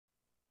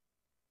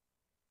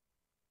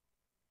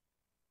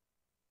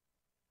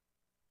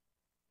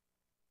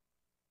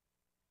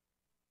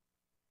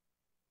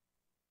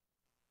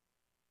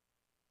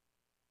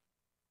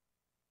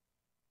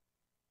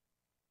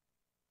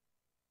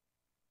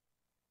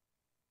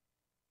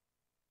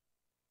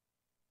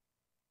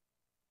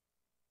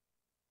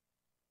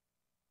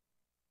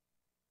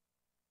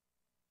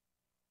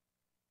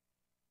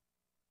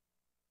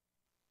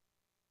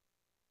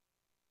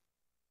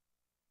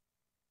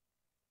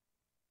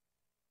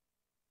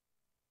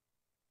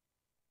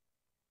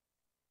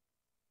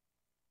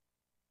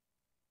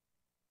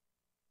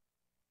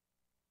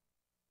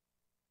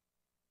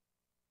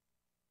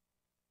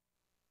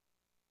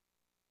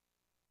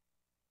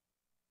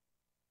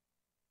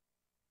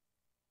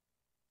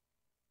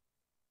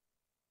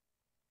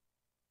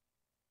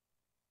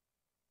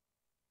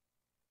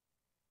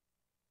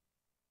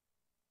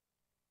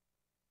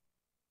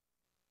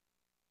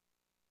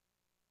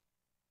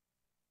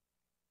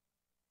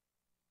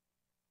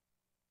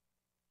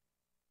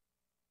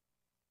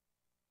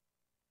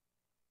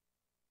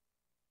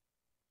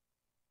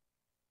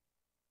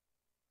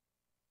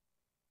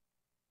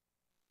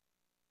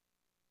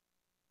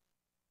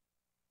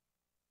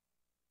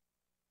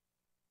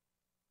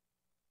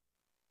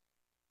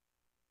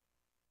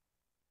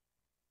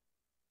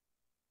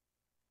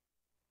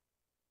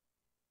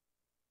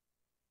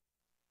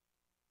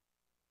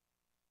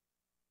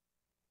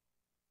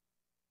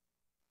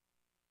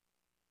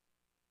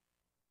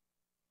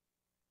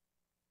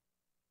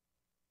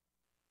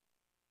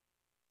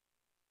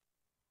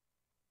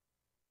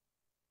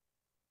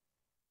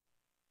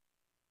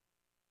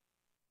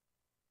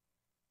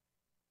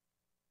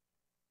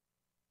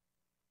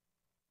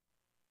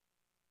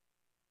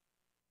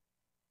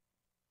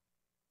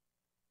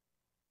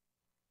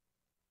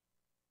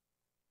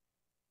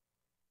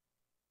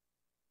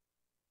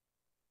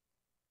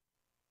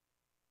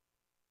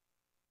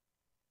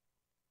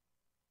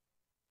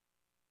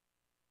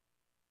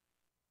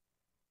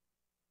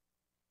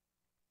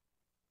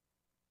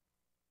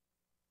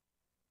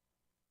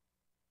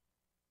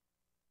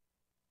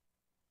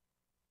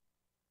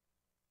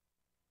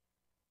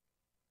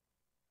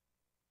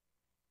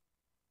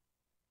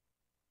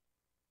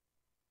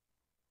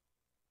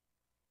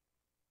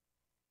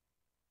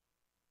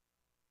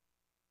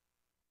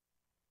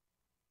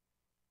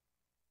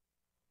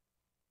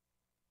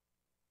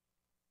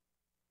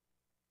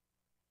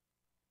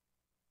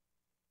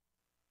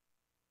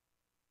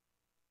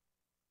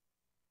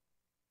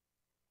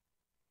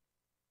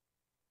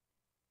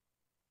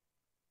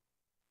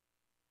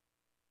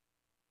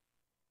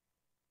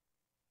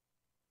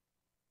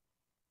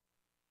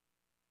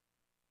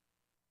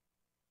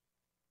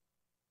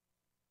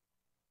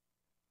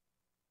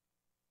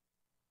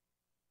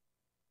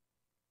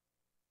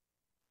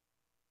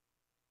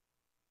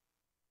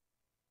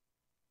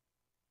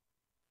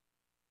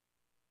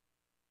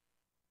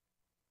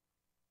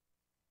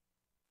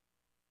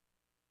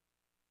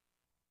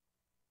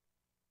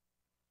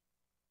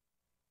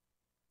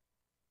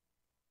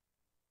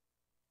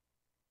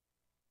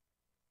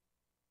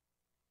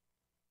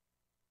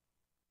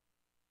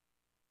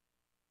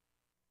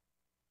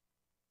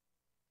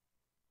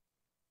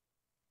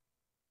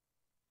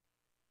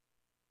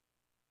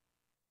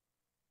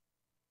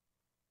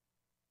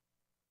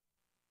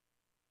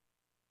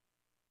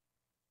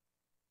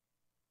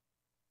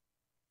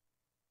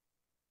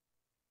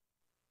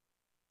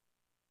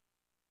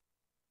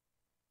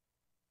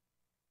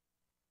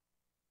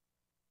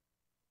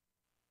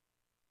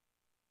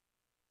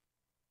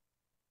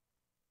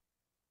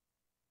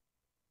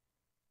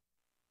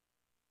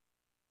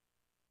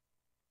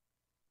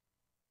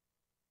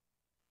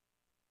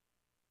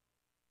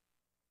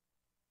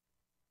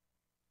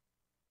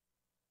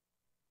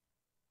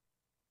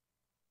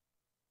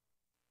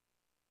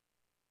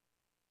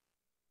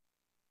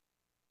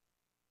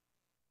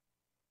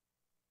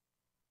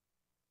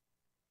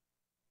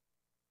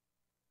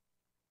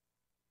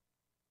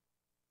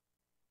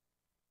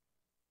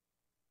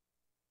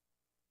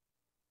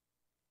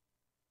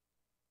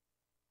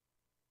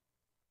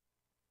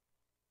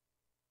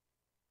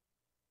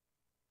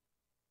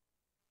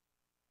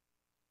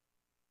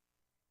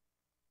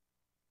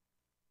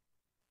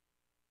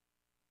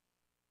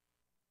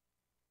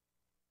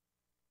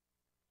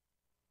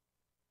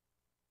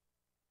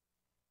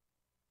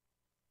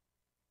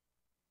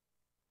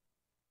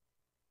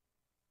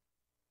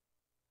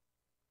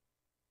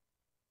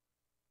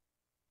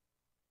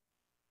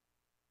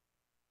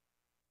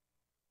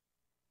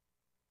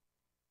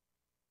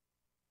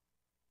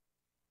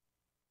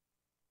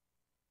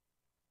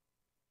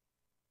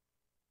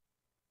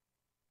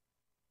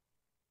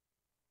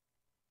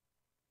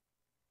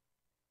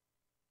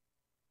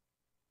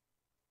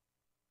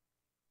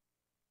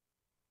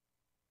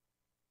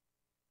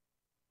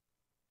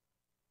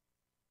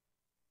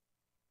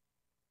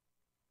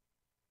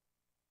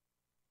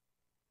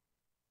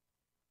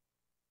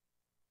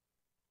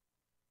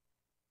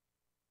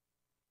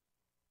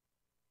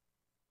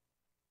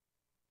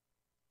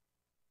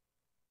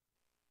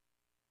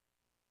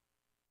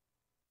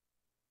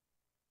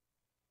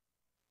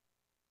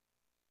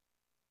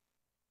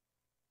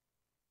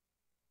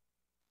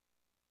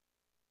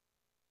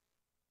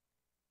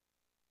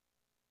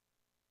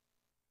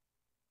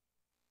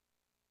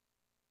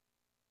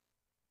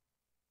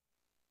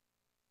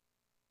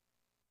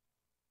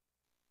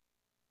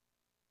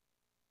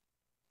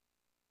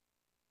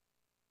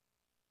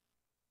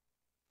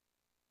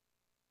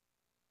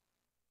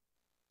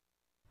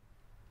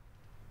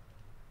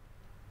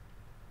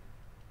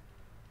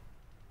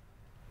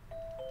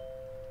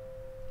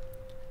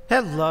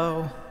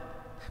Hello,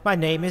 my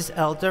name is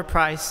Elder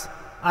Price.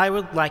 I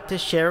would like to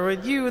share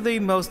with you the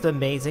most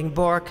amazing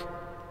Bork.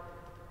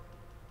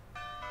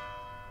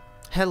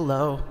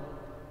 Hello,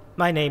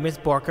 my name is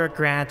Borker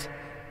Grant.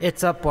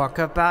 It's a Bork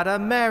about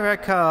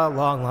America a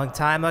long, long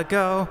time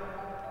ago.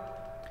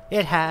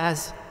 It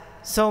has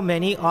so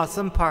many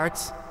awesome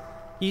parts.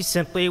 You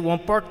simply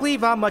won't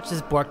believe how much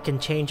this Bork can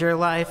change your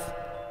life.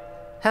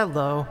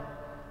 Hello,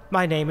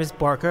 my name is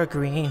Borker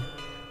Green.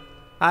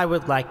 I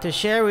would like to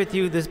share with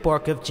you this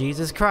Bork of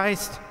Jesus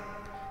Christ.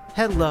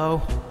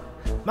 Hello,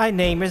 my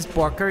name is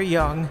Borker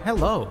Young.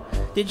 Hello,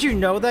 did you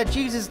know that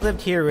Jesus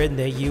lived here in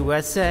the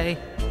USA?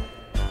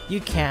 You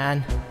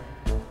can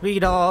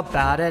read all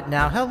about it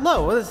now.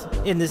 Hello,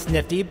 in this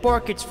nifty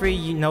Bork, it's free.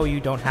 You know you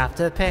don't have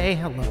to pay.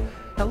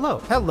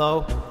 Hello.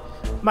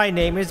 My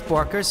name is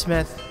Borker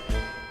Smith.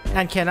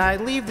 And can I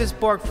leave this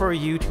Bork for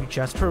you to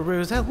just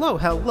peruse? Hello.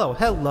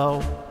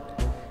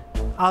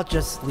 I'll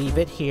just leave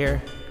it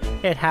here.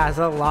 It has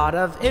a lot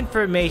of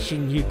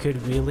information you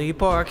could really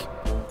Bork.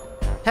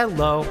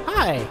 Hello.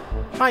 Hi.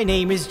 My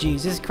name is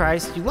Jesus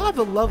Christ. You have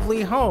a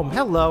lovely home.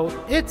 Hello.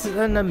 It's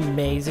an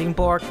amazing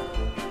Bork.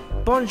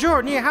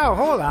 Bonjour, ni hao,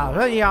 hola,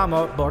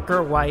 yamo,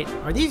 Borker White.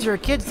 Are these your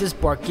kids? This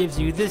Bork gives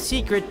you the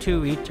secret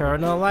to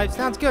eternal life.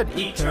 Sounds good.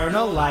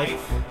 Eternal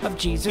life of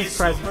Jesus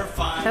Christ.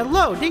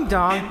 Hello, ding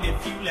dong. And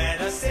if you let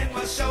us in,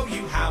 we'll show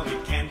you how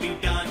it can be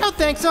done. No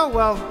thanks. Oh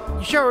well.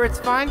 You sure it's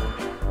fine?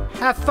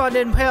 Have fun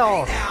in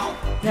hell.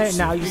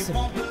 Now you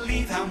won't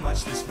believe how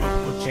much this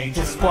Bork will change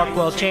your life. This Bork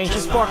will change.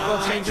 This Bork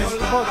will change. This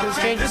Bork will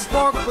change. This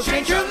Bork will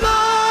change your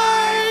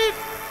life.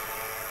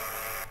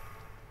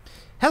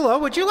 Hello,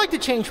 would you like to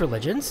change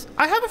religions?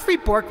 I have a free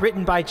Bork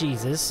written by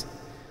Jesus.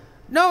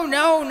 No,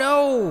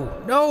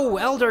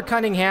 Elder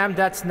Cunningham,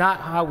 that's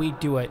not how we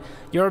do it.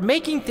 You're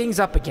making things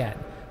up again.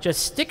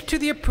 Just stick to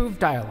the approved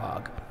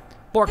dialogue.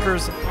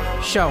 Borkers,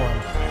 show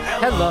 'em.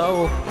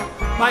 Hello,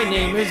 my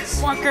name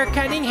is Borker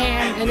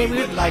Cunningham, and we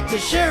would like to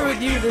share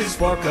with you this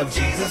Bork of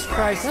Jesus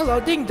Christ. Hello,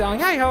 ding dong,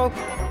 hi ho.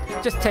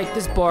 Just take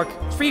this Bork.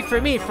 It's free for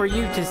me, for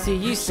you to see.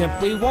 You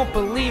simply won't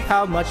believe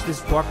how much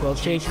this Bork will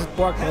change. This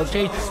Bork will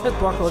change. This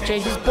Bork will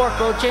change. This Bork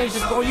will change.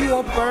 This Bork, you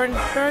won't burn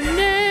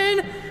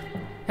in.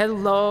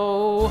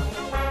 Hello.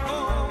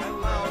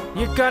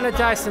 You're gonna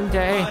die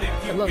someday.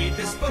 Hello.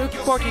 Look,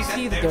 Bork, you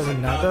see that there's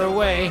another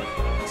way.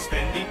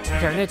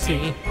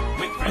 Eternity.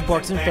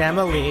 Borks and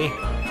family.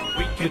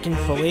 We can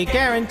fully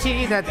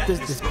guarantee that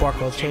this Bork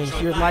will change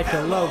your life.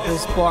 Hello,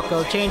 this Bork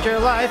will change your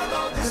life.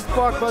 This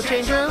Bork will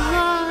change your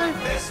life.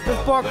 This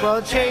Bork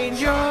will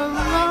change your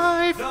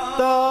life.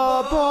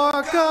 The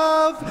Bork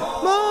of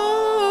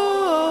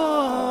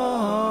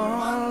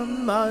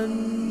Mormon.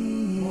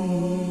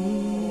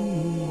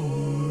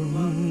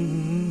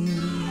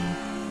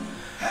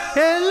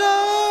 Hello.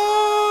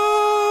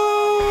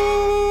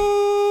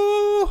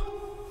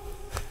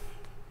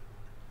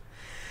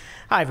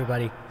 Hi,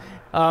 everybody.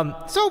 I'm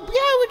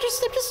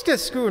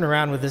just screwing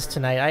around with this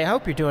tonight. I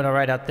hope you're doing all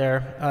right out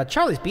there.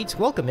 Charlie's Beats,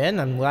 welcome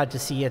in. I'm glad to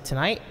see you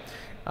tonight.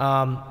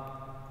 I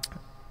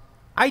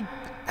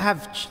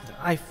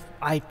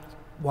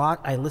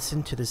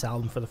listened to this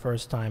album for the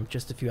first time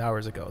just a few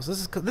hours ago. So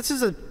this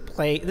is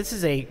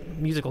a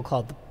musical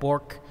called the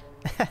Bork,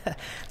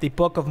 the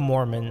Bork of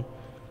Mormon,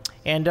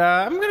 and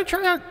I'm gonna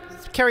try out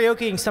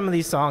karaokeing some of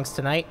these songs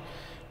tonight,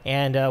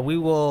 and we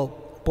will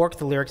Bork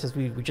the lyrics as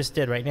we just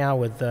did right now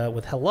with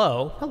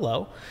hello.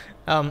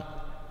 I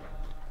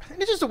think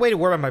it's just a way to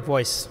warm up my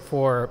voice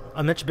for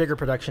a much bigger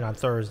production on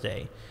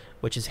Thursday,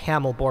 which is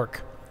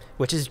Hamilbork,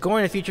 which is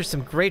going to feature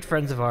some great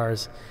friends of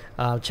ours.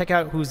 Check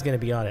out who's going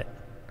to be on it.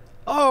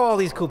 Oh, all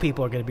these cool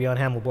people are going to be on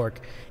Hamilbork.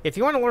 If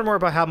you want to learn more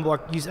about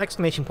Hamilbork, use !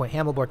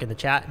 Hamilbork in the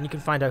chat, and you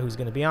can find out who's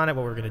going to be on it,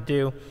 what we're going to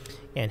do.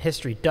 And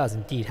history does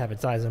indeed have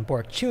its eyes on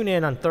Bork. Tune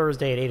in on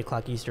Thursday at 8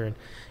 o'clock Eastern.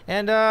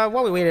 And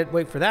while we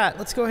wait for that,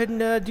 let's go ahead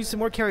and do some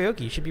more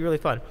karaoke. It should be really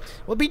fun.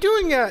 We'll be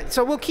doing,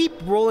 so we'll keep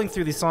rolling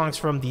through these songs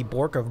from the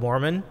Bork of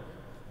Mormon.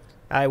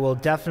 I will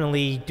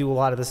definitely do a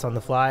lot of this on the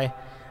fly.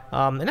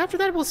 And after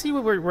that, we'll see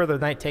where the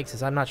night takes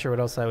us. I'm not sure what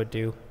else I would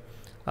do.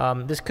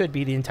 This could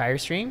be the entire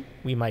stream.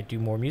 We might do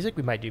more music.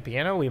 We might do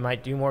piano. We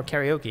might do more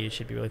karaoke. It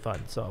should be really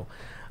fun. So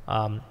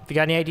if you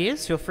got any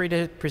ideas, feel free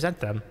to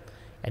present them.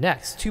 And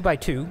next,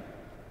 2x2,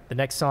 the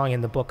next song in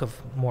the Book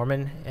of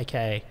Mormon,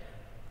 a.k.a.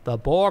 the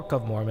Bork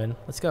of Mormon.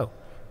 Let's go.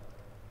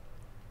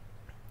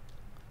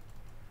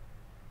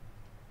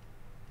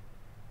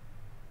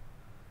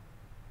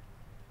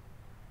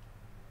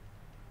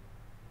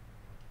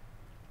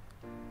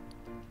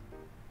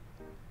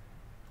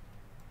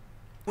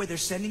 Where they're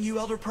sending you,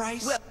 Elder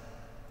Price? Well,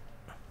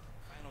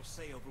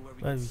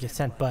 we get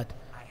sent, but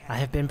I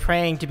have been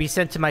praying to be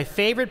sent to my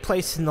favorite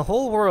place in the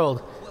whole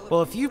world.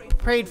 Well, if you've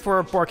prayed for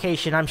a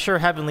Borkation, I'm sure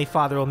Heavenly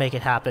Father will make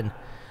it happen.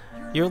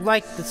 You're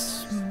like the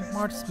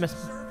smartest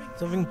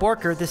living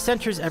Borker the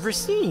center's ever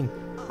seen.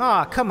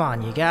 Aw, come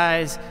on, you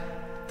guys.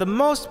 The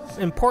most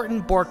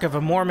important Bork of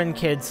a Mormon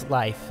kid's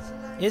life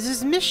is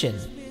his mission.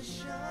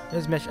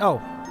 His mission. Oh,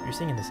 you're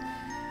singing this.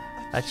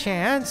 A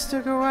chance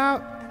to go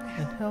out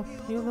and help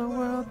heal the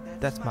world.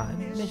 That's my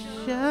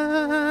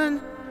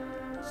mission.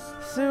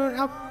 Soon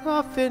I'll be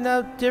off in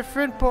a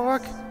different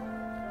Bork,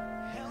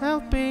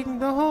 helping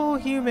the whole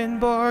human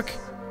Bork.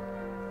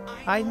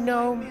 I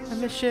know my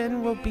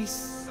mission will be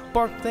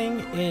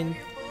sparkling in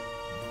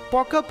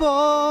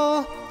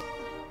Borkable.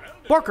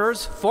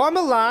 Borkers, form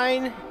a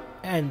line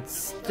and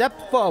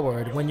step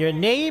forward when your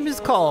name is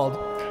called.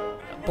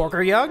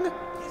 Borker Young?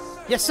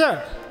 Yes,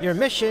 sir. Your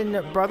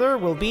mission, brother,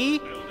 will be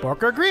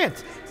Borker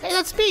Grant. Hey,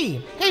 that's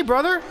me. Hey,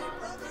 brother.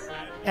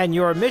 And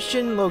your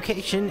mission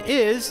location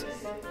is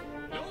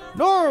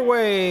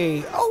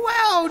Norway. Oh,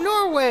 wow,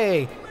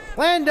 Norway.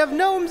 Land of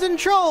gnomes and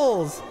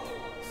trolls.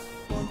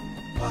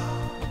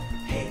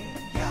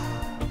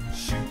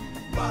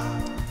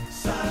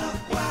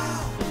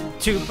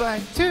 2 by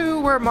 2,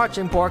 we're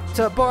marching Bork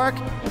to Bork,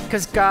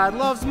 'cause God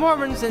loves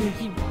Mormons and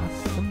he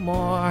wants some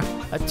more.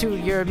 A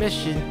 2-year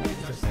mission,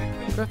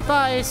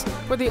 sacrifice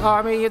for the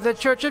army of the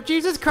Church of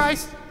Jesus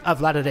Christ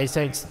of Latter-day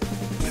Saints.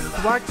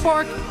 Bork,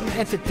 Bork,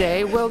 and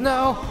today we'll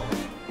know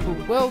who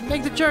will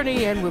make the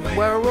journey and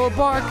where we'll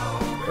bark.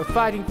 We're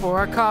fighting for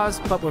our cause,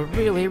 but we're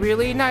really,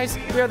 really nice.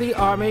 We're the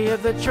army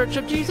of the Church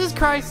of Jesus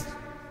Christ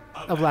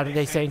of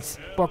Latter-day Saints.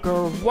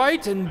 Borker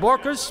White and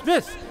Borker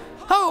Smith.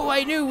 Oh,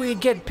 I knew we'd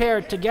get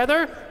paired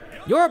together.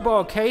 Your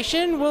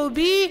vocation will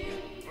be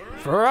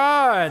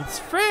France.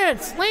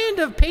 France, land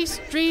of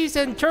pastries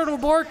and turtle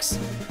Borks.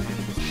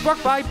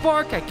 Bork by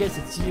Bork, I guess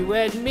it's you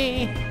and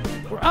me.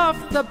 We're off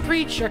the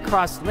preach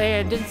across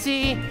land and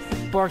sea.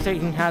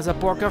 Borking has a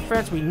Bork of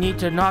France. We need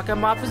to knock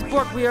him off his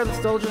Bork. We are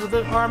the soldiers of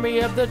the army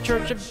of the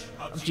Church of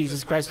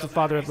Jesus Christ, the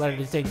Father of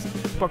Latter-day Saints.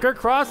 Borker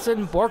Cross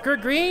and Borker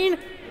Green.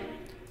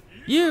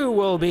 You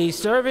will be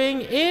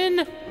serving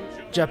in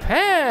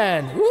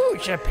Japan! Ooh,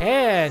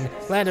 Japan!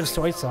 Land of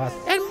soy sauce.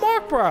 And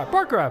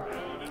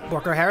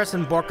Borker Harris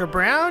and Borker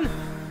Brown.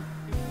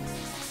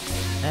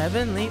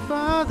 Heavenly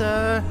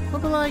Father,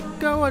 where will I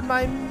go on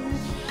my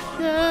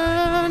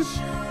mission?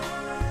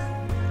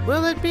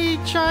 Will it be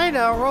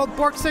China or old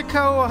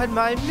Borksico on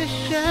my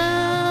mission?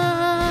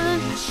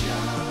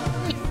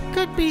 It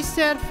could be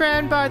San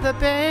Fran by the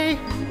bay.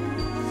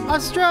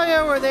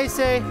 Australia where they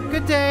say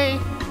good day.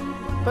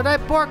 But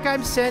at Bork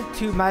I'm sent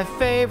to my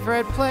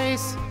favorite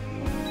place.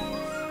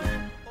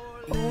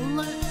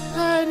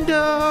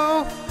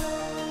 Orlando,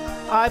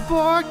 I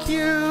Bork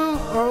you,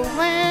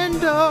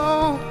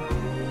 Orlando.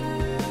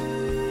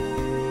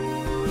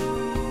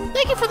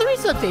 Thank you for the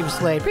resub, David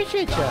Slade.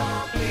 Appreciate you.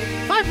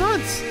 5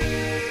 months.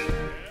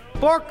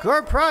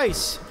 Borker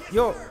Price.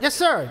 Yes,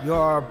 sir.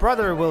 Your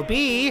brother will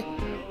be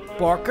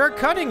Borker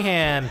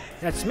Cunningham.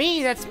 That's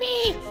me. That's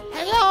me.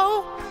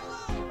 Hello.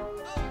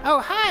 Oh,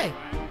 hi.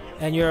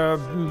 And your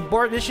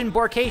mission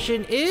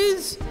Borcation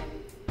is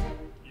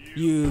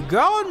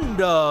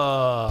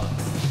Uganda.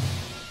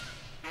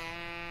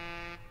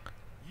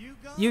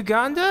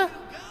 Uganda?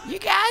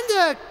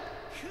 Uganda!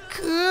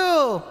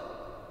 Cool!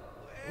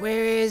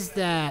 Where is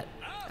that?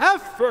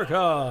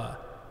 Africa!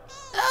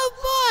 Oh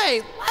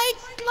boy! Like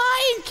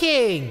Lion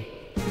King!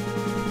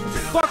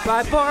 Bork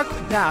by Bork,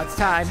 now it's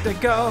time to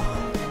go.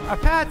 Our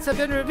paths have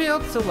been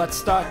revealed, so let's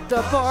start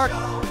the Bork.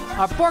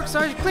 Our Borks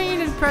are clean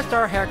and pressed,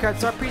 our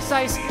haircuts are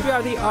precise. We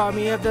are the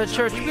army of the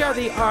Church, we are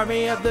the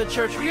army of the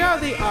Church, we are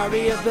the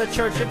army of the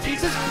Church of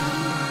Jesus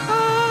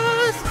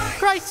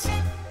Christ!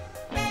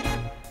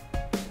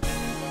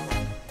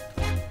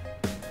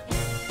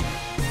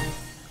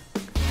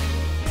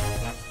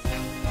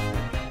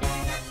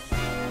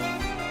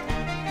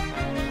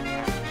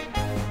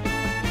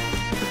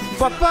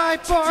 Bork by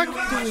Bork,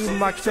 do we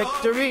march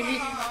victory?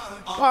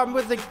 Armed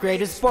with the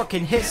greatest Bork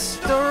in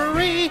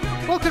history,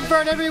 we'll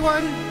convert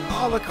everyone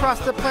all across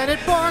the planet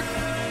Bork.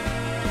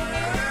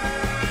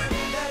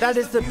 That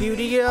is the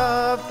beauty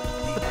of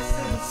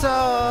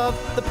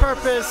the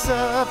purpose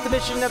of the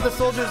mission of the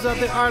soldiers of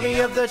the army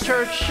of the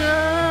Church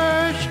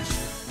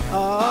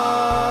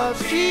of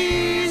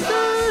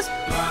Jesus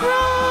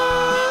Christ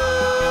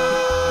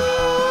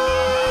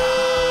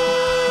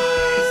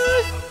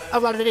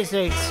of Latter-day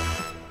Saints.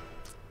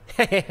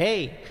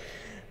 Hey.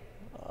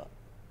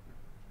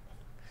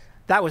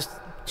 That was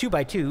 2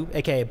 by 2,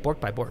 aka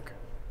Bork by Bork.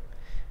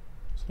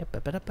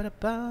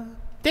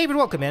 David,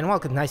 welcome in.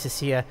 Welcome. Nice to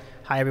see you.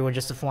 Hi, everyone.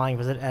 Just a flying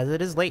visit, as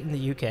it is late in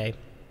the UK.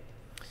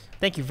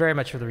 Thank you very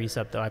much for the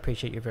resub, though. I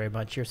appreciate you very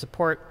much. Your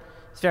support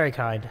is very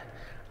kind.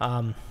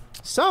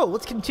 So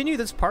let's continue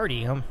this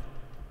party.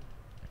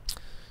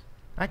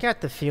 I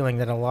got the feeling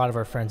that a lot of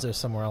our friends are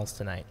somewhere else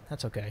tonight.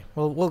 That's okay.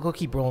 We'll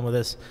keep rolling with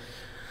this.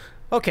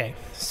 Okay,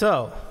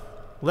 so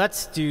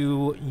let's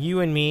do you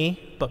and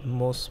me, but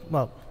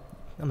well,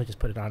 let me just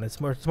put it on.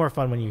 It's more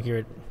fun when you hear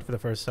it for the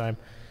first time.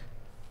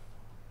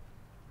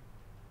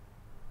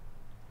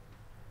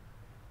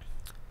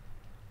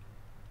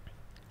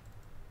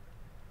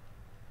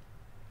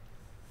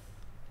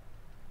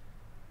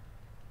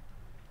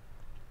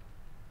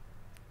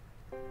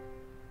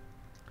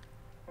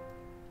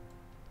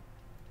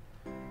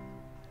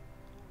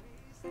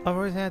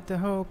 Always had the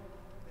hope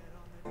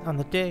on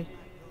the day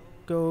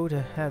go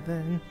to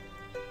heaven.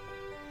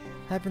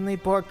 Heavenly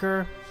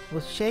Borker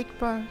will shake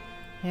my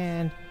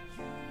hand.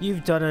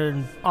 You've done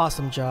an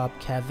awesome job,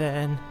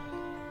 Kevin.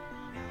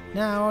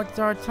 Now it's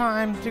our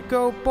time to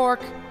go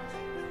Bork,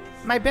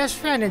 my best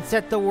friend, and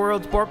set the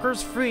world's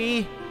Borkers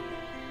free.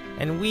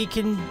 And we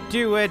can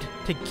do it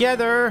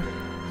together,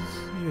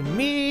 you and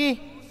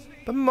me,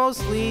 but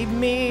mostly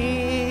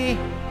me.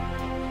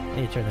 I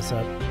need to turn this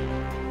up.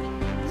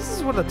 This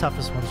is one of the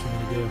toughest ones for me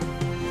to do.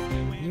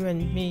 You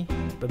and me,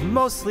 but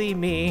mostly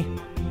me.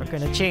 We're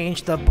gonna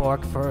change the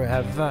Bork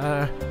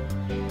forever.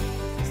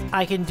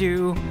 I can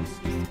do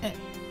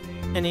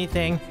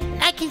anything.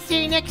 I can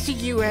stay next to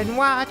you and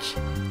watch.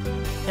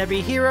 Every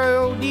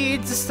hero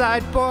needs a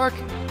side Bork.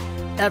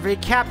 Every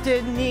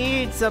captain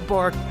needs a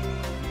Bork.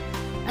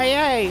 Hey,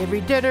 hey,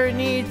 every dinner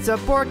needs a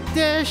Bork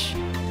dish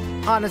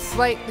on a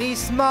slightly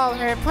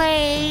smaller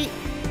plate.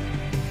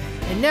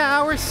 And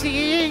now we're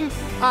seeing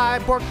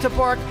Bork to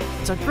Bork.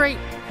 So great,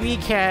 we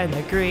can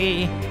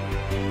agree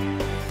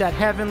that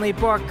Heavenly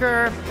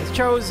Borker has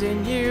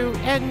chosen you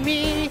and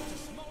me,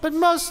 but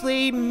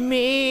mostly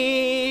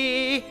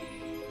me.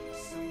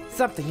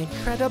 Something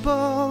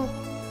incredible.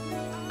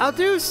 I'll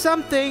do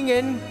something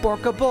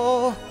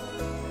inborkable.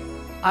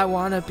 I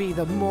wanna be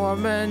the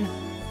Mormon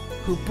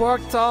who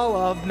borked all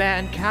of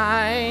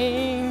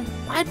mankind.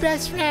 My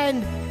best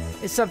friend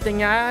is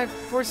something I've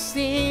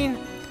foreseen.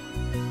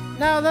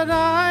 Now that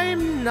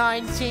I'm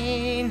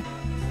 19,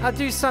 I'll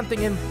do something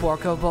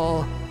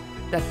inborkable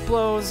that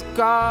blows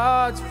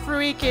God's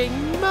freaking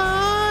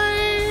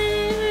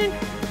mind.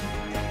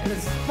 And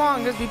as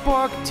long as we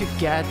bork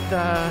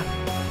together,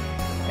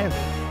 and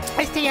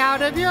I stay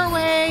out of your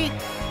way,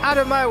 out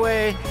of my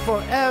way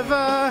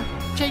forever,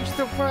 change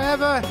the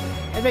forever,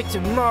 and make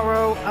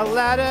tomorrow a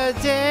latter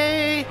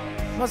day.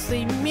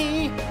 Mostly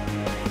me.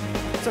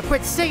 So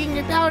quit singing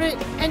about it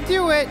and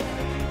do it.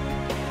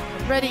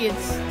 I'm ready.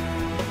 It's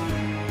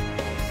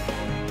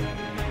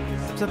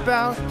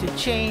about to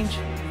change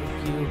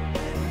for you.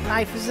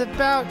 Life is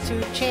about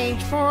to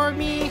change for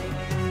me.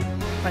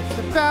 Life's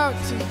about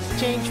to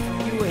change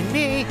for you and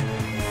me.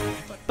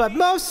 But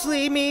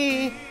mostly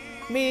me.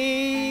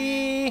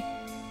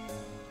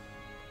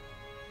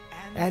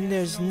 And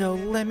there's no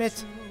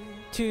limit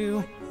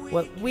to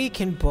what we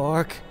can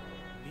bork,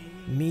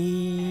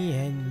 me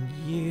and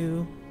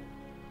you,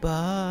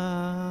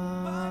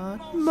 but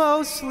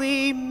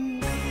mostly me.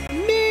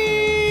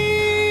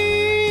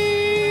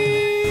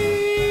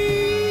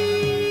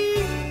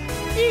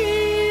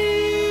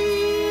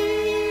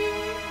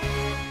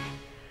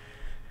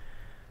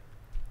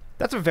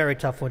 That's a very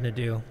tough one to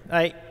do.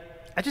 I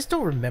just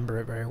don't remember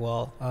it very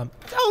well.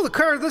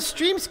 The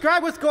stream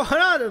scribe, what's going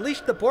on? Unleash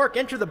the Bork,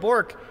 enter the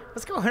Bork.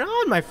 What's going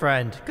on, my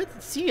friend? Good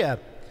to see ya.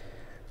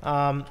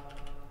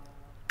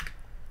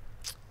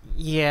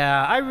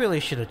 Yeah, I really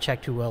should have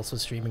checked who else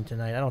was streaming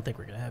tonight. I don't think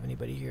we're gonna have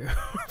anybody here.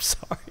 I'm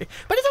sorry,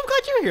 but I'm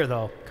glad you're here,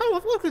 though. Come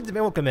on,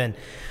 welcome in.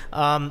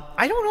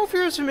 I don't know if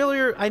you're as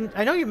familiar.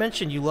 I know you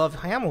mentioned you love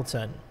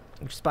Hamilton,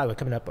 which is by the way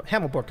coming up.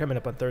 Hamilbork coming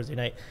up on Thursday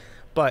night,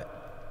 but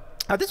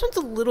this one's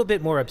a little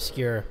bit more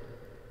obscure.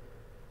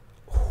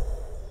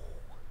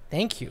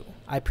 Thank you.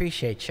 I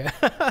appreciate you.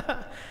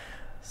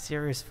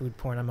 Serious food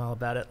porn. I'm all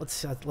about it.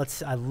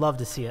 Let's. I love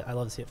to see it. I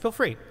love to see it. Feel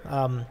free.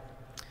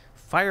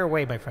 Fire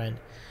away, my friend.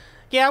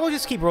 Yeah, we'll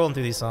just keep rolling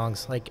through these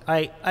songs. Like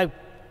I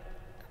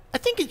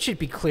think it should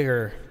be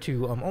clear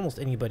to almost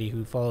anybody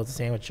who follows the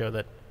Sandwich Show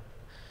that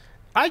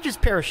I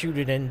just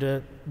parachuted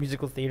into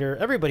musical theater.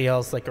 Everybody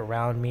else, like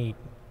around me,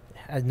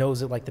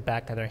 knows it like the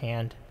back of their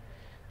hand,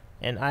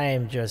 and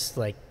I'm just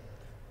like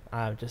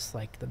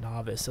the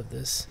novice of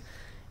this.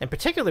 And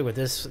particularly with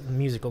this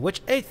musical,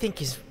 which I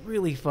think is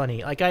really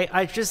funny. Like,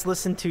 I just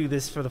listened to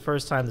this for the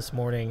first time this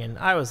morning, and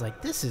I was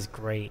like, this is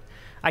great.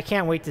 I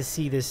can't wait to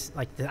see this,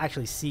 like, to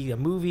actually see a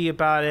movie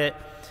about it,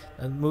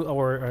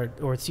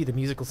 or see the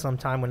musical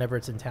sometime whenever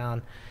it's in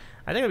town.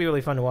 I think it'll be really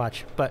fun to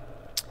watch.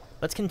 But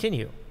let's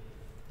This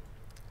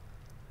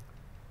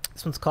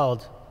one's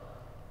called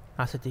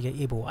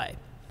Assorted.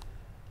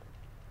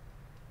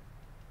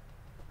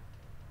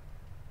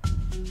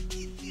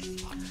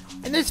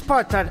 In this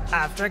part of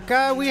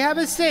Africa, we have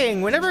a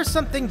saying: whenever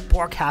something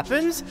Bork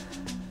happens,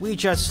 we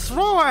just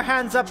throw our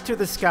hands up to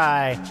the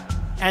sky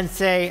and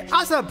say,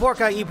 Asa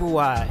Borka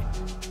Ibuai.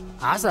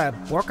 Asa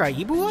Borka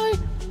Ibuai?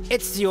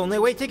 It's the only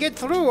way to get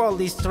through all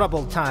these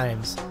troubled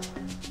times.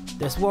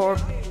 There's war,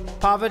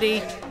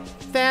 poverty,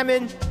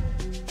 famine,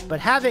 but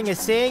having a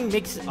saying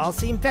makes it all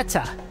seem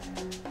better.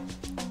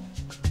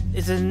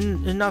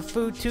 Isn't enough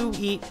food to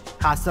eat,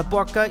 Asa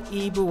Borka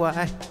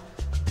Ibuai.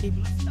 Keep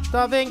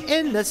starving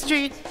in the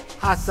street,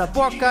 Asa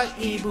Borka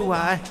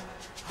Ibuai.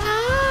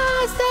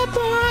 Asa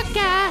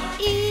Borka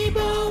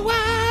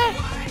Ibuai.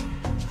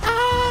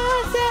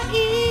 Asa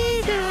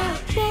Ibuai.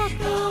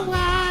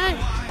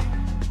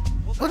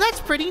 Well,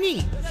 that's pretty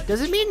neat.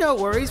 Does it mean no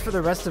worries for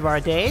the rest of our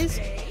days?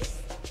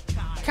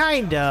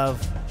 Kind of.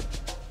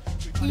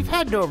 We've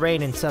had no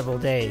rain in several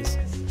days.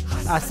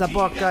 Asa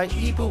Borka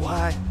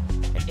Ibuai.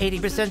 And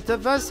 80%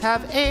 of us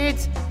have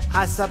AIDS.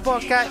 Asa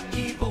Borka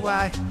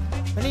Ibuai.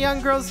 When the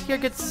young girls here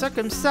get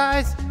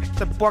circumcised,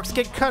 the Borks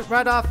get cut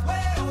right off.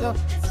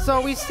 So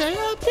we say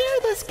up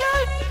to the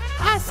sky.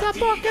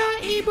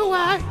 Asaborka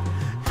ibuai.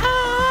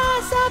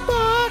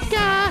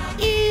 Asaborka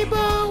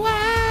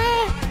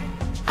ibuai.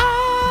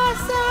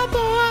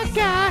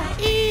 Asaborka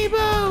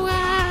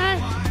ibuai.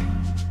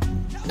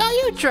 Now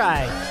you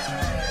try.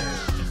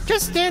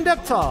 Just stand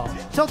up tall,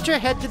 tilt your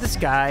head to the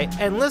sky,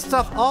 and list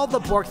off all the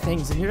Bork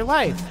things in your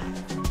life.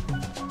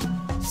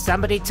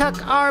 Somebody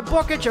took our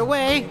Borkage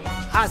away.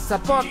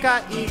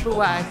 Asaborka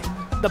ibuai.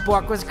 The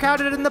Bork was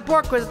crowded and the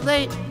Bork was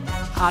late.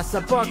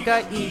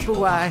 Asaborka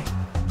ibuai.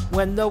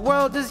 When the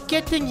world is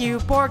getting you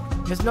Bork,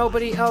 there's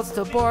nobody else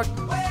to Bork.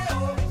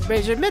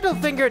 Raise your middle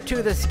finger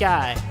to the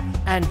sky,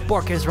 and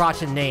Bork his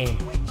rotten name.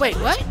 Wait,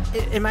 what?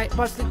 Am I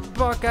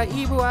Borka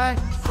ibuai?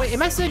 Wait,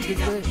 am I saying?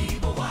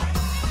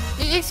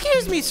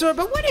 Excuse me, sir,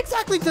 but what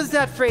exactly does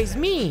that phrase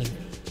mean?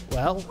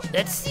 Well,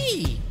 let's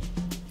see.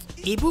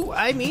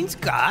 Ibuai means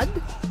God,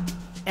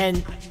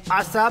 and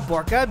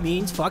Asaborka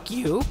means fuck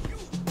you.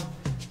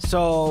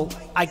 So,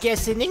 I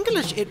guess in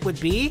English it would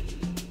be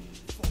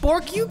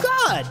Bork you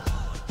God.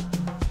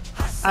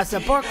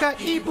 Asaborka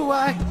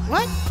ibuai.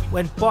 What?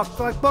 When Bork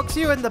books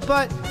you in the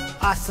butt.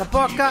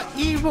 Asaborka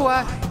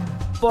ibuai.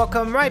 Bork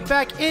him right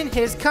back in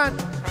his cunt.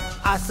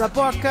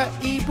 Asaborka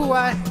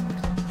ibuai.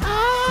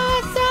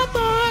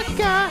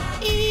 Asaborka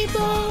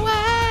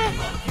ibuai.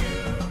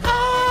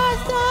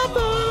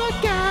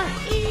 Asaborka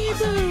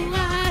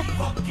ibuai.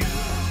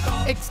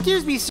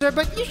 Excuse me, sir,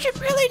 but you should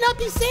really not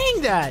be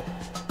saying that.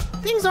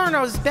 Things aren't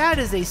as bad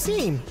as they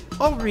seem.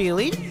 Oh,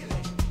 really?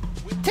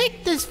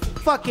 Take this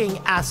fucking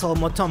asshole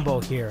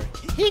Motombo here.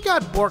 He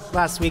got borked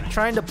last week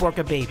trying to bork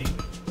a baby.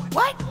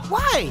 What?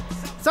 Why?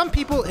 Some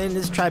people in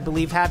this tribe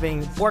believe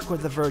having bork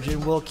with a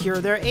virgin will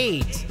cure their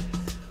AIDS.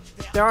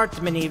 There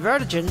aren't many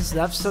virgins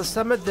left, so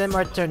some of them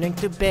are turning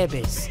to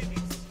babies.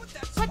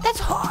 But that's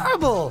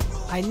horrible!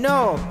 I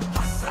know.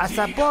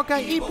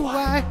 Asaborka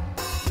ibuai.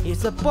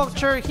 Here's the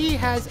butcher, he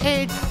has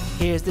AIDS.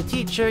 Here's the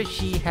teacher,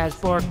 she has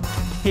bork.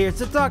 Here's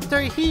the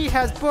doctor, he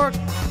has bork.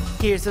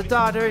 Here's the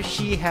daughter,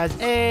 she has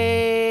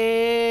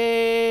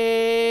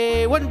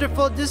a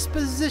wonderful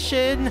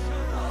disposition.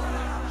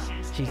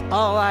 She's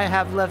all I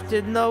have left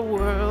in the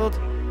world.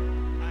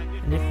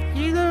 And if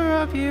either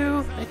of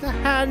you make a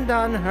hand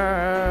on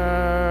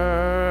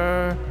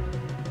her,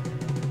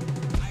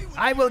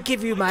 I will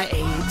give you my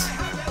AIDS.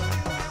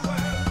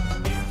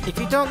 If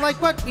you don't like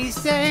what we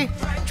say,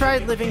 try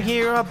living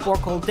here a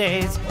Borkle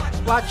days.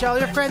 Watch all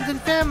your friends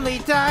and family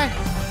die.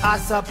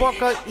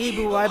 Asaborka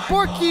ibuai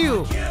bork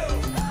you.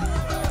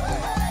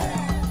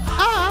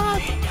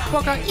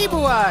 Borka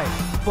ibuai.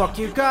 Bork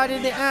you God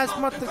in the ass,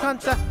 mouth the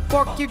cunta.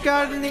 Bork you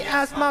God in the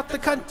ass, mouth the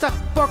cunta.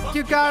 Bork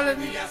you God in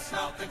the ass,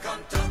 mouth the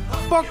cunta.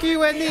 Bork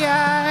you in the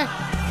eye.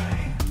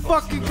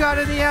 Bork you God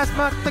in the ass,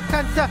 mouth the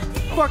cunta.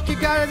 Bork you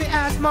God in the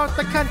ass, mouth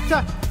the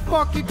cunta.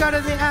 Bork you God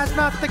in the ass,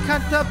 mouth the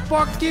cunta.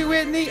 Bork you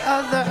in the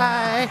other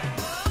eye.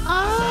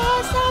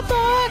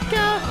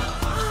 Asaborka.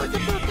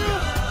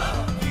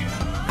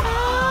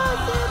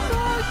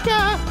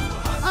 Asaborka.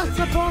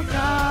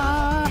 Asaborka.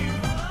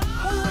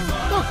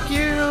 Bork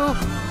you.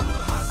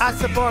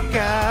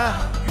 Asaborka.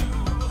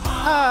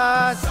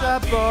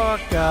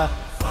 Asaborka.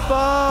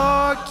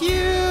 Bork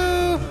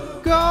you.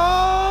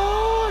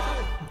 Gold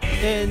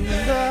in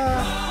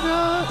the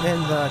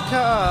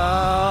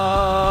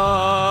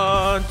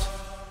cunt.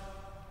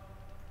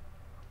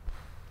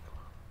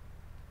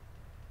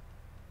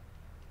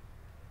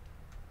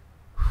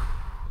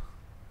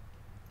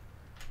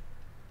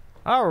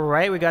 All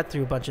right, we got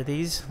through a bunch of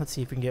these. Let's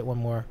see if we can get one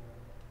more.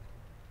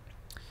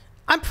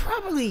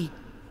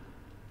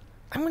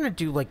 I'm gonna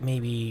do like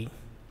maybe,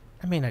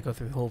 I may not go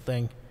through the whole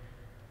thing.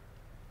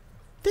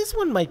 This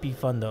one might be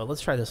fun though.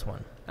 Let's try this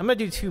one. I'm gonna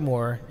do two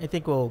more. I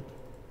think we'll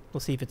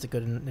see if it's a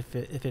good,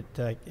 if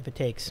it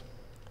takes.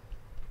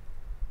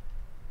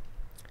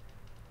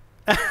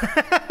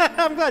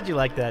 I'm glad you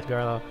like that,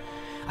 Carlo.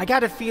 I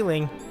got a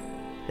feeling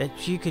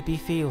that you could be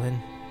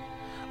feeling.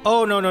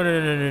 Oh no.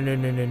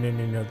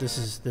 This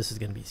is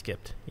gonna be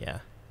skipped. Yeah,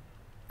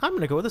 I'm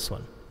gonna go with this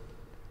one.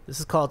 This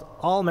is called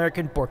All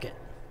American Bork It.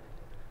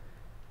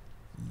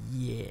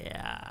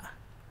 Yeah.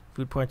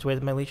 Food points away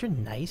at my leisure.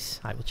 Nice.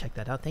 I will check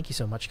that out. Thank you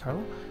so much,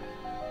 Carlo.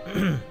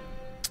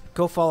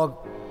 Go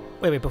follow.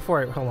 Wait.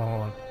 Hold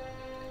on.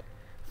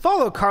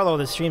 Follow Carlo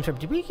the stream.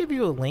 Did we give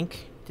you a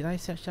link? Did I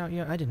shout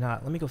you? I did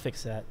not. Let me go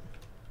fix that.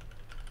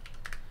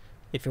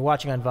 If you're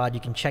watching on VOD, you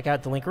can check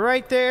out the link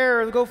right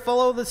there. Go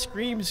follow the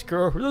stream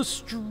scribe.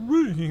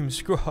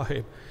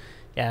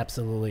 Yeah,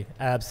 absolutely.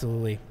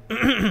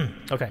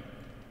 Okay.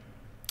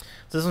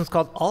 So this one's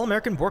called All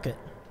American Bork It.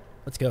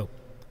 Let's go.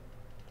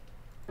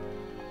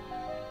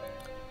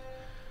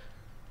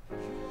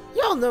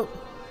 Y'all know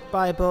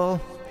Bible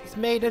is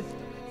made of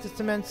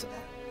testaments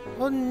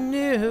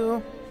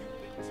new.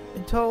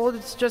 Been told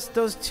it's just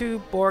those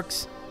two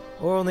Borks,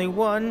 or only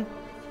one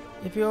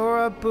if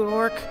you're a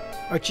Bork,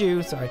 or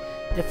Jew, sorry.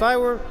 If I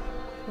were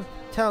to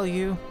tell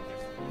you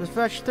the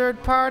fresh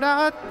third part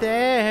out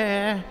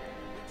there,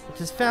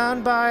 which is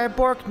found by a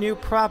Bork new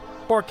prop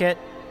Bork It.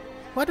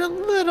 What a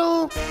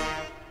little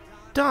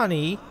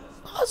Donny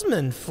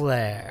Osmond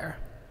Flair.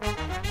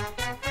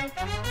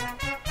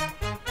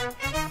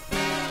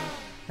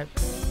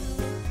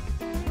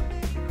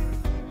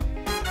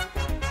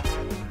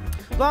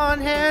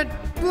 Blonde-haired,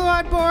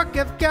 blue-eyed Bork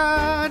of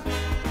God.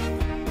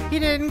 He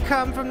didn't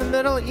come from the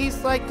Middle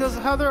East like those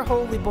other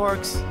holy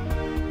Borks.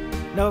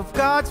 No, of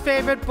God's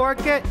favorite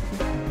Borket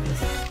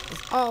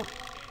is all.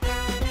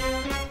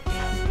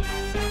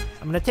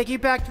 I'm gonna take you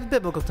back to the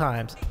biblical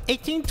times.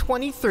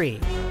 1823.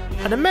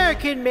 An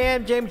American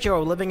man named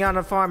Joe living on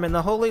a farm in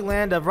the holy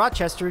land of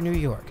Rochester, New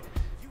York.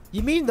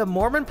 You mean the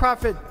Mormon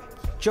prophet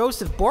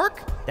Joseph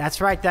Bork?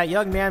 That's right, that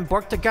young man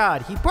borked to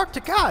God. He borked to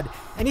God.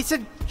 And he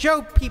said,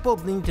 Joe, people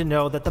need to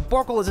know that the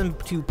Borkle is in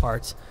two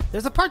parts.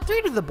 There's a part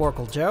 3 to the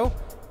Borkle, Joe.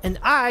 And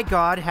I,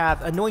 God,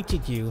 have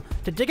anointed you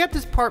to dig up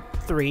this part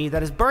 3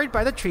 that is buried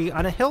by the tree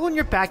on a hill in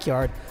your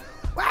backyard.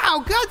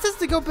 Wow, God says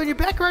to go up in your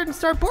backyard and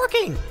start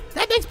borking.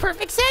 That makes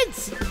perfect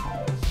sense.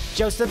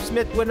 Joseph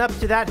Smith went up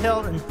to that hill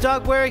and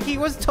dug where he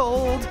was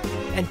told.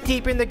 And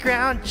deep in the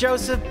ground,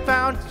 Joseph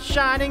found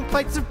shining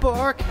plates of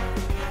Bork.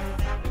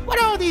 What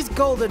are these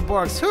golden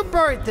Borks? Who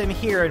buried them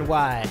here and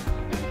why?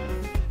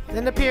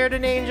 Then appeared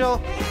an angel.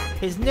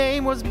 His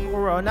name was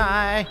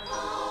Moroni.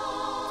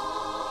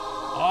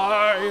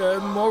 I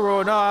am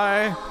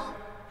Moroni,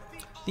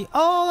 the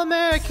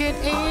all-American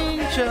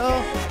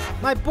angel.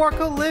 My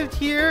Borkle lived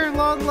here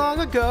long,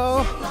 long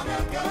ago.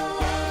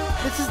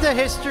 This is the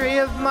history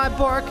of my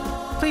Bork.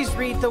 Please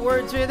read the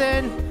words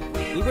within.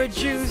 We were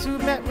Jews who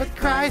met with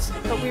Christ,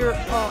 but we were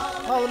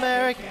all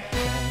American.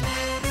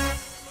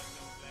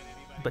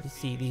 But you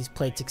see, these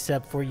plates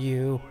except for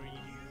you.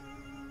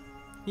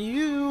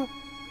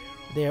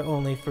 They're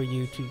only for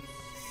you to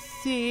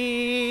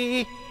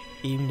see.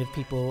 Even if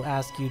people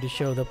ask you to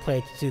show the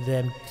plates to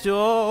them,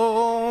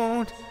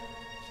 don't.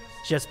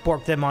 Just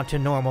bork them onto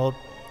normal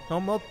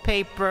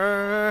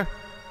paper.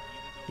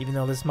 Even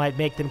though this might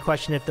make them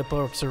question if the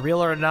Borks are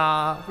real or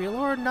not.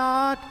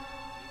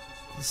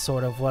 It's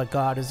sort of what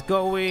God is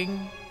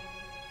going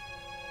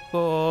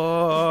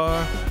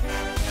for.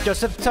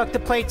 Joseph took the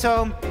plates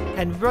home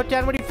and wrote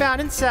down what he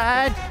found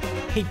inside.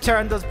 He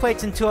turned those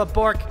plates into a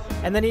Bork,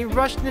 and then he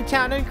rushed into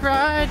town and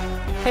cried,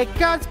 Hey,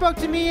 God spoke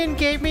to me and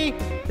gave me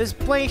this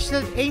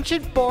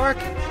ancient Bork.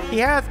 He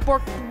hath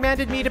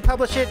commanded me to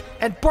publish it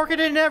and bork it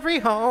in every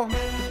home.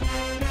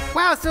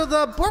 Wow, so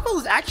the Borkle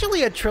is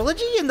actually a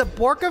trilogy, and the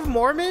Bork of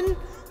Mormon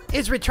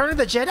is Return of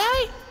the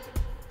Jedi?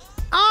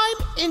 I'm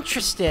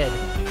interested.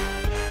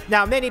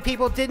 Now, many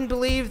people didn't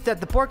believe that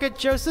the Bork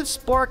Joseph's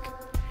Bork.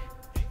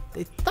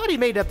 They thought he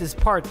made up this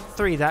part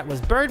 3 that was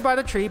buried by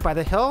the tree by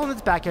the hill in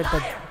its backyard,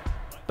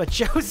 but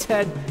Joe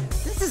said,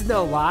 This is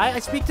no lie. I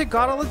speak to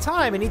God all the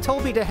time, and he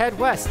told me to head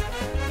west.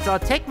 So I'll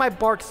take my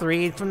Bork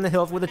 3 from the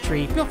hill with a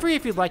tree. Feel free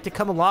if you'd like to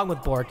come along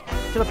with Bork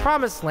to the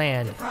Promised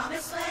Land. The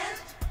Promised Land?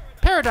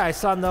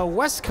 Paradise on the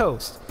west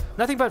coast.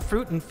 Nothing but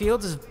fruit and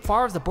fields as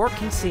far as the Bork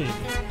can see.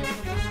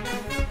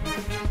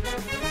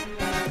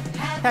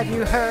 Have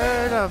you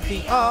heard of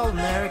the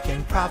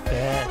all-American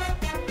prophet?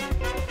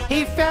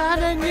 He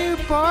found a new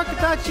Bork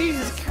about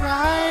Jesus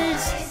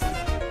Christ.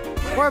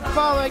 We're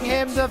following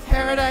him to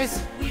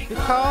paradise. We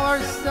call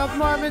ourselves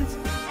Mormons,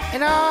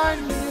 and our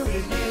new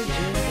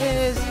religion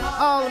is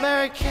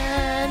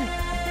all-American.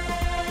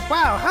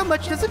 Wow, how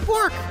much does it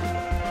work?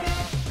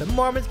 The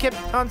Mormons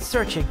kept on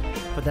searching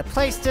for the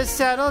place to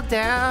settle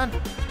down,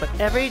 but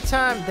every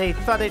time they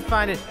thought they'd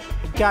find it,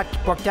 it got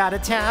borked out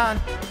of town.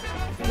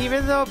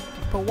 Even though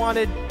people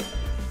wanted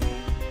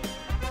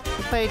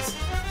plates,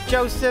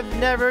 Joseph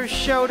never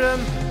showed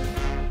them.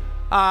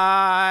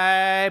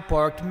 I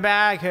borked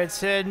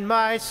maggots in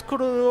my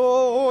scrotum.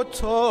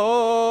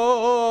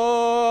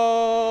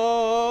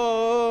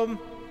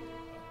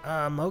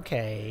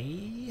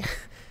 Okay.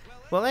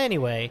 Well,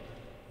 anyway,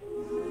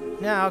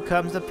 now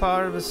comes the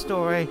part of the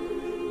story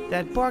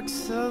that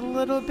Bork's a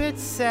little bit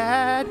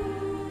sad.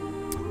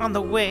 On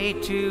the way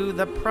to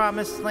the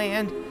Promised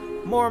Land,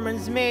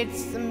 Mormons made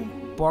some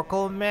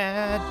Borkle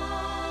mad.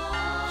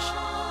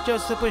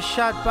 Joseph was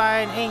shot by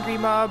an angry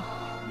mob,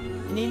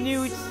 and he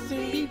knew it'd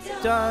soon be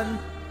done.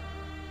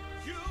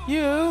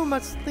 You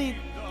must lead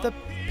the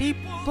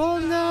people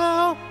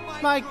now,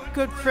 my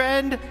good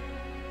friend,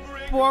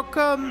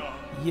 Borkum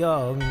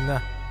Young.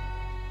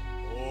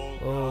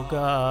 Oh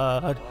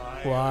God,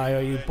 why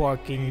are you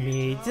borking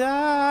me?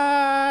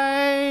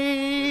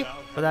 Die!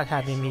 Without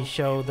having me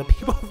show the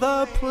people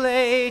the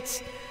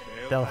plates.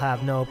 They'll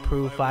have no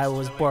proof I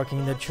was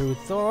borking the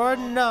truth or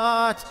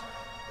not.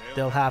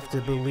 They'll have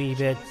to believe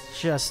it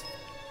just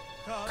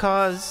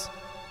 'cause.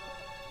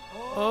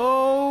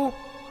 Oh,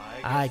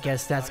 I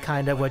guess that's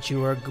kind of what you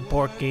were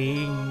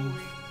borking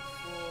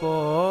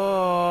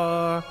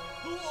for.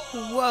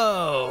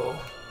 Whoa.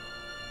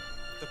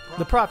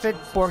 The prophet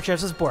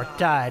Joseph's Bork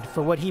died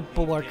for what he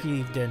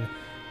believed in,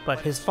 but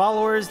his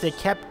followers they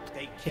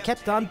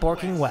kept on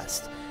borking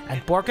west,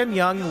 and Borkum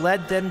Young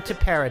led them to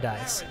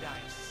paradise,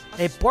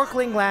 a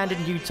borkling land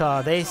in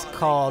Utah they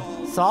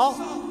called Salt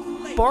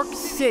Bork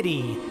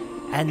City,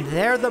 and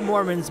there the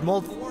Mormons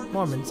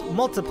Mormons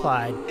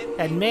multiplied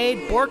and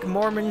made Bork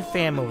Mormon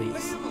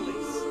families.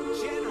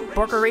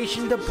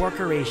 Borkeration to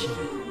Borkeration,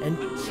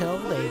 until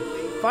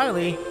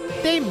finally,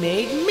 they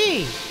made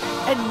me!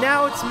 And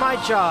now it's my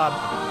job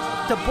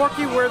to bork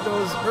you where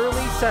those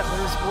early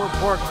settlers were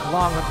borked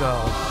long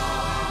ago.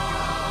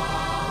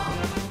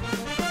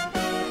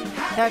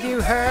 Have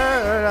you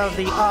heard of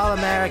the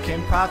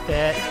all-American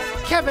prophet,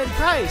 Kevin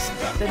Price,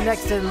 the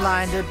next in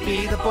line to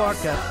be the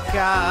Bork of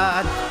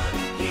God?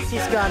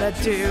 He's gonna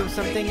do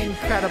something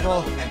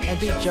incredible and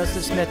beat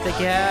Joseph Smith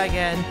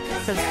again.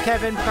 Cause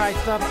Kevin Price,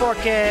 the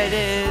Bork it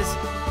is.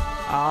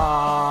 All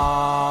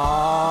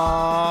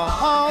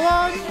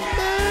American.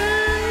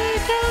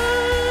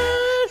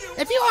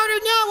 If you order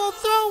now, we'll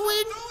throw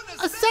in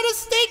a set of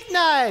steak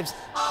knives.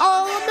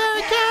 All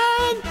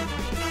American.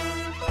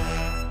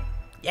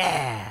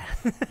 Yeah.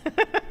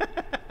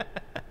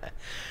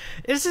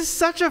 This is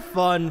such a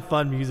fun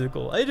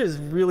musical. It is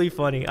really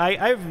funny.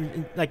 I've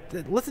like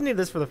listening to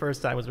this for the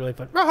first time was really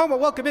fun. Rahoma,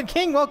 welcome in.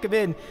 King, welcome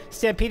in.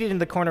 Stampeded in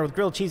the corner with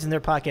grilled cheese in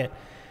their pocket.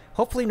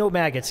 Hopefully no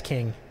maggots,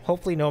 King.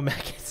 Hopefully no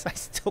maggots. I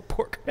still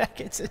pork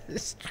maggots in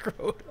this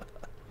scrotum.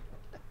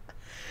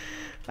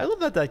 I love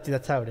that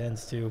that's how it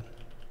ends too.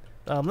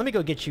 Let me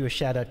go get you a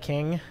shout out,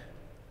 King.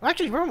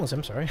 Actually, Rahoma,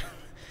 I'm sorry.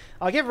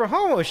 I'll give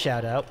Rahoma a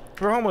shout out.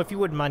 Rahoma, if you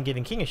wouldn't mind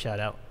giving King a shout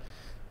out.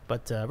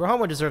 But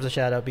Rahoma deserves a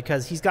shout out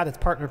because he's got his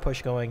partner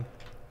push going.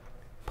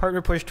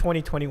 Partner push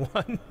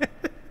 2021.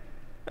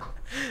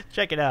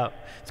 Check it out.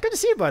 It's good to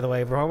see you, by the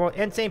way, Rahoma,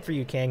 and same for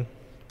you, King.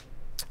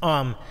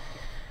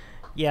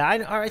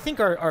 Yeah, I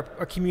think our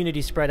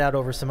community spread out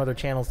over some other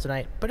channels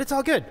tonight, but it's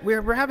all good.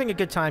 We're having a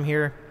good time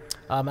here.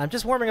 I'm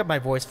just warming up my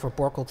voice for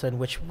Borkleton,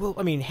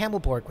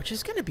 Hamilbork, which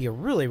is going to be a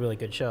really, really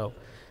good show.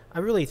 I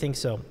really think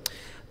so.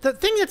 The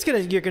thing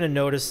you're gonna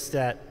notice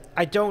that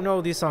I don't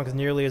know these songs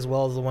nearly as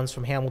well as the ones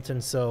from Hamilton,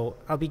 so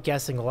I'll be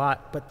guessing a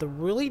lot. But the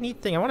really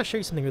neat thing, I want to show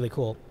you something really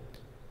cool.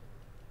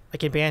 I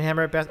can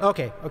bandhammer at best.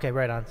 Okay,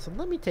 right on. So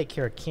let me take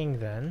care of King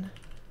then.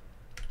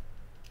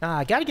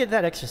 I gotta get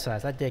that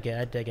exercise. I dig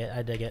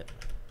it.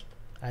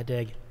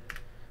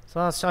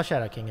 So I'll shout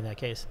out King in that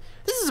case.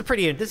 This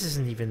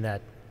isn't even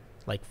that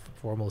like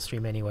formal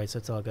stream anyway, so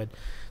it's all good.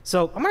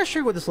 So I'm gonna show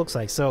you what this looks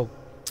like. So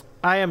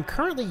I am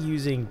currently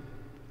using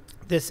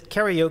this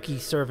karaoke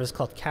service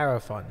called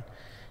Carafun.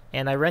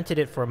 And I rented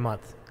it for a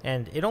month,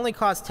 and it only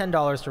costs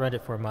 $10 to rent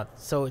it for a month.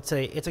 So it's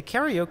a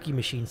karaoke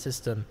machine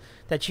system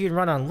that you can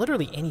run on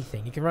literally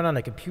anything. You can run on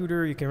a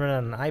computer, you can run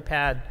on an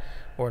iPad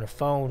or on a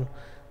phone.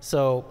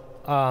 So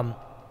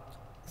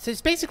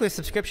it's basically a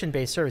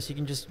subscription-based service.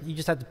 You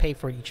just have to pay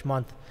for it each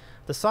month.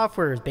 The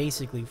software is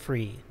basically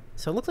free.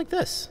 So it looks like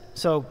this.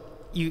 So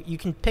you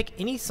can pick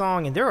any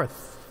song, and there are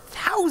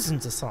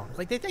thousands of songs.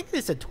 Like they think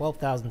they said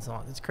 12,000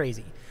 songs. It's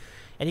crazy.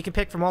 And you can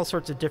pick from all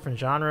sorts of different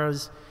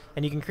genres.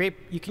 And you can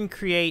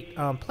create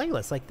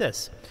playlists like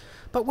this.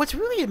 But what's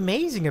really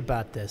amazing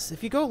about this,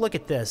 if you go look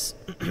at this,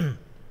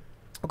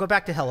 I'll go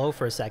back to Hello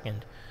for a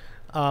second.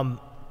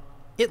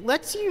 It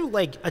lets you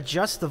like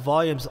adjust the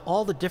volumes,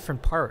 all the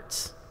different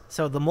parts.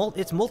 So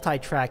it's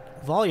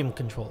multi-track volume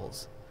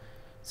controls.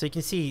 So you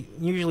can see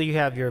usually you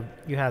have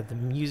the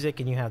music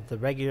and you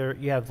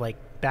have like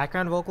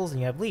background vocals and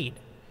you have lead.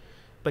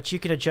 But you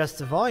can adjust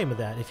the volume of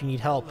that if you need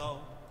help. Hello,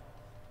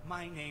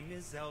 my name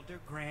is Elder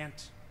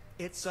Grant.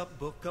 It's a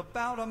book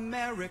about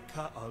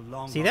America a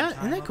long, See that? long time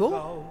Isn't that cool?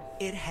 ago.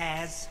 It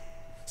has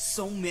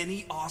so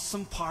many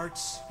awesome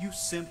parts. You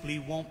simply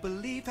won't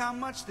believe how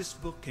much this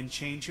book can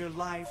change your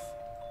life.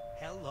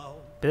 Hello.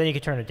 But then you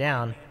can turn it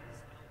down.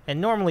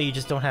 And normally you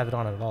just don't have it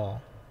on at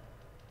all.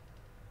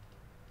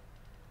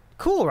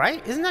 Cool,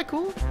 right? Isn't that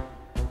cool?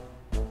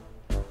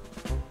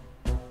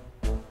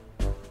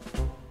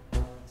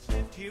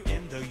 Lived here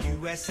in the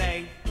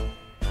USA.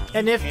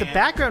 And if the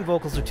background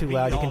vocals are too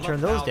loud, you can turn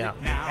those down.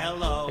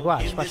 Hello.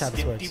 Like watch how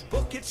this works.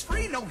 Book, it's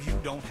free. No, you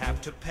don't have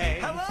to pay.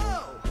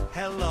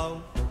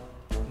 Hello.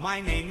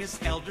 My name is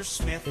Elder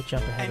Smith. Good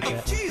jump ahead and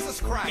of that.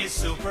 Jesus Christ is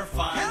super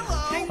fun.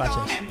 Hello.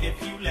 Watch this. And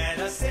if you let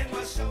us in,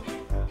 we'll show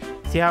you.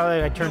 See how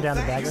I turn down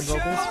the background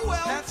vocals? Oh,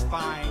 well, that's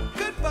fine.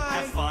 Goodbye.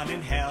 Have fun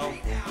in hell.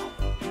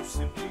 You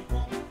simply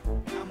won't.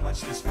 How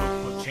much this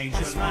book will change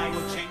your life.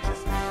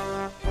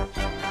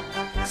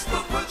 This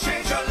book will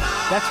change your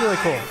life. That's really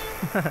cool.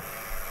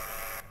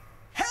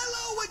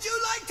 Hello, would you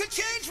like to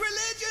change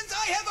religions?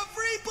 I have a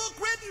free book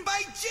written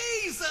by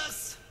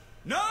Jesus.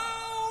 No,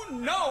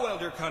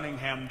 Elder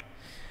Cunningham.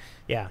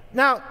 Yeah.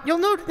 Now, you'll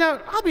note,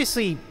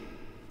 obviously,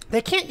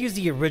 they can't use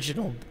the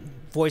original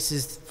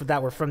voices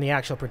that were from the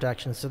actual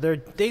production. So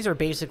these are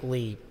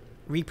basically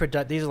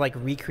these are like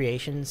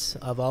recreations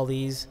of all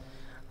these.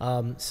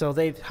 So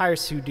they've hired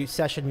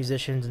session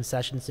musicians and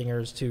session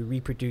singers to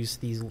reproduce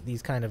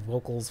these kind of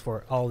vocals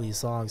for all these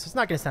songs. It's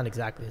not going to sound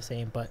exactly the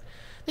same, but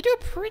they do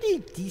a pretty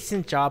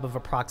decent job of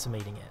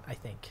approximating it, I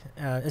think.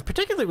 And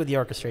particularly with the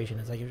orchestration,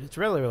 it's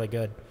really, really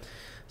good.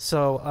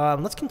 So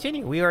let's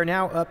continue. We are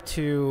now up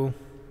to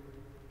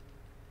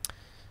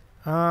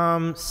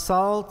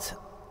Saltle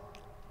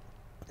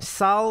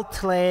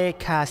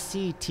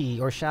Cassiti,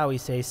 or shall we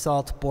say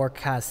Salt Bork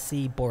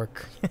Cassi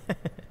Bork.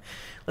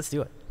 Let's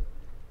do it.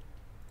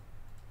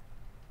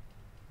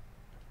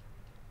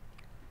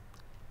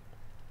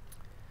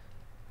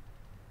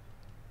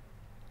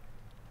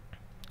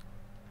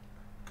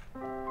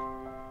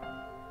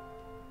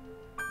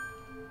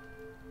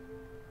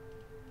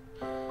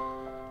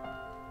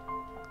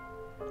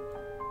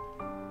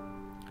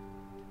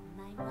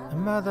 My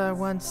mother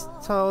once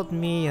told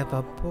me of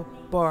a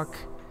Bork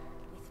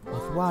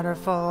with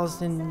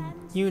waterfalls and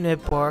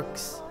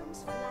Borks,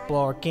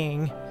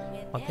 Borking.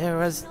 Well, there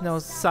was no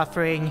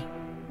suffering,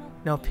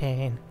 no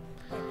pain.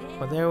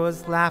 Well, there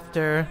was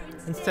laughter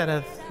instead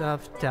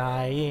of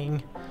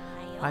dying.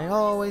 I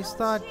always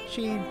thought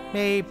she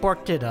may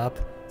borked it up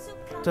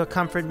to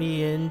comfort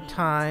me in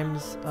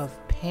times of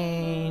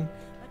pain.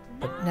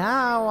 But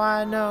now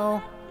I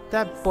know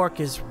that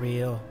Bork is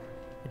real.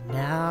 And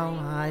now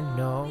I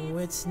know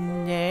its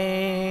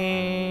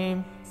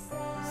name.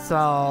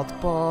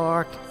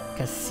 Saltbork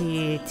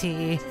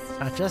City,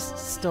 not just a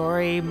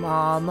story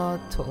Mama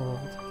told,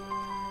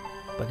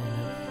 but in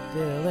a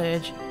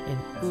village in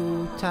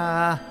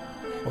Utah,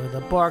 where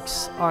the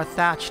Borks are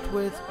thatched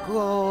with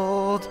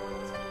gold.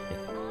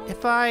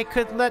 If I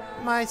could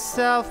let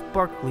myself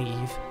Bork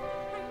leave,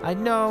 I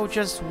know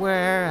just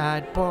where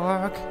I'd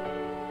Bork.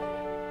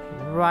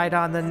 Right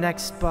on the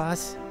next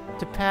bus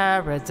to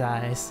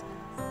paradise.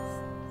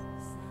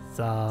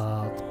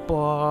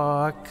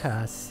 Saltbork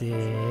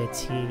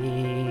City.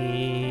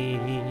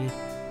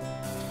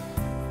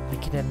 I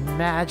can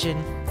imagine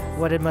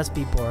what it must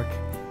be, Bork.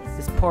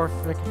 This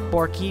perfect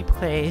Borky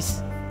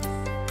place.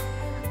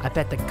 I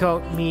bet the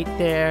goat meat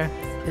there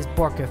is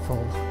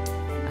Borkiful,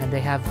 and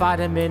they have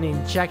vitamin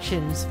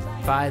injections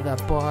by the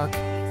Bork.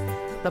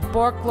 The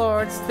Bork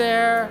lords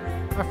there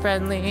are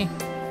friendly.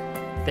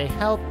 They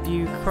help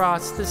you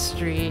cross the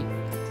street,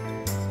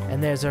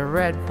 and there's a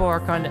red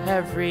Bork on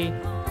every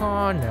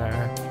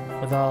corner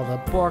with all the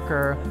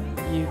Borker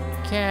you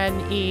can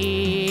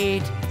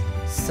eat.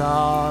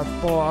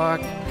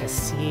 Saltbork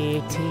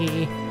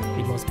City,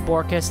 the most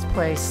Borkest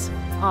place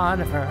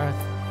on earth.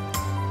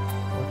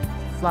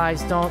 Where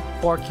flies don't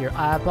Bork your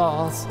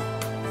eyeballs,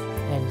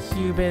 and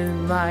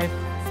human life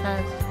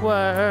has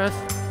worth.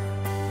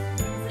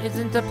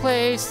 Isn't a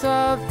place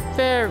of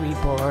fairy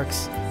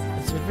Borks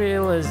as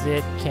real as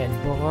it can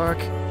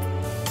Bork.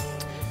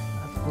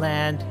 A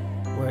land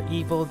where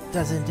evil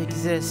doesn't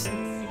exist.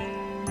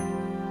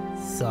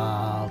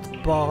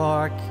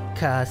 Saltbork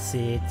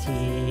City.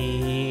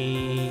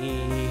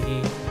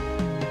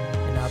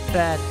 And I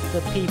bet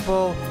the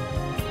people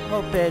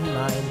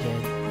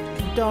open-minded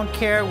don't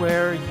care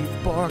where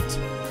you've Borked.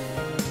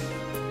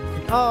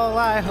 And all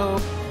I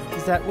hope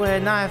is that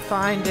when I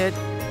find it,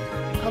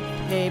 I'll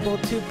be able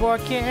to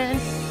Bork in.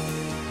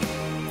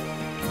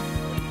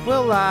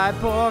 Will I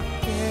Bork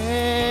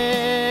in?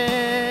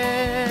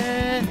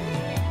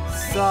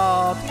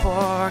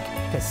 Saltbork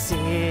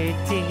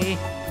City,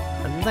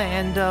 a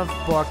land of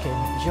Bork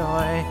and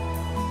joy.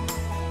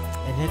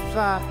 And if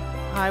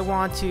I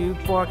want to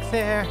Bork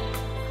there,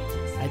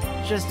 I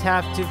just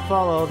have to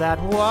follow that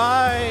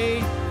white-eyed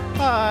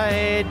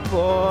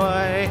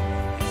boy.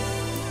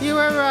 You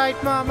were right,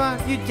 Mama,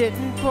 you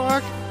didn't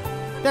Bork.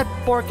 That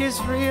Bork is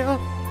real,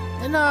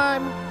 and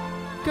I'm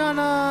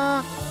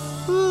gonna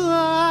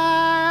lie.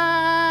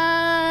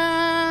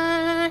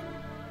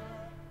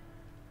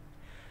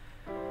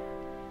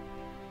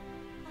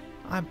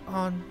 I'm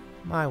on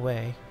my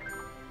way.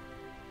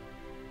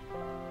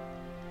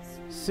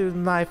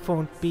 Soon life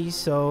won't be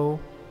so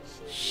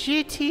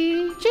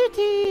shitty.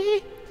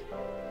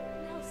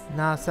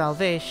 Now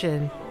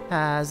salvation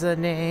has a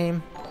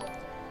name.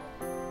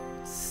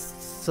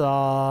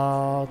 Saltbork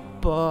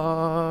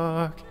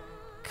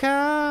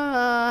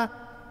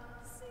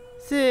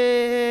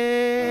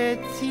City.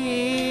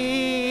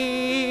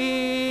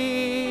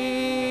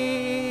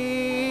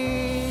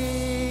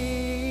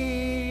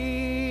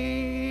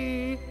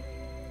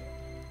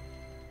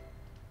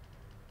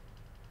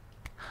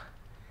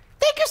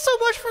 Thank you so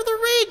much for the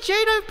raid,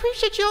 Jade. I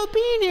appreciate you all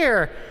being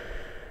here.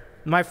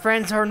 My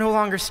friends are no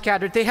longer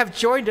scattered. They have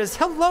joined us.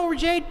 Hello,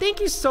 Jade.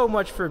 Thank you so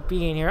much for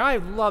being here. I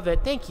love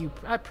it. Thank you.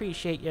 I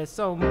appreciate you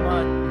so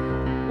much.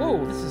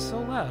 Whoa, this is so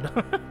loud.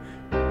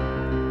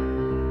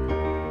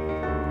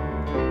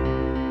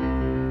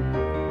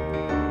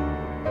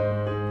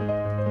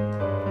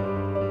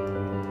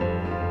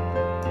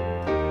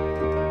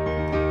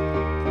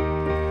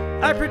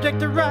 I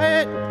predict a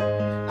riot.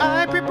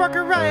 I pre-Bork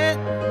a riot.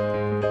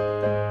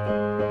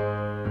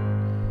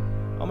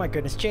 Oh my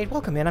goodness, Jade,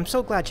 welcome in. I'm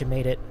so glad you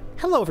made it.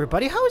 Hello,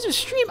 everybody. How was your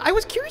stream? I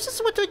was curious as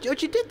to what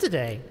you did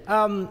today.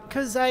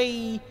 Because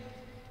I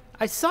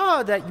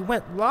saw that you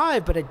went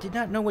live, but I did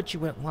not know what you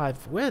went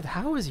live with.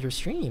 How was your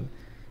stream?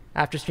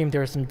 After stream,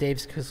 there was some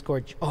Dave's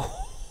scored.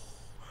 Oh,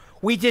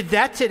 we did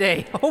that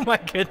today. Oh my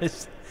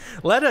goodness.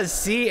 Let us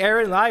see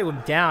Aaron lie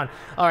him down.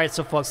 All right,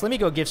 so folks, let me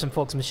go give some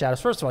folks some shout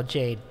outs. First of all,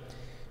 Jade.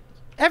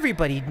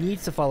 Everybody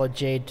needs to follow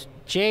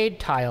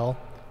JadeTyle,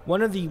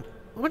 one of the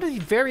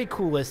very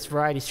coolest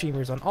variety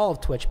streamers on all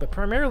of Twitch, but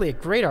primarily a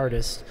great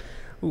artist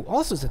who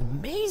also has an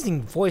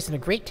amazing voice and a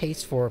great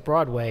taste for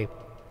Broadway.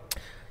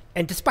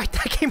 And despite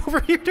that, I came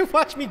over here to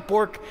watch me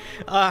Bork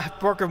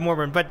of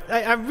Mormon. But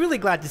I'm really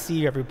glad to see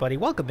you, everybody.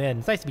 Welcome in.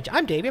 It's nice to meet you.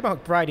 I'm Davy. I'm a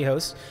variety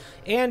host.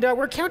 And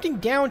we're counting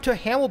down to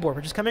Hamilbork,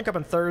 which is coming up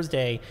on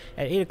Thursday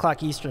at 8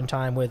 o'clock Eastern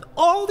Time with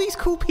all these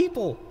cool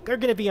people that are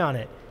going to be on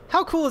it.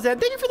 How cool is that?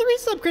 Thank you for the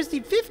resub,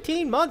 Christy.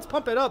 15 months.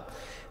 Pump it up.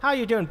 How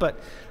you doing? But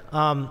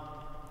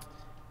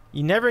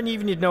you never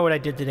even need to know what I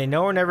did today.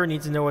 No one ever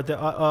needs to know what the...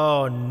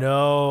 oh,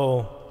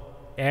 no.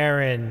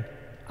 Aaron,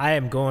 I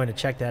am going to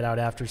check that out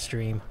after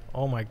stream.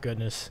 Oh my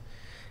goodness.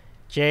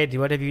 Jade,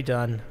 what have you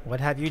done?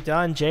 What have you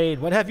done, Jade?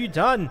 What have you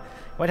done?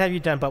 What have you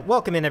done? But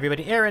welcome in,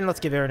 everybody. Aaron,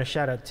 let's give Aaron a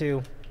shout out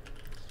too.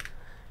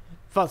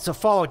 So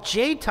follow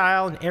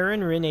JadeTyle and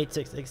Aaron Rin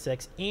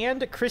 8666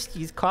 and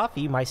Christy's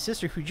Coffee, my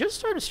sister, who just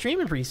started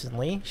streaming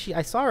recently.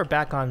 I saw her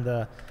back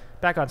on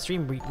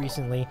stream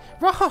recently.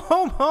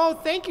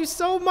 Romo, thank you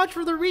so much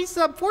for the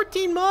resub.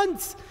 14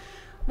 months.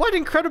 What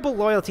incredible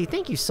loyalty.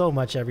 Thank you so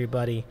much,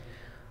 everybody.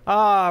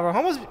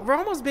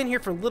 Rahomo's been here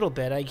for a little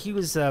bit. He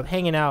was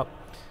hanging out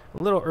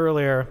a little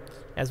earlier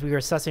as we were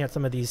assessing out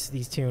some of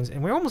these tunes,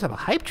 and we almost have a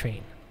hype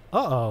train.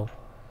 Uh-oh.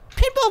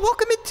 Pinball,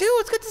 welcome in too.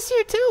 It's good to see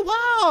you too.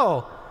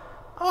 Wow.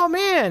 Oh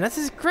man, this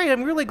is great.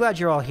 I'm really glad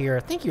you're all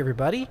here. Thank you,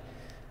 everybody.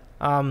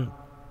 Oh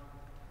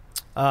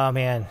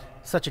man,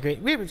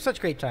 we have such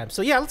a great time.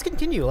 So yeah, let's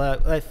continue. All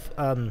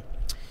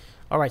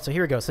right, so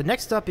here we go. So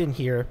next up in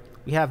here,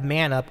 we have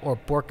Man Up or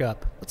Bork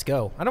Up. Let's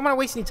go. I don't want to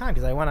waste any time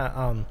because I want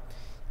to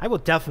I will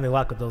definitely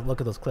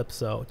look at those clips.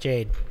 So,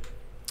 Jade,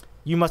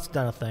 you must have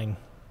done a thing.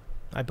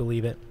 I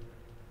believe it.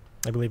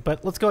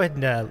 But let's go ahead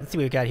and let's see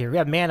what we got here. We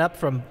have Man Up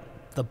from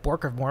the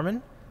Bork of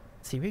Mormon.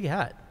 Let's see what we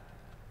got.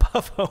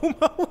 Buff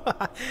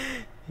Homo.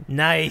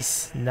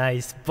 Nice.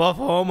 Buff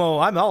Homo.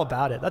 I'm all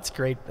about it. That's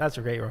great. That's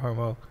a great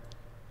Homo.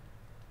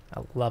 I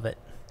love it.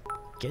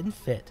 Getting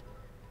fit.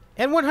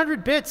 And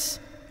 100 bits.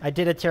 I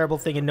did a terrible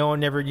thing and no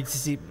one ever needs to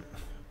see.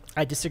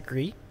 I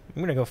disagree.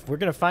 We're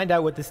gonna find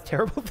out what this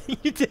terrible thing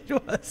you did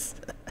was.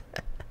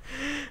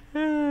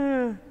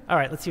 All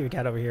right, let's see what we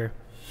got over here.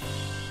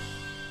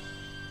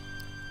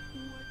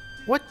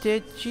 What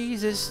did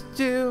Jesus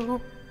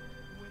do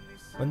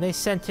when they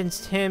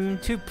sentenced him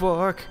to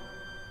Bork?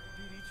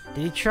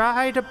 Did he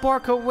try to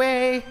Bork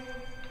away?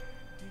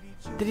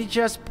 Did he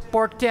just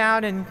Bork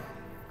down and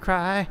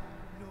cry?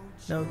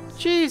 No,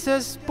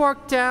 Jesus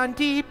Borked down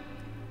deep,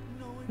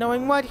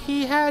 knowing what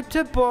he had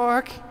to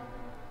Bork.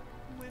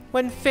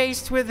 When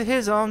faced with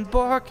his own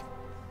Bork,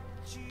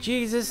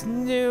 Jesus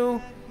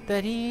knew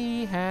that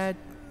he had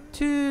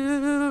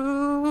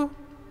to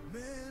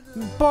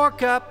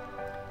Bork up.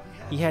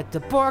 He had to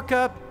Bork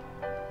up.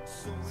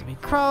 So he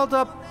crawled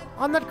up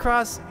on that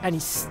cross and he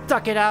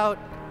stuck it out.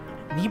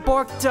 And he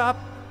Borked up.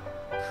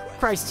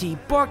 Christ, he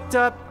Borked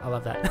up. I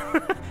love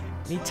that.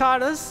 He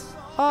taught us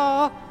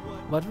all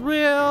what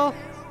real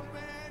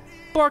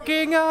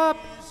Borking up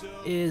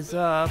is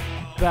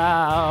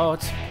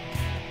about.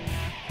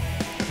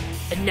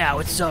 And now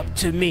it's up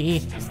to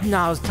me.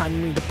 Now it's time for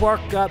me to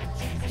Bork up.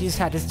 Jesus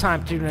had his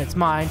time to, and it's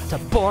mine to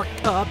Bork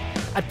up.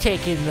 I'm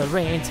taking the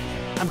reins.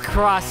 I'm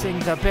crossing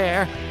the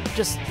bear.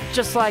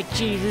 Just like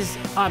Jesus,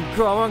 I'm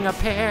growing a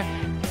pair.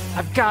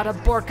 I've got to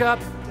Bork up.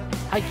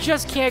 I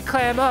just can't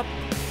clam up.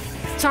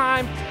 It's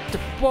time to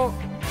Bork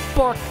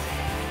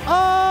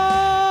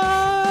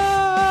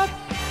up.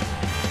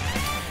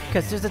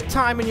 Cause there's a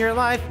time in your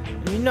life,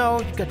 you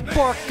know you got to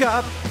Bork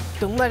up.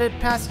 Don't let it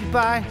pass you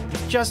by.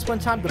 It's just one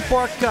time to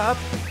Bork up.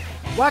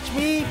 Watch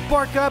me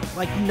Bork up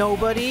like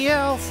nobody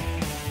else.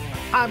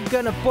 I'm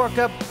gonna Bork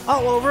up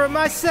all over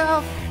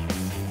myself.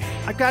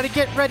 I gotta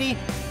get ready.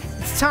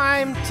 It's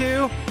time.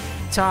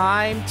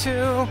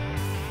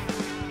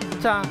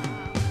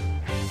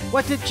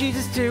 What did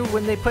Jesus do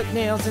when they put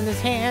nails in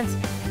his hands?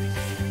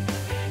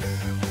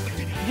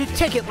 You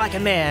take it like a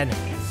man.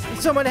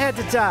 Someone had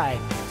to die.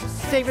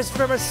 Save us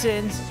from our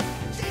sins.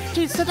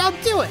 Jesus said, I'll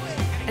do it.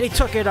 And he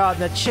took it on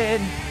the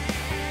chin.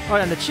 He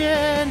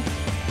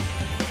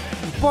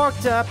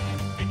Borked up.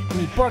 And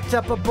he Borked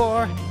up a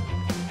boar.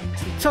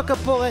 He took a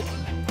bullet.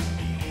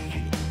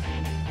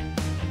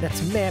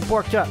 That's man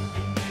Borked up.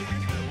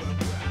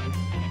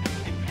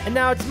 And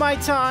now it's my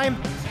time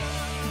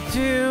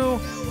to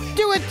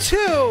do it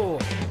too.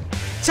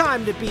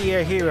 Time to be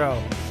a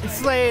hero and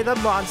slay the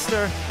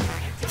monster.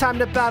 Time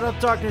to battle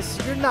darkness.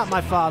 You're not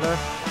my father.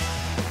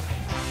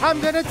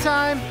 I'm gonna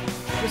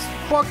just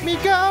Bork me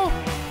go.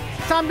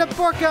 Time to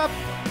Bork up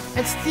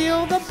and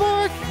steal the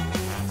Bork.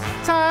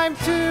 Time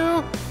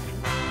to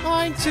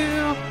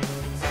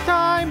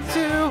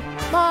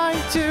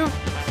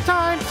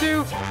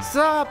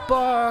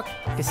Bork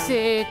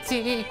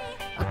City,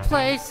 a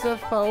place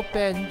of hope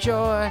and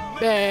joy.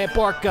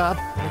 Bork up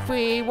if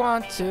we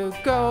want to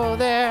go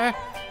there.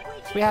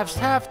 We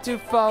have to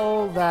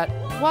follow that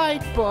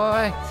white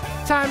boy.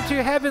 Time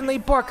to heavenly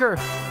Borker.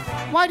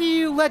 Why do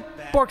you let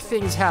Bork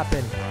things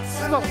happen?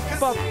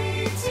 Well,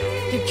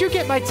 did you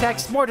get my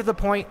text? More to the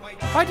point,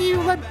 why do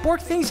you let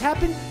Bork things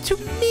happen to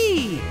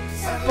me?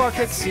 Bork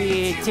at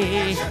CT.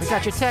 I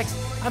got your text.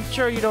 I'm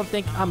sure you don't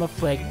think I'm a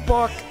flake.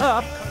 Bork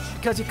up.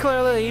 because you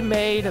clearly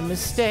made a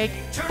mistake.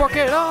 Bork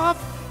it up.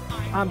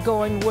 I'm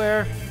going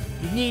where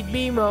you need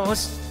me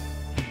most.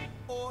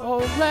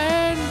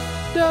 Orlando.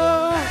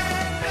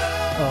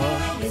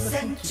 Oh,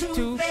 listen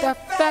to the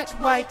fat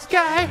white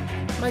guy.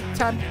 My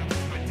time.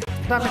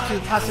 Not my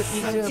time.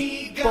 Possibly to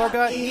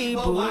Borga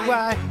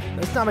Ibuai.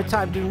 It's not my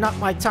time. Do not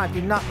my time.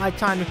 Do not my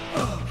time.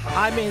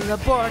 I'm in the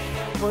Bork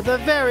for the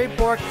very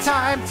Bork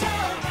time.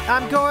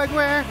 I'm going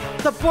where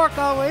the Bork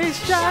always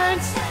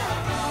shines.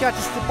 Got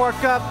to the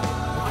Bork up,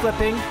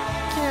 flipping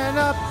can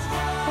up.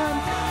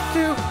 1,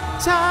 2,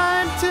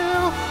 time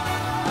to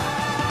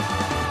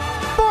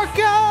Bork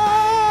up.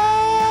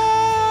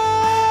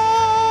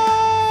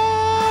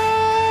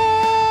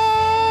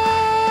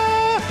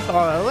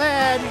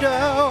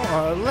 Orlando,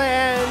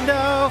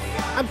 Orlando,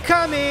 I'm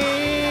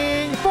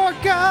coming.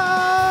 Bork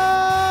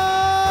up.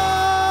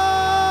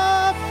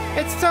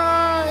 It's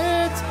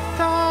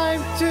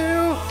time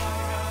to.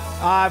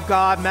 I've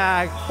got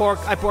I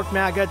Bork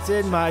maggots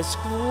in my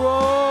scrotum.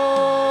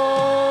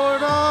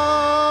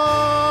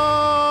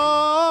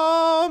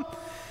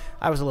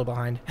 I was a little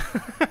behind.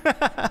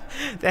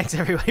 Thanks,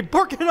 everybody.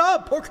 Bork it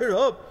up, Bork it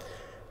up.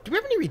 Do we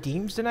have any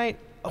redeems tonight?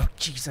 Oh,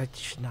 jeez, I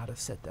should not have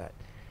said that.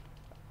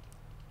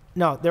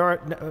 No, there are.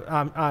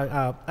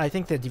 I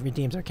think the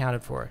redeems are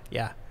accounted for.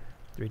 Yeah,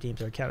 the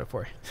redeems are accounted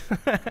for.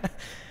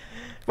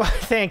 Well,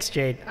 thanks,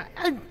 Jade.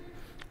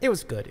 It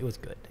was good. It was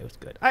good. It was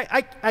good.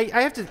 I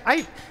have to.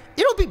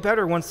 It'll be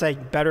better once I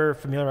better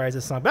familiarize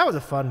this song. But that was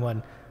a fun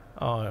one.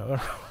 Oh.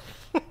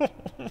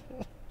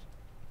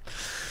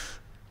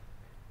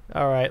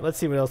 All right. Let's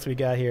see what else we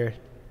got here.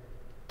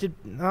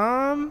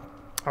 All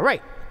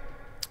right.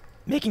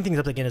 Making things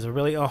up again is a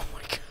really. Oh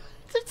my god.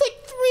 There's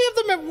like 3 of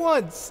them at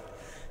once.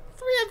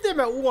 3 of them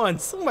at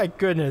once. Oh my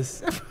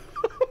goodness.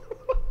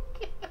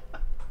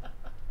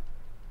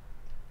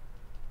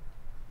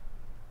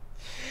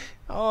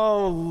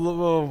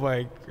 Oh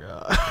my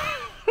god.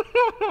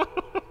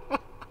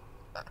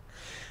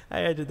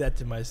 I did that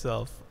to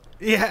myself.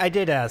 Yeah, I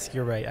did ask.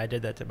 You're right. I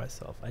did that to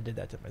myself.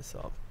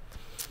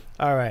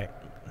 All right.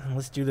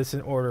 Let's do this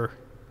in order.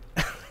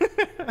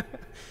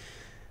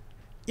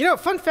 You know,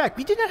 fun fact,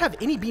 we did not have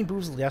any Bean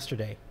Boozled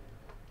yesterday.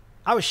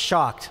 I was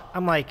shocked.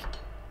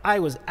 I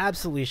was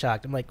absolutely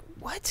shocked. I'm like,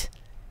 what?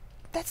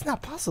 That's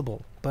not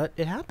possible. But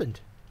it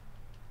happened.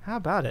 How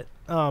about it?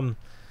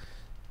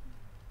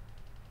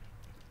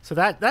 So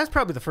that's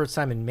probably the first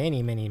time in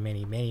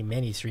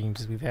many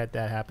streams we've had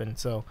that happen.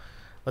 So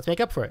let's make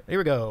up for it. Here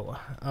we go.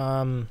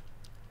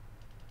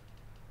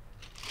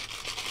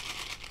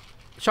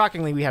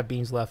 Shockingly, we have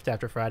beans left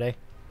after Friday.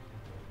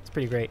 It's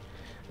pretty great.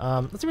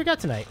 Let's see what we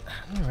got tonight.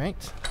 All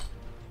right.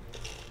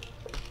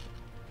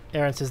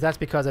 Aaron says, that's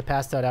because I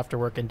passed out after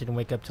work and didn't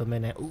wake up till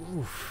midnight.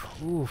 Oof.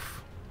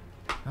 Oof.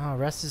 Oh,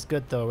 rest is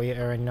good, though,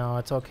 Aaron. No,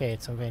 it's okay.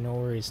 It's okay. No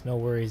worries. No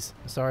worries.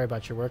 Sorry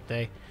about your work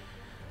day.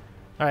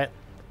 All right.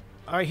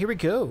 All right, here we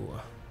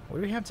go. What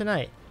do we have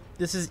tonight?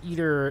 This is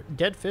either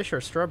dead fish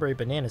or strawberry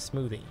banana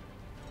smoothie.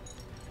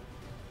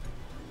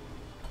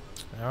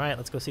 All right,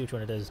 let's go see which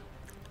one it is.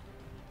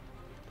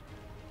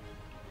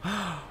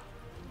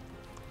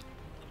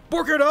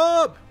 Bork it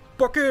up!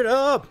 Bork it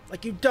up!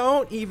 Like you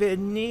don't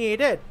even need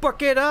it.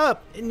 Bork it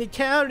up! And you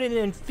count it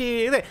and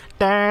feel it.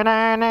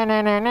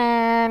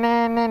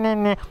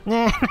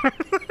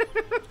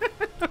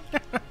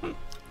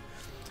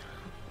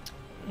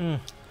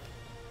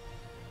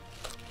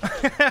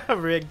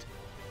 Rigged.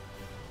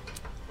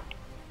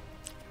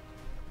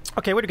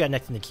 Okay, what do we got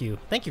next in the queue?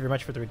 Thank you very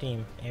much for the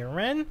redeem,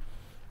 Aaron.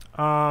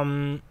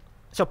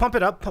 So pump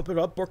it up,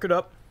 Bork it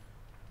up.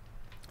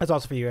 That's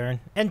also for you, Aaron.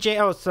 And Jay.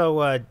 Oh,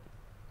 so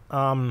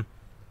Boom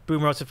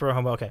roasted for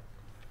Rahomo. Okay.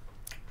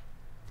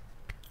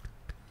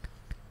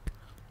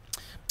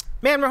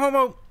 Man,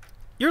 Rahomo,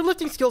 your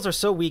lifting skills are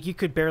so weak you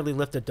could barely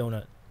lift a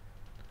donut.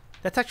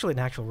 That's actually an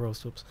actual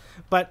roast. Oops.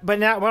 But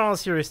now, in all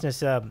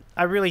seriousness,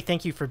 I really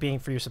thank you for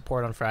your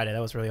support on Friday.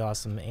 That was really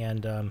awesome,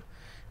 and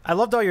I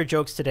loved all your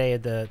jokes today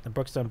at the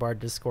Brookstone Bar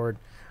Discord.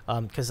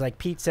 Because like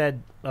Pete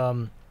said,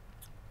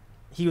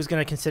 he was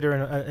going to consider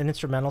an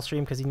instrumental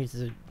stream because he needs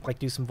to like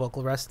do some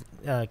vocal rest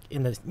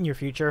in the near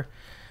future.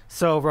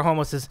 So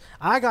Rahomo says,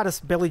 I got a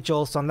Billy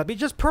Joel song that'd be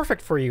just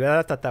perfect for you.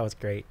 I thought that was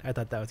great.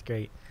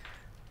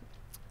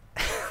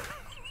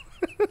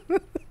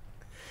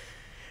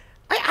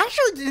 I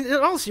actually, in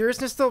all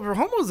seriousness though,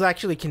 Rahomo's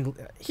actually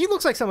he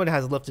looks like someone who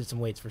has lifted some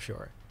weights for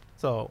sure.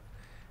 So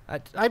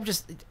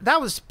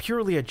that was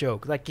purely a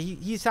joke. Like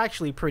he's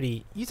actually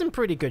he's in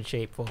pretty good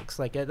shape, folks.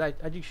 Like I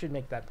should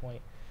make that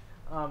point.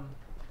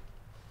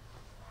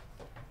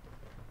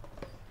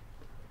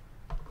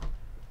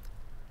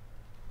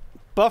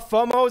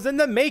 Buffomo's in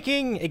the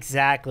making.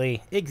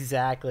 Exactly.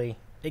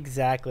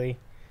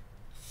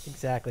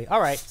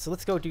 All right, so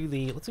let's do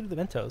the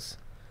Mentos.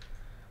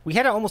 We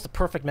had almost a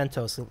perfect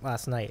Mentos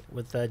last night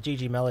with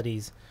GG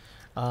Melodies.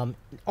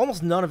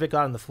 Almost none of it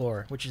got on the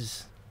floor, which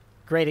is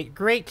great.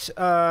 Great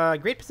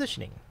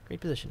positioning.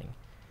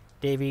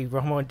 Davy,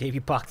 Romo and Davy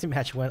boxing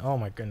match went. Oh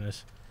my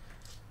goodness.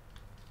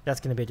 That's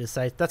gonna be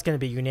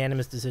a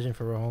unanimous decision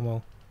for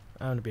Romo.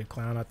 I'm gonna be a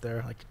clown out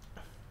there. Like,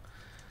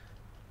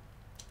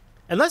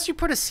 Unless you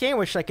put a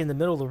sandwich like in the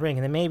middle of the ring,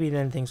 and then maybe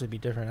things would be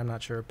different. I'm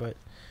not sure, but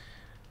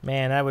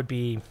man, that would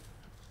be.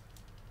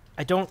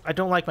 I don't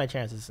like my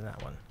chances in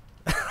that one.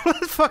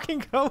 Let's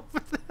fucking go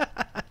with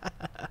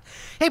that.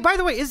 Hey, by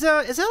the way, is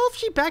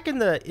LFG back in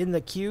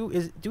the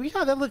queue? Do we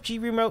have LFG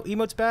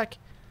emotes back?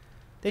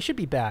 They should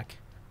be back.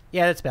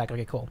 Yeah, that's back.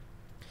 Okay, cool.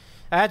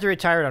 I had to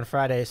retire it on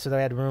Friday, so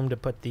I had room to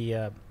put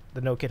the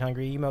No Kid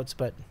Hungry emotes,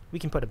 but we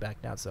can put it back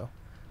now. So,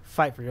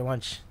 fight for your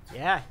lunch.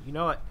 Yeah, you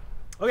know it.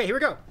 Okay, here we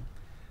go.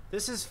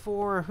 This is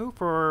for who?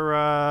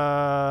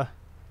 For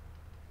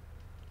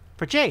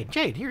Jade.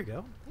 Jade, here you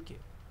go. Thank you.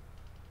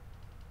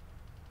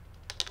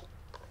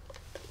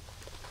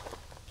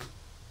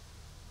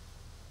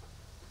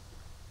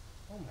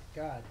 Oh my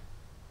god.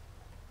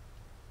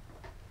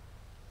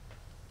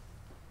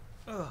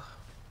 Ugh.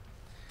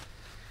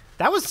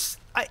 That was.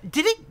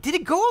 Did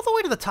it go all the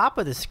way to the top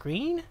of the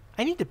screen?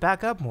 I need to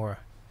back up more.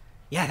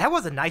 Yeah, that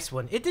was a nice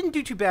one. It didn't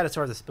do too bad as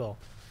far as the spill.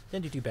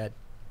 Didn't do too bad.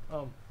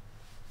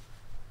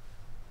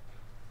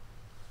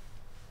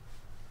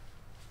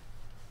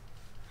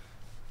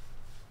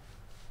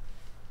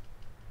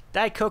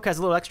 Diet Coke has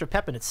a little extra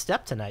pep in its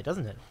step tonight,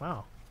 doesn't it?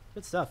 Wow.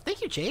 Good stuff.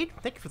 Thank you, Jade.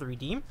 Thank you for the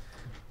redeem.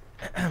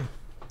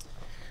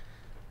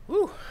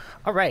 Woo.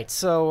 All right.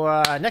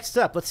 So next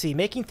up, let's see.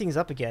 Making things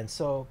up again.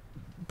 So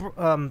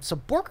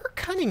Borker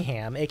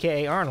Cunningham,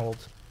 a.k.a.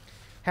 Arnold,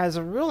 has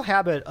a real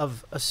habit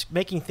of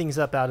making things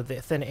up out of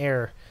the thin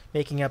air,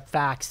 making up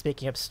facts,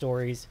 making up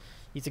stories.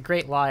 He's a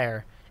great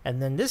liar. And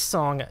then this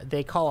song,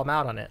 they call him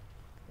out on it.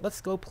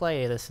 Let's go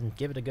play this and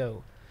give it a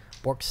go.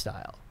 Bork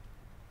style.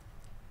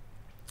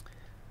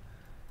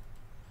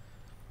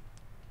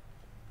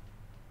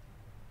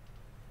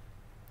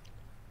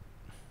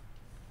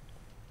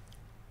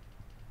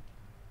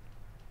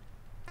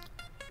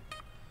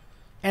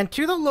 And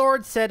to the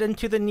Lord said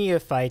unto the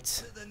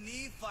neophytes,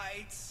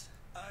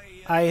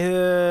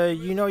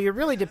 you know, you're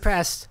really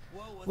depressed,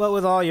 what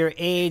with all your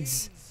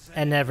AIDS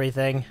and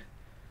everything.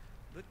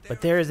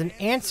 But there is an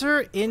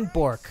answer in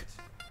Bork.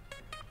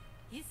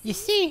 You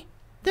see,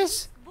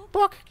 this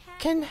Bork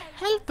can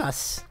help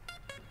us.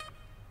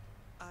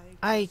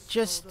 I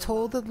just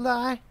told a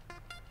lie?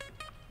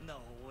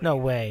 No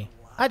way.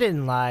 I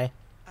didn't lie.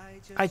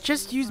 I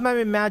just used my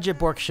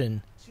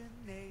Imagiborction.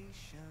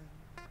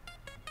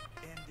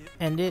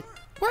 And it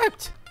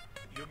worked!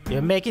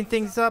 You're making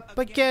things up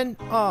again,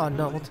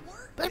 Arnold.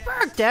 But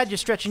Bork, Dad, you're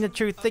stretching the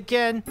truth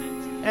again.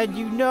 And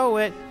you know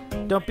it.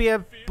 Don't be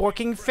a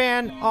Borking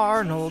fan,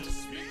 Arnold.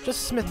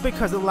 Just Smith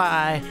because a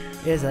lie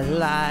is a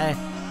lie.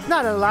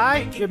 Not a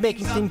lie. You're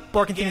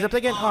Borking things up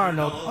again,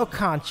 Arnold. Oh,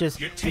 conscious.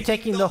 You're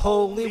taking the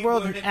holy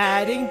world and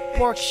adding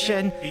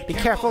Borkshin. Be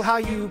careful how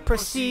you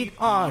proceed,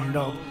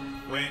 Arnold.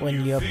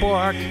 When you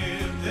Bork,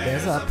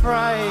 there's a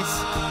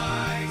price.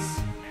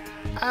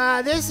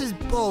 This is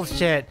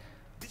bullshit.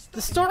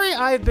 The story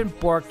I've been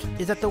borked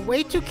is that the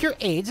way to cure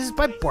AIDS is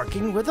by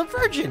borking with a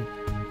virgin.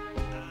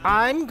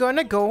 I'm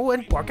gonna go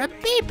and bork a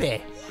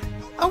baby.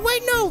 Oh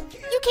wait, no,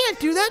 you can't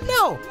do that,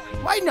 no.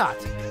 Why not?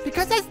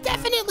 Because that's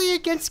definitely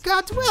against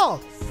God's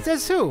will.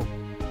 Says who?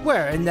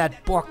 Where in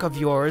that bork of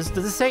yours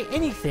does it say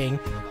anything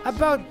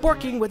about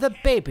borking with a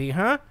baby,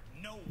 huh?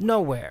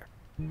 Nowhere.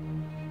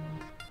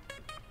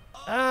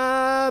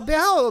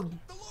 Behold.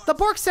 The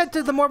Bork said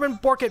to the Mormon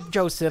Bork at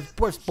Joseph,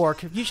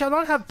 Bork, you shall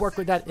not have Bork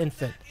with that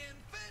infant.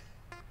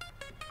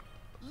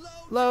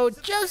 Lo,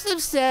 Joseph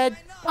said,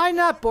 why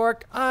not,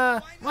 Bork?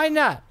 Why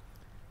not?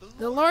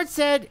 The Lord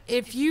said,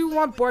 if you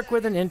want Bork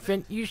with an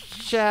infant, you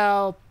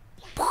shall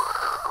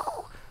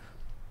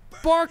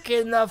Bork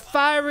in the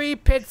fiery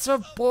pits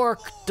of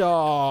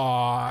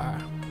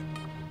Borkdar.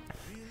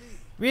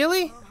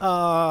 Really?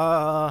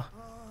 A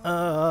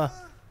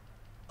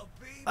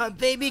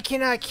baby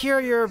cannot cure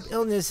your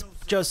illness,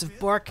 Joseph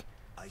Bork.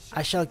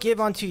 I shall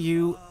give unto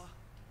you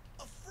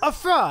a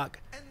frog.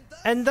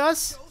 And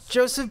thus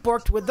Joseph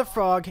borked with the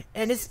frog,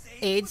 and his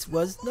AIDS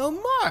was no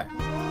more.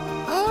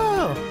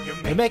 Oh,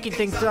 you're making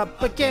things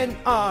up again,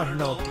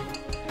 Arnold.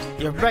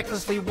 You're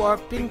recklessly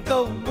warping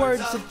the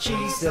words of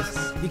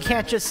Jesus. You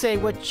can't just say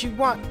what you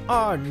want,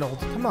 Arnold.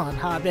 Come on,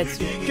 hobbits,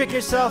 drink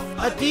yourself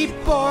a deep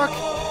bork.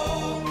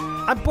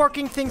 I'm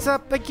borking things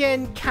up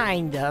again,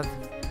 kind of.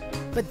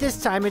 But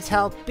this time it's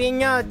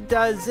helping a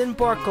dozen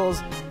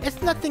Borkles.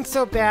 It's nothing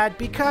so bad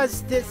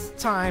because this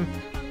time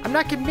I'm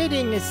not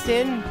committing a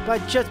sin,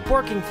 but just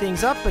borking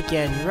things up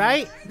again,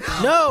 right?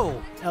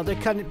 No! Elder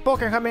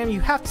Borker, come in,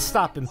 you have to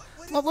stop him.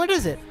 Well, what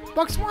is it?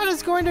 Borkswan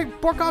is going to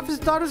bork off his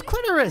daughter's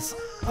clitoris.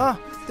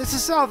 This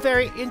is all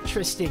very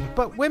interesting,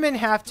 but women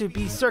have to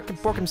be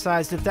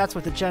circumcised if that's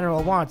what the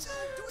general wants.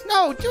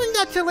 No, doing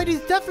that to a lady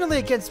is definitely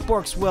against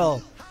Bork's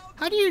will.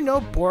 How do you know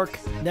Bork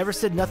never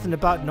said nothing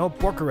about no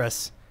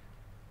Borkerus?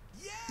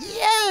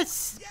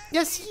 Yes!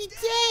 Yes, he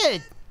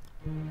did!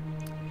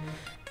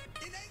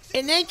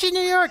 In ancient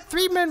New York,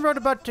 3 men wrote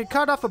about to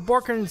cut off a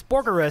Borker's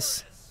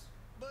Borkerus.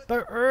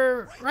 But,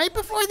 right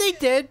before they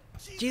did,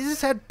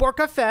 Jesus had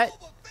Borka Fett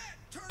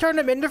turn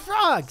them into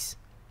frogs.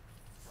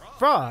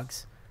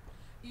 Frogs?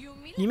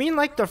 You mean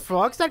like the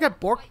frogs that got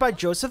borked by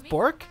Joseph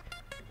Bork?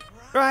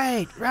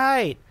 Right.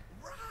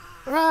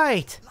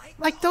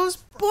 Like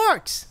those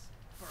Borks.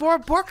 For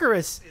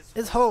Borkerus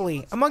is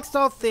holy, amongst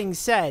all things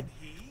said.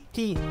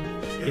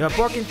 You're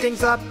borking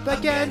things up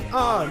again.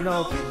 Oh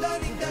no.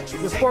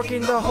 You're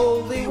borking the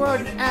holy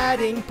word,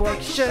 adding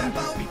Borction.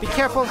 Be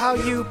careful how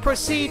you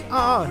proceed.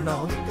 Oh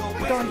no.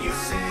 Don't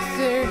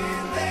say.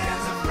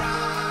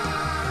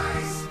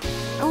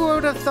 Who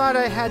would have thought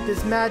I had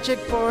this magic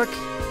Bork?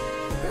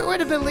 Who would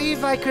have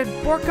believed I could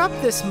bork up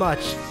this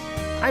much?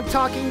 I'm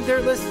talking,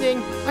 they're listening.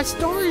 My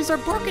stories are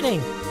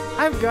borkening.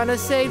 I'm gonna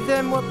save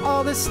them with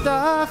all this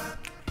stuff.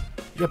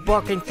 You're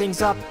borking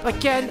things up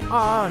again,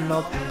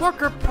 Arnold.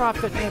 Borker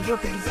prophet, and you're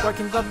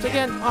borking up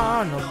again,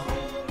 Arnold.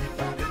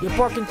 You're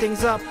borking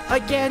things up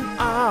again,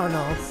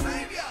 Arnold.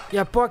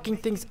 You're borking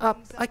things up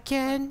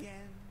again.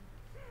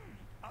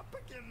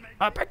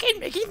 Up again,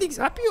 making things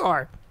up you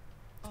are.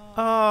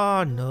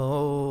 Oh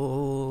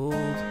no.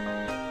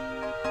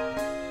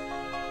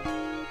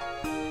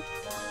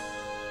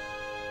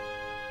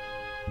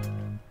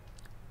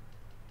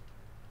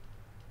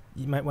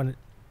 You might want to.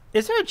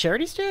 Is there a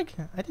charity stick?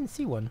 I didn't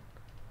see one.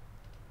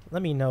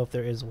 Let me know if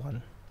there is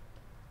one.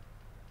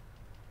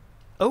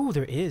 Oh,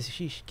 there is.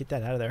 Sheesh, get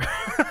that out of there.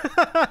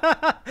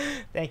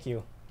 Thank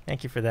you.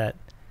 Thank you for that.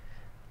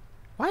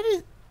 Why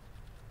did...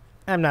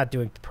 I'm not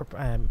doing...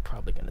 I'm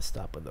probably going to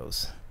stop with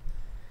those.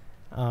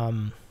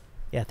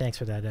 Yeah, thanks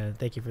for that.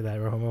 Thank you for that,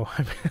 Romo.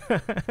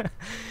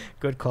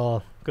 Good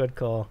call. Good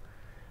call.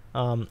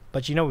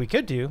 But you know what we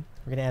could do?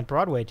 We're going to add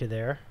Broadway to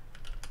there.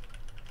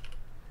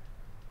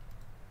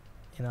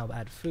 And I'll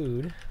add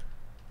food.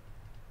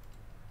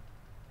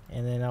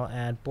 And then I'll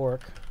add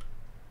Bork.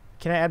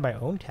 Can I add my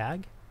own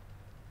tag?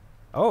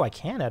 Oh, I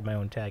can add my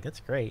own tag. That's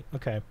great.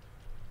 Okay.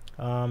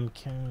 No, I'm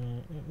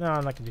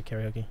not gonna do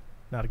karaoke.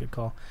 Not a good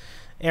call.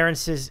 Aaron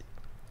says,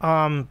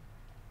 that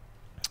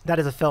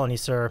is a felony,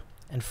 sir,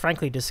 and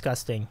frankly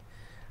disgusting.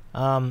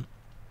 I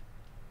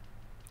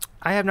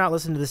have not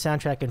listened to the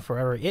soundtrack in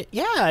forever.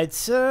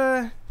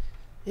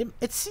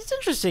 It's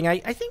interesting. I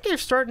think they're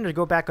starting to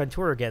go back on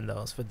tour again,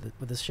 though,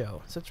 with this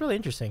show. So it's really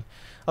interesting.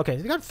 Okay,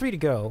 we got 3 to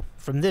go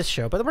from this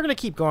show, but we're going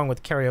to keep going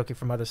with karaoke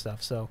from other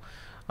stuff. So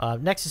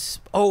next is...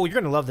 Oh, you're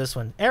going to love this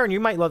one. Aaron,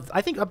 you might love...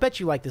 I'll bet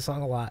you like this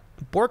song a lot.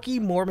 Bork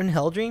of Mormon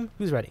Hell Dream.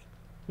 Who's ready?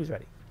 This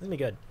will be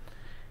good.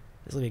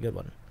 This will be a good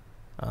one.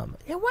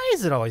 Yeah, why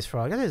is it always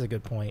frogs? That is a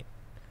good point.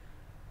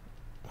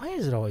 Why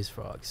is it always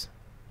frogs?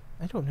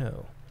 I don't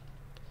know.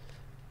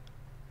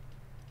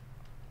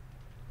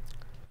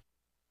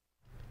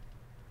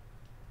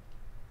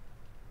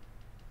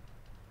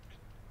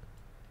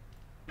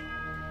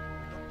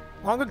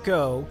 Long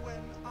ago,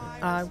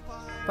 I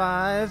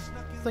was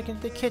looking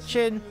at the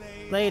kitchen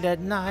late at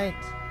night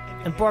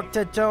and borked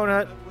a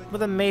donut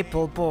with a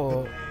maple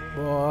bork.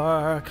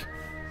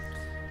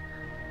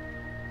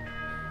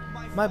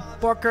 My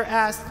borker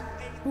asked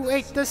who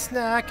ate the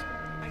snack.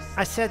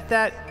 I said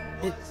that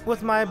it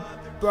was my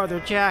brother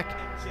Jack,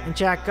 and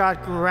Jack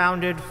got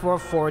grounded for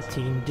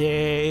 14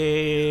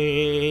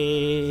 days.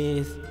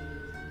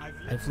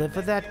 I've lived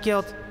with that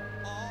guilt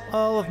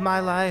all of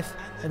my life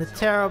and the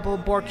terrible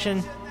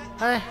borction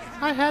I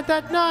had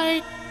that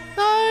night.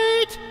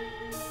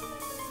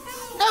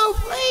 No,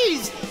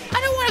 please!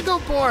 I don't want to go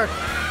Bork!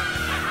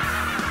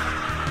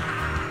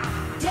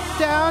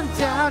 Down,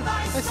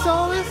 my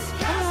soul is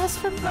cast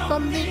from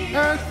the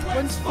earth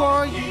once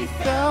for you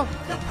fell.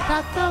 The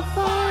path of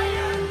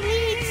fire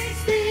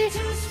leads thee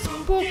to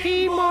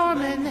spooky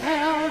Mormon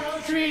hell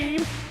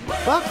dream.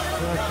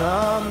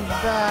 Welcome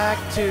back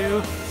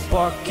to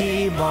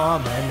Spooky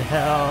Mormon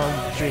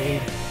hell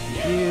dream.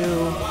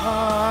 You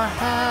are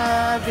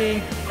having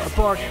a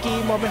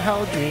Borky Mormon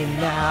hell dream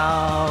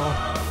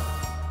now.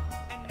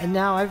 And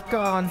now I've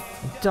gone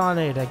and done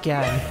it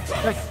again.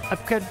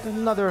 I've got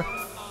another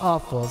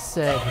awful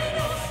sin.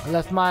 I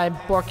left my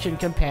Borkian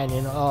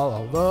companion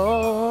all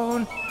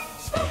alone.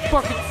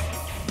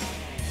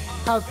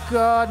 How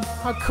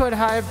could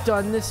I have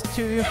done this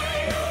to you?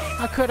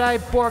 How could I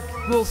Bork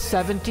Rule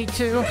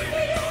 72?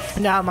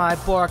 Now my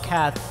Bork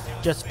hath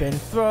just been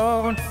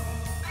thrown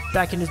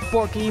back in his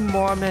Borky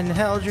Mormon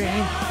hell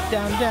dream.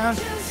 Down,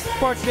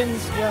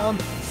 Borkins, well,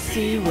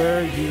 see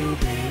where you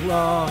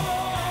belong.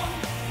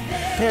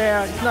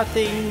 There's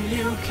nothing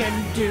you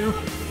can do,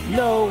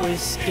 no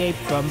escape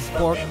from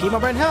Borky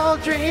Mormon hell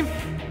dream.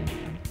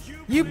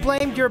 You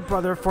blamed your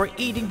brother for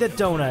eating the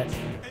donut,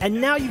 and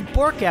now you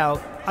bork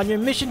out on your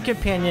mission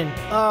companion.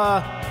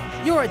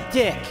 You're a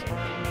dick.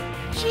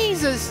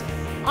 Jesus,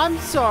 I'm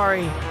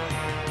sorry.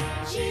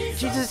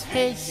 Jesus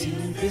hates you,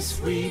 this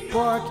we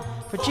bork.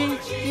 For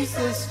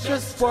Jesus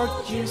just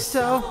borked you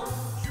so.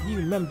 You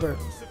remember,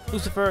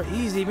 Lucifer,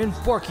 he's even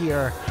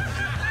borkier.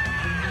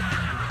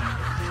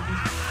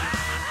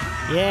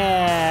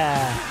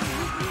 Yeah.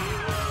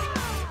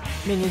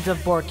 Minions of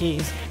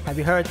Borkies, have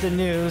you heard the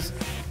news?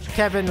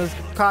 Kevin was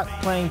caught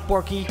playing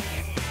Borky.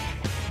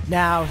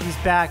 Now he's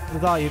back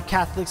with all you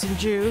Catholics and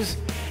Jews.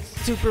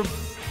 Super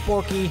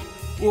Borky,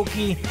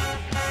 Wookie.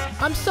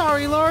 I'm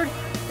sorry, Lord.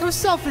 It was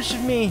selfish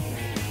of me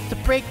to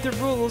break the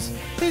rules.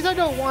 Please, I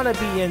don't want to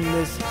be in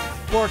this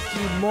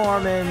Borky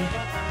Mormon,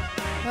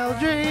 Hell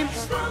Dream,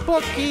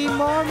 Borky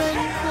Mormon,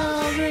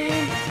 Hell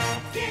Dream,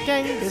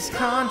 Genghis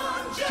Khan,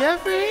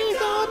 Jeffrey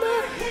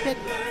Dahmer,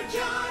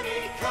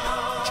 Johnny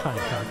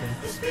Cochran,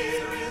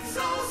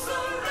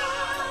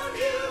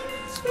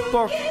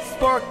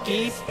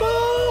 Borky,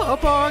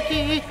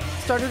 Borky,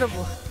 started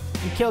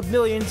and killed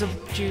millions of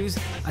Jews.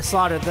 I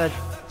slaughtered the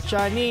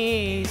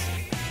Chinese.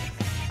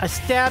 I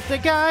stabbed the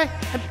guy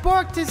and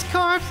borked his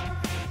corpse.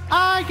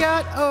 I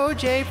got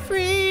OJ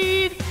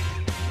freed.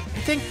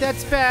 I think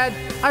that's bad.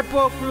 I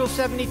broke Rule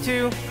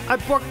 72. I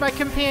borked my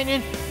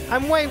companion.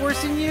 I'm way worse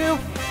than you.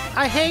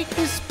 I hate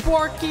this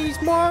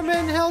Borky's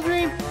Mormon Hell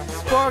Dream.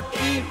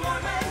 Borky.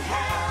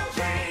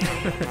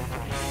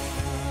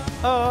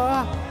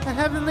 Oh,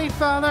 Heavenly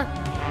Father.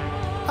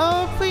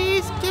 Oh,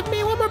 please give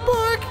me one more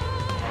bork.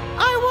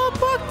 I won't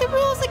bork the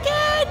rules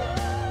again.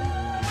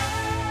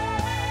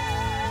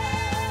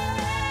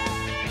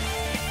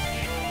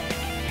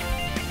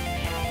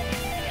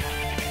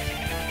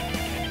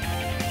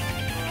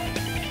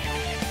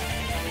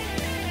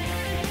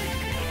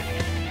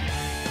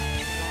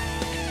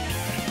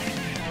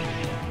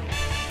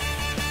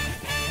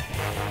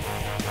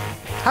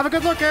 Have a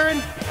good look,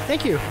 Aaron.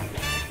 Thank you.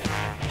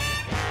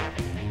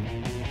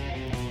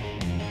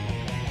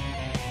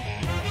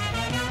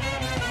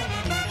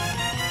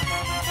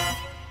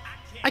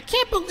 I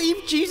can't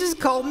believe Jesus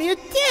called me a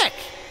dick.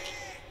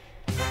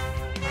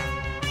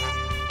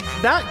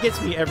 That gets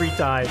me every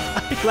time.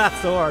 I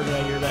laugh so hard when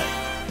I hear that.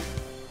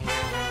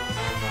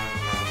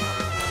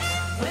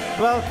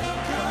 Welcome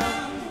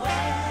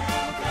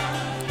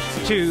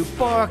to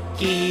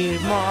Borky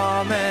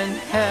Mormon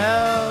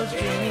Hell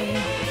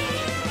Dream.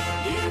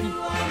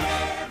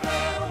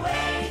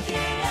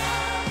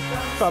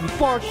 From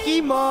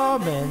Borky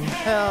Mormon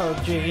Hell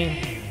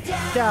Dream.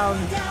 Down,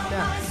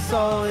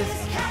 soul is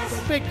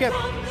big.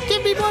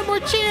 Give me one more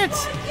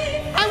chance.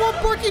 I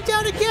won't bork you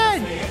down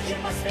again.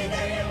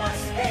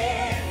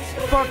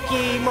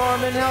 Borky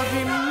Mormon Hell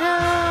Dream,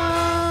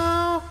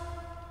 no.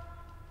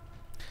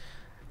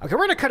 Okay,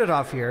 we're gonna cut it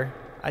off here.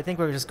 I think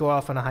we'll just go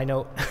off on a high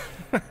note.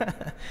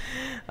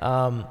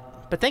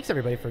 But thanks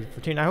everybody for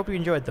tuning. I hope you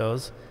enjoyed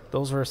those.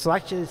 Those were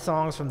selected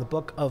songs from the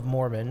Book of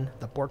Mormon,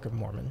 the Bork of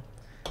Mormon.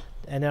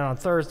 And then on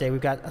Thursday we've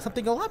got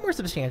something a lot more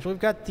substantial. We've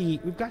got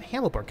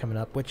Hamilbork coming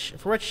up, which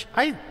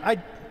I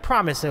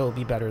promise it will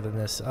be better than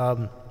this,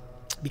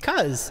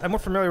 because I'm more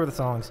familiar with the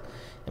songs.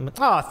 And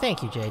oh,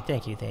 thank you, Jade.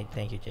 Thank you, Jade.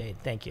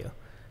 Thank you.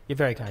 You're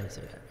very kind to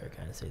say that. Very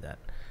kind to say that.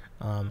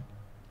 Let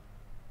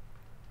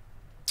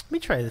me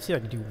try this. See if I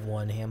can do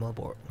one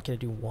Hamilbork. Can I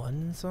do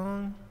one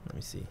song? Let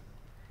me see.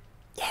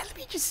 Yeah, let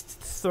me just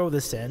throw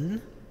this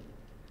in.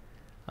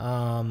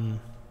 Yeah,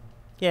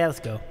 let's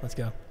go. Let's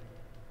go.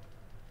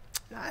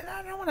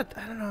 I don't want to.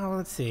 I don't know.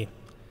 Let's see.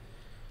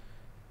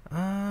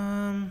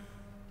 Trying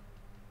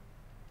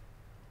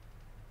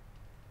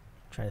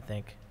to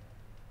think.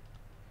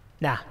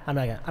 Nah, I'm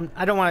not gonna.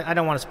 I don't want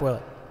to spoil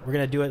it. We're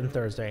gonna do it on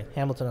Thursday.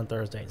 Hamilton on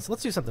Thursday. So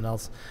let's do something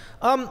else.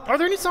 Are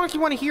there any songs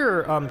you want to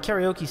hear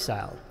karaoke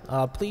style?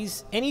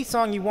 Please, any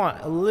song you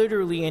want.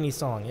 Literally any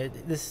song.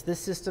 This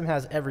system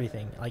has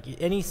everything. Like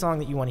any song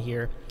that you want to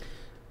hear.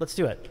 Let's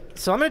do it.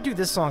 So I'm gonna do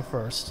this song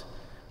first.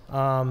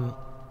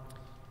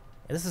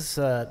 This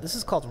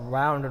is called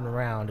Round and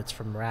Round. It's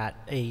from Rat,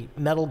 a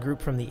metal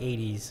group from the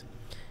 80s.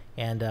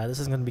 And this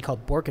is going to be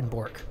called Bork and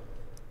Bork.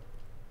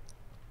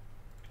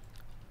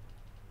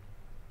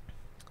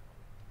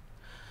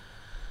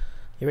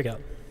 Here we go.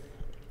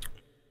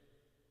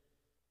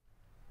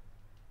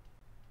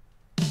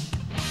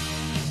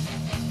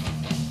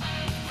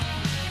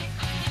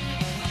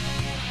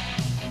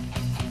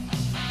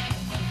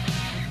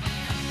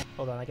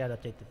 Hold on, I gotta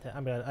update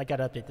I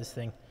gotta update this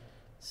thing.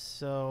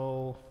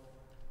 So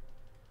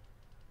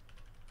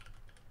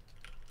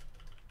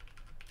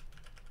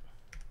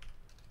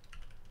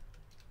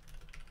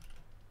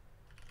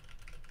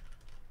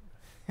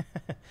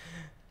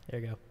there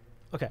we go.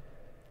 Okay.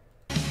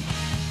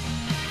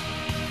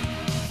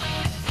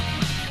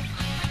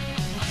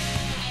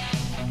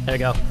 There we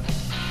go.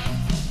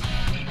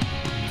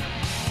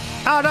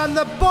 Out on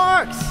the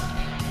Borks,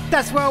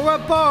 that's where we're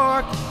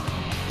bork.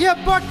 You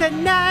bork the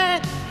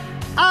night,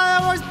 I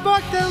always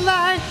bork the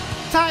light.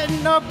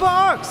 Tighten our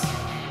Borks,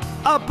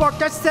 I'll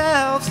bork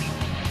ourselves.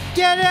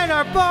 Get in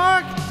our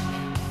bork,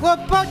 we'll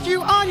bork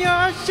you on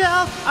your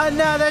shelf.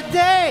 Another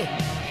day,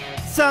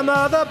 some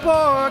other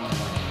bork.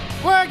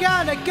 We're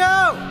gonna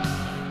go,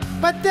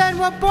 but then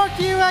we'll bork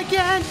you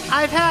again.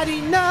 I've had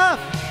enough,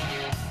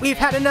 we've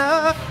had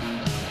enough.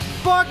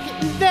 Bork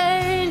in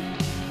vain,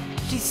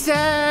 she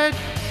said.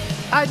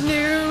 I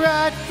knew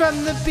right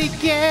from the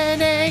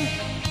beginning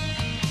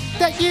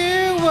that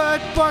you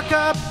would bork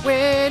up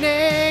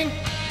winning.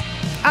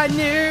 I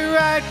knew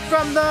right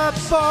from the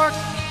bork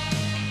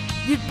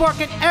you'd bork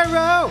an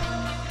arrow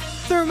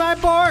through my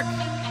bork.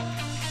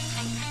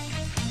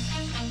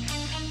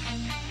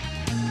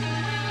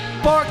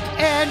 Bork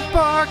and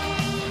bork,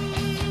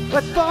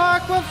 with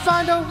bork we'll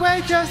find a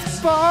way,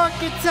 just bork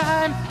in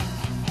time.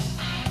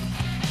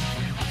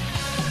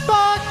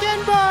 Bork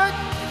and bork,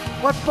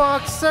 What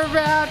barks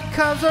around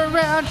comes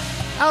around.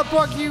 I'll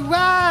bark you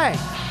I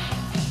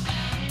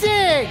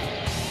dig.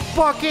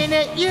 Barking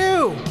at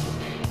you,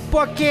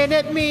 barking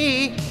at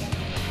me.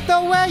 The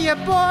way you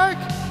bark,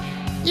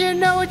 you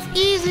know it's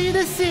easy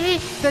to see.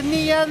 The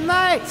neon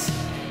lights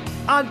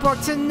on Bork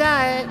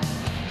tonight.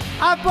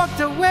 I barked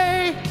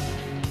away.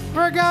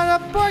 We're gonna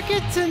bark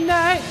it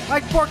tonight.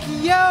 Like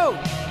Borkio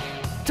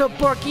to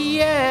Borky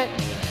it.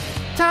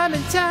 Time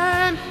and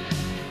time,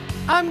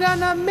 I'm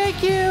gonna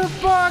make you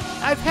bark.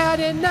 I've had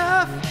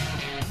enough.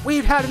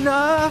 We've had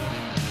enough.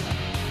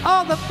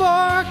 All the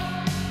bark,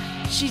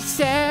 she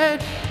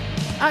said.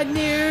 I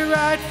knew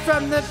right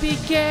from the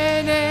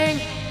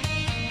beginning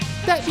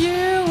that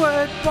you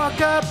would bark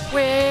up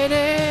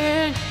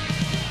winning.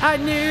 I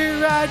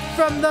knew right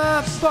from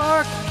the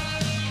bark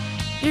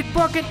you'd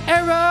bark an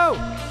arrow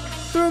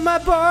through my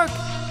bark.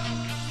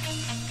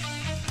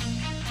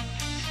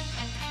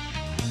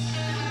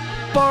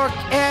 Bark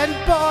and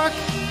bark.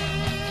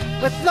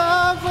 With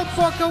love we'll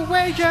bark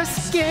away,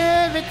 just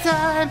give it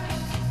time.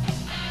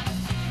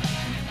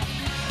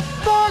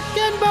 Bark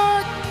and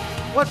bark.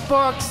 What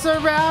barks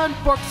around,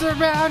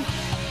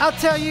 I'll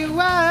tell you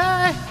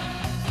why.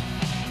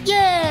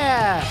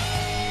 Yeah!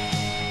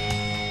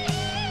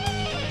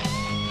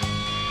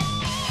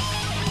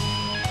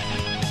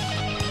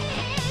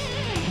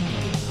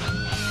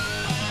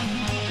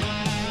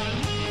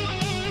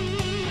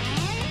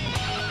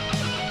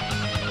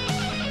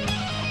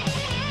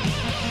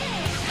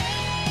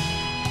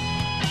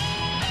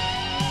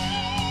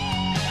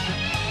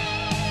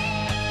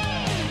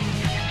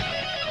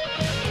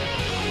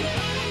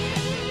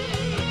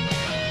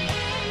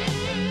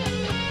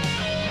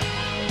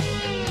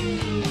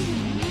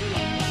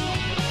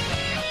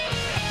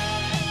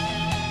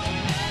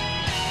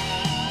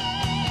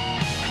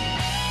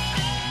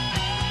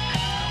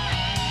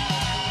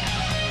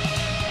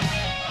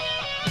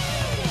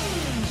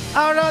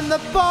 Out on the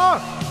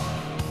bark,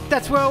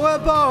 that's where we'll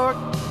bark.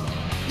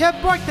 You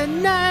bark the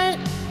night,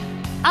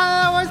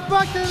 I always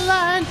bark the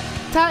line.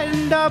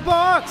 Tighten our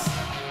barks,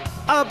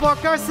 I'll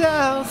bark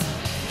ourselves.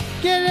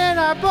 Get in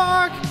our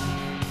bark,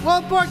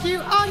 we'll bark you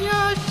on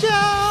your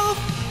shelf.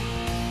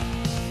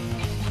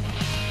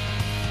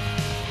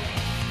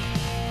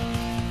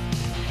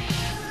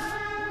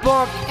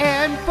 Bark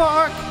and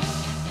bark,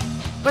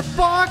 with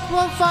bark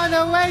we'll find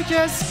a way,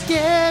 just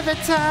give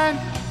it time.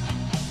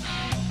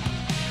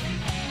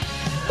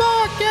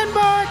 Bark and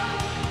bark.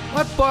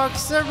 What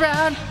barks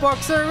around,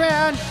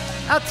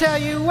 I'll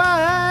tell you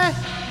why.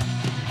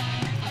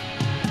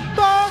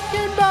 Bark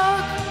and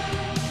bark.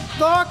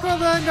 Bark will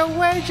learn the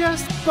way,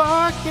 just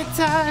bark in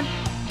time.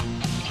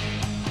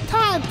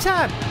 Time.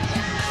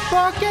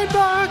 Bark and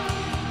bark.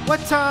 What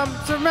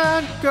comes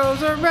around,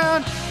 goes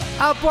around.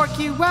 I'll bark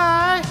you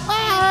why.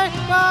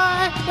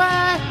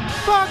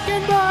 Bark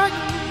and bark.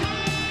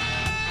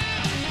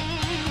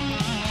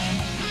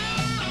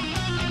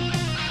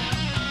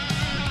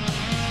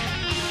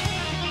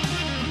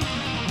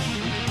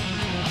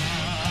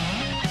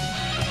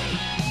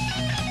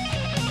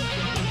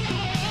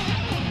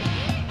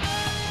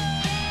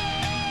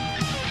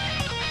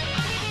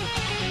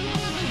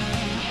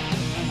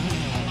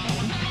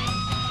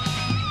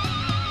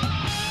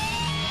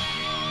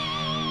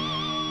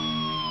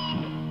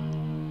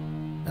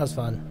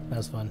 That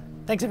was fun.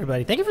 Thanks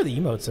everybody. Thank you for the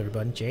emotes,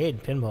 everybody.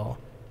 Jade, Pinball.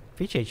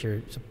 Appreciate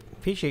your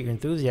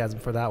enthusiasm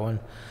for that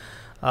one.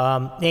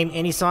 Name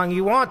any song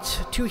you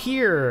want to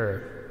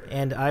hear,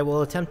 and I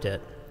will attempt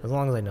it as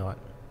long as I know it.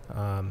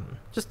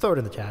 Just throw it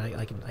in the chat.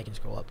 I can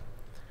scroll up.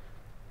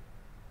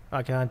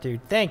 Okay,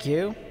 dude. Thank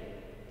you.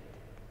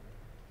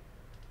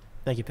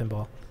 Thank you,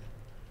 Pinball.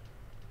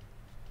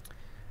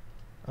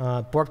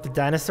 Bork the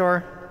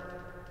dinosaur.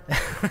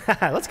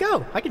 Let's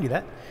go. I can do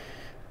that.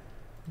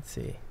 Let's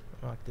see.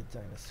 Rock the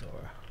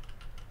dinosaur.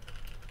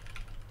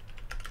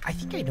 I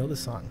think I know the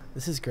song.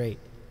 This is great.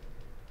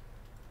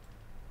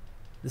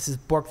 This is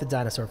Bork the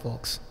dinosaur,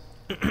 folks.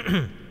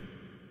 I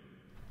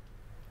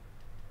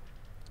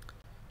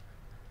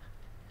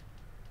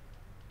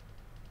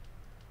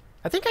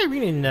think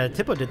Irene and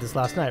Tippo did this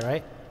last night,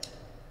 right?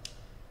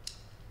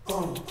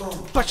 Bork,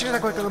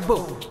 shakalaka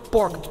bork,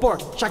 bork,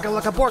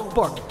 shakalaka bork,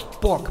 bork,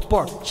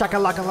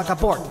 shakalaka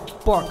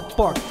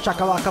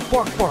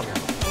bork, bork.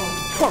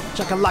 Bork,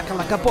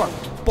 chakalaka bork,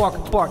 bork, chakalaka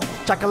bork, bork,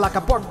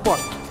 chakalaka bork,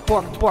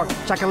 bork,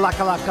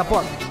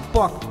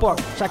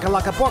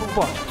 chakalaka bork,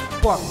 bork,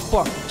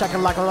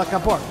 chakalaka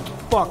bork,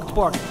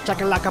 bork,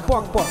 chakalaka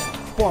bork,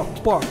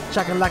 bork,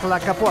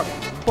 chakalaka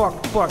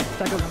bork,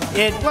 chakalaka.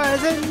 It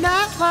was a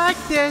night like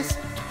this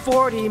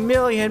 40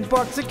 million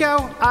borks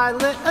ago. I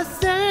lit a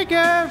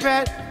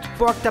cigarette,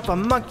 borked up a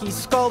monkey's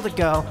skull to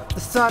go. The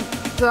sun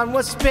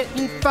was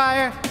spitting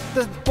fire.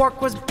 The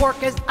bork was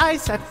bork as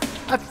ice. I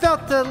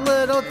felt a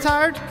little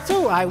tired,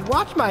 so I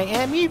watched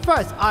Miami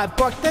Vice. I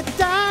borked the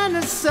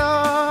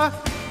dinosaur.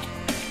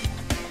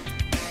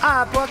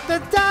 I borked the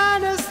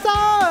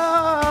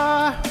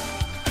dinosaur.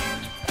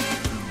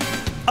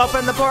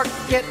 Open the bork,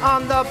 get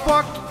on the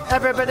bork.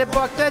 Everybody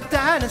bork the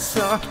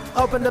dinosaur.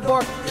 Open the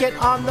bork, get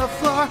on the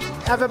floor.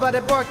 Everybody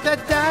bork the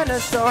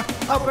dinosaur.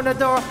 Open the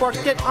door, bork,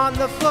 get on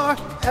the floor.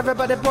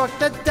 Everybody bork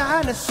the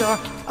dinosaur.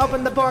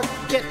 Open the bork,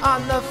 get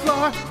on the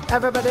floor.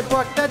 Everybody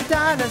bork the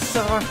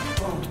dinosaur.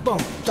 Boom, boom,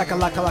 laka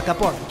laka laka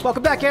bork.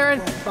 Welcome back,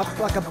 Aaron.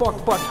 Laka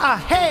bork bork. Ah,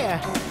 hey.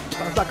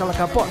 Laka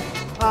laka bork.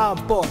 Ah,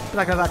 bork.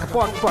 Laka laka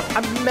bork bork.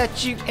 I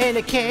met you in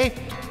a cave.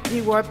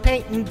 You were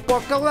painting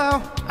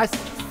Borkalo. I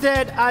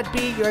said I'd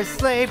be your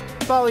slave,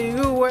 follow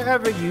you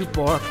wherever you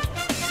bork.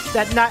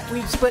 That night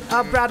we split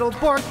a rattled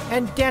bork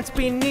and danced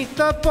beneath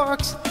the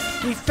borks.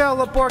 We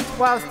fell a bork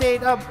while I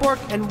stayed a bork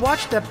and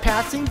watched the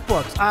passing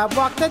borks. I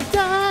walked the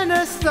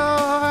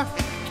dinosaur.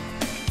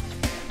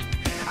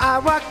 I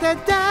walked the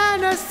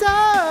dinosaur.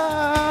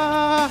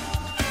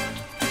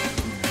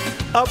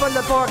 Open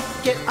the bork,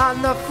 get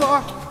on the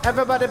floor.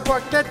 Everybody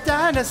bork the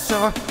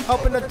dinosaur.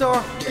 Open the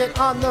door, get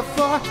on the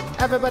floor.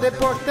 Everybody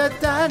bork the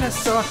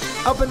dinosaur.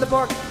 Open the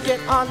bork, get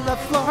on the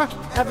floor.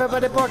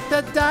 Everybody bork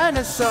the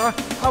dinosaur.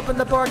 Open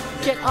the bork,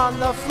 get on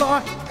the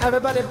floor.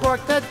 Everybody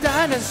bork the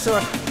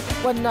dinosaur.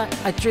 One night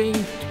I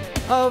dreamed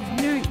of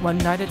New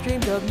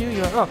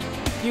York. Oh,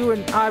 you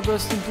and I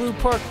roasting blue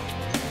pork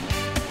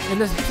in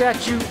the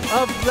Statue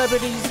of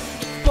Liberty's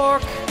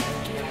Bork.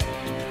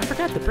 I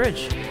forgot the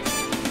bridge.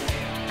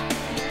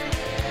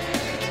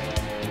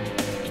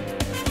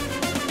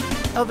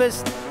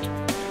 Elvis.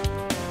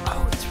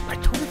 Oh, I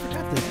totally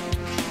forgot this.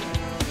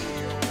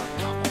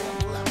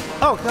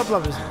 Oh, couple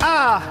of us.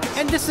 Ah,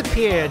 and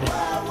disappeared.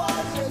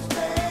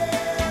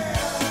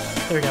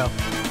 There we go.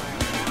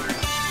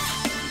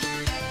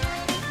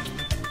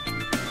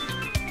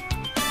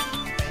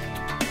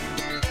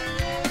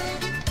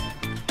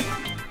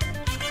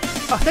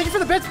 Oh, thank you for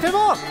the bits,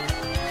 Pibble.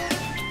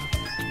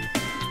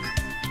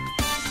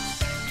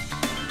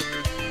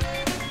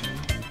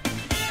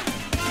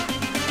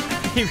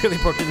 He really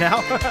broke it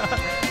now.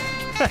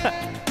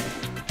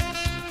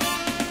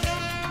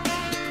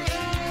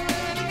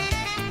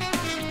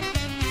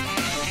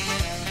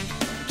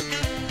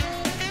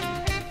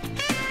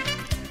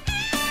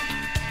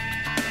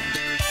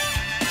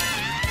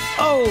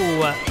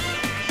 Oh,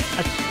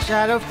 a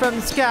shadow from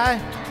the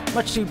sky,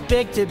 much too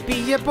big to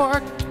be a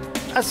bork.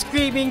 A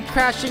screaming,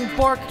 crashing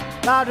bork,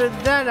 louder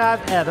than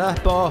I've ever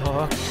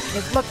borked.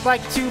 It looked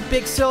like two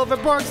big silver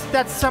borks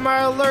that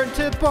summer learned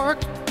to bork.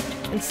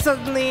 And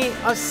suddenly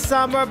a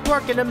summer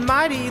bork and a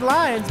mighty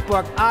lion's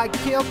bork. I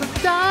killed the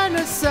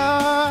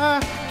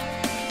dinosaur.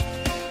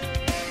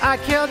 I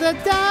killed the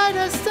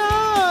dinosaur.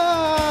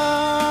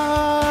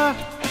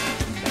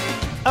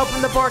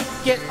 Open the bork,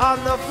 get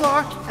on the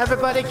floor.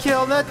 Everybody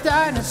kill the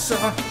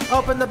dinosaur.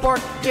 Open the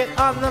bork, get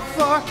on the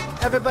floor.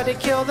 Everybody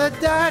kill the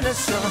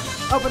dinosaur.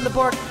 Open the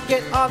bork,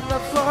 get on the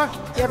floor.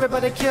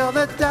 Everybody kill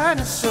the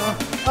dinosaur.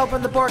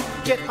 Open the bork,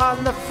 get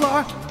on the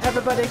floor.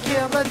 Everybody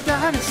kill the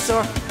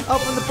dinosaur.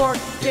 Open the bork,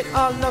 get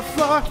on the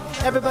floor.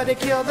 Everybody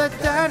kill the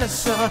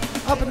dinosaur.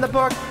 Open the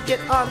bork, get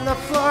on the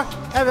floor.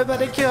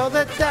 Everybody kill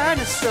the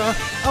dinosaur.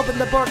 Open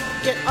the bork,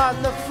 get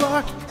on the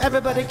floor.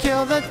 Everybody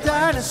kill the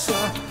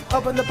dinosaur.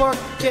 Open the bork,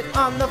 get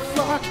on the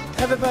floor.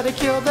 Everybody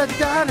kill the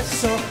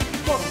dinosaur.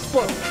 Bork,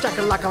 bork,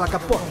 chaka-laka laka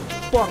bork.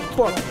 Bork,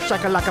 bork,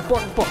 chaka-laka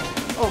bork, bork.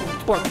 Oh,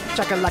 bork,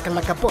 chaka-laka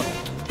laka bork.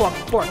 Bork,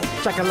 bork,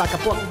 chaka-laka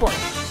bork, bork.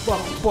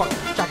 Bork, bork,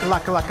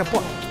 chaka-laka laka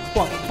bork.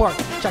 Bork, bork,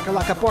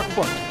 chaka-laka bork,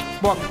 bork.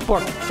 Bork,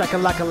 bork,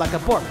 chaka-laka laka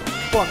bork.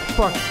 Bork,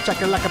 bork,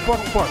 chaka-laka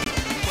bork, bork.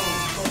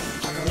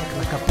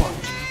 Chaka-laka bork.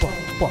 Bork,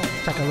 bork,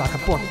 chaka-laka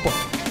bork, bork.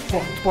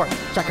 Bork, bork,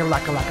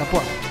 chaka-laka laka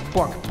bork.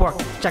 Bork, bork,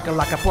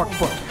 chaka-laka bork,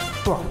 bork.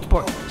 Bork,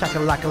 bork,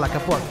 chaka-laka laka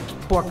bork.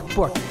 Bork,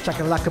 bork,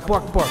 chaka-laka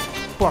bork, bork.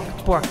 Bork,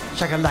 bork,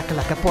 chaka-laka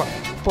laka bork.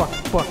 Bork,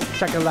 bork,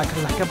 chaka-laka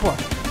laka bork.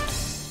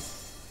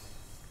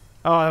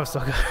 Oh, that was so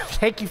good.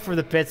 Thank you for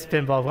the bits,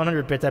 Pinball.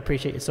 100 bits. I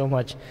appreciate you so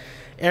much.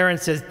 Aaron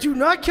says, do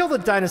not kill the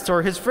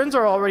dinosaur. His friends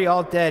are already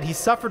all dead. He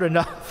suffered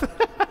enough.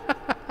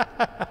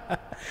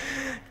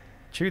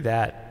 True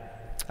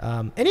that.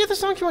 Any other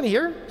songs you want to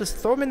hear? Just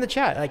throw them in the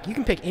chat. Like, you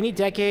can pick any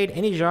decade,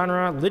 any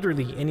genre,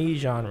 literally any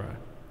genre.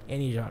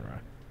 Any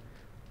genre.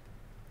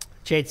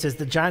 Jade says,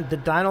 the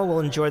dino will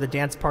enjoy the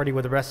dance party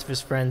with the rest of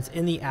his friends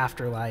in the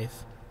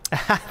afterlife.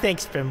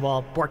 Thanks,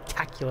 Pinball.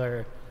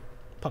 Borktacular.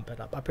 Pump it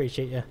up. I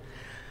appreciate you.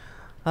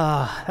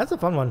 That's a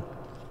fun one.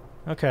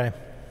 Okay.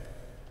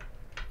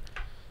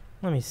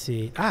 Let me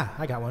see.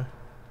 I got one.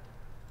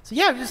 So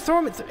yeah, just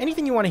throw them.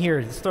 Anything you want to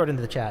hear, just throw it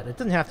into the chat. It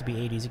doesn't have to be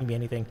 80s. It can be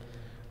anything.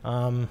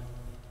 There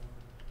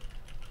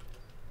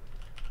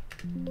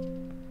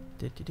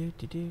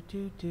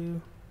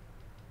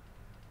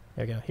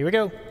we go. Here we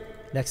go.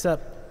 Next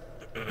up.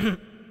 Here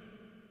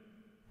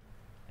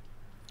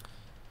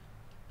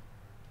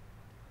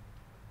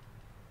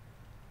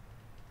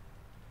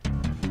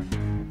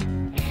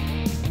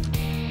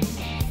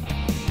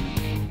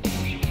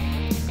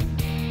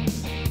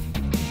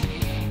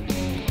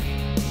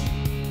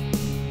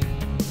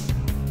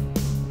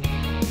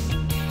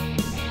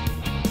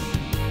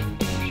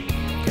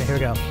we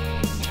go.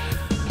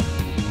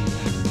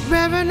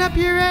 Revving up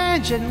your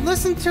engine,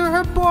 listen to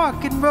her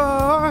bark and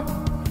roar.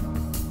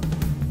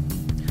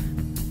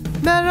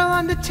 Metal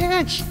on the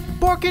tench,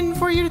 borking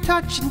for you to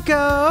touch and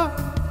go.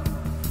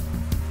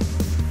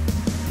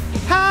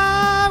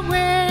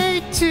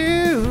 Highway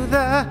to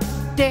the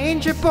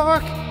danger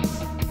bork.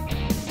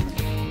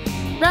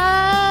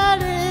 Right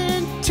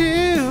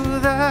into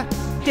the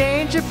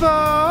danger bork.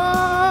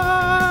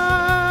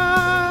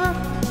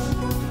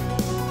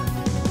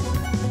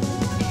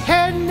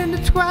 Heading in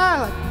the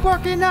twilight,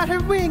 borking out her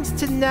wings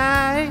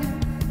tonight.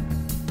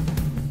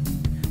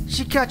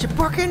 She got you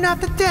borking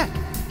out the deck,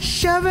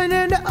 shoving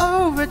into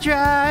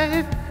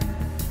overdrive.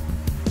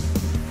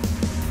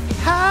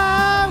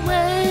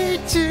 Highway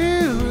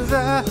to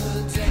the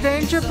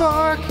danger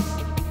bork.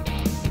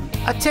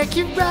 I'll take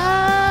you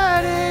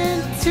right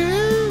into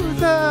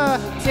the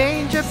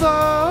danger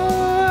bork.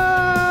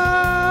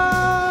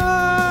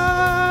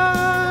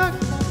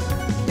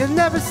 You'll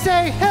never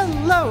say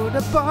hello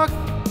to Bork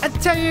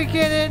until you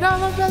get it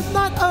all over,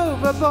 not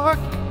over, Bork.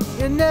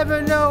 You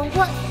never know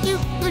what you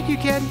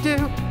can do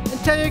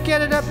until you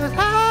get it up as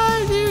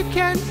high as you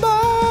can, Bork.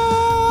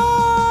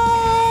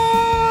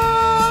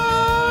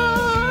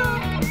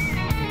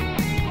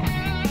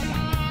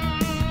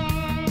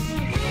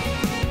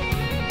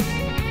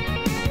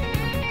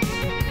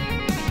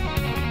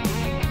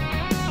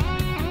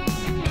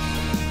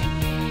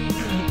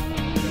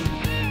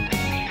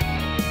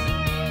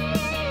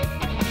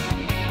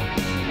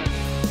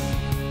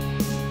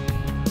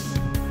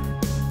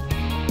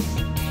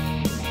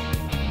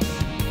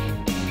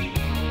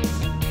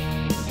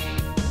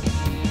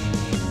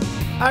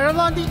 Out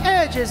along the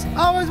edges,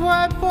 always where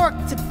I bork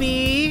to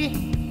be.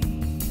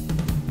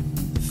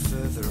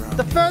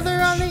 The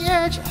further on the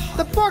edge,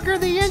 the borker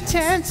the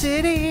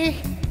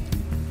intensity.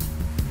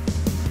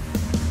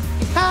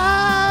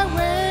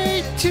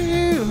 Highway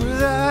to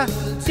the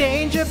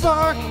danger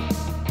bork.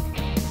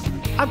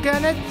 I'm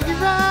gonna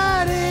get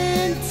right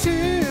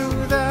into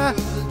the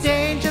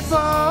danger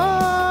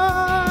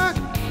bork.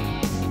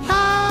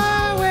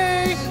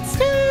 Highway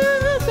to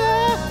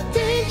the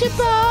danger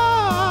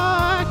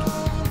bork.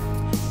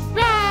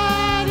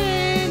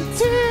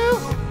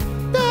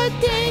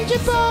 Danger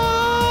bork.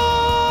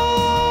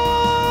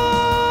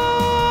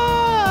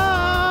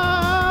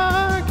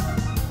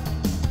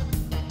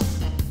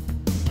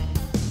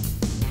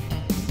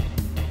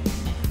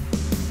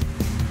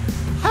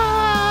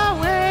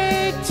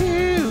 Highway to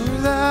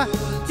the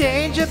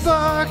danger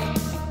bork.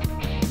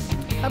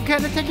 I'm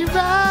gonna take you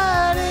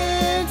right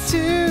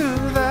into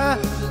the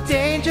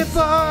danger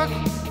bork.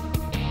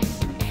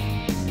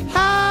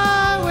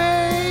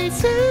 Highway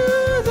to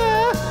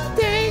the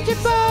danger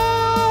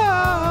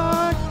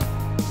bork.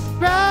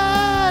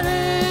 Right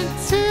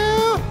into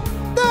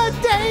the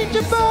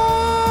danger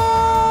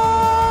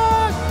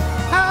bork.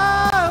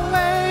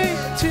 Highway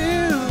to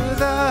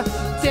the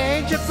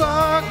danger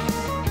bork.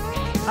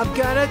 I'm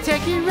gonna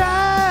take you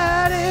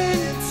right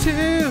into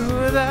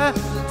the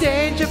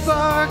danger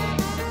bork.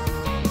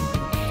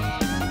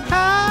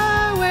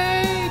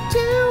 Highway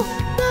to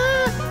the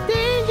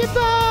danger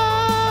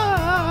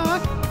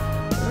bork.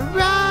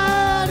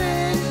 Right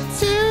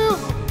into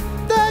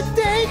the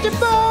danger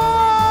bork.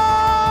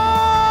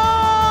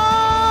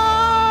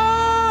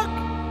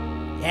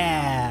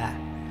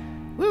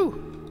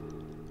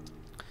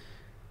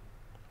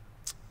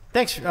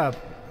 Thanks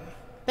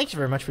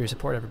very much for your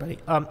support, everybody.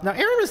 Now,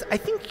 Aaron was,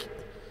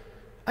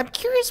 I'm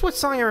curious what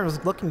song Aaron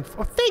was looking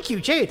for. Oh, thank you,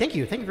 Jade. Thank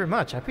you very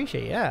much. I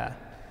appreciate it. Yeah.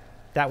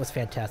 That was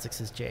fantastic,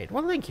 says Jade.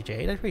 Well, thank you,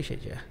 Jade. I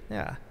appreciate you.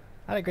 Yeah.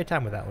 I had a great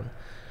time with that one.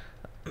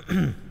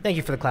 Thank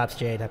you for the claps,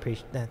 Jade. I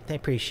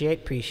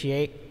appreciate.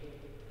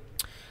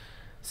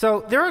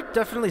 So, there are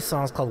definitely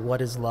songs called What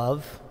Is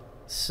Love?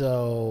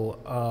 So,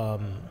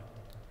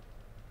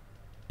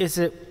 is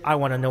it I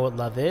Want to Know What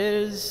Love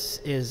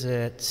Is? Is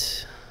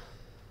it...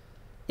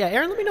 Yeah,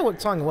 Aaron, let me know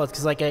what song it was,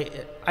 because like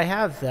I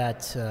have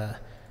that.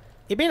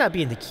 It may not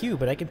be in the queue,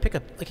 but I can pick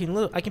up.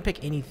 I can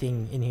pick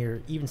anything in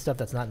here, even stuff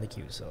that's not in the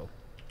queue. So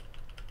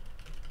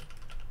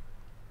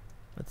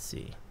let's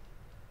see.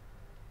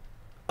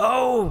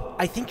 Oh,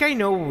 I think I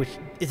know which.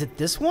 Is it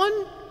this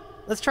one?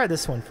 Let's try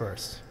this one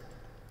first.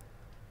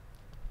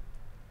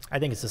 I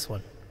think it's this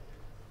one.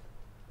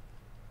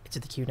 It's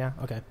at the queue now.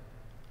 Okay.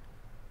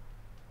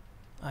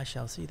 I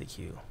shall see the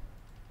queue.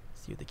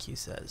 See what the queue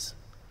says.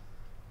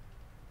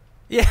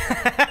 Yeah,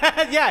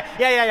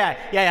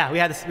 yeah. We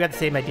had the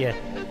same idea.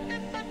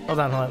 Hold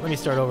on. Let me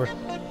start over.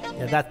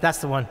 Yeah, that's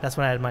the one. That's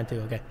one I had in mind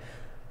too. Okay.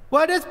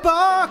 What is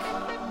Bork?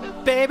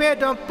 Baby,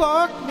 don't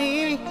bork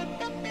me.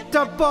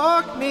 Don't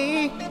bork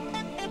me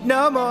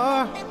no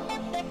more.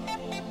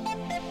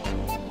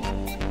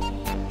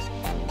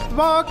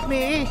 Bork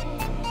me.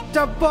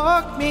 Don't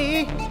bork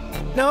me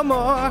no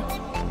more.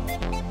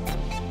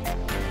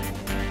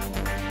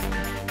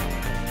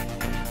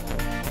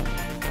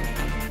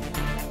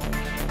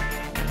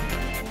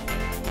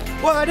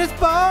 What is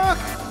Bork?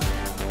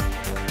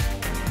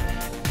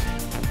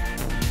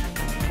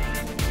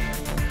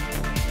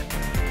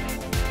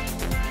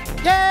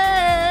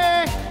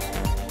 Yeah!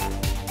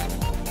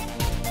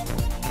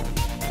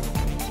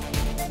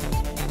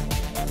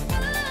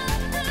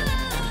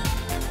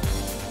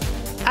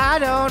 I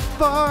don't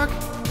bark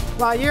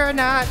while you're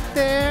not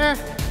there.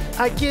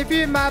 I give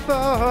you my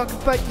book,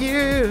 but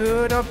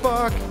you don't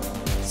bark.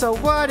 So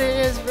what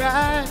is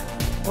right?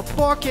 What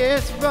bark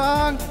is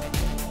wrong?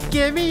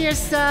 Give me your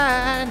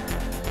sign.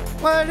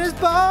 What is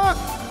bark?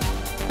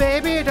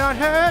 Baby, don't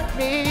hurt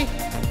me.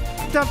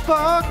 Don't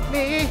bark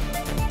me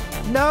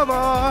no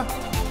more.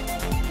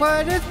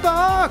 What is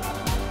bark?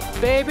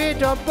 Baby,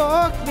 don't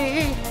bark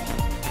me.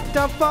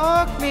 Don't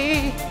bark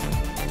me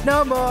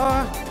no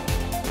more.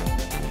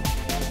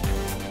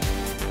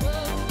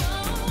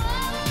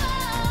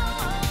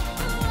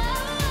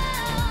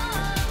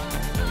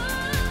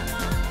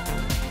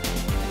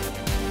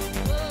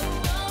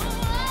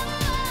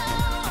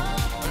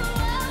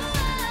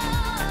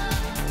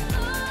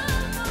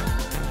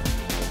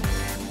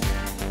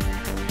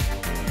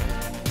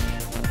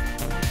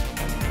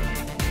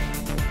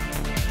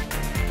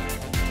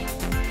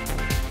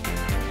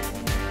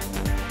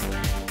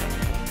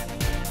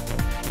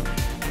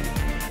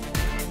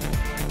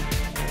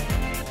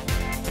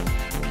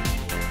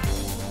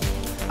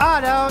 I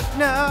don't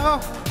know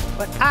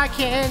what I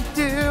can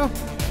do.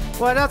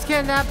 What else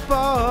can I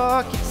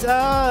bark? It's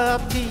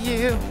up to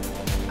you.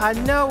 I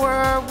know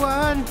we're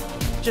one,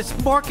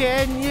 just Bork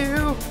and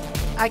you.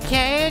 I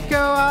can't go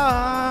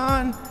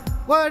on.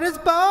 What is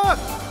bark?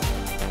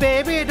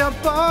 Baby, don't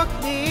bark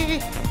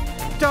me.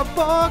 Don't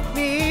bark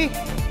me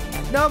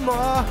no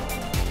more.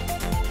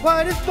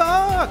 What is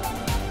bark?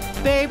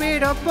 Baby,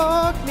 don't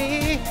bark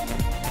me.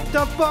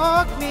 Don't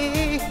bark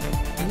me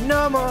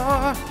no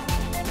more.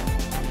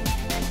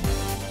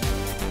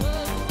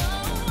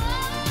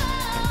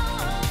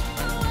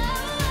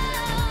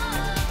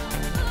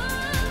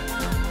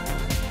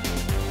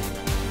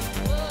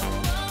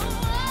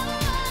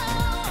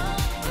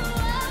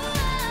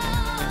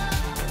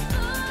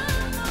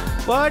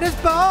 What is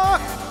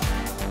bark?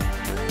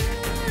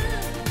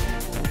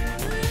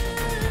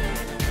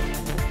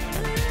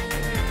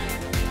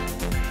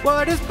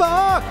 What is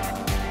bark?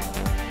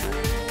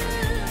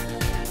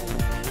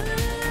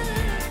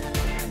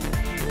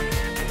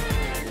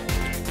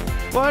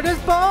 What is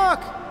bark?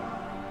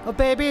 Oh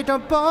baby,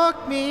 don't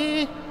bark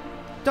me.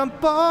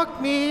 Don't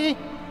bark me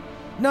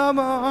no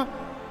more.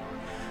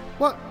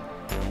 What?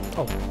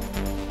 Oh.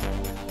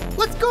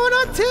 What's going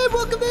on, Tim?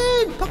 Welcome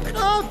in. Pump it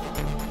up.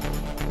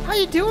 How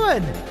you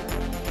doing?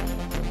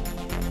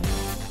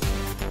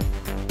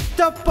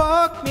 Don't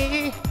bark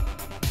me.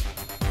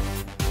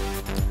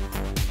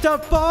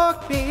 Don't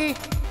bark me.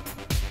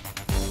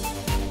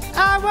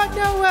 I want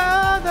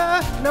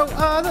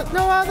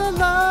no other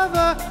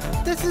lover.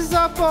 This is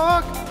our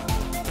bark.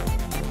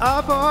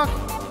 Our bark.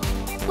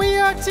 We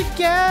are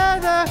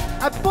together.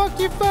 I bark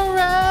you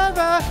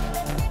forever.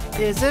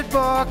 Is it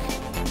bark?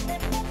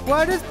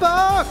 What is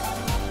bark?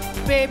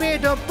 Baby,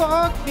 don't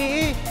bark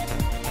me.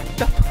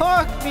 Don't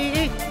bark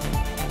me.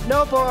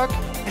 No bark.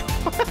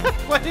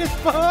 What is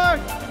bark?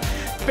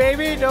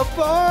 Baby, don't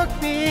bark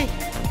me.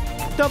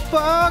 Don't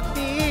bark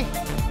me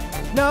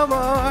no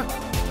more.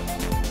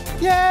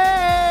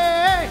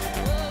 Yay!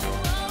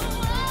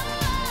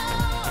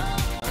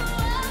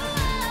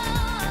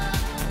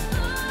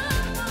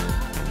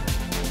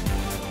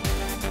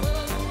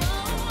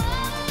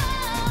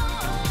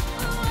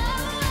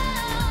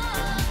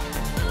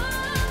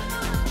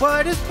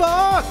 What is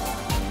bark?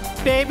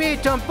 Baby,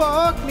 don't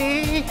bark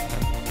me.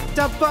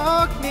 Don't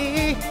bark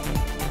me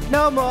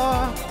no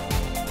more.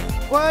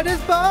 What is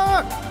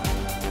bark?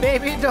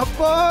 Baby, don't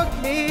bark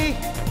me.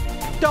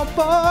 Don't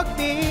bark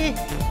me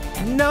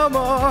no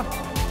more.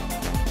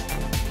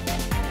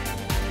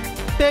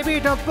 Baby,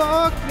 don't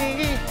bark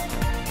me.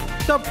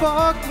 Don't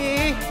bark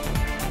me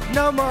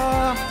no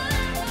more.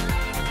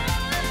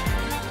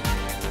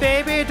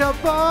 Baby,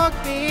 don't bark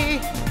me.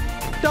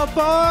 Don't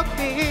bark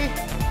me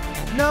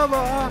no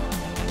more.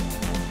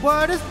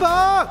 What is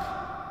bark?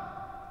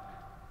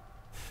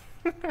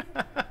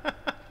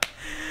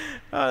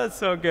 Oh, that's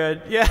so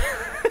good. Yeah.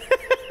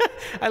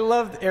 I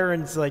love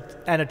Aaron's like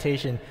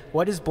annotation.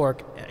 What is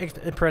Bork?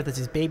 In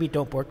parentheses, baby,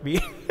 don't bork me.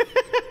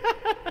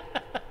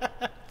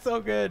 So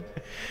good.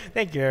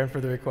 Thank you, Aaron, for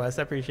the request.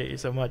 I appreciate you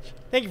so much.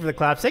 Thank you for the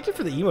claps. Thank you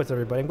for the emotes,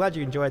 everybody. I'm glad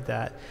you enjoyed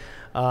that.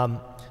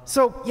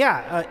 So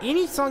yeah,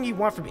 any song you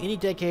want from any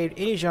decade,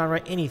 any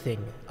genre,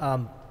 anything,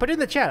 put it in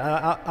the chat.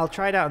 I'll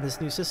try it out on this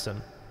new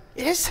system.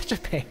 It is such a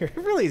banger. It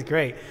really is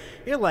great.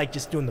 You're like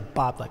just doing the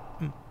bop, like.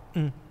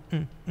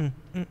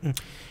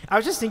 I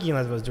was just thinking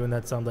as I was doing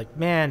that song, like,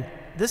 man,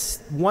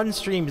 this one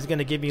stream is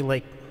gonna give me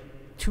like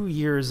 2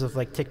 years of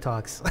like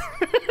TikToks.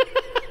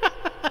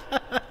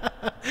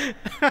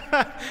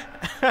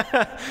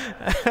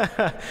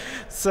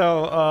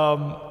 So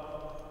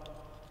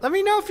let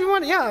me know if you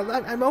want.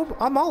 Yeah,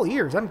 I'm all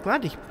ears. I'm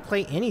glad to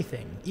play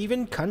anything,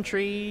 even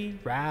country,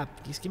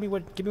 rap. Just give me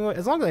what.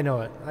 As long as I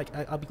know it, like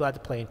I'll be glad to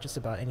play just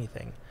about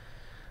anything.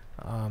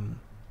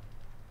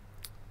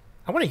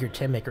 I want to hear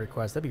Tim make a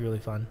request. That'd be really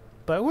fun.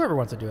 But whoever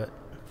wants to do it,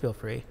 feel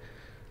free.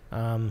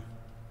 And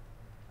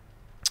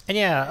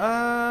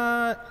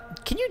yeah,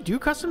 can you do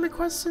custom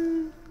requests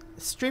in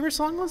streamer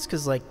song lists?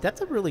 Because like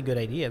that's a really good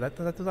idea.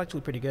 That's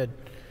actually pretty good.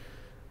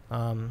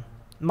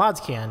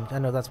 Mods can. I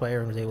know that's why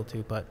Aaron was able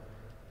to, but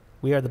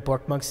we are the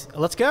Bork monks.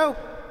 Let's go.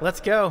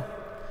 Let's go.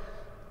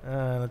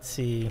 Let's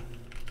see.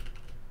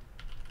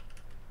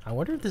 I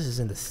wonder if this is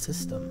in the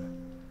system.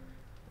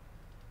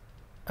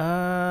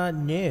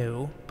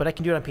 No, but I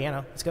can do it on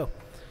piano. Let's go.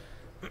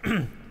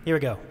 Here we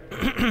go.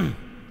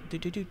 Do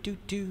do do do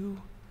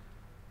do.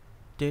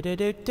 Do do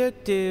do do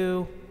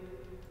do.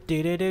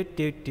 Do do do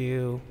do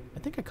do. I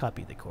think I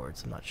copied the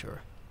chords. I'm not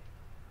sure.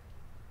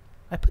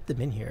 I put them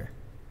in here.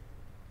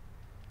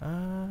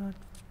 I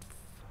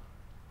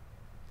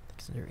think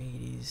it's in their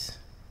 80s.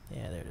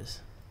 Yeah, there it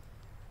is.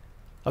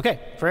 Okay,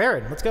 for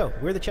Aaron, let's go.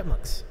 We're the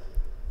Chipmunks.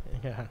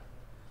 Yeah.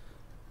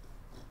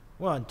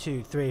 1,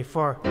 2, 3,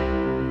 4.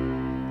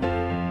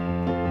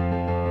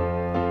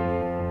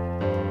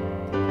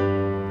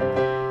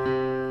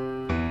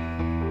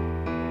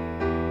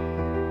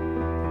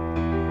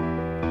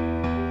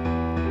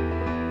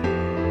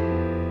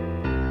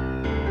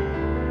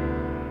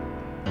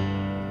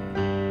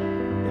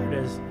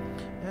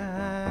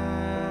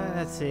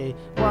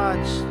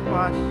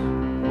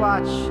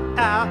 Watch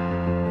out,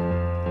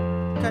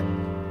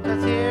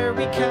 'cause here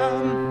we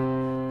come.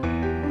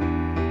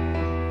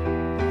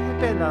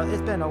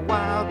 It's been a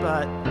while,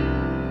 but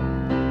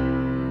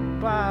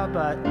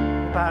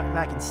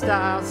back in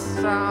style.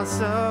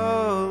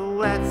 So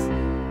let's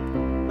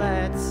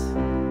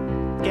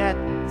get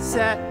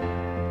set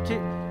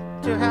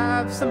to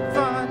have some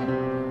fun.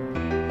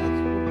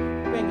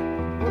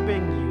 We'll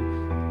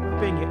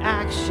bring you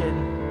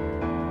action.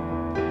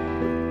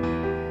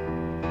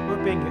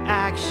 Bring you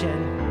action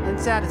and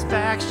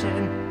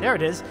satisfaction. There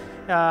it is.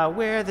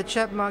 We're the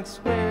Chipmunks.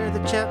 We're the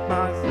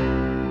Chipmunks.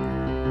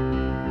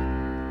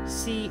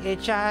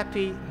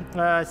 C-H-I-P.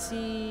 C-H-I-P.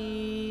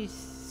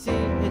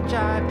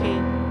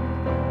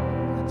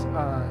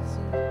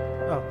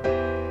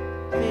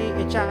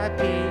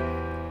 C-H-I-P.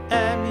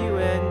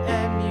 M-U-N-M-U-N-K.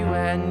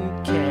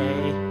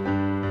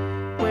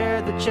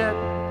 We're the Chip.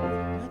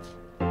 What?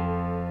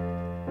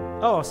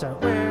 Oh, sorry.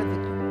 We're the.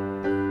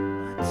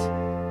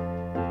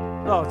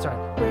 Oh, sorry.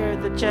 We're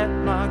the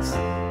Chipmunks.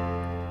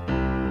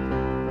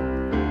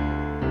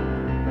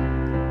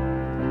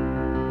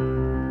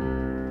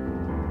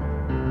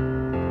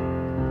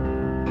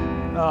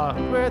 Oh,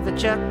 we're the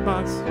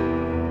Chipmunks.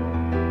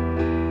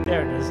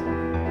 There it is.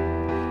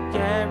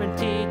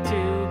 Guaranteed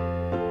to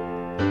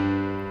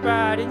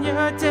brighten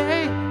your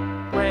day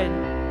when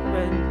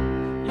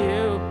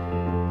you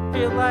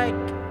feel like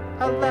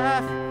a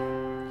laugh.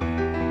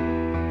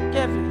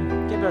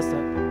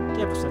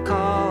 Give us a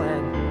call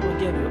and we'll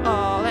give you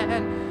all.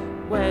 And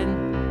when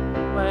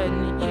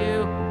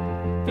you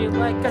feel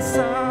like a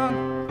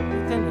song,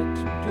 then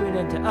do it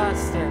into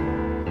us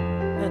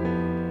and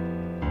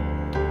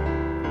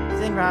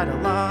sing right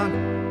along.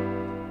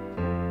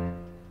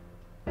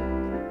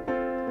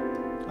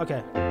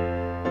 Okay.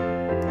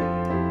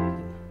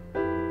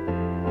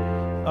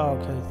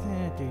 Okay.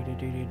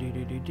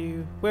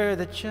 We're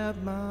the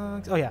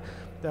Chipmunks. Oh yeah.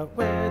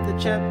 We're the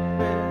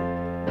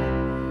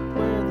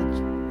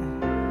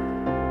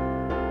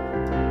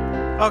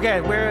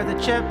Okay, we're the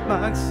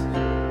Chipmunks.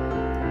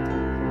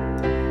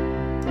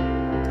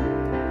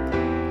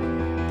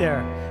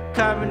 They're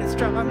coming in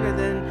stronger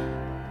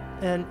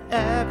than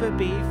ever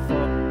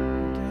before.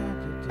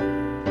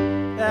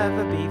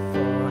 Ever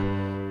before.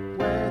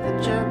 We're the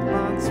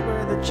Chipmunks.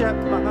 We're the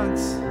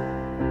Chipmunks.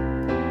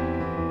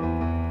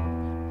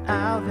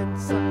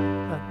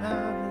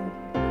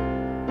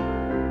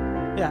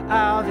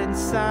 Alvin,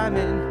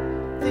 Simon,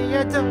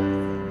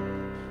 Theodore.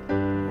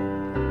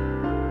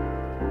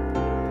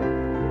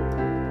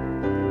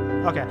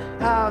 Okay,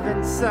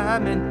 Alvin,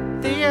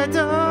 Simon,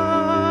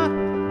 Theodore.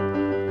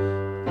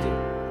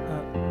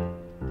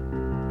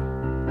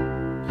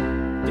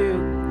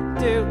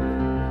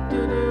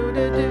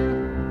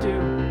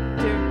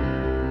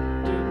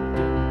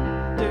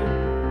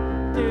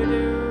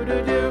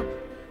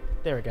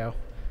 There we go.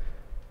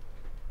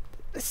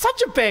 It's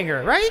such a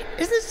banger, right?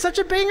 Isn't it such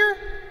a banger?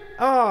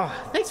 Oh,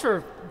 thanks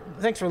for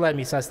letting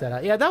me suss that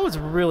out. Yeah, that was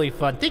really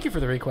fun. Thank you for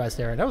the request,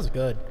 Aaron. That was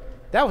good.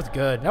 That was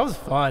good. That was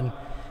fun.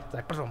 It's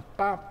like,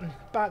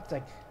 it's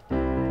like.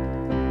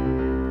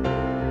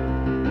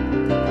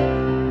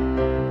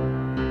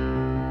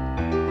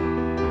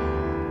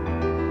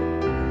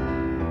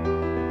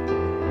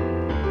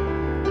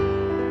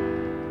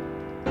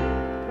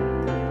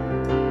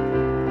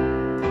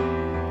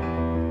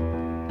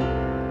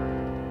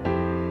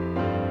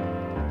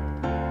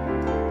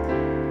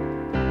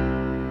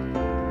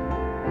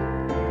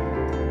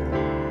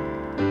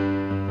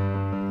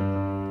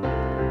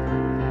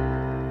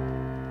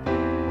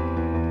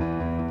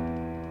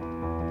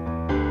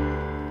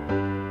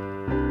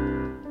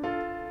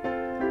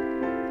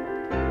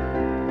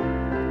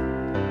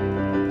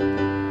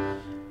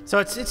 So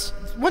it's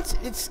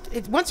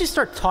once you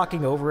start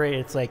talking over it,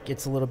 it's like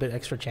it's a little bit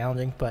extra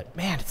challenging. But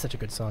man, it's such a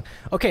good song.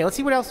 Okay, let's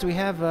see what else do we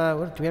have.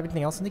 Do we have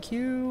anything else in the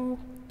queue?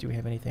 Do we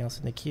have anything else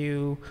in the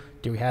queue?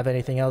 Do we have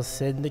anything else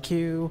in the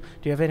queue?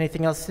 Do you have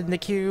anything else in the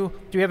queue?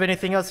 Do we have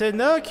anything else in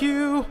the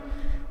queue?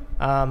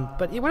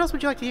 But what else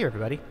would you like to hear,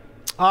 everybody?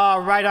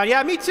 Right on.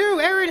 Yeah, me too.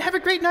 Aaron, have a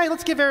great night.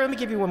 Let me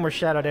give you one more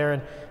shout out,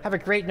 Aaron. Have a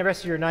great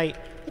rest of your night.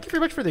 Thank you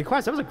very much for the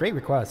request. That was a great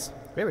request.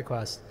 Great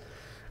request.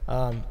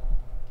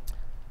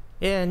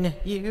 And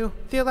you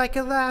feel like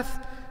a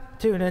laugh.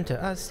 Tune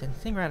into us and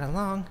sing right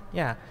along.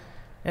 Yeah.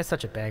 It's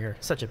such a banger.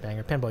 Such a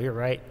banger. Pinball, you're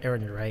right.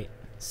 Aaron, you're right.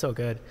 So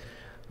good.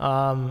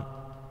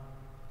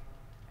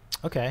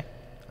 Okay.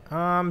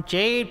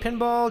 Jade,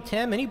 Pinball,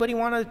 Tim, anybody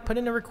want to put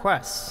in a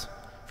request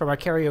from our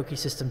karaoke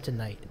system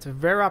tonight? It's a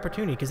rare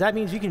opportunity because that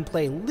means you can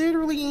play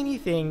literally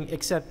anything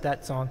except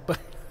that song.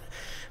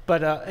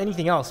 But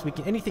anything else,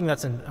 anything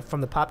that's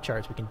from the pop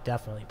charts, we can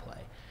definitely play.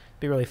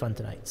 Be really fun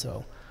tonight.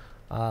 So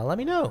let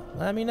me know.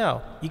 Let me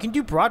know. You can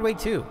do Broadway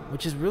too,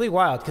 which is really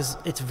wild because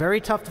it's very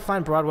tough to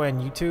find Broadway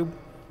on YouTube.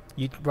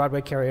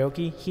 Broadway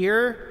karaoke.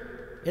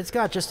 Here, it's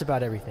got just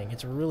about everything.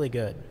 It's really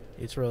good.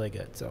 It's really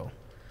good. So,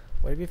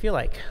 whatever you feel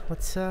like,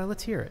 let's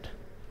hear it.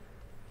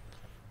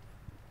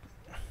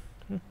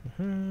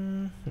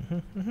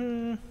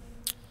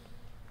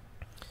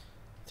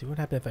 See what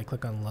happens if I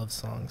click on love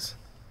songs.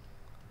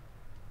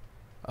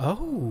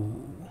 Oh.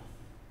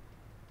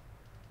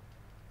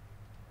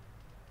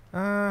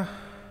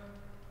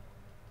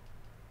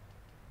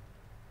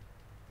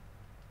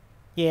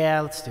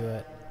 Yeah, let's do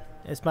it.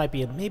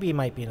 Maybe it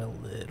might be in a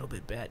little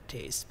bit bad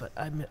taste, but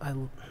I'm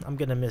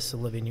gonna miss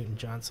Olivia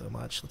Newton-John so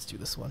much. Let's do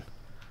this one.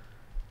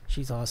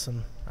 She's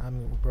awesome.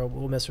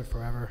 We'll miss her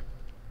forever.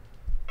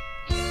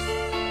 Here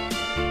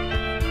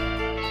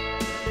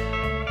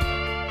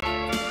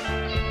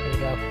we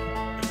go.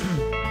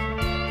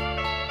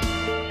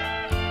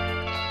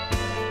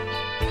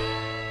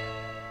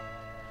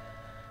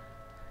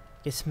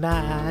 It's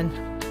mine.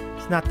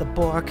 It's not the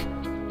Bork.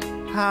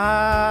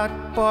 Hard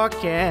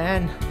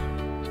Borking.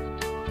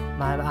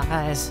 My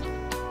eyes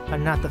are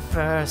not the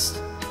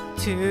first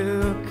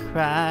to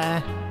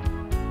cry.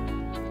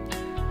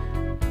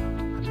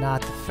 I'm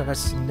not the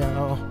first to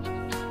know.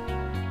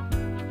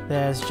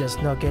 There's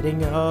just no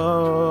getting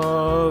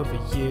over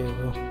you.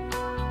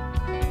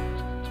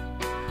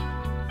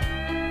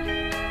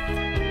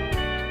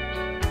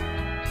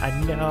 I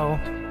know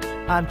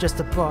I'm just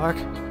a Bork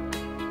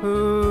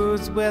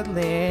who's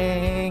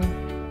willing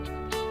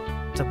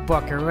to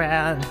Bork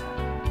around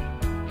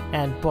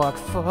and Bork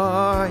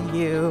for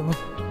you.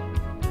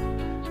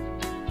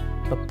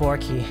 But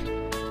Borky,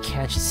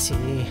 can't you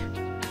see?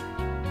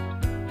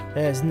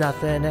 There's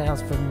nothing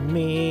else for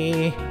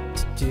me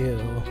to do.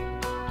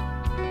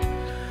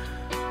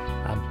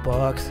 I'm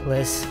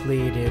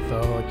Borklessly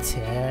devoted to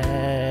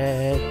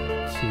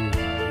you.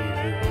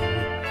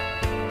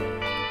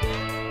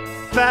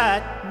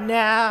 But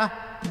now,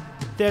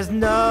 there's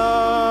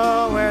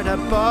nowhere to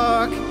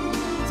Bork.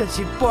 Since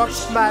you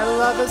Borked my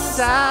love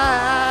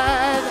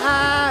aside,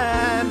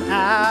 I'm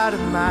out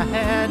of my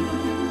head.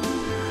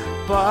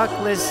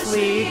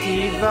 Borklessly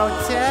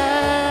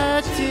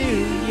devoted to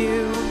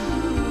you.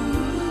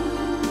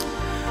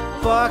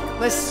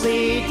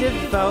 Borklessly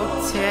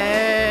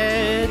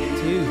devoted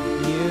to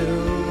you.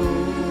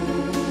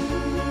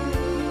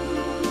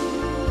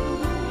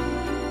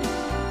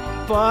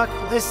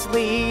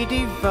 Borklessly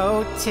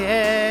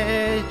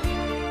devoted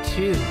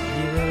to you.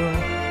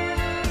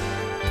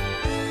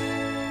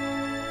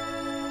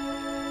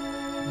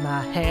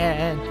 My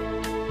hand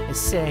is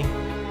saying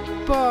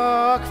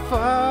Bork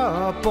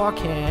for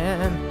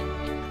Borking.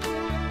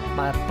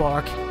 My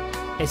Bork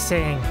is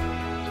saying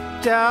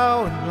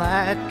don't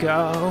let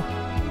go.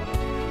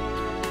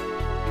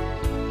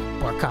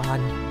 Bork on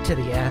to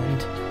the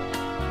end.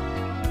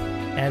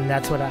 And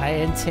that's what I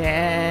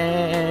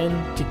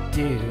intend to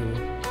do.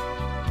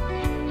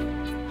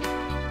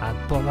 I'm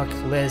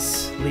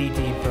Borklessly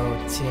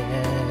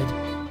devoted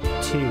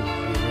to you.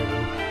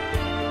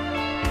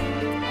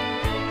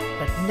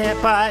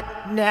 But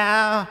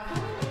now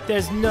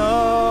there's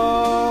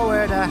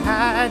nowhere to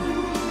hide.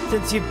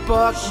 Since you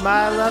Borked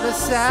my love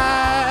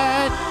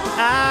aside,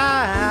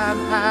 I'm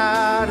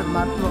out of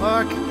my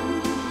Bork.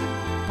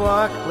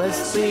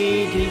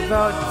 Borklessly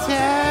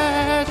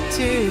devoted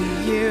to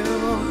you.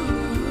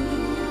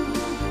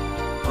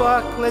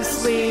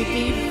 Borklessly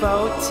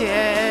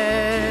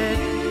devoted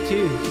to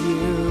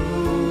you.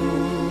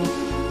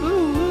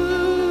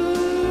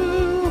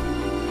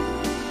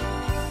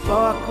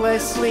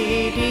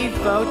 Borklessly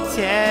devoted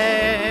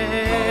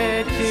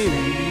to you.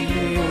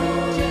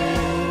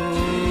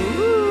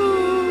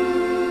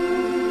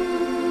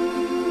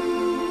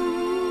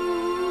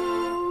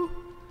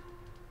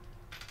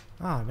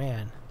 Oh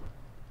man,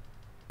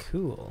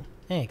 cool.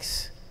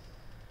 Thanks.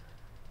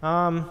 Maybe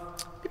I'll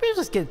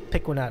just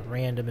pick one at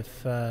random.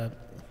 If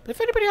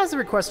anybody has a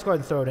request, go ahead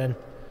and throw it in.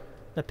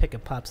 I'll pick a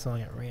pop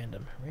song at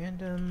random.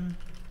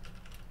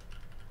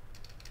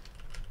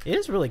 It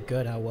is really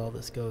good how well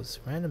this goes.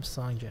 Random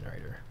song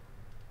generator.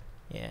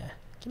 Yeah,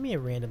 give me a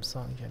random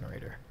song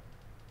generator.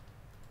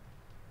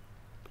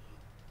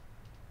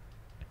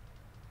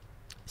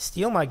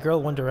 Steal My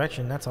Girl, One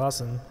Direction. That's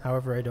awesome.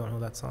 However, I don't know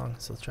that song,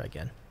 so let's try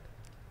again.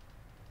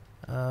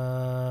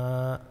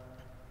 How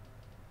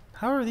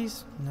are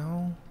these?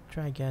 No,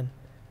 try again.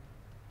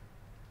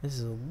 This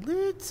is a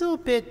little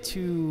bit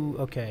too...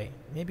 Okay,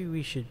 maybe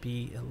we should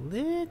be a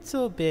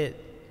little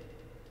bit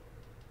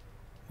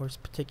more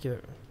particular.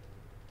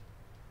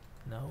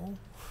 No?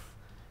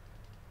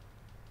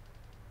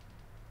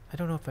 I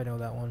don't know if I know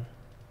that one.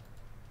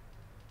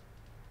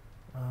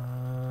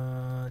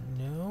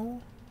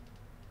 No?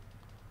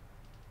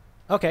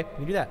 Okay,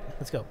 we do that.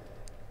 Let's go.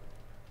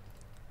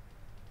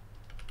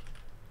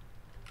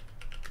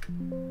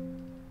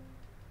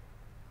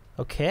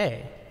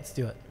 Okay, let's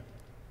do it.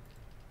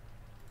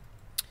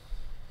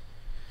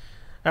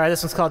 All right,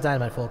 this one's called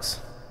Dynamite, folks.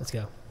 Let's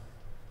go.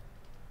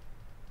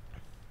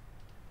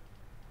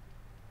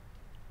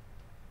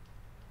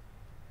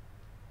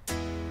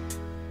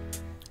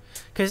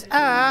 Cause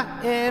I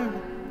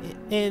am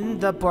in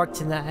the Bork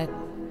tonight.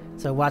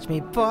 So watch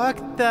me bork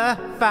the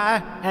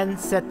fire and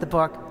set the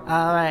Bork.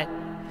 Alright.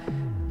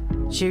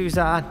 Shoes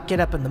on, get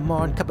up in the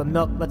morning, cup of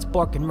milk, let's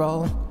bork and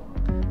roll.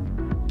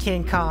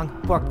 King Kong,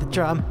 bork the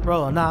drum,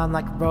 rolling on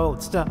like a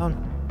rolling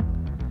stone.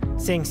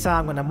 Sing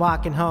song when I'm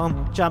walking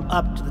home, jump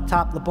up to the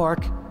top of the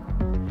Bork.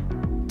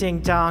 Ding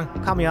dong,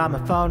 call me on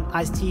my phone,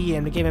 iced tea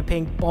and the game of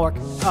ping Bork.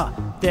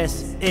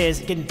 This is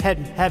getting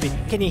heavy.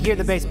 Can you hear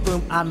the bass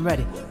boom? I'm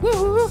ready.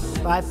 Woo!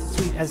 Life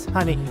sweet as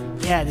honey.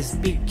 Yeah, this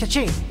beat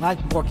ka-ching like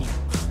Borky.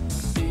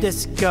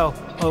 Disco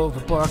over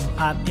Bork.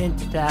 I'm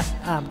into that.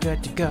 I'm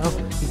good to go.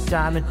 You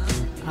diamond,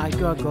 I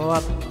go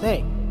up.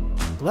 Hey,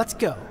 let's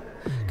go.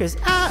 Cause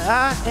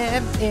I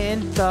am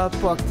in the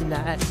Bork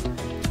tonight.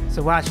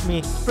 So watch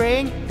me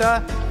bring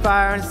the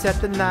fire and set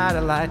the night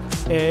alight.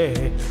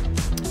 Hey.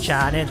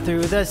 Shining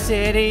through the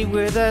city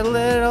with a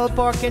little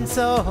Borkin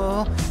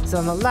soul. So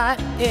I'ma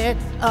light it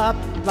up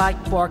like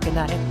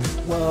Borkinite.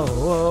 Whoa,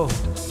 whoa.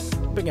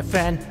 Bring a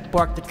friend,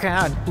 Bork the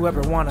crowd,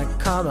 whoever wanna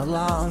come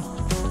along.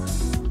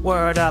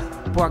 Word up,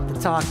 Bork the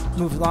talk,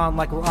 move along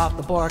like we're off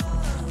the Bork.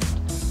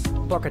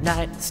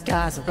 Borkinite, the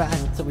skies are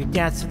bright, so we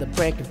dance to the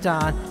break of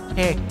dawn.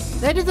 Hey,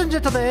 ladies and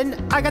gentlemen,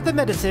 I got the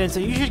medicine, so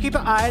you should keep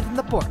your eyes on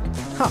the Bork.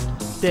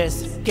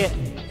 This is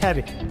getting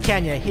heavy.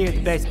 Can you hear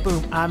the bass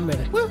boom? I'm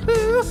ready.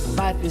 Woohoo!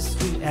 Life is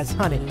sweet as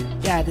honey.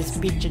 Yeah, this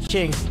beat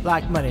cha-ching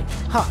like money.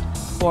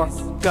 Bork,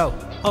 go,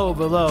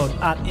 overload.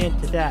 I'm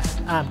into that.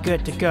 I'm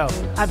good to go.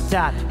 I'm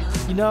done.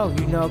 You know,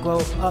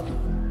 glow up.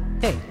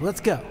 Hey,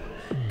 let's go.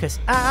 Cause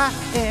I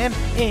am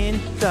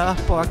in the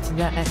Bork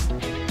tonight.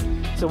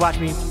 So watch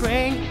me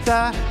bring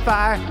the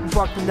fire and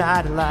Bork the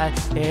night alight.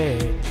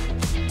 Hey.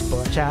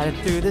 Bork shining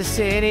through the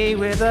city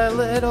with a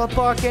little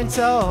Borkin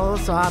soul.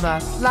 So I'ma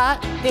light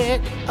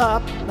it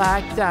up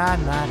like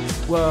dynamite.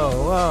 Whoa,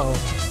 whoa.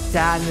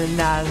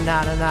 Dynamite,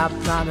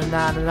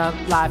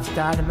 life's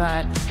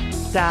dynamite.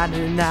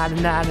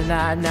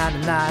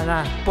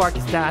 Dynamite, Bork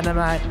is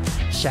dynamite.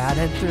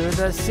 Shining through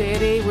the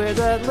city with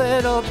a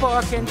little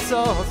Borkin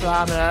soul. So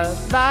I'ma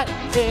light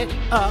it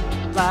up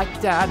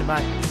like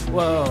dynamite.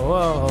 Whoa,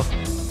 whoa.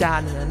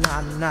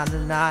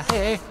 Da-na-na-na-na-na,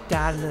 hey,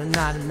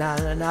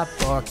 da-na-na-na-na-na,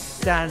 Bork,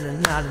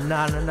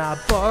 da-na-na-na-na-na,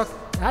 Bork,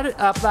 light it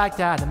up like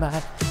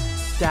dynamite.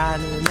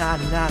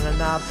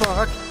 Da-na-na-na-na-na,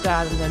 Bork,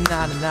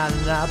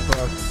 da-na-na-na-na-na,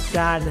 Bork,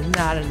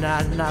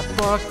 da-na-na-na-na-na,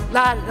 Bork,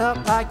 light it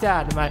up like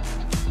dynamite.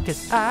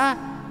 Cause I'm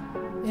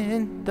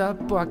in the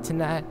Bork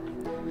tonight.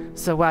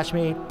 So watch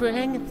me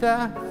bring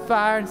the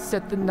fire and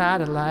set the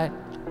night alight.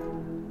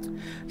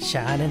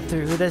 Shining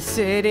through the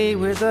city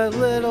with a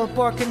little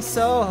Borkin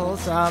soul.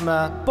 So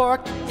I'ma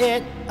Bork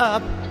it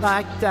up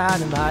like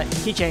dynamite.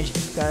 Key change,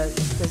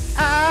 cause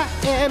I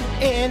am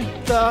in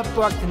the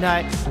Bork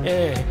tonight.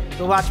 Yeah.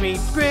 So watch me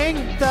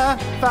bring the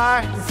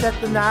fire and set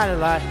the night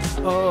alight.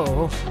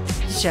 Oh,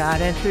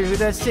 shining through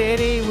the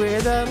city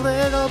with a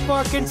little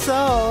Borkin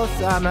soul.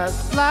 So I'ma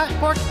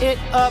Bork it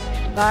up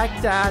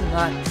like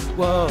dynamite.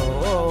 Whoa,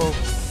 whoa.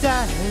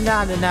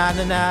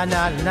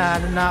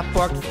 Da-na-na-na-na-na-na-na-na-na,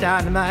 Bork is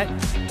dynamite.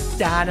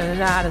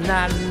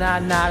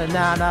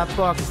 Da-na-na-na-na-na-na-na-na,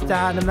 Bork is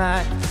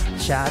dynamite.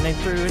 Shining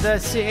through the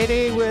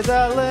city with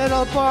a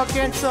little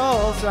Borkin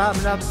soul. So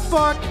I'm gonna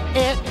Bork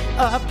it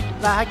up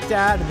like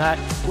dynamite.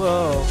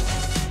 Whoa.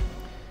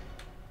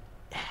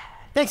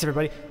 Thanks,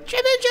 everybody.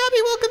 Jim and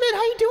Jobby, welcome in.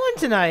 How you doing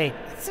tonight?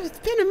 It's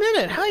been a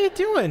minute. How you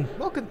doing?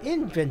 Welcome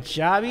in,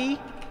 Benjabi.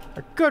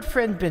 Our good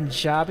friend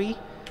Benjabi.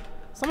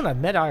 Someone I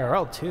met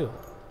IRL, too.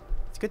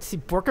 It's good to see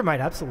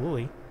Borkermite,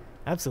 absolutely.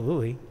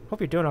 Absolutely. Hope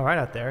you're doing all right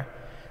out there.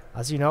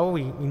 As you know,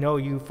 we know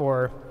you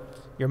for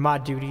your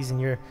mod duties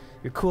and your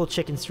cool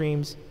chicken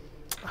streams.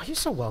 Oh, you're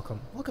so welcome.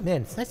 Welcome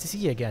in. It's nice to see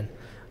you again.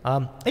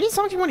 Any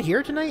songs you want to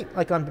hear tonight,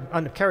 like on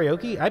the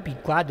karaoke? I'd be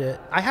glad to.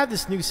 I have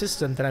this new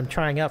system that I'm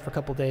trying out for a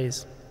couple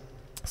days.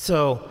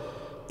 So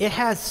it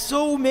has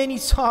so many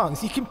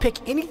songs. You can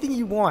pick anything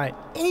you want.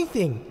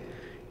 Anything.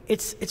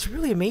 It's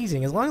really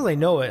amazing. As long as I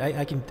know it,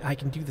 I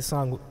can do the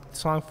song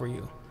for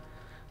you.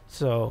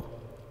 So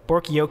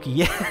Borkioke,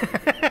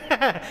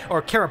 yeah.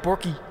 Or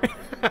Karaborky.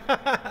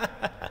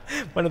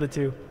 One of the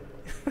two.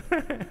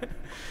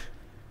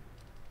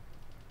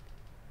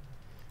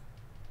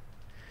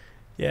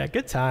 Yeah,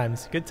 good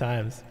times. Good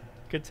times.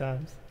 Good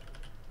times.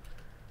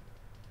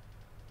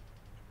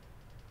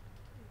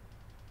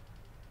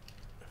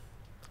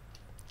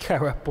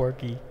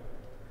 Karaborky.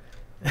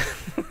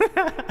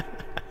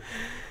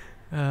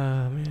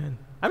 Man.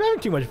 I'm having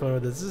too much fun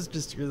with this. This is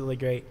just really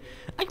great.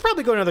 I could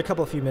probably go another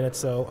few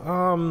minutes,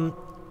 though.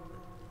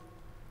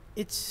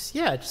 It's,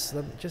 yeah,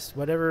 just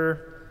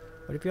whatever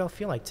y'all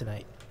feel like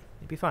tonight.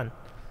 It'd be fun.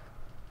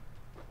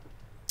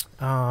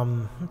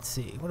 Let's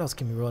see. What else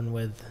can we run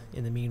with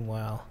in the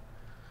meanwhile?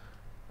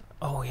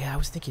 Oh, yeah, I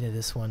was thinking of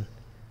this one.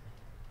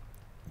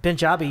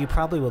 Benjabi, you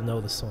probably will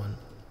know this one.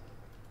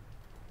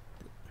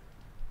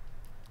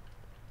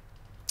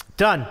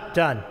 Done.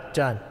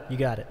 You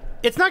got it.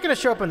 It's not going to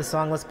show up on the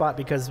song list spot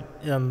because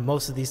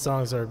most of these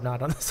songs are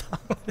not on the song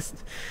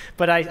list.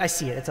 But I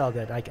see it. It's all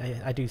good.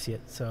 I do see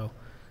it. So,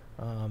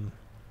 Hootie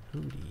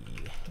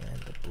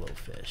and the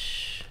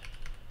Blowfish.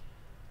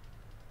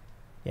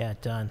 Yeah,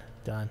 done.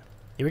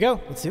 Here we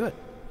go. Let's do it.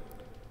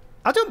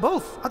 I'll do them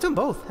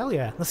both. Hell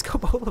yeah. Let's go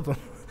both of them.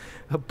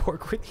 A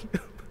Bork with you.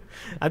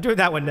 I'm doing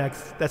that one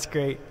next. That's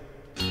great.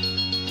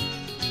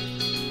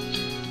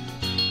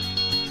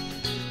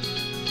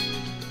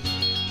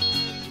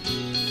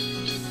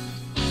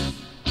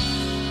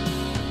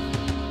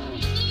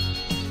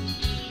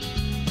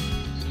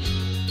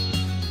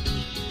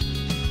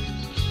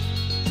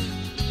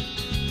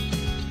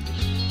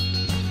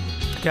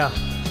 Go.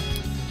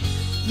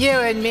 You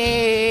and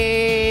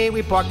me,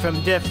 we bork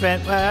from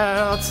different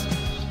worlds.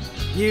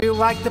 You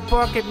like to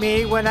bork at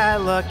me when I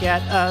look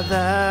at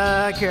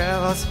other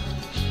girls.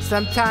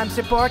 Sometimes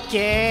you're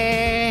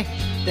borky,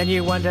 then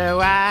you wonder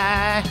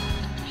why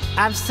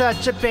I'm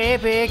such a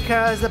baby,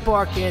 cause the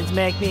Borkins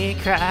make me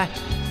cry.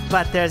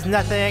 But there's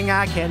nothing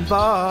I can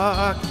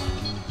bork.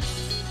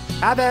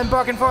 I've been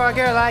borking for a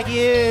girl like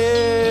you.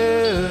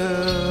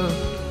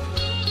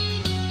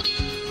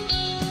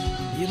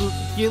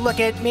 You look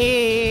at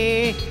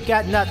me,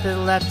 got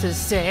nothing left to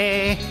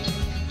say.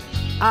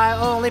 I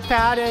only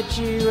pout at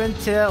you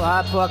until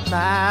I book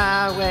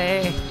my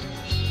way.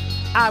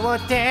 I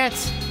won't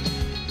dance,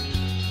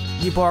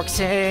 you Bork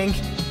sing.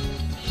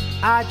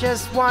 I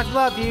just want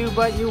love you,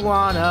 but you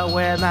wanna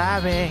wear my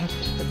ring.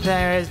 But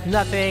there is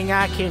nothing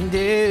I can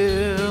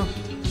do.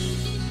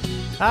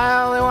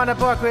 I only wanna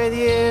bork with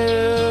you.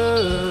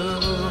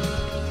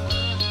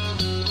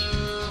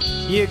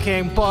 You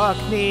can bork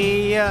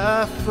me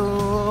a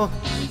fool.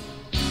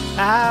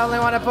 I only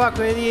wanna bork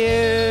with you.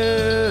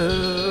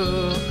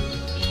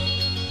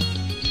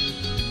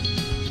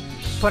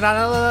 Put on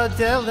a little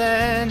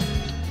Dylan,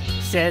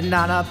 sitting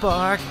on a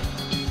Bork.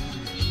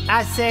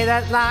 I say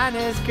that line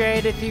is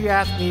great if you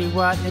ask me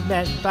what it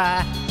meant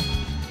by.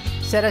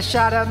 Said I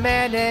shot a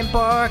man named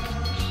Bork,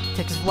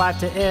 took his wife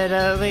to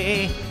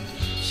Italy.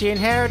 She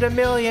inherited 1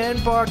 million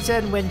Borks,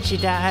 and when she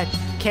died,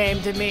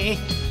 came to me.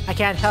 I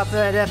can't help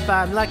it if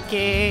I'm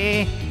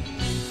lucky.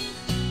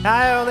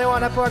 I only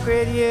wanna bork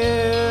with you.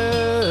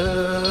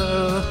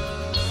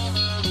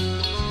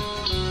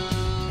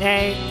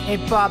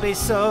 Ain't Bobby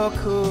so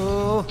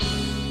cool?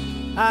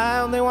 I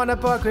only wanna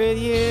bork with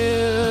you.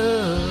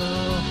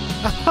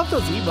 I love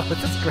those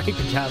emotes. That's great,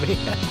 Benjabi.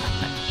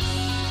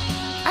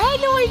 I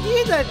had no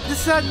idea that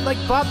this had like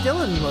Bob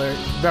Dylan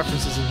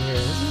references in here.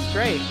 This is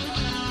great.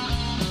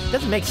 It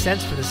doesn't make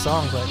sense for the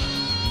song, but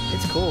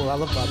it's cool. I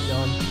love Bob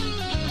Dylan.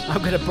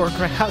 I'm gonna bork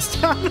my house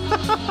down.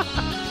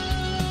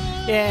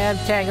 Yeah, I'm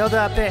tangled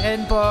up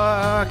in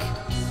Bork.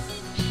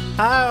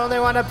 I only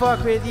wanna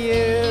bork with you.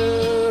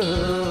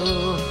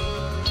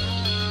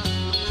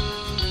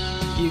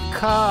 You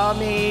call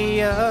me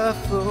a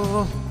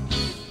fool.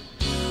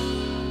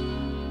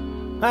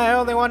 I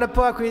only wanna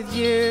bork with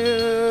you.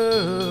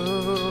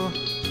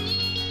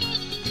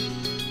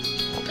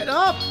 Bork it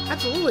up,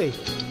 absolutely.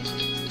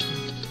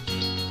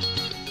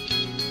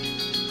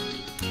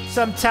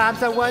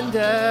 Sometimes I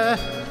wonder,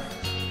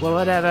 will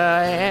it ever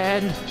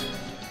end?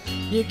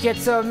 You get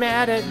so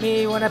mad at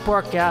me when I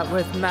bork out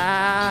with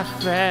my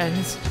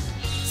friends.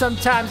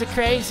 Sometimes you're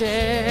crazy,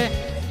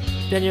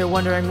 then you're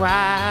wondering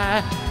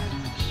why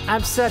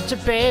I'm such a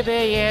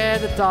baby, yeah,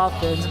 the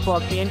dolphins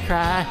bork me and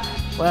cry.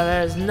 Well,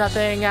 there's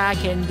nothing I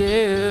can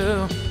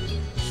do.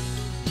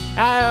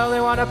 I only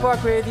wanna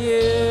bork with you.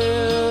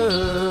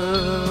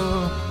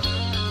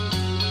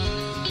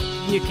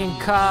 You can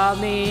call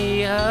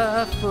me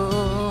a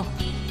fool.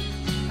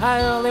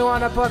 I only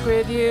wanna bork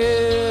with you.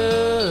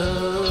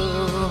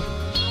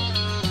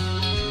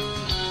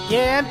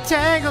 Yeah, I'm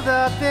tangled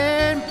up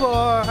in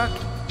Bork.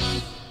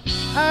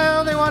 I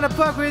only wanna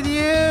bork with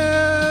you.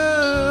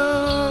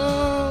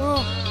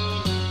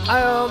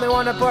 I only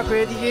wanna bork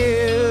with you.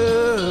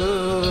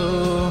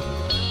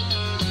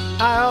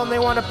 I only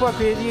wanna bork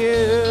with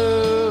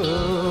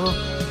you.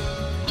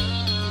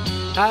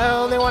 I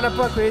only wanna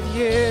bork with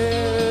you.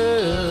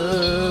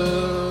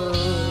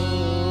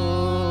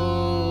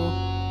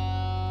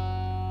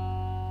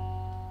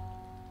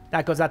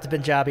 That goes out to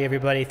Benjabi,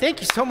 everybody. Thank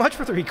you so much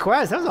for the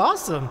request. That was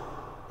awesome.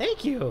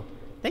 Thank you.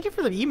 Thank you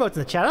for the emotes in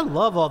the chat. I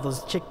love all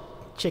those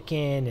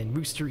chicken and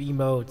rooster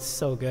emotes.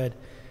 So good.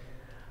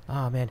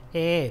 Oh, man.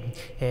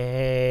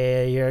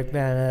 Hey, you're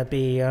gonna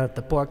be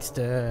the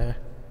Borkster.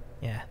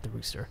 Yeah, the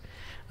rooster.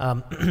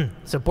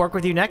 So Bork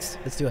with you next?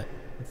 Let's do it.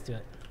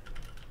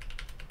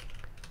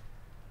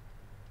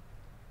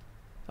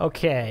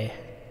 Okay.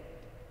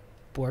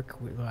 Bork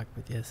with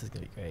you. This is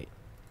gonna be great.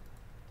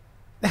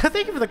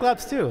 Thank you for the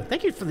gloves too.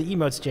 Thank you for the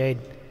emotes, Jade.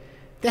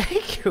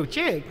 Thank you,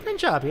 Jade. Good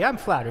job. I'm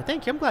flattered.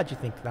 Thank you. I'm glad you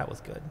think that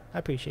was good. I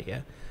appreciate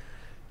you.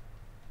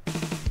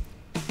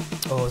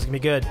 Oh, it's gonna be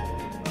good.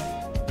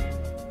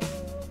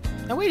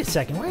 Now wait a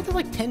second. Why are there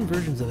like 10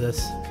 versions of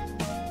this?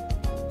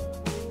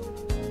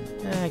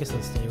 I guess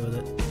I'll stay with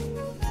it.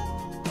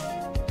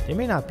 There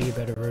may not be a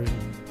better version.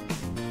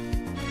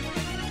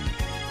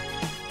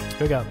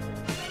 Here we go.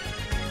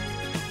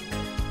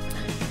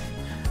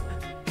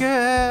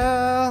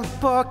 Girl,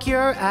 bork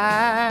your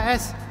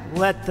eyes.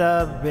 Let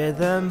the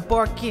rhythm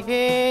bork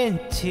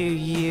into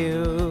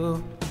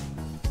you.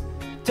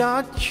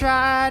 Don't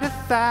try to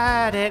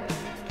fight it.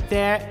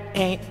 There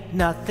ain't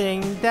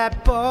nothing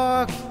that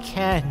Bork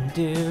can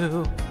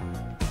do.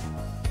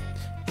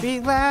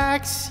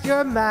 Relax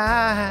your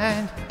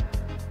mind.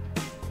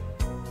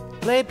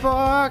 Lay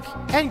Bork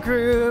and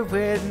groove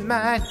with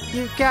mine.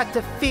 You got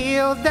to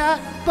feel that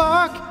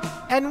Bork,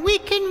 and we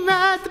can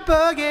ride the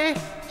boogie.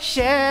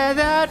 Share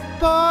that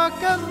Bork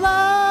of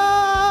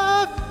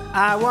love.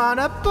 I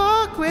wanna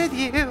Bork with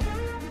you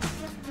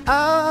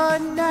all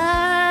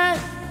night.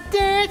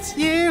 Dance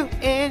you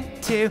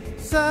into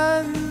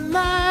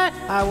sunlight.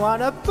 I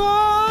wanna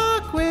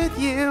Bork with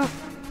you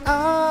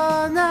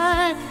all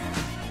night.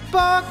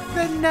 Bork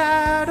the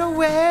night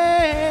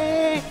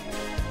away.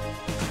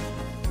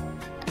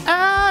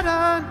 Out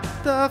on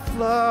the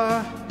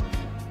floor.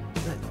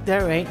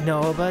 There ain't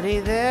nobody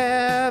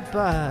there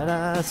but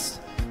us.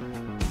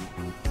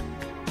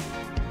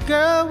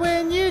 Girl,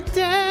 when you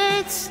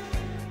dance,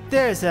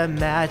 there's a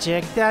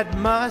magic that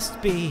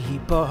must be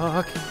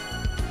Bork.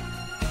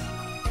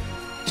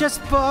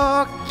 Just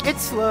Bork it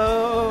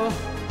slow.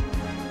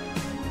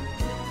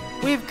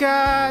 We've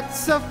got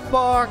some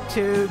Bork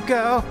to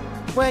go.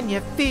 When you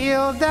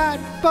feel that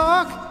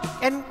Bork,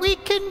 and we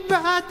can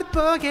ride the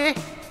boogie.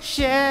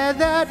 Share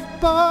that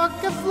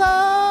Bork of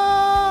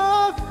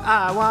love.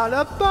 I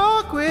wanna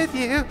Bork with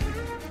you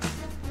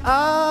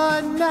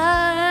all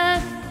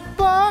night.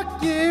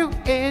 Bork you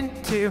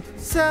into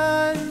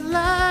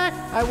sunlight.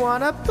 I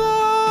wanna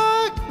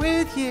Bork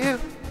with you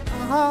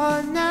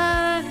all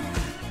night.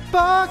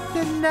 Bork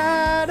the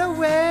night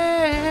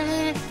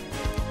away.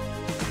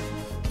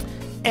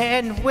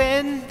 And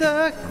when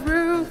the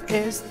groove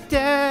is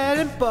dead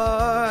and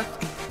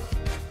borked,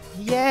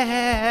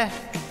 yeah,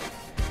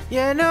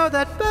 you know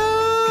that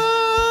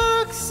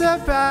Bork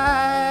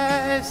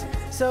survives,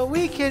 so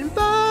we can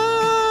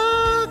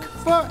Bork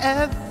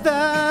forever.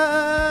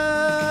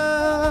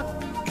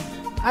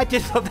 I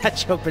did love that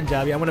joke,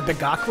 Punjabi. I want to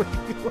begok with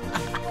you.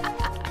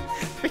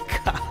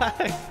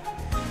 Begok.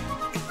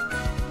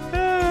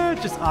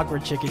 Just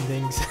awkward chicken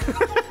things.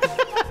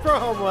 For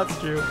home, that's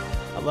true.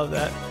 I love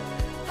that.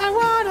 I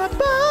wanna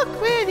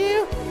Bork with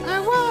you. I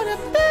wanna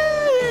be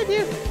with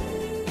you.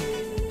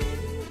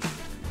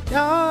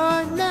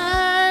 All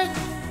night,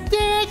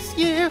 dance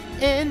you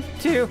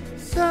into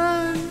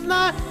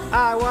sunlight.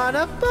 I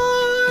wanna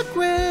Bork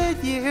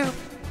with you.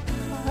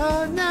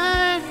 All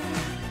night,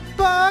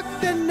 Bork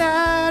the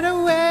night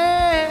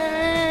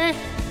away.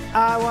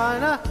 I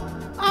wanna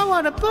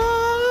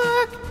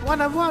Bork.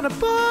 Wanna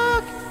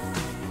Bork.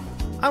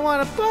 I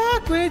wanna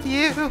Bork with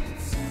you.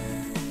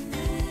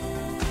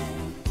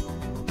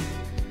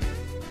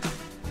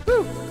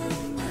 Woo.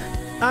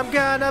 I'm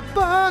gonna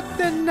Bork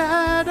the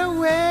night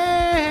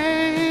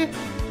away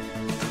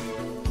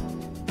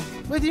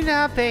with you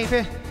now,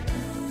 baby.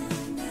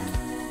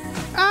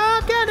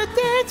 I'm gonna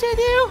dance with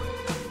you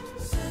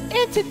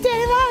into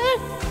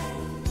daylight.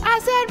 I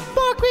said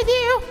Bork with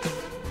you.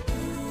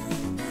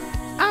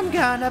 I'm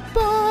gonna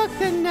Bork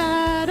the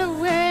night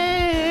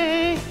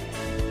away.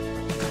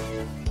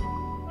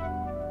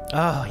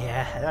 Oh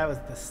yeah, that was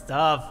the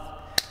stuff.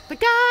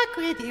 Begok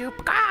with you,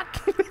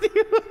 begok with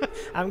you.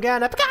 I'm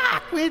gonna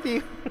begok with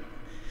you.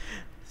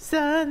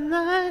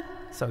 Sunlight.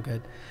 So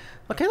good.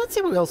 Okay, let's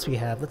see what else we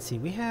have. Let's see.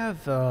 We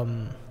have,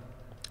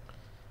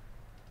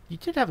 you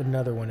did have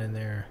another one in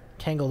there.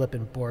 Tangled up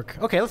in Bork.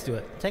 Okay, let's do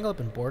it. Tangled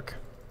up in Bork.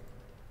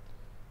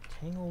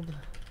 Tangled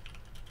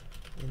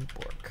in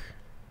Bork.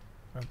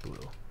 Or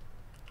blue.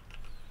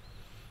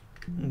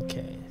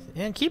 Okay.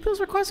 And keep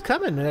those requests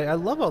coming. I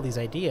love all these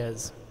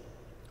ideas.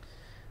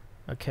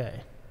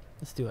 Okay.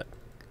 Let's do it.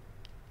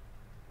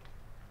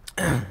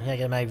 Yeah, I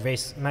got my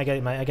voice. I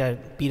gotta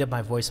beat up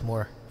my voice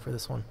more for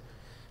this one.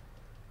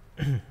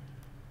 I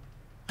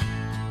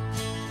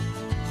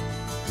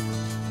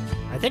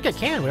think I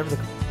can. Whatever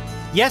the.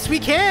 Yes, we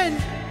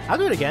can. I'll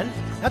do it again.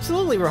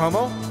 Absolutely,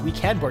 Rahomo. We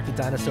can Bork the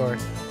dinosaur.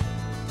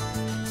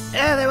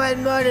 Early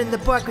one morning, the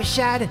Bork was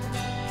shining.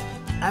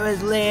 I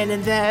was laying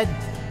in bed,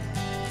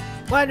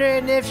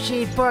 wondering if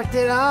she borked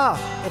at all,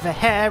 if her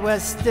hair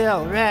was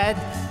still red.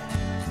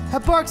 Her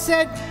Bork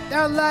said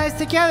our lives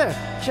together.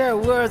 Sure,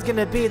 world's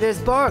gonna be this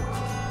Bork.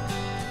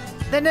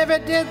 They never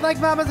did like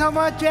Mama's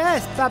homework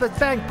dress. Papa's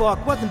bank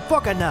Bork wasn't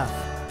Bork enough.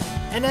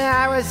 And then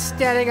I was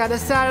standing on the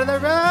side of the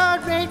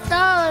road, rain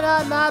falling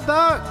on my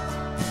Bork.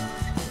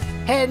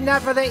 Heading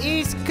out for the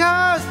East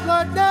Coast,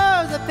 Lord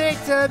knows I think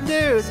some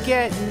news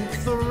getting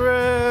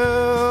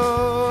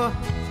through.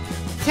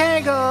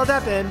 Tangled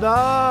up in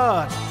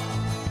Bork.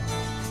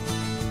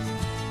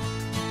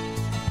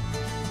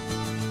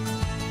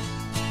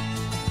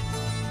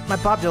 My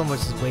Bob Dylan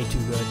voice is way too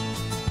good.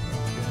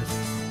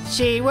 Oh,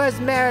 she was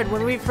married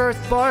when we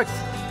first borked,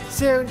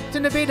 soon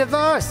to be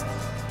divorced.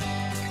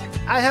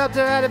 I helped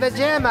her out of a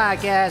jam, I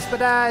guess,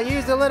 but I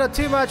used a little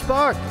too much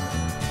Bork.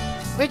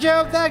 We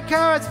drove that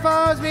car as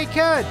far as we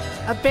could,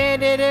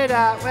 abandoned it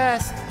out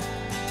west.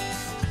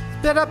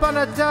 Stood up on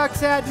the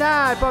docks at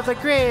night, both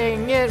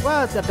agreeing it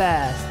was the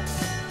best.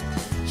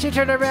 She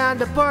turned around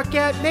to Bork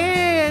at me,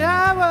 and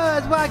I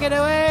was walking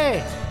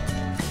away.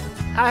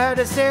 I heard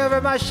her say over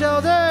my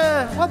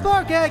shoulder, we'll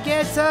Bork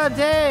again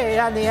someday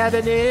on the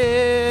avenue.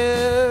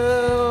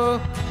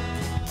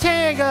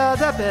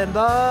 Tangled up in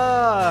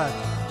Bork.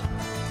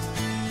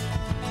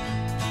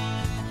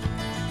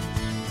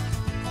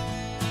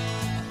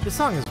 This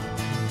song is...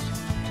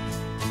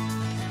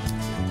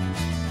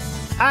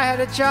 I had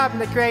a job in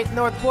the great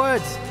North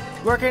Woods,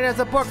 working as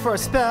a Bork for a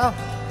spell.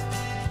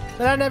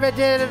 But I never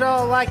did it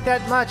all like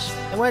that much,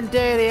 and one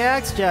day the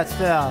axe just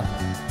fell.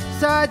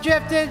 So I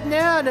drifted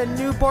down to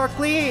New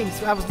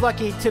Orleans. I was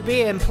lucky to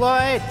be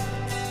employed,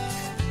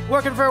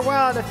 working for a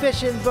while on a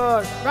fishing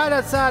boat right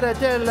outside of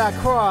De La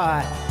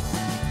Croix.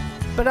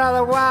 But all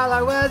the while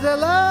I was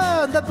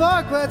alone, the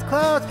Bork was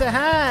close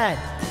behind.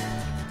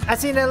 I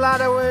seen a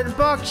lot of wooden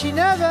Bork, she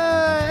never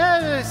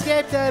ever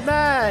escaped her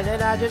mind,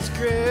 and I just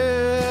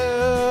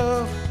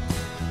grew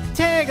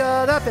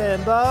tangled up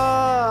in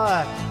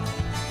Bork.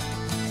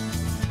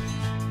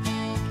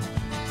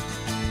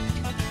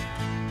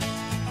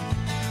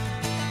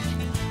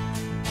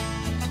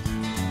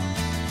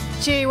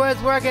 She was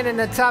working in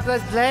a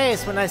topless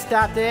place when I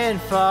stopped in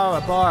for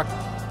a Bork.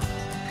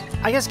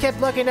 I just kept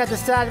looking at the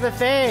side of her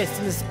face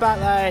in the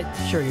spotlight.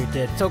 Sure you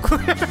did, so cool.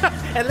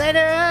 And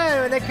later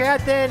on, when the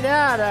crowd thinned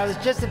out, I was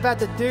just about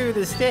to do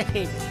the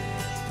stage.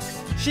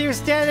 She was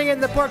standing in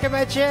the Bork of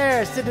my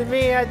chair, said to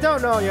me, I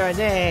don't know your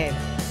name.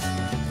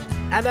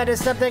 I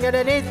noticed something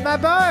underneath my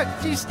Bork.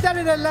 She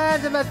studied the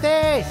lines of my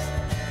face.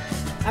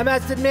 I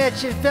must admit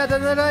she felt a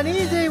little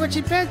uneasy when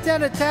she bent down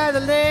to tie the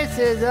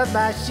laces of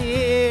my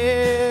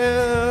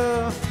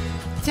shoe.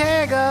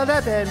 Tangled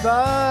up in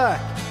Bork.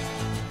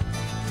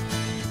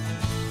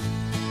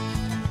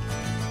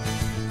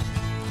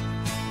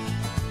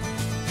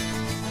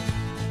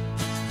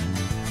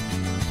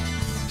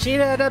 She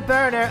lit a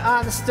burner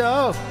on the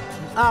stove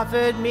and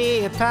offered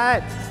me a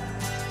pipe.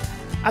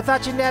 I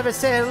thought you'd never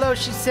say hello,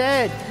 she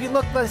said. You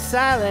look like a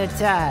silent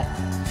type.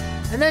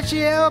 And then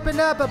she opened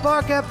up a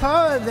Bork of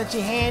poems and she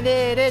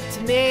handed it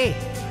to me.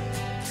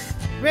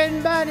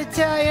 Written by an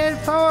Italian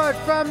poet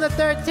from the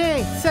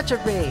 13th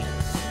century.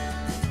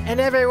 And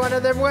every one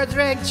of them words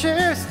rang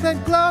true,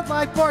 then glowed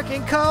like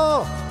Borking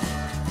coal.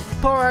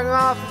 Pouring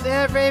off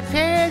every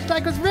page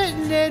like it was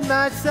written in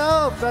my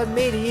soul from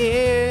me to you.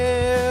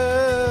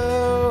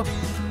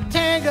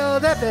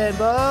 Tangled up in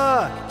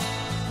Bork.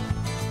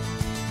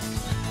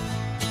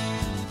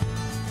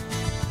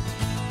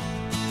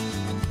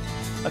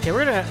 Okay,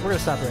 we're gonna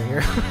stop right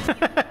here.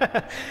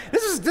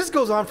 This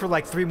goes on for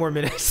like 3 more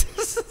minutes.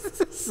 This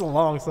is a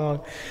long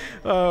song.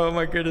 Oh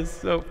my goodness.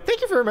 So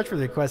thank you very much for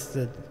the request.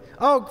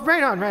 Oh,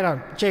 right on.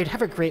 Jade,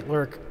 have a great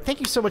lurk.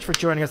 Thank you so much for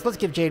joining us. Let's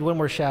give Jade one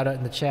more shout out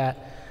in the chat.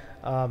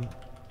 And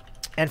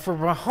for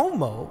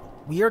Rahomo,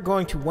 we are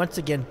going to once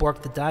again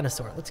Bork the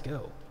dinosaur. Let's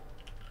go.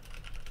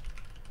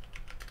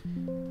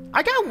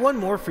 I got one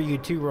more for you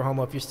too,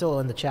 Rahomo, if you're still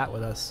in the chat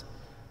with us.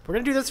 We're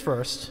gonna do this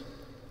first.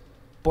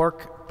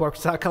 Bork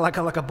saka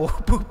laka laka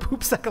boop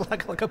poop saka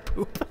laka laka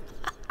poop.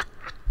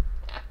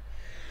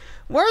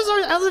 Where's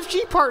our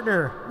LFG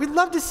partner? We'd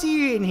love to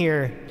see you in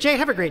here. Jade,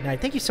 have a great night.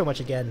 Thank you so much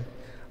again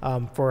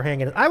for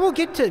hanging. I will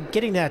get to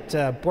getting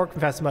that Bork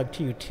Fest mug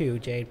to you too,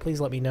 Jade. Please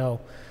let me know.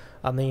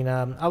 I mean,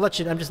 I'll let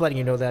you. I'm just letting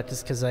you know that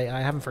just because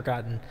I haven't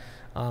forgotten.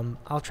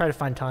 I'll try to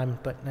find time,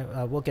 but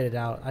we'll get it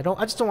out. I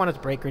just don't want it to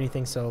break or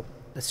anything. So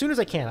as soon as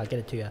I can, I'll get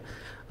it to you.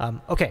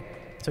 Okay,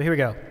 so here we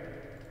go.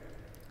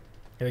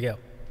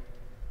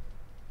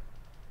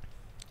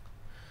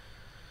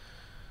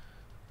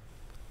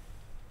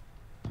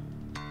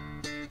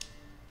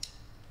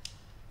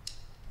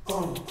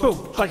 Boom,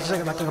 like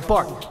a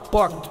Bork,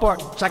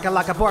 shaka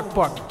like a Bork,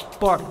 shaka like a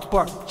Bork,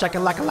 shaka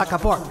like a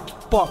Bork,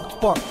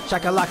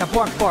 shaka like a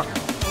Bork,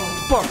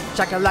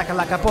 shaka like a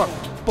Bork,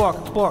 shaka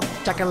like a Bork,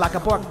 shaka like a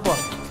Bork,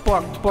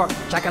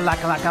 shaka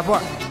like a Bork,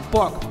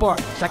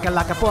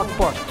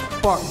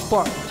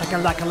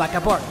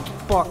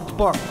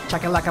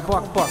 shaka like a Bork, shaka like a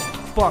Bork,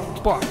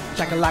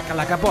 shaka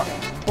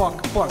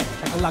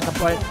like a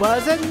Bork.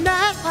 Was a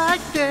night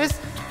like this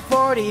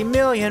 40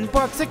 million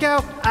Borks ago,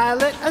 I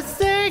lit a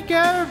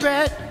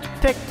cigarette,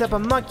 picked up a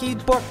monkey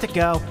Bork to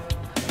go.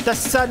 The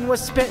sun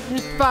was spitting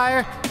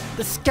fire,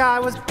 the sky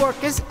was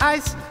Bork as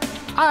ice.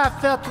 I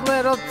felt a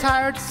little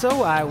tired,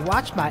 so I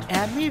watched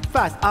Miami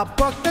Vice. I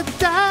booked the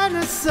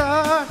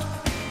dinosaur.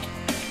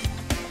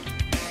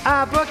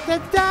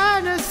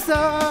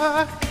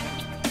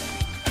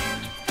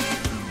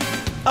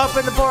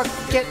 Open the Bork,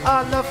 get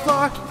on the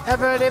floor.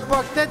 Everybody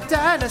Bork the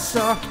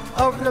dinosaur.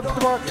 Open the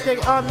Bork,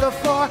 get on the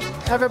floor.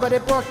 Everybody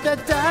Bork the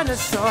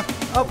dinosaur.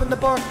 Open the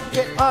Bork,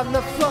 get on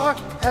the floor.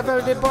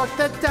 Everybody Bork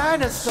the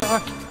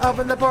dinosaur.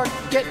 Open the Bork,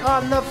 get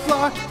on the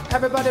floor.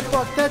 Everybody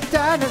Bork the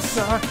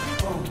dinosaur.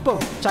 Boom,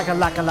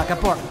 chaka-laka laka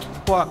bork.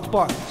 Bork,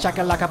 bork,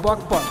 chaka-laka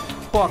bork, bork.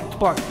 Bork,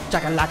 bork,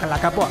 chaka-laka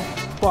laka bork.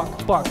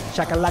 Bork, bork,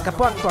 chaka-laka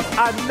bork, bork.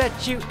 I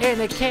met you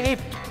in a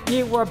cave.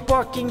 You were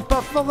borking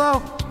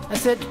buffalo. I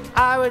said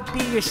I would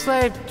be your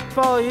slave,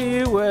 follow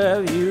you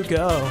wherever you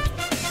go.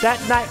 That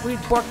night we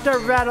borked a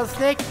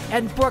rattlesnake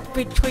and borked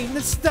between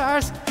the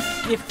stars.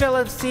 You fell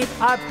asleep,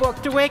 I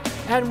borked awake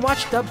and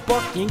watched the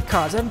borking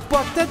cars and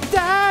borked a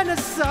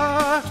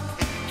dinosaur.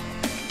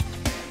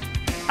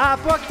 I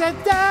borked a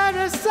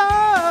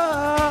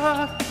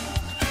dinosaur.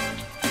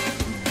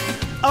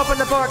 Open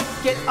the Bork,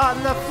 get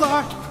on the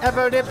floor.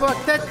 Everybody Bork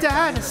the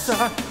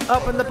dinosaur.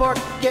 Open the Bork,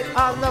 get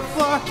on the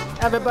floor.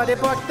 Everybody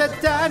Bork the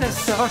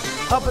dinosaur.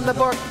 Open the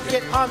Bork,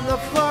 get on the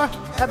floor.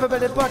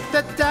 Everybody Bork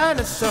the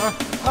dinosaur.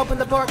 Open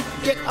the Bork,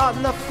 get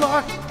on the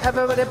floor.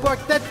 Everybody Bork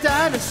the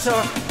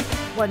dinosaur.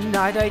 One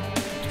night I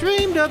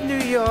dreamed of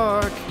New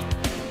York.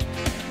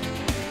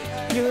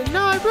 You and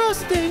I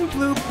roasting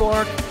blue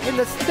Bork in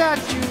the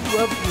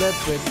Statue of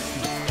Liberty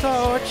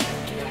torch.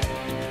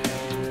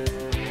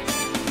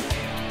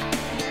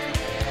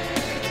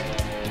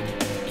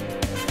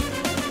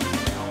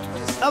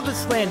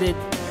 Elvis landed,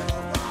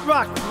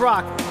 rock,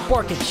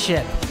 Borking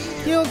ship.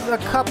 Killed a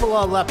couple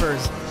of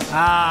lepers.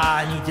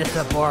 Ah, and he just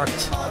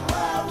borked.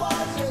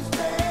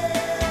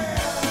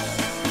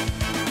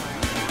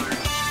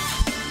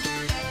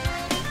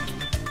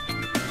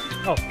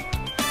 Oh.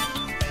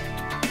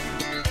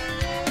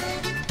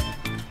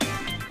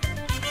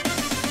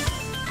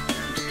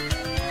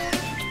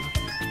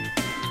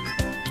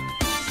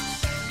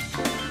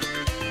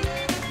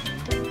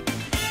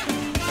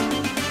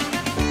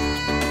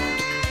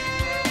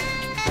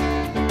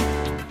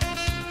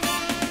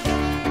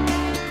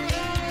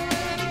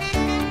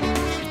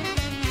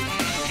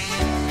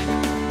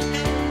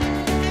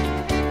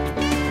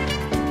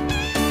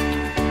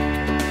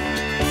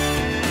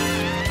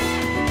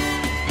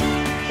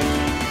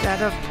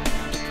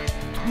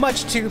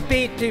 Much too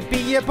beat to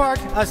be a Bork,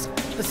 a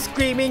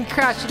screaming,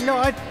 crashing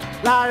noise,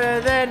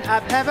 louder than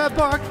I've ever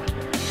borked.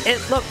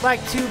 It looked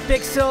like two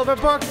big silver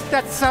Borks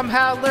that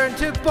somehow learned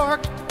to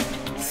bork.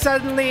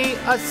 Suddenly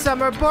a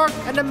summer Bork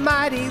and a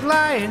mighty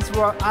lion's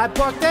roar. I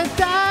borked a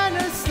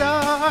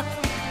dinosaur.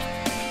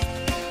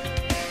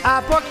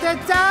 I borked a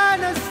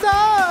dinosaur.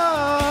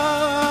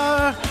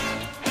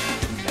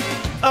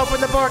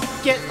 Open the Bork,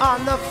 get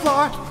on the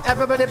floor.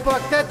 Everybody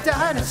Bork the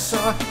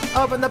dinosaur.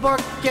 Open the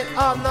Bork, get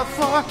on the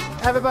floor.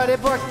 Everybody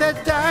Bork the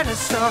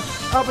dinosaur.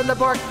 Open the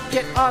Bork,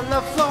 get on the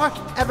floor.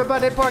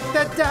 Everybody Bork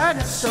the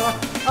dinosaur.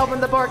 Open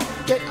the Bork,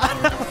 get on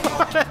the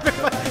floor.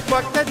 Everybody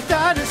Bork the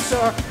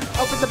dinosaur.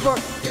 Open the Bork,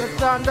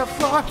 get on the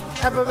floor.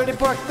 Everybody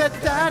Bork the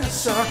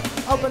dinosaur.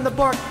 Open the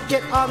Bork,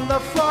 get on the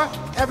floor.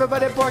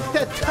 Everybody Bork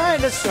the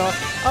dinosaur.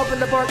 Open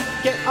the Bork,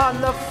 get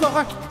on the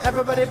floor.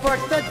 Everybody Bork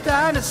the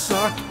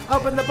dinosaur.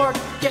 Open the Bork,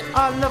 get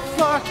on the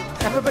floor.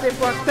 Everybody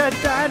Bork the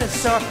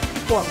dinosaur.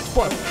 Bork,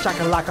 bork,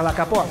 shaka-laka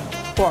laka bork.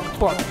 Bork,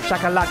 bork,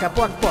 shaka-laka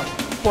bork, bork.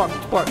 Bork,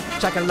 bork,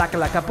 shaka-laka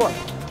laka bork.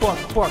 Bork,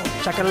 bork,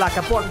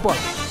 shaka-laka bork, bork.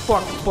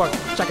 Bork, bork,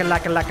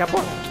 shaka-laka laka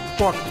bork.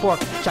 Bork, bork,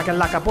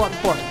 shaka-laka bork,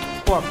 bork.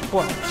 Bork,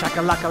 bork,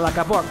 shaka-laka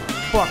laka bork.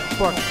 Bork,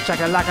 bork,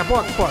 shaka-laka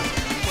bork, bork.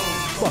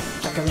 Bork,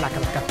 shaka-laka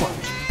laka bork.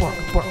 Bork,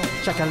 bork,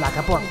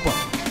 shaka-laka bork, bork.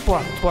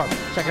 Bork, bork,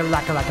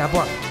 shaka-laka laka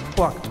bork.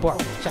 Bork, bork,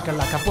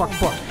 shaka-laka bork,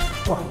 bork.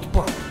 Bork,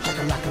 bork,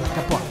 shaka-laka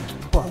laka bork.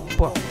 Bork,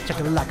 bork,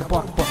 shaka-laka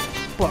bork, bork.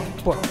 Bork,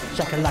 bork,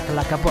 shaka-laka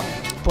laka bork.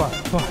 Bork,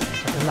 bork,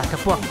 shaka-laka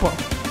bork, bork.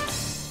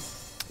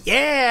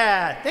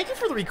 Yeah! Thank you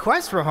for the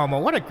request for Homo.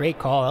 What a great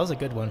call. That was a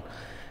good one.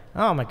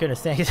 Oh my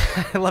goodness, thank you.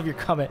 I love your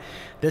comment.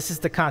 This is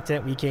the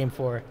content we came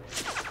for.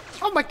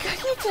 Oh my god,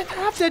 you didn't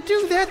have to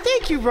do that.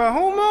 Thank you, bro,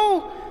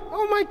 Homo.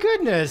 Oh my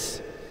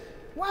goodness.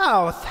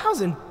 Wow,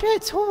 1,000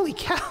 bits. Holy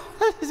cow.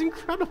 That is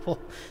incredible.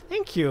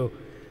 Thank you.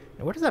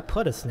 Now, where does that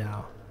put us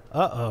now?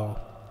 Uh-oh.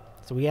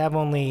 So we have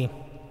only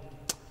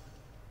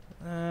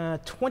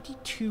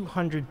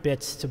 2,200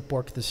 bits to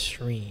Bork the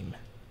stream.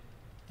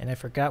 And I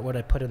forgot what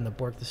I put in the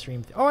Bork the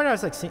stream. Oh, no,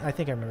 it's like, I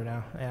think I remember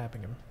now. Yeah, I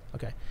think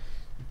okay.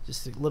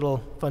 Just a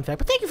little fun fact.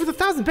 But thank you for the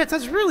 1,000 bits.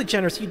 That's really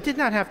generous. You did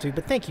not have to,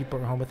 but thank you,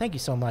 Homo. Thank you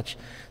so much.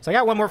 So I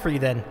got one more for you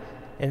then.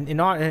 And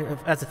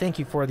as a thank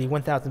you for the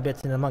 1,000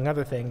 bits and among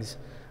other things.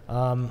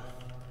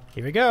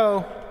 Here we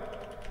go.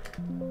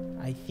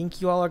 I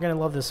think you all are going to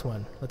love this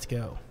one. Let's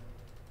go.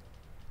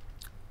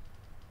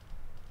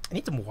 I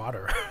need some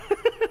water.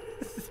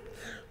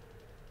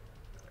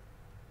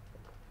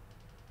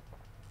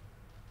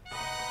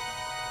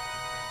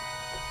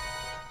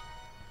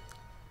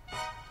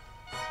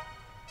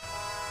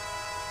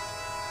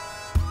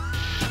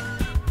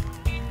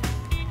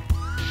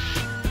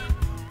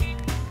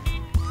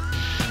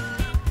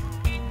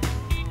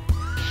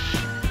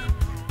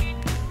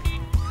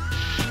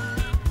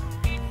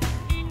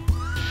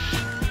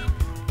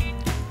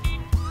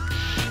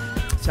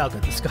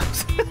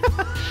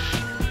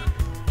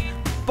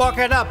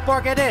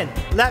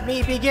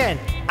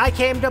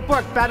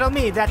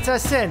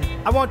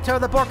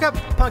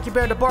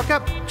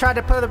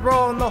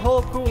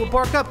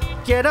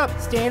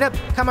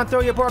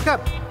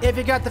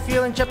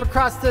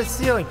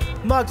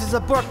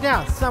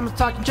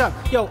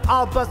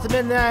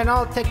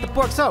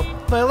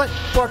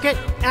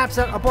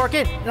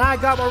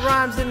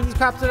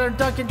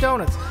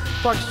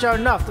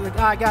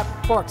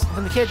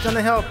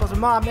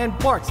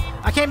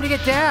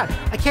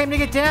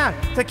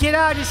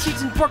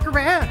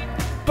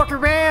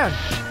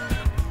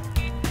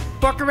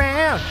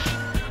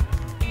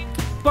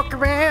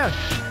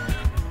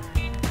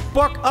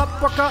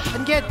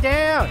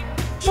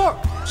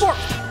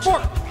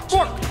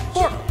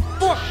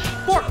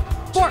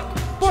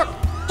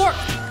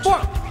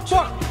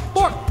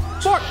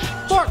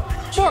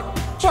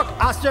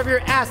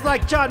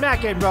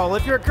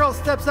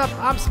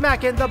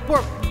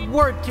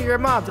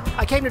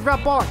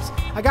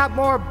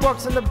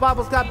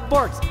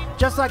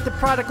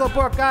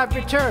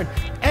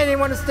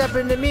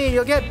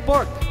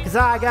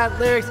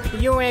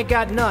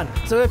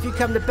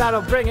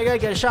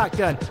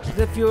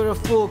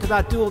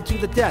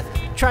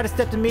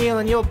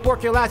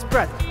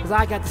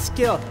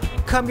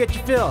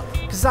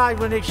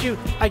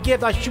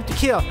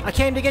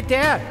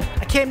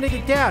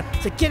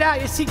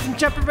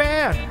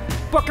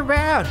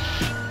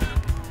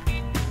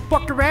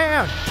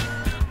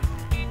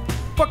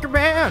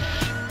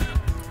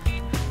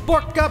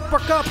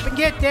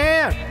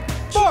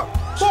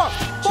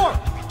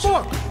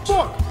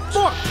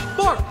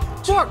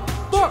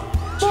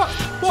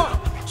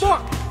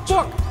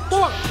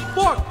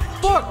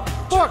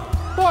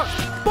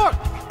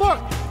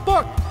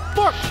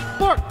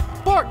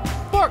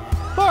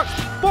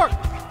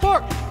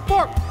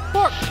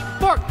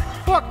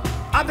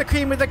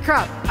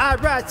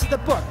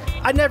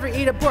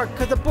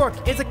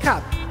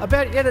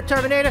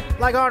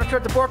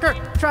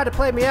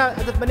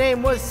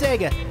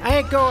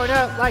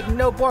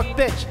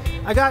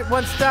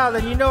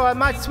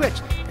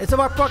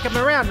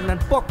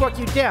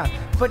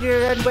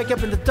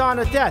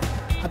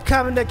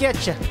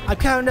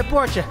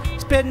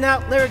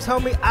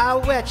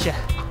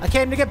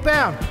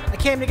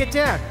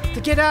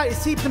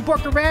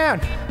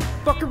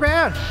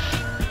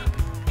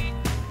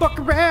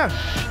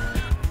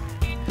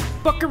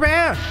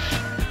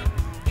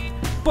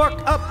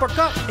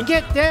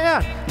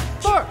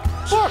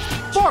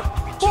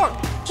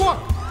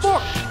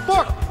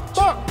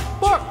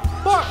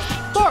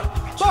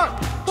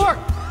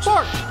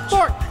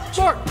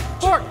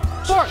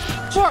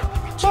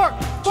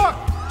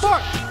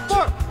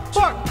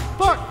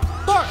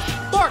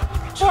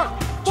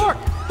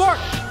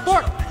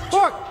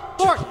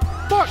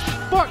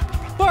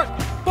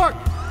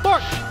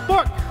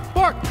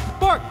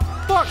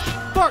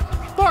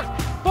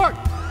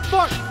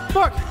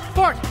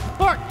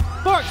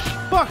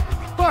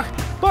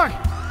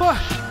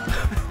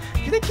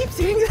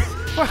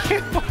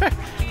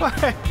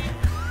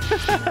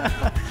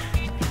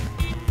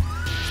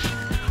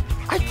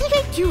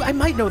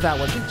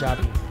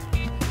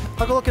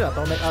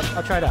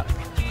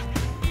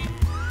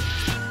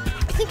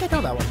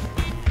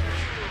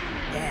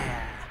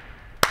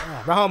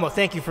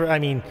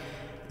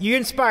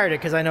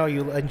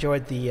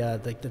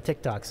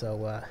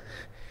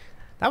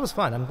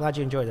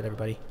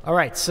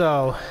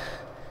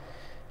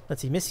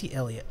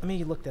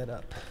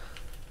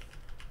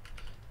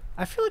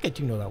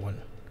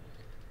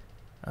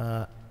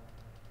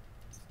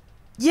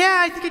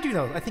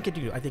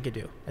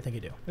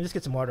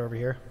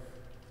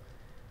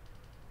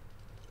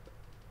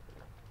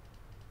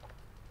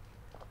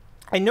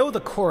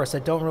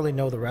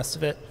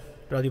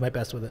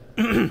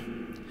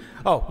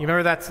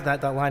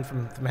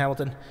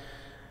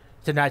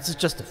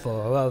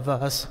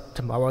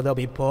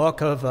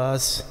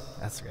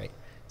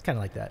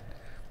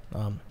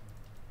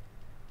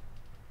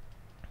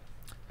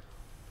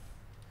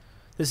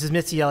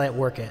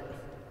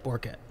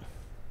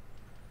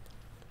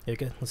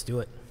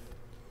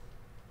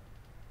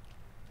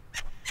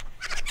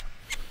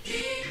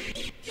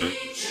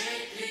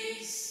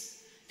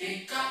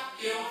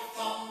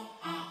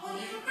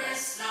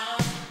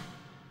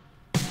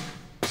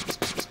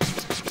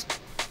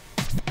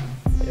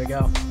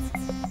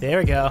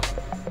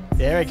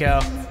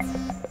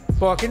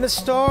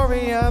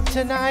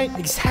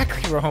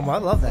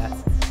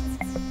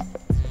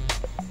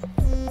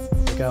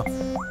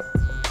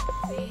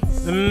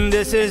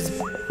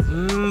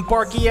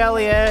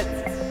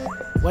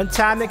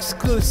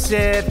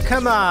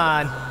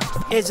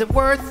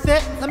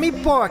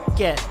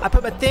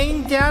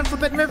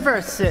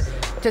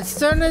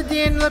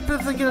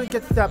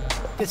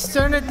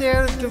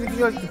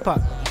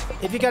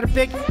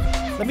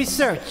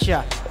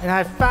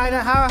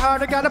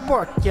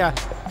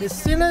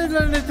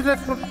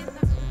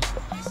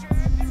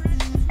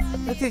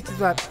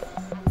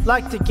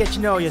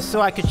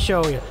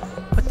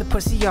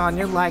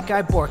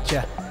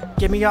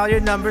 Give me all your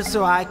numbers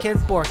so I can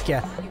bork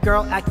ya.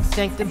 Girl, acting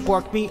stank, then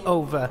bork me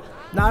over.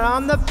 Not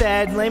on the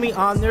bed, lay me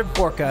on their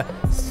borka.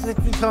 Slip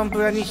me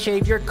company,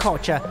 shave your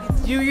culture.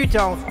 You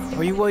don't,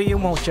 or you will, you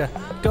won't ya.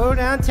 Go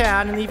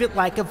downtown and leave it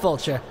like a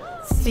vulture.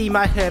 See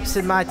my hips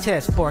and my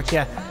tits, bork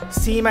ya.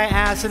 See my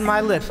ass and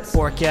my lips,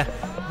 bork ya.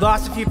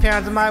 Lost a few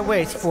pounds on my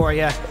waist for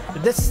ya.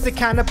 This is the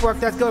kind of bork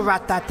that's go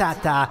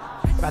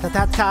rat-ta-ta-ta.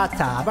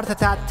 Rat-ta-ta-ta-ta,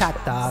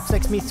 rat-ta-ta-ta-ta.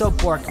 Flex me so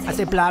bork, I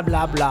say blah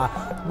blah blah.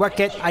 Work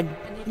it, I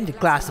need a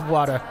glass of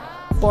water.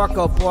 Bork,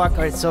 oh bork,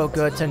 oh, it's so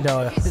good to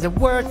know. Is it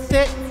worth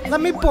it?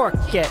 Let me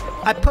bork it.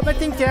 I put my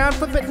thing down,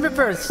 flip it and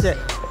reverse it.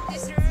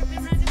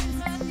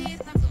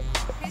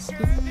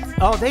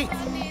 Oh,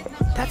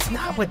 that's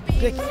not what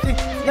big thing.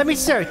 Let me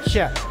search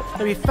ya.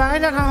 Let me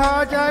find out how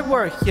hard I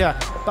work ya.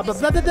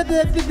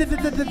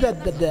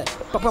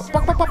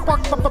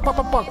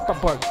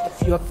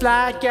 You a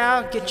fly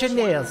gal, get your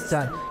nails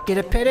done. Get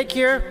a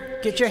pedicure,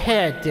 get your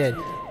hair did.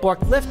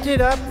 Bork, lift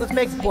it up, let's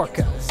make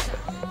Borka.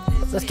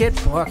 Let's get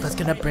Bork, that's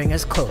gonna bring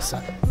us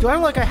closer. Do I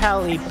look like a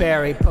Halle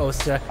Berry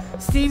poster?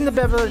 Steven the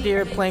Beverly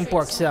Deer playing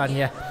Borks on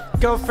ya.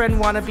 Girlfriend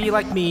wanna be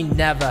like me,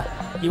 never.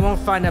 You won't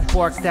find a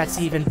Bork that's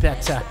even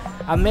better.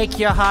 I'll make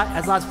you hot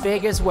as Las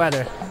Vegas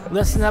weather.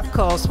 Listen up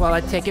close while I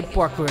take it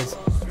Borkwards.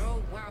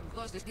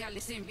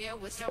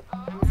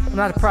 I'm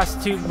not a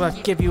prostitute, but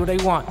I'll give you what I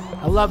want.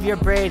 I love your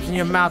braids and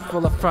your mouth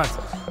full of fronts.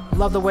 I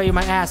love the way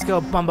my ass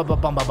go bum bum bum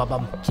bum bum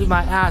bum. Keep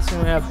my ass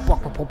and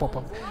bonk bonk bonk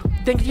bonk.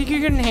 Think you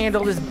can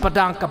handle this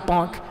badonka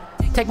bonk?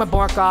 Take my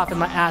bork off and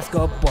my ass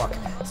go bork.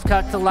 Let's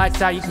cut the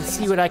lights out, you can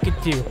see what I could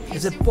do.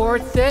 Is it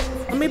worth it?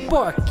 Let me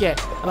bork it.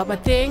 I put my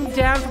thing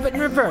down, flip it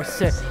and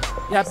reverse it.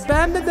 Yeah,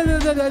 bam,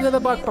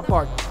 bork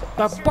bork.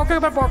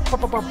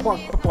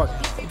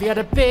 If you got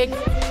a big,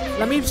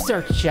 let me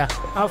search ya.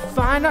 I'll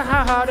find out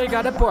how hard I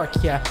gotta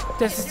bork ya.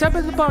 This is some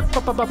of the bork.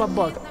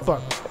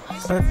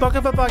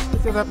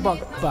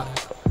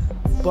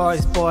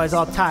 Boys,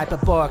 all type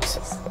of borks.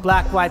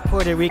 Black, white,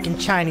 Puerto Rican,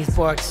 Chinese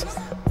borks.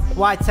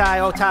 White tie,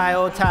 oh tie,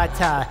 oh tie,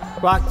 tie.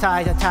 Rock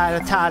tie, tie,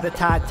 tie,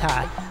 tie,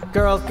 tie.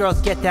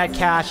 Girls, get that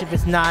cash if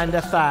it's 9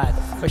 to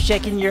 5. Or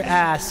shaking your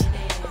ass.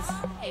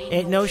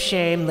 Ain't no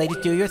shame, ladies,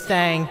 do your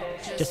thing.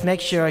 Just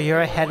make sure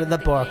you're ahead of the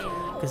book.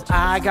 Cause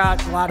I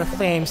got a lot of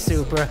fame,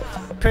 super.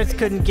 Prince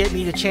couldn't get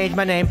me to change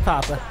my name,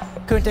 Papa.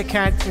 Couldn't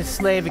account to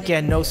slave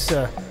again, no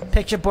sir.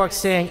 Picture Bork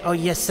saying, oh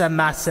yes, sir,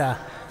 massa.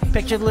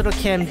 Picture little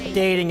Kim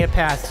dating a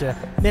pastor.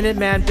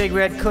 Minuteman Big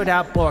Red could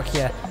out Bork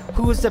ya.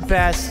 Who's the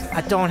best? I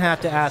don't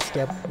have to ask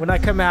ya. When I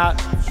come out,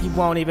 he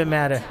won't even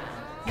matter.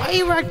 Why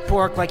you act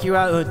Bork like you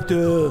are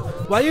duh?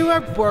 Why you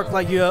act Bork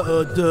like you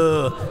are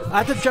duh?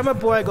 After drummer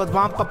boy goes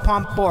wampa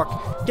pump Bork.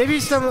 Give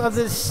you some of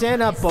this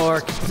Santa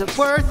Bork. Is it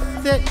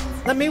worth it?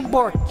 Let me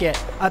bork it.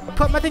 I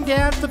put my thing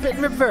down, flip it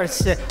and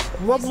reverse it.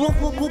 You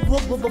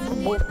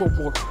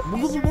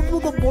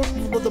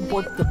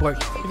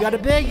got a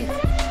big?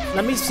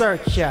 Let me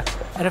search ya.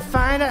 And to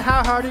find out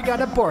how hard you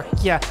gotta bork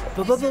ya.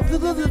 To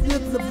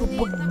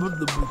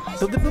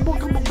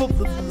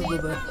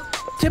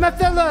my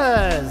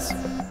fellas!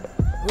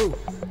 Ooh,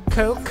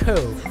 cool.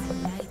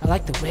 I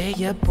like the way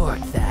you bork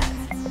that.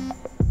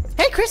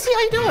 Hey, Christy,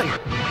 how you doing?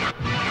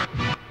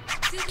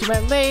 To my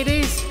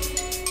ladies.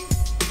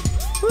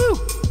 Woo!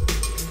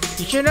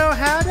 You should know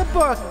how to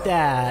bork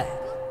that.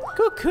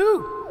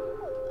 Cool.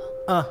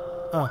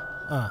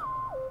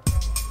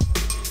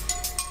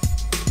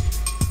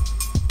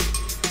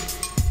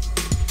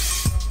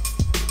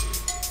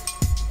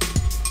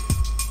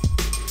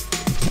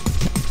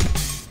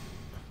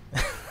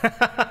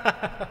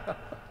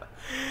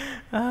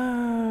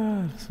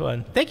 It's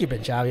fun. Thank you,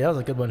 Ben Chavi. That was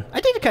a good one.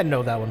 I think I kind of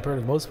know that one for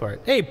the most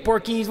part. Hey,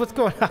 Borkies, what's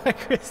going on,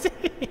 Christy?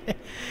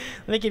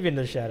 Let me give you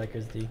another shout out,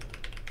 Christy.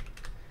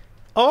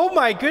 Oh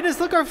my goodness,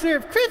 look over there.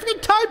 Christy,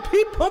 time,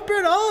 Pete, pump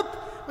it up.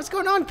 What's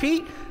going on,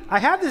 Pete? I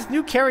have this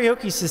new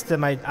karaoke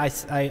system I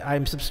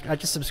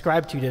just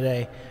subscribed to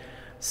today.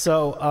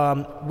 So,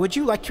 would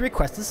you like to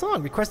request a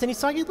song? Request any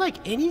song you'd like.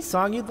 Any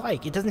song you'd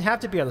like. It doesn't have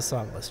to be on the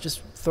song list.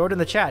 Just throw it in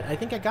the chat. I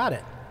think I got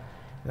it.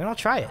 And then I'll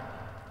try it.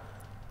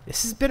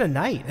 This has been a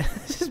night.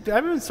 I'm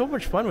having so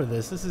much fun with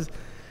this.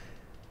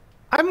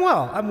 I'm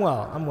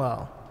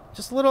well.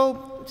 Just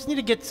need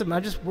to get some,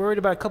 I'm just worried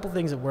about a couple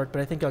things at work,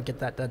 but I think I'll get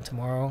that done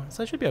tomorrow.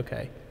 So I should be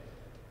okay.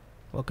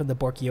 Welcome to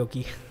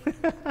Borkioke.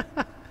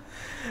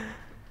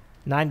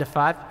 9 to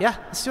 5? Yeah,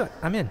 let's do it.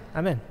 I'm in.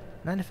 9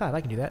 to 5,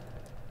 I can do that.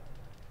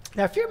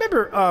 Now, if you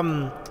remember,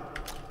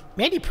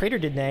 Mandy Prater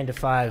did 9 to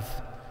 5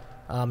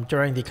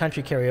 during the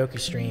country karaoke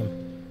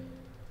stream.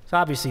 So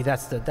obviously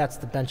that's the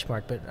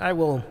benchmark, but I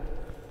will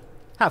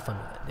have fun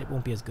with it. It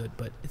won't be as good,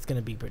 but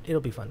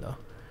it'll be fun though.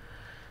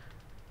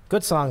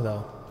 Good song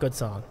though. Good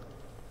song.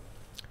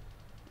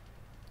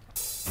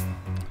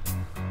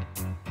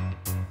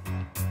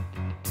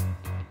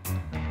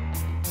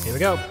 Here we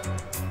go.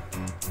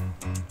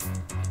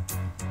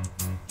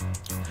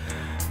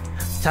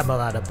 Tumble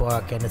out of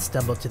Bork and I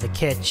stumble to the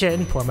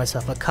kitchen. Pour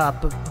myself a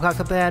cup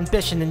of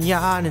ambition and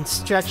yawn and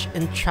stretch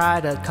and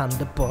try to come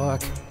to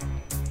Bork.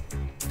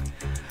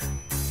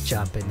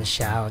 jump in the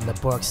shower and the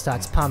Bork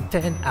starts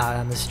pumping. Out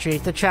on the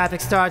street, the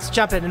traffic starts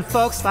jumping, and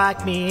folks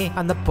like me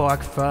on the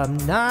Bork from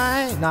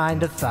 9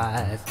 to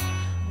 5.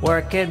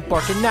 Working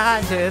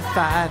 9 to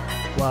 5.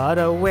 What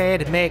a way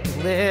to make a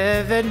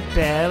living,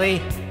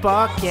 barely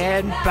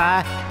barking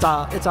by.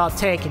 It's all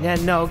taking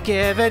and no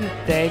giving.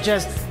 They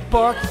just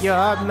bork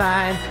your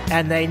mind,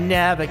 and they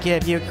never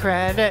give you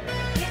credit.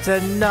 It's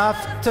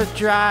enough to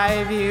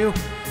drive you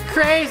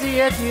crazy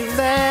if you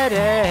let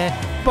it.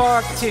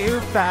 Bork to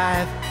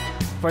 5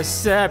 for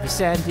service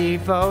and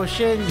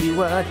devotion. You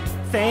would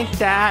think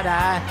that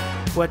I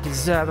would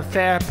deserve a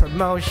fair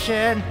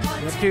promotion.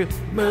 You have to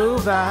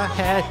move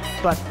ahead,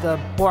 but the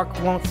Bork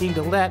won't seem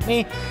to let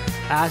me.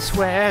 I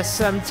swear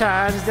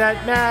sometimes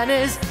that man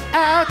is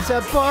out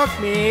to bork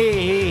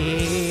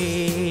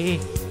me.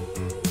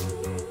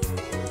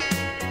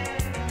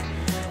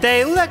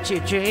 They let you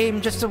dream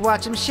just to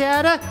watch him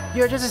shatter.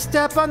 You're just a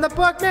step on the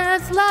Bork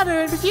man's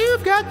ladder, but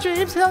you've got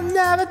dreams he'll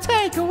never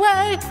take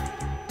away.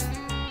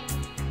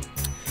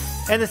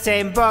 In the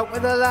same boat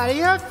with a lot of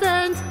your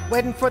friends,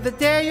 waiting for the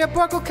day your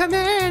Bork will come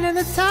in, and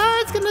the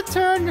tide's gonna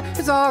turn,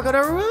 it's all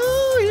gonna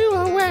rule you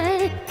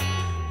away.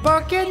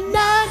 Borking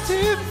 9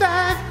 to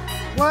 5,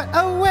 what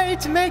a way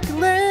to make a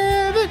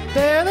living,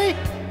 barely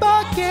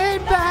borking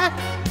back.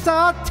 It's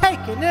all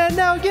taken and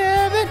no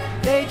giving.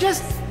 They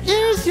just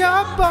use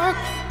your Bork,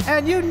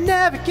 and you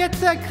never get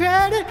the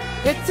credit.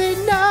 It's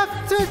enough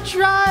to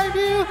drive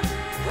you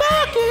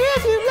barking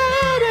if you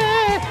let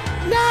it.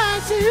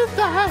 9 to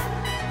 5.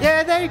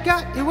 Yeah, they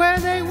got you where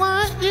they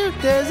want you.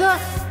 There's a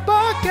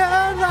Bork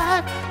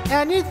alive,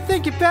 and you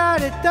think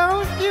about it,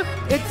 don't you?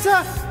 It's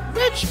a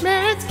rich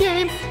man's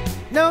game,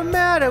 no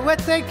matter what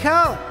they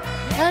call it.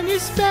 And you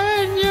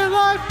spend your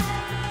life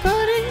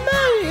putting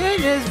money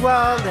in his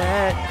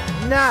wallet.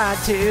 9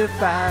 to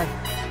 5.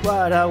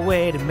 What a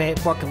way to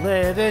make Bork a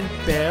living,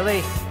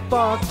 barely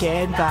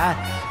barking by.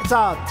 It's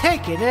all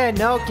taken and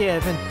no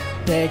giving.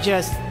 They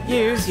just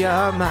use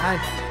your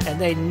mind,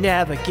 and they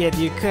never give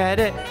you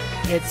credit.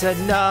 It's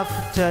enough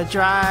to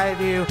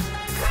drive you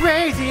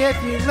crazy if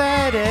you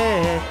let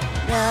it.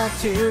 9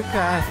 to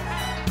 5.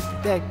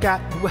 They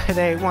got where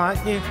they want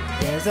you.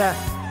 There's a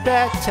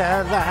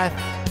better life.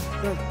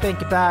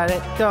 Think about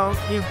it, don't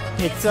you?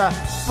 It's a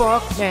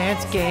Bork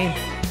man's game,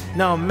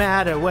 no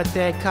matter what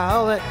they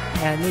call it.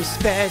 And you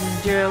spend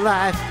your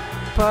life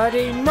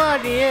putting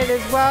money in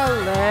his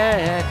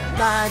wallet.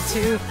 9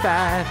 to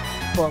 5,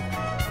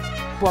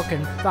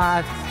 Borking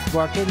 5,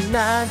 working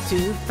 9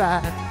 to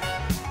 5.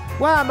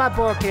 Why am I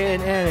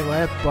borking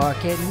anyway?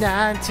 Borking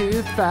 9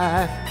 to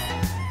 5.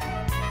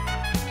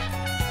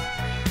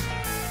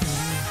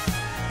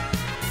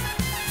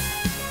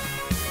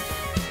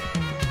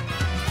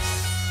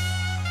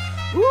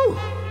 Woo!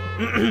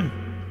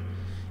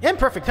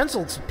 Imperfect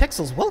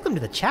Pixels, welcome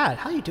to the chat.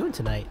 How you doing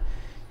tonight?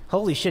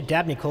 Holy shit,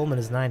 Dabney Coleman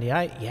is 90.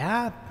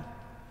 Yeah,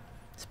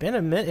 it's been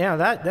a minute. Yeah,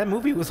 that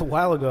movie was a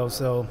while ago,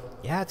 so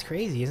yeah, it's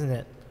crazy, isn't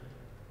it?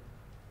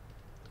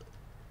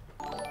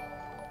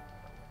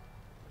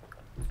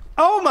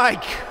 Oh my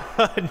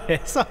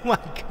goodness! Oh my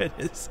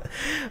goodness!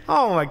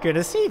 Oh my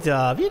goodness!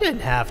 C-Dub, you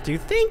didn't have to.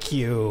 Thank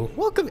you.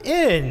 Welcome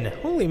in.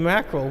 Holy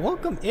mackerel!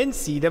 Welcome in,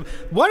 C-Dub.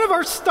 One of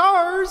our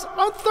stars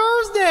on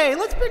Thursday.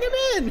 Let's bring him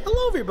in.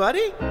 Hello,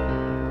 everybody.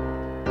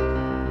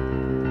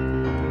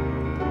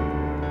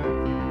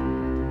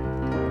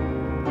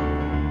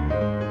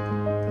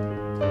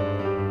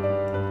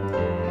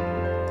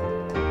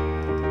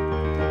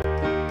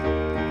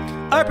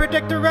 I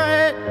predict a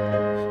riot.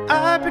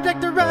 I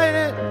predict a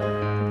riot.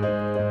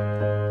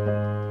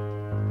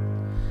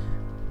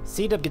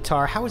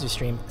 cdubguitar, how was your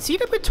stream?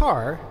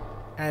 cdubguitar,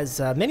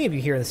 as many of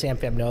you here in the Sam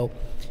Fam know,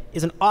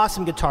 is an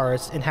awesome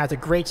guitarist and has a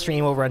great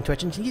stream over on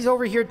Twitch. And he's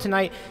over here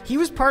tonight. He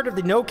was part of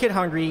the No Kid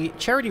Hungry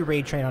charity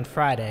raid train on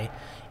Friday.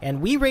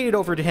 And we raided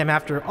over to him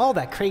after all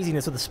that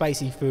craziness with the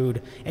spicy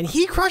food. And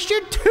he crushed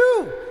it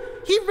too!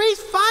 He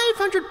raised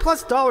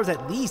 $500+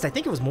 at least. I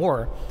think it was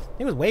more. I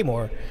think it was way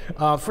more.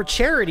 For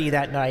charity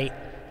that night.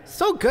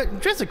 So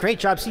good. Just a great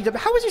job, CW.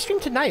 How was your stream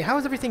tonight? How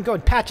is everything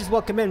going? Patches,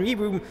 welcome in.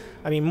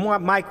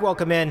 Mike,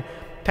 welcome in.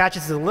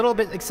 Patches is a little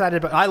bit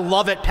excited, but I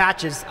love it,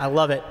 Patches. I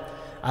love it.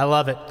 I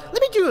love it. Let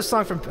me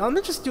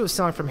just do a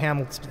song from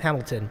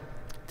Hamilton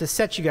to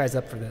set you guys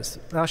up for this.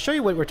 And I'll show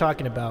you what we're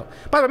talking about.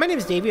 By the way, my name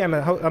is Davy. I'm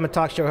a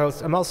talk show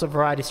host. I'm also a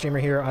variety streamer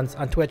here on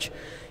Twitch.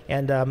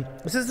 And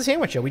this is the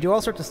Sandwich Show. We do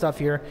all sorts of stuff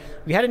here.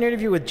 We had an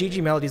interview with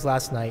Gigi Melodies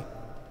last night.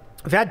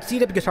 We've had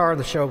cdubguitar on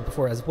the show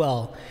before as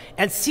well.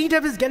 And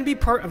cdub is going to be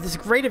part of this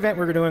great event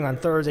we're doing on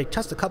Thursday,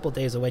 just a couple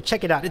days away.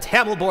 Check it out. It's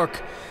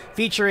Hamilbork,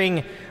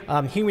 featuring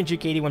Human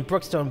Juke 81,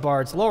 Brookstone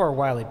Bards, Laura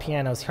Wiley,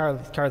 pianos,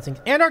 Carlos Sings,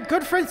 and our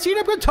good friend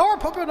cdubguitar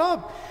popping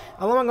up,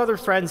 along other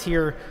friends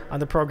here on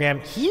the program.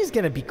 He's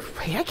going to be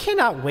great. I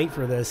cannot wait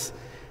for this.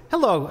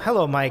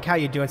 Hello, Mike. How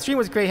you doing? Stream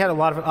was great. Had a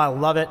lot of. I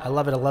love it.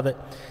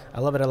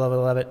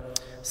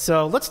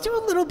 So let's do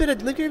a little bit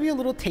of. Let me give you a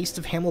little taste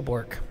of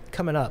Hamilbork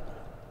coming up.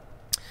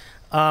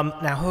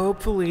 Now,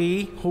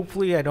 hopefully,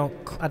 I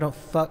don't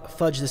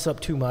fudge this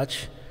up too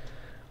much,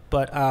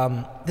 but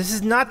this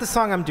is not the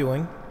song I'm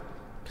doing.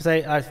 because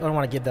I don't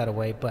want to give that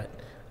away, but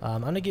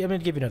I'm gonna give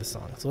you another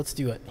song. So let's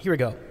do it. Here we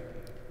go.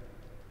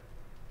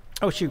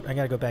 Oh shoot, I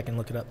gotta go back and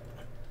look it up.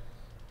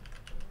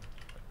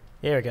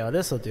 Here we go.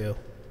 This'll do.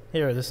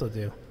 This'll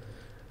do.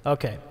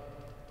 Okay.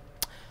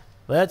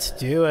 Let's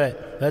do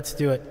it. Let's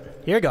do it.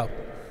 Here we go.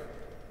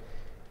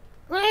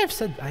 Well, I have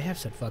said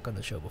fuck on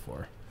the show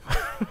before.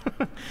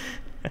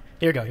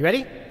 Here we go. You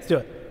ready? Let's do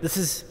it. This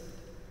is.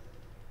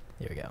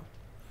 Here we go.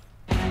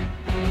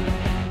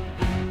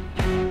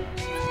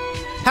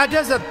 How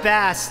does a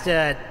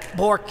bastard,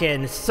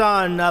 Borking,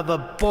 son of a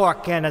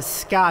Bork and a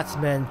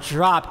Scotsman,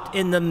 dropped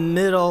in the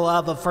middle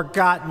of a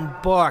forgotten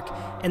Bork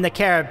in the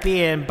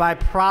Caribbean by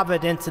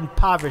providence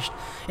impoverished,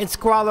 in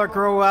squalor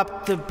grew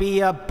up to be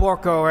a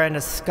Borker and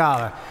a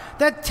scholar.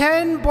 The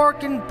 10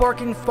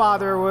 Borking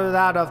father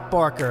without a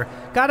Borker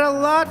got a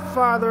lot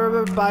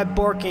farther by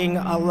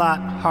Borking a lot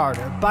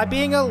harder, by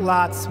being a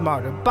lot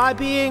smarter, by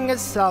being a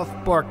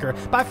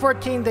self-Borker. By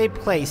 14 they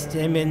placed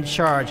him in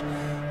charge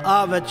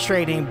of a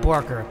trading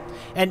Borker.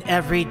 And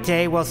every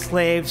day while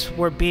slaves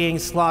were being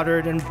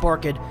slaughtered and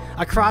borked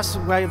across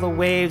the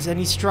waves, and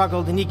he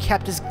struggled and he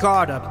kept his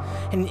guard up,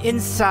 and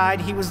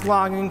inside he was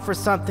longing for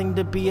something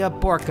to be a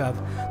Bork of.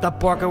 The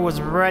Borker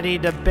was ready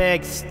to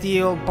beg,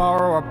 steal,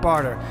 borrow, or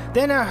barter.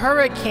 Then a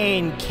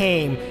hurricane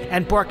came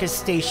and Borka's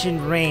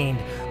station rained.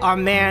 Our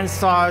man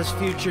saw his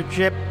future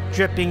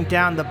dripping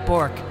down the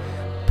Bork,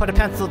 put a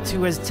pencil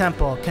to his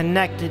temple,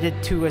 connected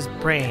it to his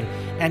brain,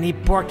 and he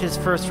borked his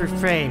first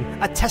refrain,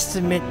 a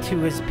testament to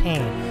his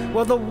pain.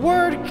 Well, the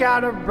word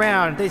got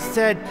around. They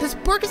said, this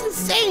Bork is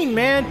insane,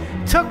 man.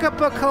 Took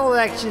up a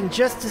collection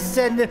just to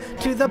send it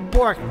to the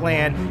Bork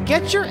land.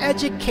 Get your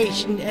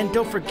education and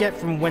don't forget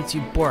from whence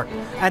you bork.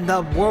 And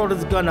the world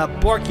is gonna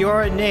bork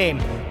your name.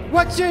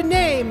 What's your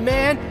name,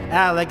 man?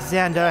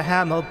 Alexander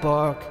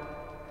Hamilbork.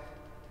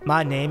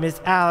 My name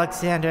is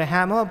Alexander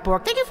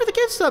Hamilbork. Thank you for the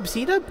gift sub,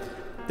 Cedub.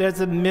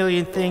 There's a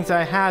million things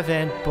I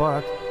haven't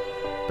borked.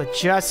 But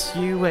just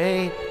you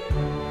wait,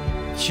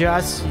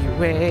 just you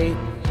wait.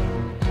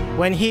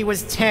 When he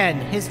was 10,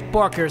 his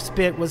Borker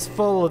spit was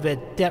full of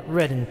it,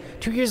 debt-ridden.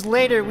 2 years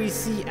later, we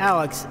see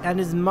Alex and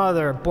his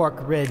mother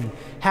Bork-ridden,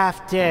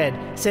 half dead,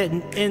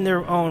 sitting in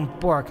their own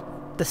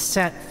Bork. The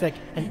scent thick,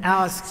 and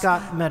Alex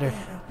got better,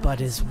 but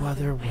his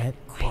mother went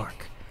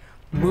Bork.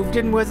 Moved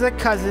in with a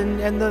cousin,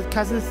 and the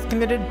cousins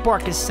committed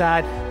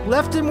Borkicide.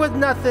 Left him with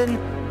nothing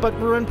but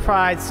ruined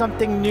pride,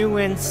 something new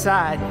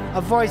inside.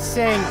 A voice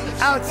saying,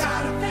 Alex,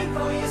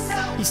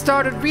 he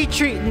started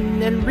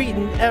retreating and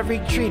reading every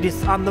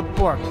treatise on the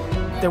Bork.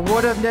 There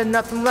would have been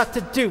nothing left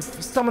to do.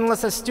 For someone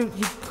less astute,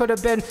 he could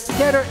have been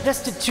dead or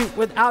destitute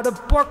without a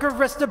Borker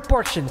rest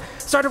abortion.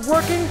 Started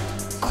working,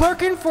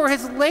 clerking for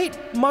his late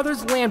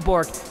mother's land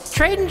Bork,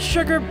 trading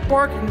sugar,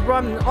 Bork, and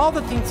rum, and all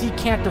the things he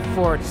can't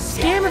afford.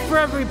 Scamming for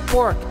every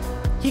Bork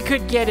he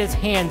could get his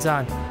hands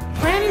on.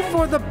 Planning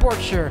for the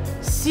Borkshire,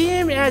 see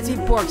him as he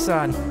borks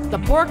on the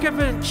Bork of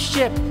a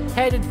ship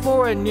headed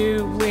for a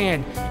new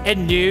land.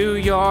 In New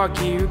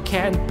York, you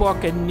can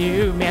bork a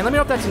new man. Let me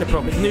know if that's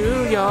inappropriate.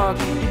 New York,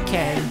 you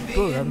can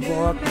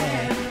bork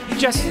man.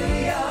 Just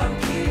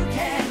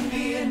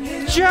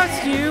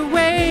you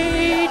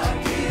wait.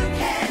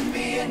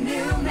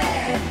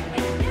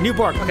 New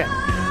Bork, okay,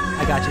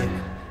 I got you.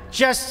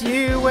 Just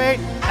you wait,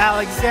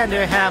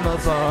 Alexander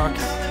Hamilbork.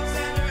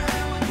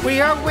 We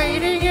are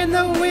waiting in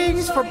the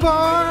wings for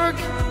Bork.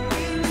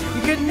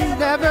 You can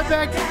never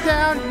back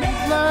down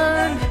and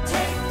learn.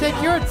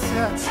 Take your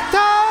time.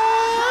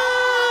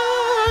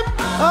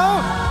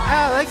 Oh,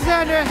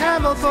 Alexander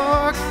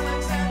Hamilbork.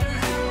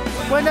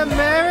 When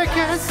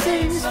America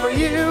sings for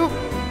you,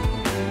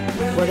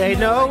 will they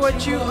know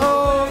what you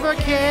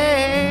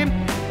overcame?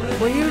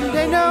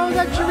 They know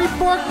that you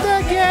reborked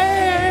the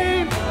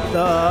game.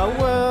 The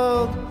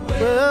world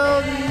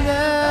will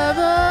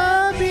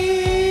never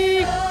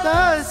be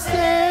the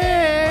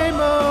same.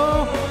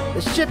 Oh,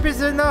 the ship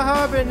is in the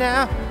harbor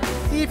now.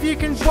 See if you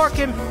can bork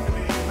him.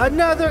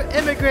 Another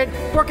immigrant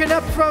working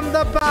up from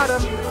the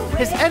bottom.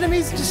 His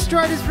enemies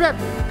destroyed his rep,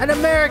 and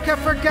America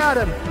forgot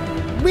him.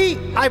 Me,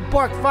 I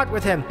Bork fought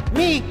with him.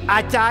 Me,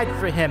 I died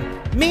for him.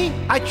 Me,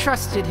 I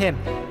trusted him.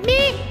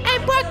 Me, I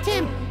borked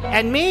him.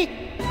 And me,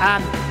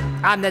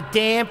 I'm the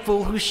damn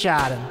fool who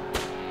shot him.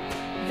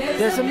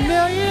 There's a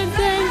million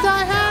things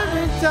I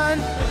haven't done,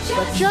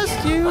 but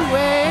just you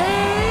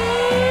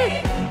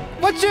wait.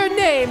 What's your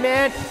name,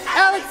 man?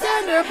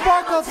 Alexander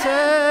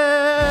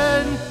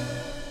Borkleton.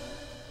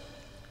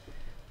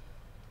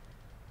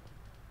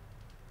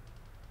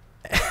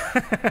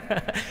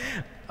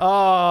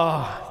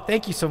 Oh,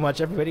 thank you so much,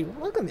 everybody.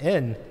 Welcome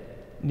in.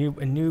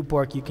 A new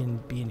Bork you can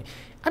be in.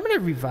 I'm gonna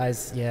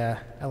revise. Yeah,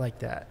 I like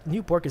that.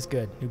 New Bork is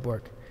good. New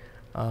Bork.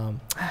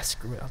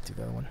 Screw it. I'll do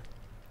the other one.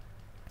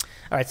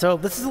 All right. So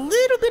this is a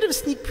little bit of a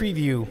sneak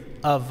preview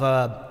of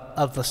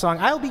the song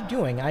I'll be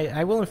doing.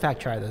 I will in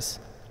fact try this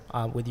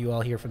with you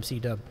all here from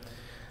CDub.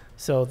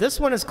 So this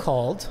one is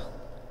called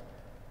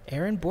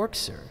Aaron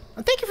Borkser.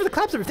 And thank you for the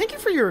claps. Thank you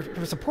for your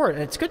support.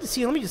 It's good to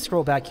see you. Let me just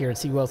scroll back here and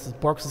see who else is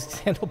Borks is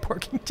Sandal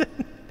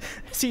Borkington.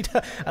 See,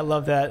 I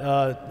love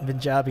that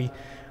Punjabi.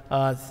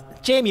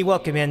 Jamie,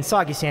 welcome in.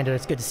 Soggy Sander,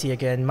 it's good to see you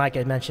again. Mike,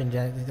 I mentioned,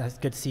 it's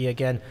good to see you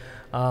again.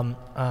 Yeah,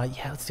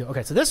 let's do it.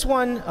 Okay, so this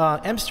one,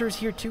 Emster's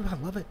here too. I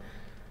love it.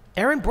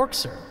 Aaron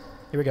Borkser.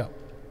 Here we go.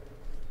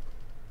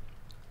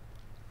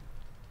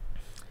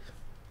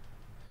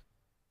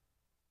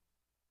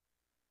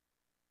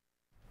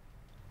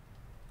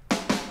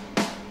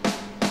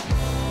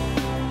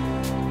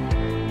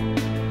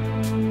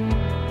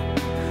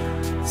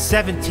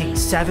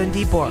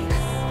 $70 Bork.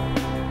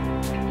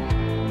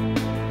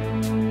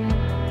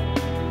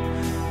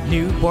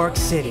 New Bork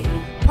City.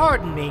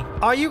 Pardon me,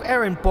 are you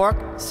Aaron Bork,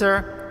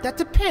 sir? That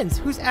depends.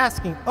 Who's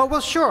asking? Oh,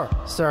 well, sure,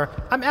 sir.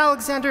 I'm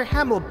Alexander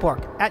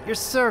Hamilbork, at your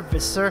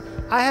service, sir.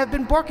 I have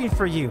been borking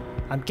for you.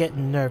 I'm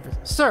getting nervous.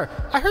 Sir,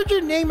 I heard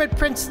your name at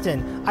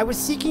Princeton. I was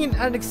seeking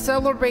an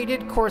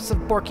accelerated course of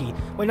Borky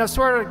when I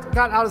sort of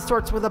got out of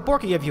sorts with a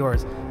Borky of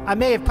yours. I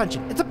may have punched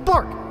it. It's a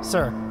Bork,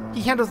 sir.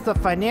 He handles the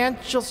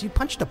financials. You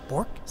punched a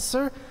Bork,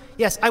 sir?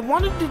 Yes, I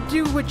wanted to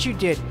do what you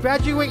did.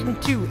 Graduate in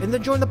 2 and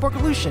then join the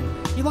Borkolution.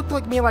 You looked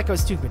like me like I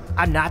was stupid.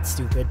 I'm not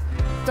stupid.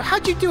 So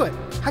how'd you do it?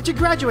 How'd you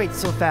graduate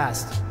so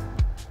fast?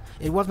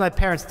 It was my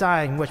parents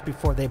dying much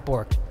before they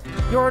borked.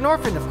 You're an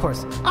orphan, of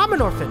course. I'm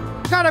an orphan.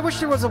 God, I wish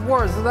there was a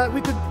war so that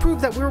we could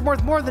prove that we were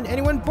worth more than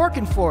anyone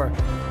borking for.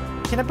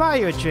 Can I buy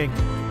you a drink?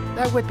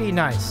 That would be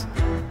nice.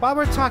 While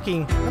we're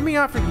talking, let me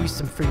offer you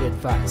some free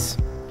advice.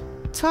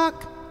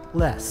 Talk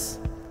less.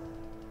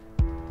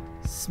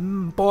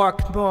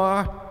 Bork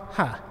more.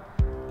 Huh.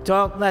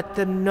 Don't let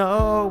them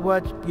know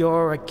what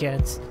you're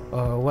against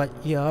or what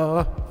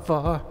you're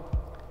for.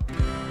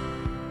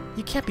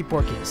 You can't be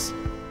Borkius.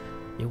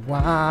 You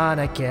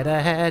wanna get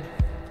ahead.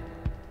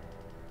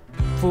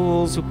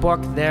 Fools who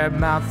bork their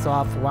mouths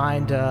off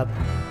wind up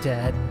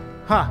dead.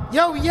 Huh.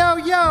 Yo, yo,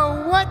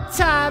 yo, what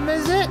time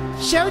is it?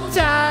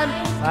 Showtime!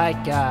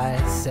 Like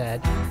I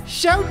said.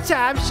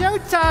 Showtime,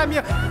 showtime,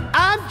 yo.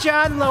 I'm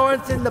John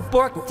Lawrence in the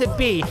Bork to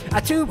be.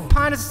 A 2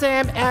 pint of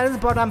Sam Adams,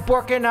 but I'm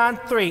borking on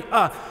 3.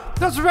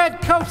 Those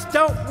red coats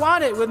don't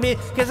want it with me,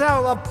 cause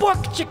I'll bork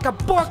chicka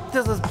bork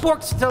till this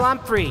borks till I'm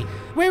free.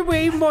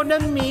 Oui, mon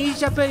ami,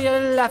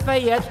 j'appelle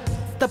Lafayette.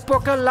 The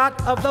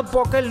Bork-a-lot of the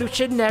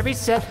Borkolutionary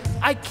set.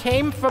 I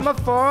came from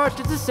afar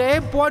to say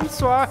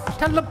bonsoir.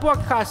 Tell the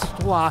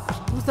Borkastoire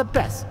who's the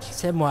best.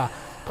 C'est moi.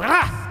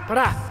 Brah,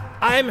 brah.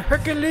 I'm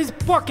Hercules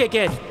Bork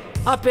again.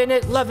 Up in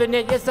it, loving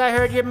it. Yes, I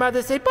heard your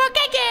mother say Bork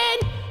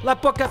again.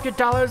 Let Bork up your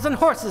dollars and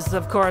horses,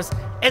 of course.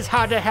 It's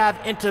hard to have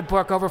into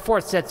Bork over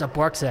 4 sets of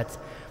Bork sets.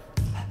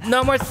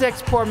 No more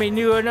sex, pour me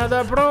new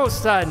another bro,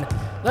 son.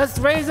 Let's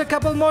raise a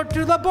couple more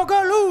to the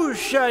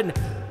Borkolution.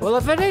 Well,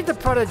 if it ain't the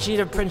prodigy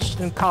of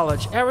Princeton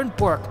College, Aaron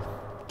Bork,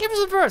 give us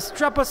a verse,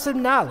 drop us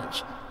some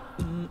knowledge.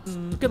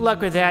 Good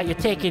luck with that, you're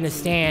taking a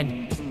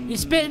stand. You're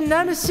spitting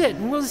on a sit,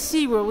 and we'll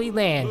see where we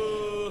land.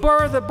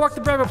 Bork the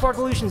brave of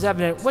Borkolution's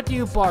evident. What do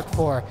you bark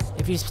for?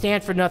 If you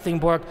stand for nothing,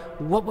 Bork,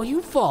 what will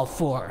you fall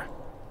for?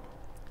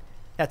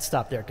 Let's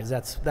stop there, because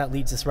that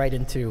leads us right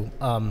into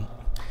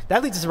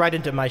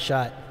my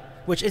shot,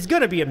 which is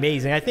going to be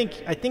amazing. I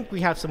think we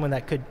have someone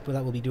that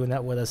will be doing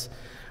that with us.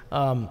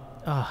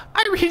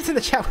 Irene's in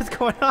the chat. What's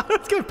going on?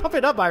 Let's go pump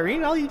it up,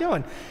 Irene. How are you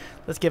doing?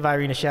 Let's give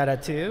Irene a shout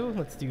out too.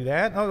 Let's do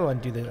that. I'll go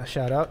ahead and do the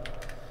shout out.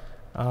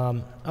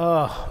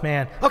 Oh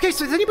man. Okay,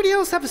 so does anybody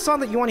else have a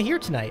song that you want to hear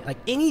tonight? Like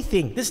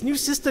anything. This new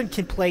system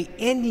can play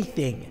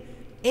anything,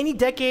 any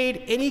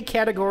decade, any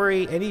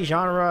category, any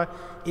genre.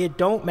 It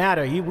don't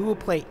matter. We will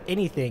play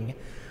anything.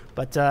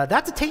 But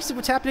that's a taste of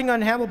what's happening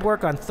on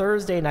Hamilbork on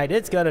Thursday night.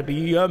 It's gonna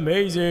be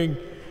amazing.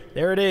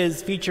 There it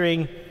is,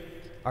 featuring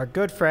our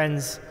good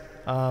friends.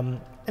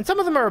 And some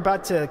of them are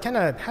about to kind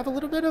of have a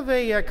little bit of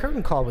a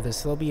curtain call with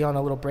us. They'll be on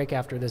a little break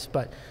after this,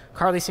 but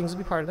Carly Sings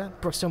will be part of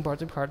that. Brookstone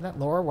Bards will be part of that.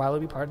 Laura Wiley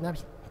will be part of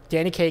that.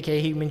 Danny KK,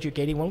 Human Juke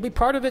 81 will be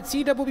part of it.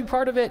 C-Dub will be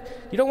part of it.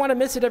 You don't want to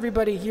miss it,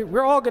 everybody.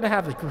 We're all going to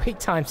have a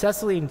great time.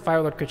 Cecily and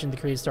Firelord Christian, the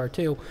Creative Star,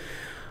 too.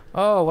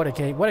 Oh, what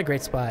a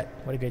great spot.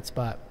 What a great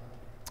spot.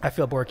 I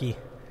feel Borky.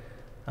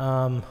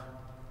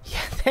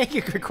 Yeah, thank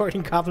you,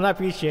 Recording Goblin. I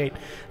appreciate.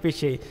 We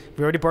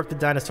already borked the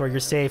dinosaur. You're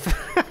safe.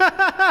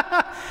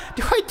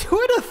 Do I do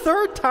it a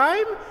 3rd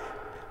time?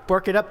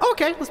 Bork it up.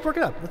 Okay, let's bork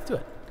it up. Let's do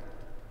it.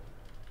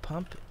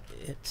 Pump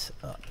it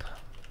up.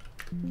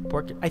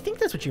 Bork it. I think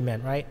that's what you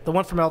meant, right? The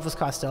one from Elvis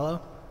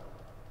Costello?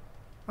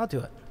 I'll do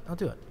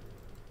it.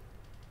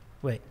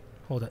 Wait,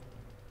 hold it.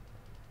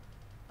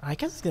 I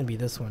guess it's going to be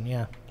this one,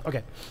 yeah.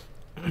 Okay.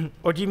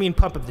 Or do you mean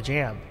Pump Up the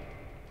Jam?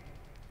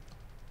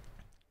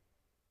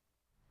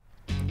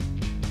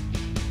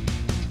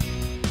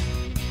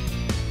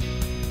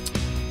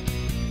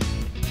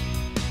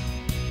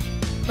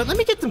 But let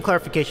me get some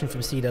clarification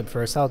from C-Dub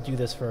first. I'll do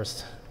this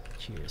first.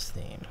 Cheers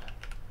theme.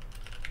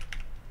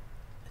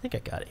 I think I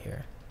got it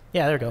here.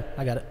 Yeah, there we go.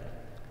 I got it.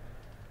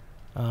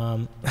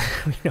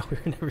 We know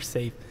we're never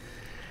safe.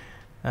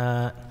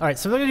 All right,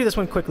 so we're gonna do this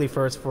one quickly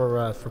first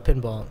for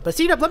pinball. But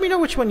C-Dub, let me know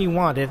which one you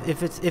want.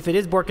 If it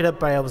is Bork It Up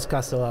by Elvis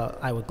Costello,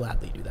 I would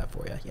gladly do that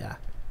for you. Yeah,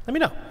 let me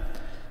know.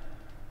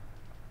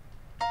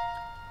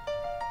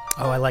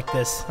 Oh, I like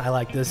this.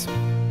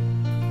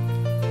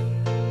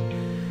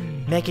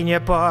 Making your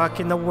Bork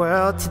in the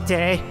world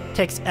today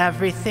takes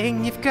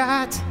everything you've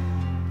got.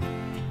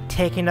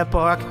 Taking a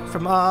Bork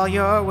from all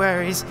your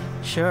worries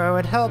sure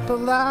would help a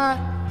lot.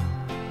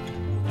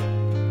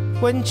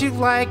 Wouldn't you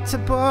like to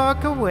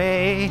Bork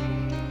away?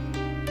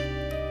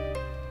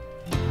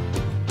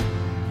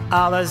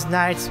 All those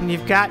nights when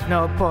you've got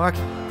no Bork,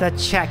 the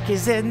check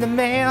is in the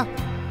mail,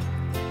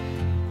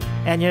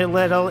 and your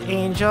little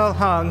angel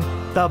hung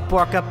the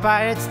Bork up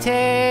by its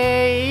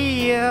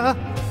tail,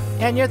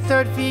 and your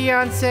third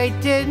fiance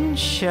didn't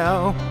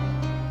show.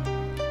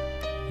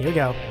 Here we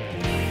go.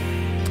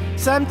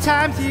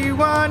 Sometimes you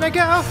wanna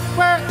go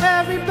where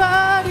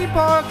everybody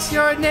Borks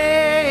your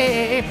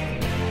name,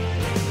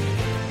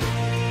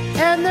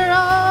 and they're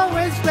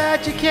always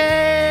glad you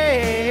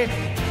came.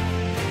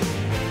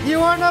 You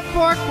wanna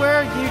Bork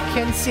where you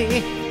can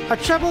see our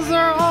troubles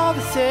are all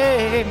the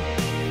same.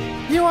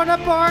 You wanna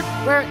Bork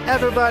where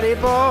everybody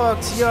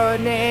Borks your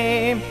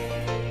name.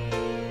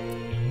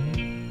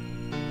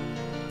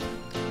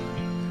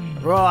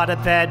 Roll out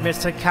of bed,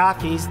 Mr.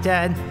 Coffee's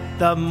dead.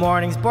 The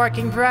morning's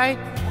Borking bright,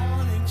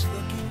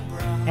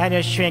 and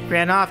your shrink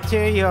ran off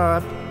to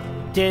Europe,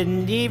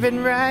 didn't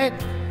even write.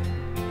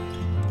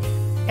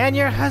 And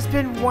your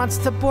husband wants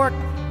to Bork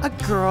a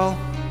girl.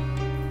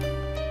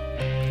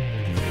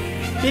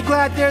 Be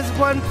glad there's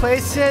one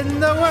place in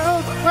the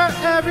world where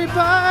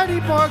everybody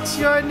Borks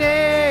your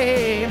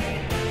name,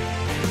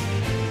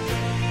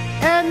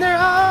 and they're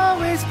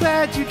always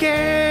glad you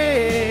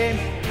came.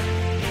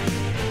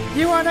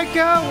 You wanna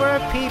go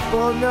where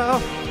people know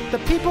the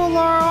people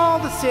are all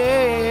the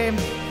same.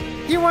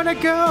 You wanna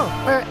go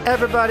where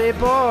everybody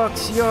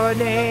Borks your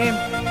name.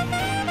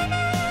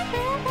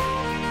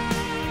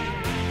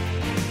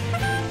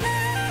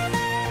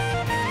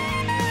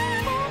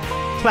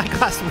 Like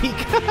last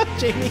week,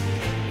 Jamie.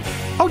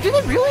 Oh, did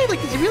it really?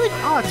 Like, did it really?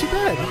 Oh, too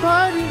bad.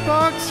 Everybody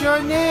Borks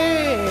your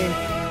name.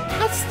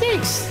 That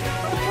stinks.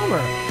 What a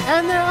bummer.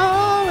 And they're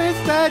always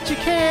glad you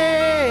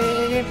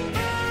came.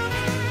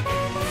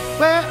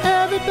 Where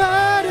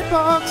everybody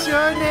Borks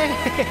your name.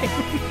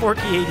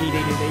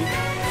 488888.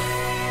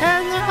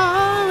 And they're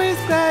always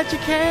glad you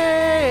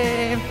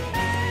came.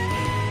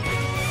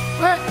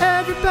 Where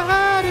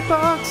everybody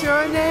Borks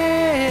your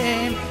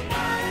name.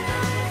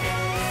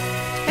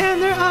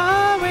 And they're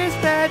always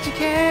glad you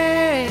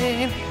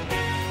came.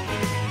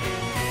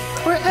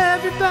 Where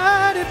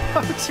everybody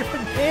Borks your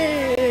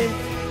name.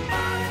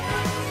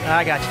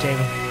 I got you,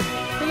 Jamie.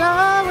 They're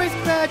always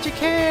glad you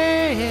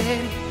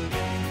came.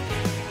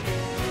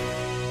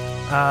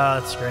 Oh,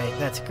 that's great.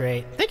 That's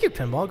great. Thank you,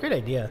 Pinball. Great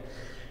idea.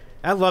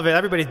 I love it.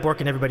 Everybody's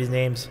Borking everybody's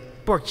names.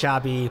 Bork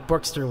Chobby,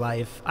 Borkster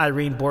Life,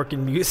 Irene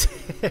Borkin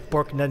Music,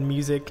 Bork Nun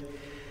Music.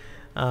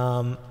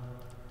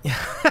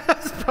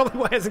 That's probably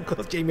why hasn't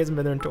closed. Jamie hasn't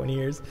been there in 20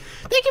 years.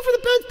 Thank you for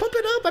the beds. Pump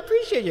it up. I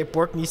appreciate you.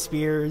 Borkney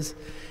Spears.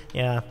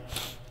 Yeah.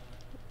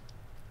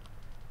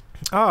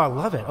 Oh, I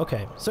love it.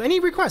 Okay. So any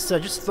requests,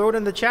 just throw it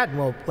in the chat and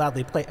we'll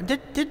gladly play.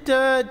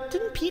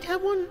 Didn't Pete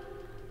have one?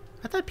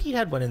 I thought Pete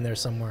had one in there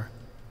somewhere.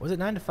 Was it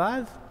 9 to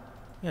 5?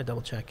 Yeah,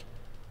 double check.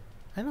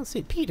 I don't see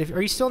it. Pete,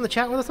 are you still in the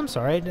chat with us? I'm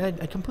sorry. I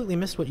completely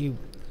missed what you...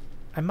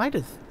 I might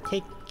have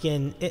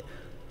taken it.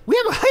 We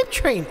have a hype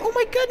train. Oh,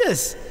 my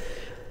goodness.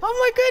 Oh,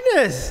 my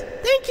goodness.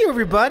 Thank you,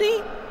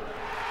 everybody.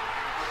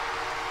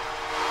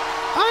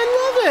 I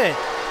love it.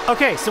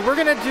 Okay, so we're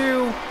going to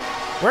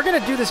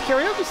do this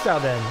karaoke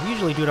style then. We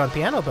usually do it on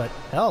piano, but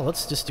hell,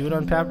 let's just do it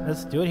on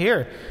let's do it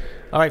here.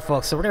 All right,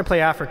 folks. So we're going to play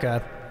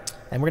Africa.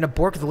 And we're going to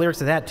Bork the lyrics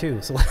of that,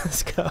 too. So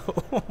let's go.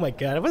 Oh, my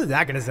God. What is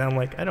that going to sound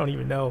like? I don't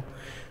even know. I'm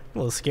a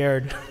little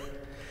scared.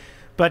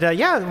 But,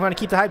 yeah, we want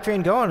to keep the hype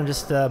train going and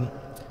just... Oh,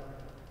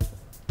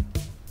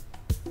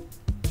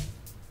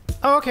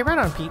 okay. Right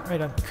on, Pete.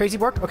 Right on. Crazy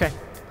Bork? Okay.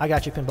 I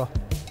got you, Pinball.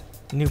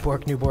 New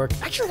Bork, new Bork.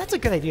 Actually, that's a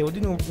good idea. We'll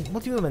do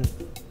them in...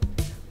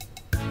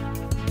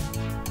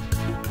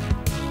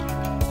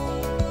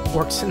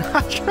 Bork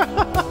Sinatra.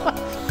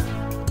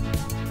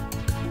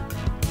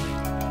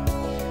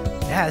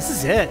 Yeah, this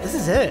is it. This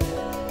is it.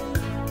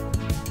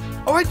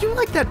 Oh, I do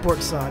like that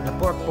Bork song. The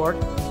Bork, Bork,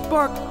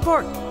 Bork,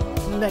 Bork.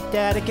 Like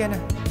that again.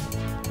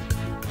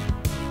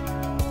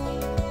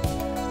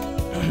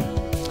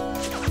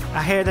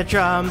 I hear the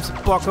drums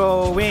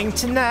Borkoing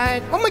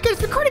tonight. Oh my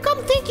goodness, recording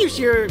album. Thank you.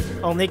 You're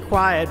only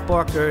quiet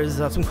Borkers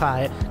of some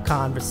quiet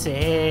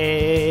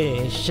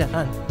conversation.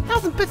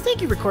 1,000 bits.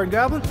 Thank you, recording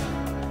album.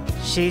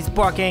 She's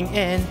Borking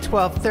in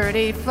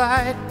 12:30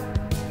 flight.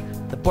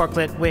 The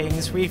Borklet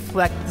wings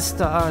reflect the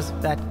stars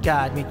that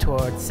guide me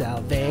towards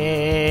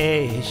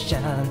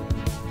salvation.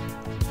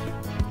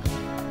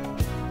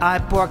 I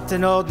Borked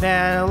an old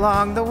man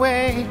along the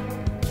way,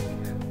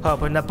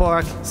 hoping to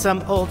Bork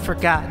some old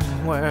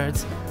forgotten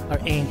words or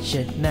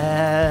ancient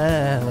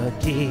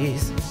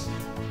melodies.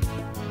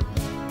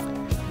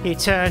 He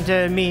turned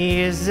to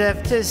me as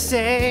if to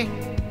say,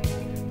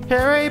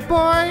 "Hurry,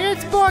 boy,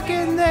 it's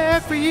Borking there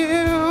for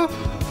you.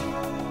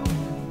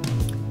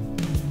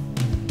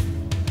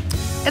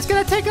 It's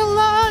gonna take a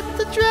lot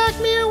to drag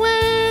me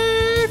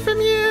away from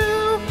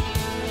you.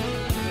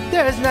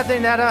 There's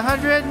nothing that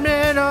 100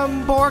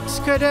 minimum Borks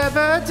could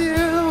ever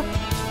do.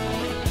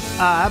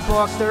 I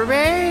borked the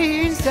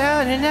rains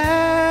down in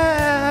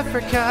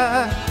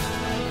Africa.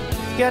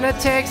 Gonna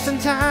take some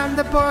time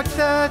to bork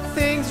the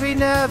things we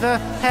never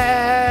had.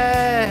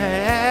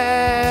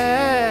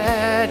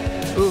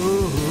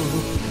 Ooh.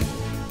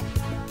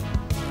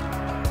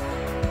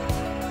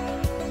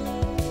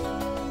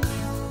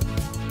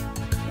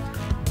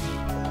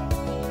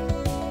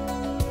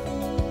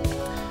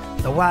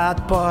 The wild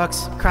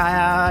Borks cry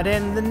out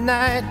in the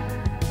night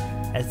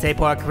as they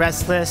bork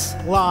restless,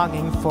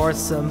 longing for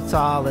some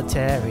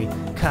solitary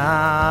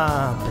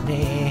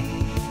company.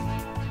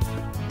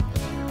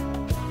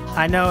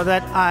 I know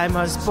that I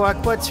must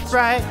bork what's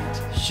right.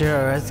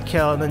 Sure as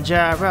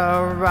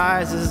Kilimanjaro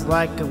rises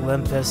like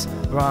Olympus,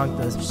 wrong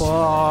does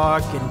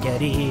Bork and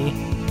Getty.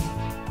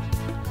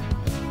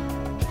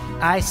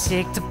 I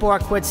seek to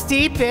bork what's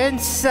deep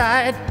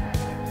inside,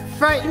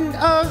 frightened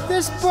of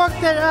this Bork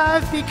that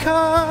I've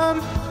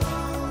become.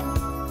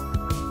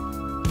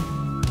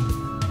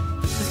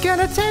 It's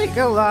gonna take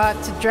a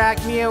lot to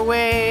drag me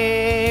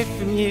away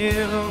from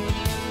you.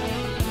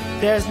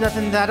 There's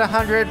nothing that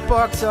 100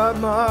 Borks or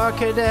more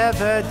could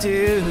ever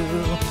do.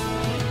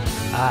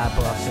 I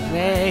borked the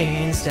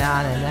rains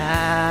down in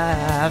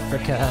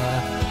Africa.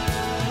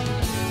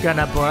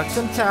 Gonna bork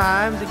some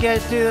time to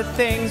get to the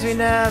things we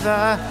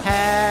never had.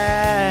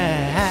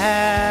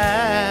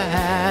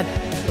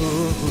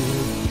 Ooh.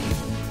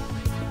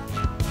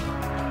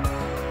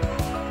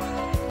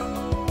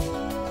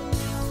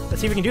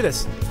 Let's see if we can do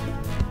this.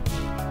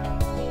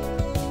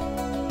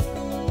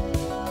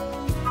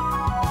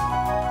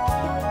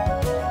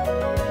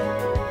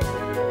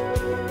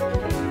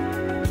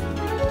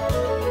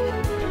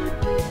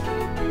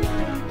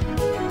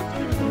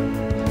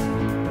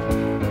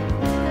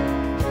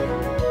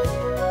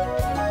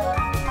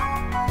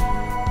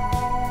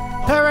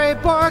 Hurry,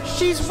 Bork,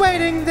 she's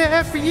waiting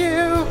there for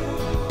you.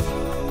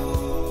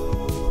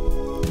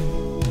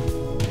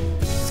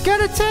 It's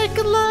gonna take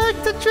a lot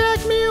to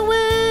drag me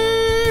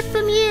away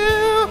from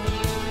you.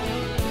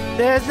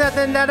 There's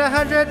nothing that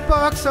 100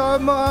 Borks or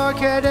more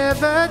could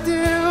ever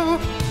do.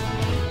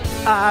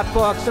 I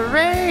borked the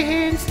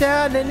rains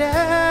down in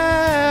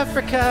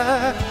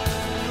Africa.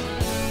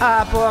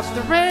 I borked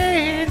the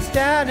rains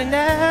down in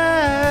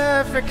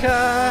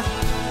Africa.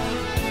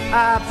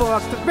 I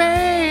borked the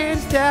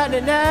rains down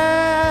in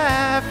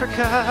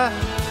Africa.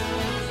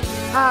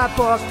 I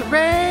borked the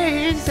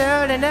rains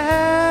down in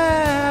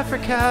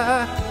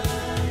Africa.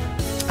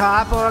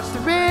 I borked the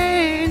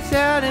rains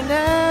down in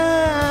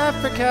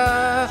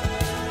Africa.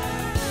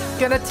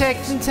 Gonna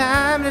take some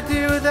time to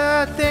do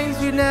the things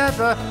we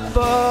never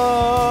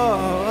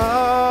borked.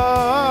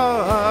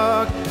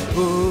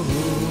 Ooh.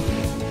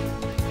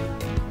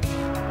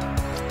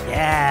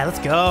 Yeah, let's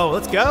go,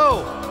 let's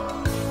go.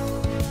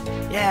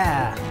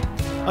 Yeah.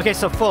 Okay,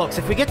 so folks,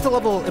 if we get to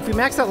level, if we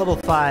max out level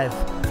 5,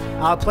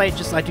 I'll play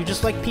just like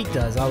Pete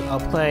does. I'll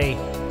play.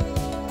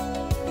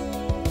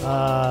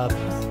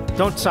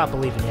 Don't Stop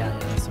Believing. Yeah.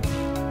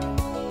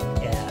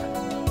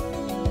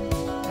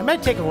 It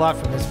might take a lot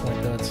from this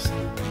point though.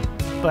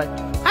 But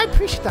I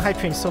appreciate the hype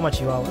train so much,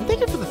 you all, and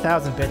thank you for the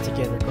 1,000 bits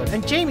again, recorded.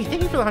 And Jamie,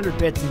 thank you for the 100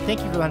 bits, and thank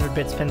you for the 100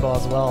 bits pinball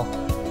as well.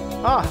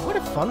 Ah, what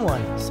a fun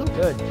one! So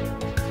good.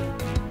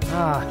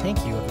 Ah,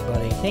 thank you,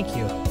 everybody. Thank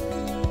you.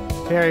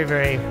 Very,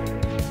 very.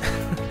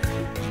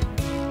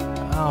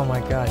 Oh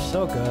my gosh,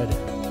 so good.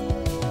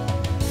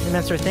 And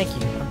Master, thank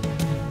you.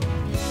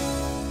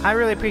 I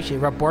really appreciate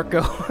it.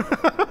 Borko.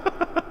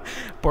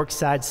 Bork's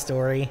side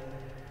story.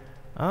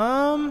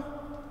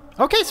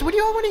 Okay, so what do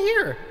you all want to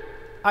hear?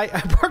 I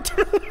barked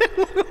it.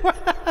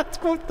 That's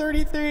quote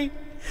 33.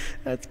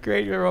 That's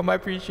great, Jerome. I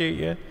appreciate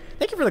you.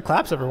 Thank you for the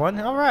claps, everyone.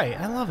 All right,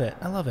 I love it.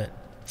 I love it.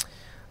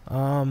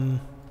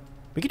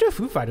 We could do a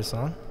Foo Fighters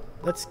song.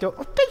 Let's go.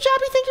 Oh,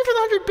 Benjabi, thank you for the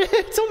 100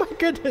 bits. Oh my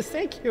goodness,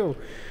 thank you.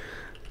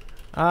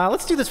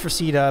 Let's do this for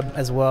C-Dub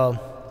as well.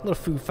 A little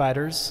Foo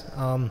Fighters.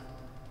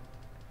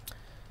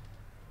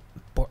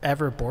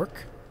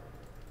 Bork.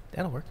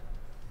 That'll work.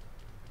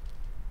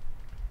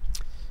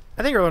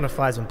 I think Rolling the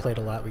Fly's been played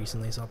a lot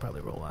recently, so I'll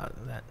probably roll out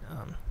of that.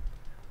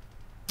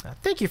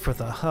 Thank you for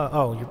the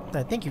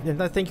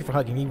thank you for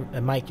hugging me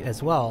and Mike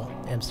as well,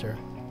 Emster.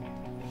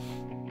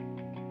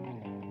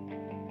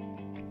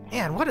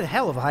 Man, what a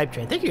hell of a hype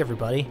train! Thank you,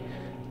 everybody.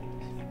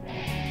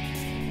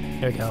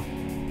 There we go.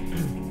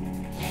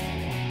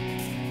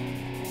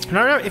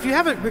 No, if you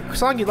have a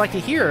song you'd like to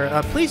hear,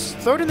 please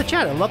throw it in the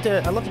chat. I'd love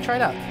to try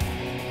it out.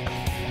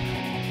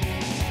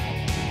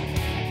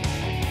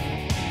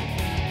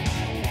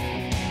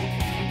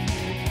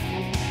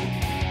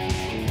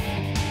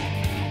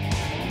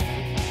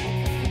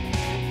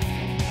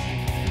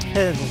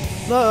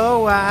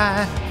 Hello,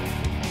 I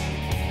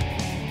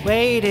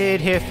waited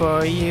here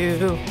for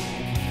you.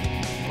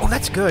 Oh,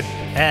 that's good.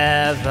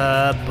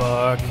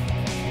 Bork.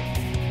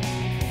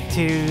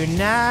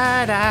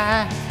 Tonight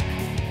I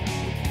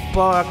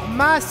bork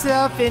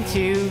myself into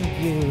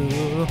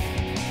you.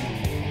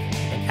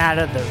 And out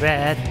of the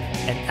red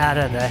and out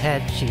of the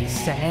head she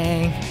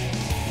sang.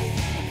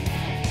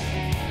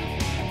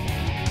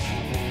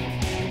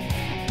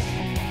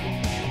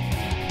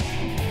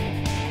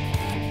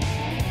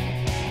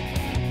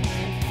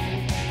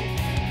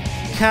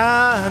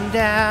 come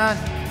down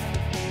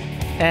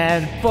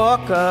and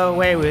walk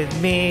away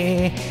with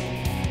me.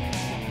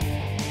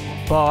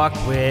 Walk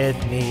with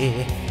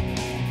me.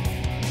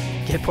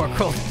 Get Bork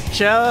rolled.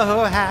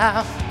 Show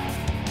how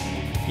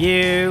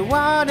you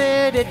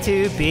wanted it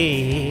to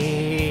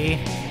be.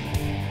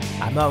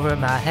 I'm over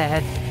my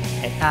head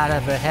and out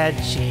of her head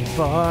she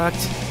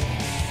borked.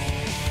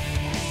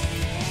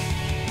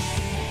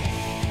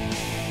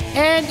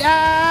 And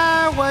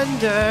I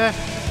wonder,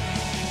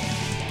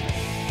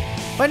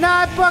 when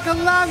I bork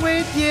along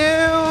with you,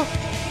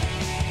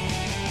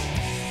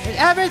 and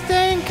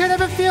everything could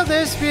ever feel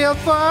this real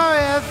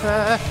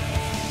forever.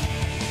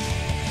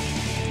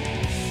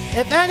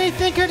 If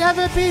anything could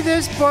ever be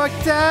this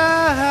borked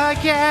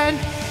again.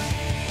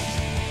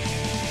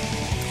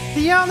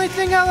 The only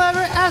thing I'll ever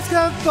ask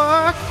of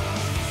Bork,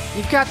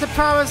 you've got to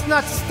promise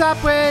not to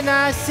stop when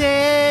I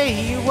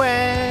say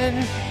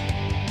when.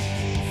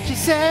 She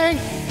sang.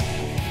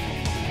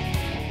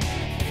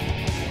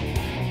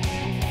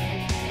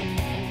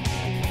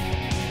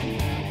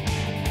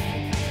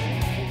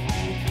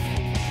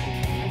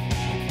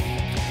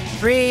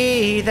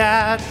 Breathe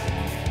out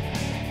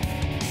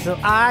so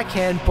I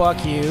can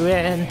bork you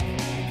in,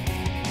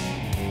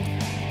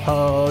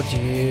 hold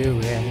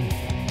you in.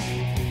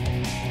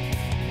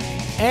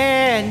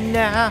 And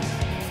now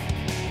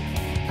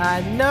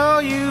I know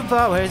you've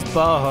always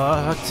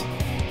borked.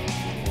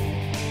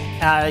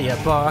 Out of your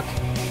bork,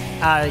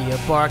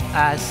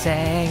 I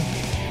sang.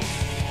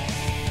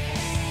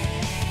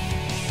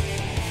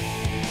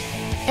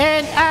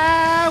 And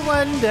I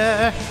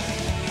wonder,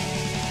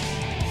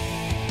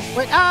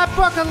 when I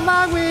bork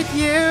along with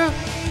you,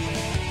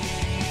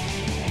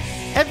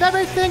 if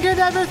everything could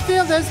ever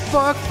feel this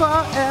bork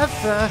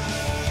forever.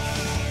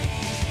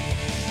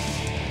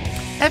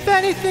 If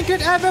anything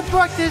could ever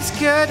bork this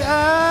good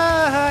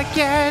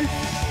again.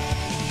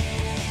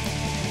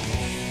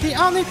 The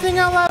only thing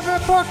I'll ever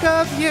bork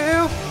of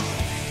you,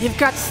 you've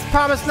got to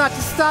promise not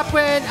to stop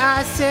when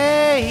I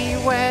say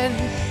when.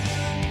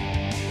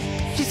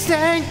 She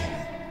sang.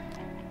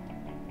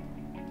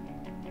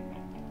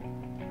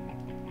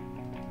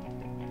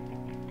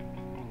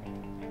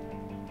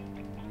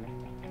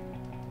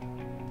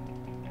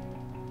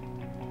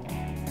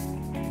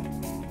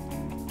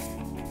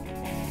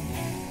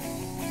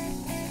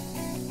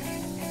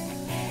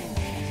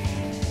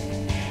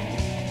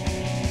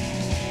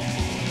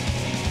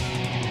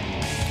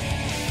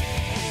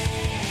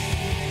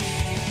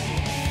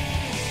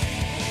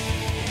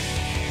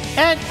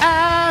 And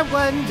I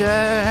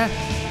wonder,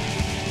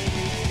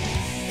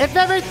 if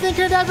everything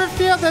could ever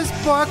feel this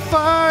bork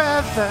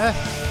forever.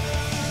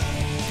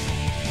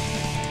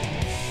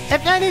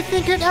 If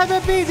anything could ever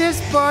be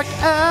this bork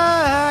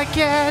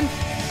again.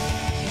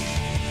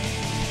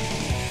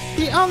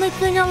 The only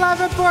thing I'll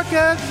ever bork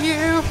of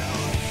you,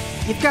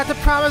 you've got to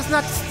promise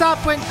not to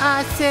stop when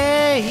I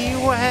say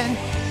when.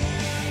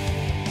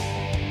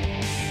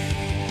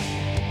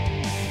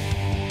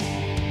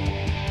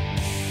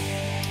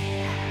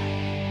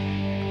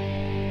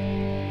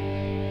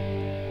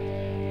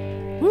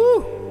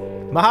 Woo!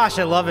 Mahash,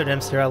 I love it,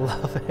 Imster. I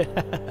love it.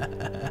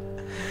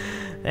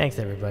 Thanks,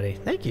 everybody.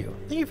 Thank you.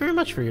 Thank you very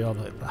much for all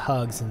the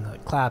hugs and the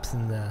claps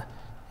and the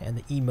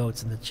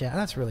emotes in the chat.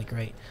 That's really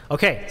great.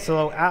 Okay,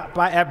 so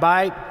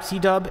by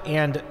cdub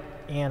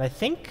and I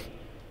think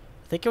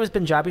it was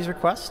Benjabi's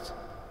request.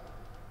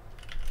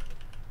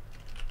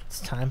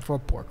 It's time for a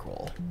Bork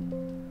roll.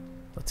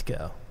 Let's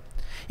go.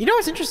 You know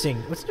what's interesting?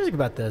 What's interesting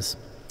about this?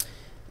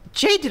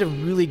 Jade did a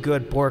really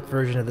good Bork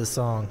version of this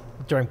song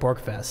during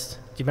Borkfest.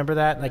 Do you remember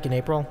that, like in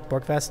April,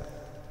 Borkfest?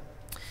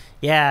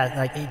 Yeah,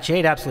 like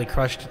Jade absolutely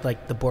crushed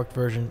like the Bork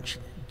version.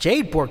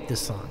 Jade borked this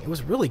song. It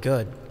was really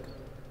good.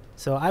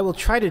 So I will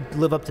try to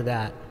live up to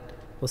that.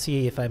 We'll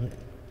see if I'm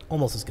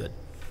almost as good.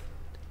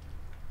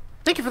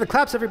 Thank you for the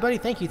claps, everybody.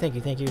 Thank you, thank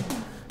you, thank you.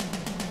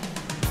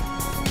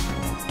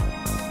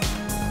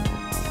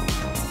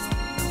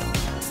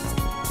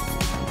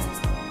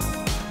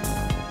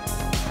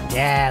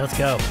 Yeah, let's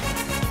go.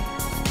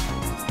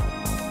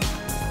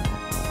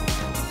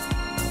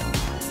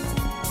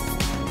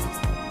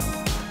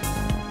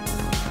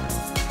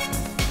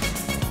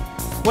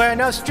 We're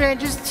no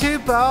strangers to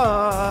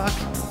Bork.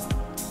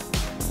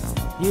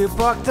 You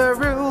bork the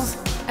rules,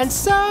 and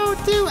so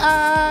do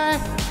I.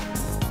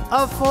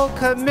 A full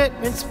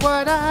commitment's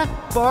what I'm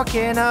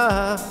borking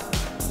of.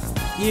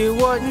 You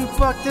wouldn't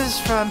bork this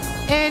from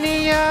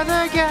any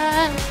other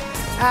guy.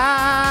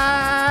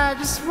 I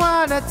just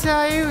wanna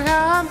tell you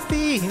how I'm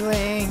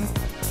feeling.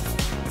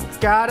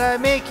 Gotta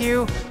make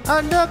you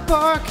under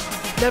Bork.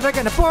 Never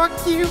gonna bork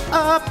you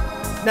up.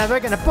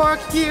 Never gonna bork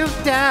you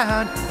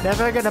down.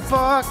 Never gonna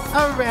bork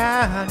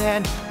around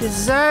and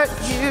desert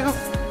you.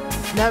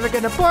 Never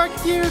gonna bork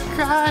you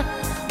cry.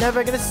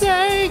 Never gonna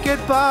say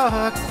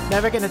goodbye.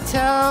 Never gonna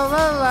tell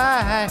a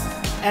lie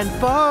and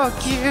bork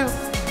you.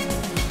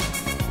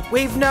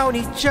 We've known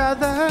each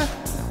other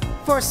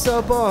for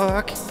so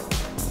Bork.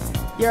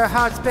 Your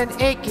heart's been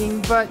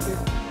aching, but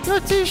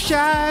you're too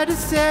shy to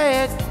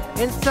say it.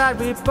 Inside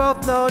we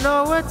both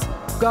know what's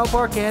go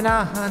borking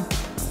on.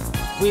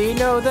 We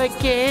know the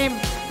game,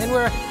 and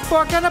we're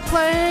gonna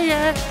play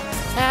it.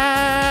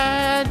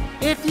 And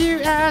if you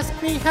ask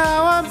me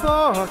how I'm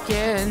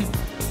borking,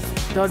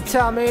 don't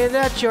tell me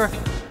that you're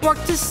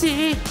bork to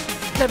see.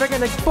 Never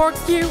gonna bork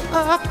you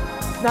up,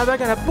 never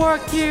gonna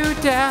bork you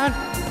down.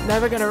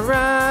 Never gonna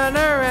run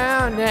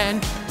around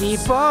and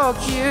debork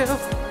you.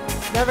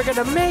 Never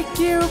gonna make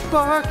you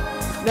bark.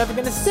 Never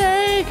gonna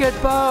say good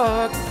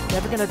bork.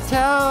 Never gonna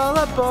tell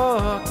a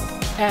bork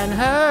and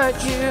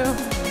hurt you.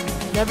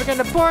 Never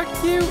gonna bork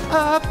you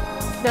up.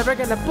 Never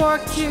gonna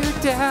bork you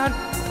down.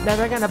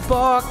 Never gonna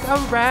bork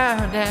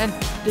around and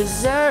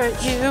desert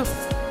you.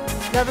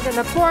 Never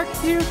gonna bork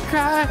you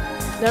cry.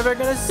 Never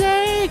gonna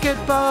say good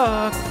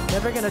bork.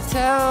 Never gonna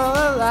tell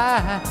a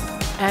lie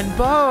and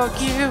bork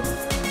you.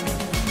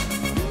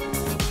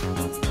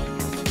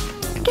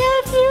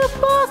 Give you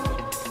bork.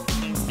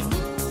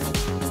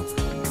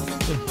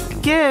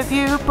 Give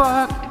you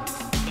bork.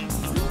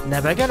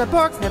 Never gonna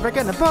bork, never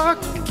gonna bork.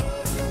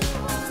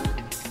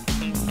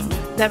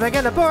 Never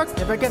gonna bork,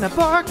 never gonna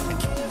bork.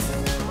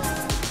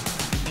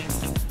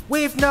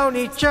 We've known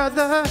each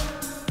other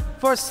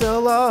for so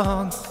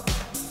long.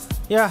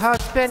 Your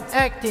heart's been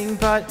acting,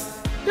 but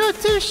you're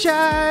too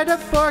shy to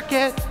bork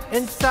it.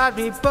 Inside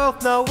we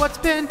both know what's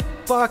been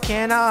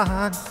borking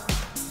on.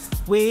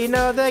 We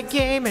know the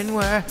game and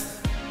we're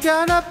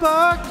gonna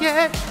bork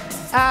it.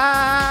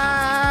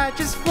 I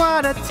just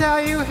wanna tell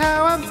you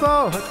how I'm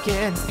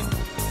borking.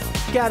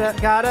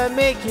 Gotta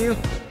make you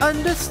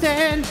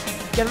understand.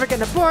 Never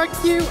gonna bork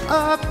you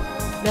up,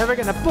 never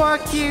gonna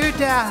bork you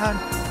down.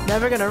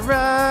 Never gonna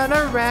run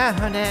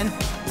around and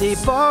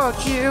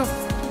debork you.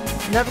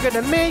 Never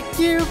gonna make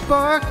you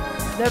bark.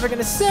 Never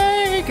gonna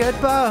say good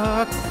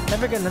bork.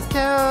 Never gonna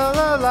tell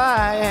a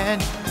lie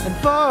and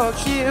bork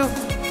you.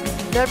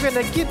 Never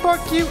gonna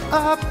bork you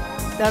up.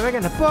 Never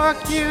gonna bork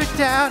you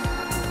down.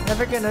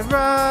 Never gonna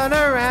run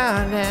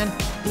around and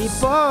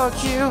debork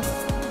you.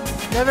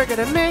 Never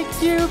gonna make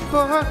you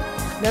bark.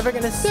 Never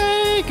gonna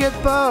say good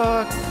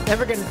bork.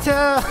 Never gonna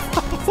tell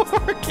a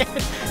bork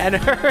and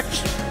hurt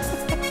you.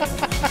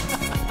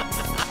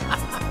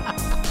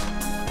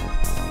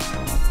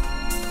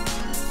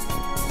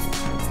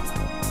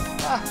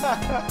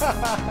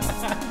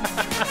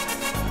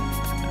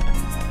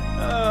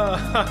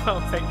 Oh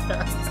my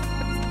god.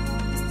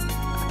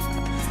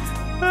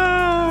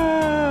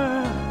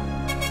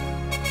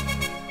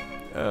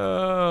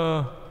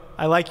 Oh,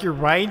 I like your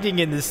winding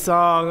in this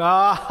song.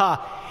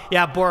 Ah,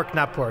 yeah, Bork,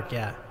 not pork.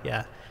 Yeah,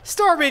 yeah.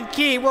 Storm and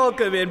Key,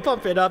 welcome in.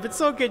 Pump it up. It's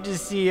so good to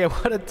see you.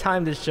 What a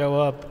time to show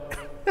up.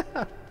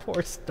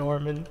 Poor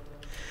Stormin.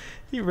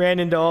 He ran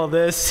into all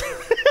this.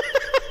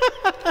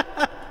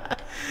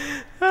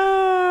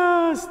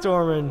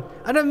 Stormin,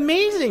 an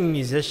amazing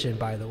musician,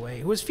 by the way,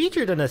 who was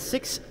featured on a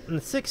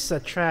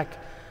six-track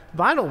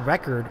vinyl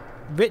record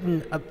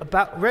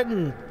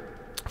written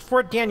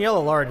for Danielle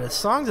Allard.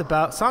 Songs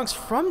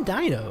from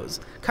Dinos,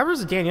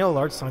 covers of Danielle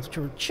Allard songs, which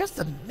were just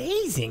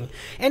amazing.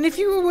 And if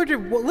you were to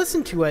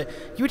listen to it,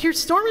 you would hear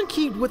Stormin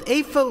Key with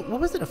a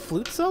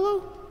flute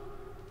solo?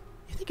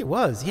 I think it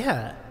was.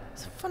 Yeah,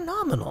 it's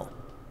phenomenal.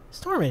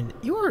 Stormin,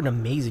 you are an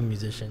amazing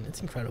musician.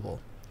 It's incredible.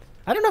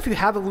 I don't know if you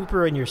have a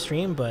looper in your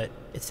stream, but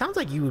it sounds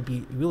like you would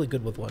be really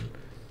good with one.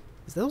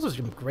 Those are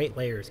some great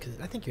layers, because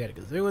I think you had a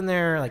kazoo in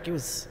there. Like, it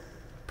was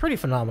pretty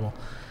phenomenal.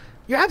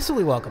 You're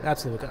absolutely welcome.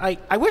 Absolutely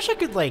welcome. I wish I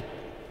could, like...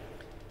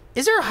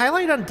 Is there a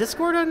highlight on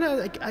Discord on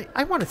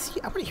I want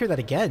to hear that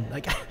again.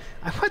 Like,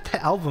 I want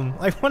the album.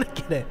 I want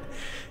to get it.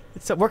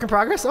 It's a work in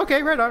progress?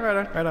 Okay, right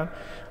on.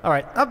 All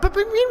right. But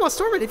meanwhile,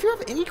 Stormin, if you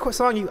have any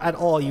song you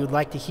would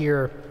like to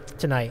hear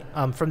tonight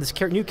from this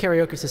new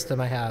karaoke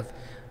system I have,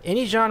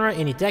 any genre,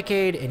 any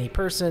decade, any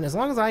person, as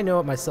long as I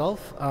know it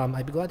myself,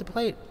 I'd be glad to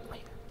play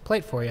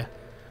it for you.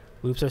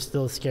 Whoops are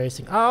still the scariest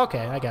thing. Oh,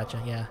 okay, I gotcha,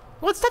 yeah.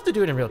 Well, it's tough to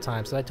do it in real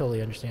time, so I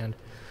totally understand.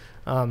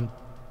 All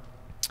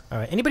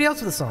right, anybody else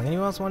with a song?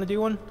 Anyone else want to do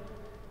one?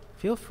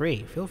 Feel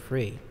free.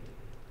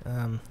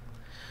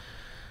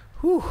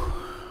 Whew,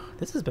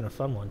 this has been a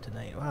fun one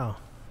tonight. Wow,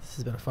 this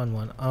has been a fun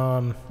one.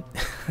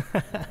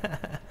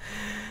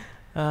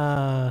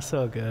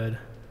 So good.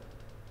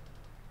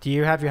 Do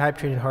you have your hype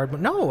train in hard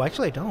mode? No,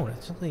 actually I don't.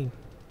 It's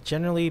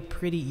generally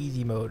pretty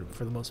easy mode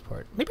for the most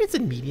part. Maybe it's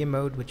in medium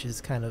mode, which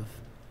is kind of...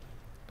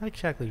 Not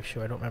exactly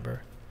sure, I don't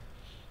remember.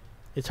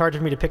 It's hard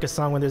for me to pick a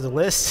song when there's a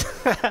list.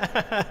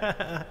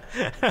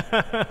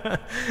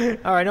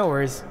 Alright, no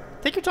worries.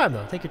 Take your time,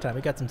 though. Take your time.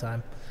 We got some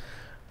time.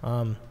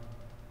 Man,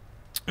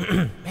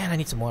 I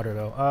need some water,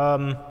 though.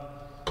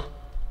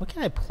 What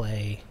can I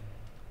play?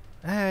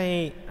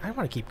 I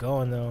want to keep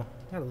going, though.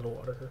 I got a little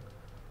water here.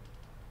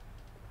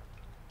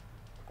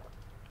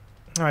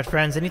 All right,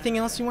 friends, anything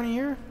else you want to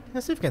hear?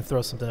 Let's see if we can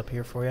throw something up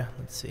here for you.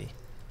 Let's see.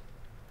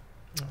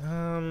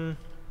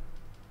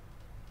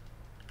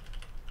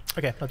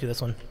 Okay, I'll do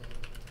this one.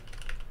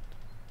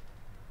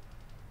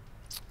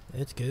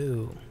 Let's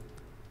go.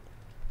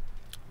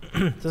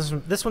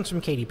 This one's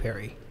from Katy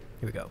Perry.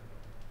 Here we go.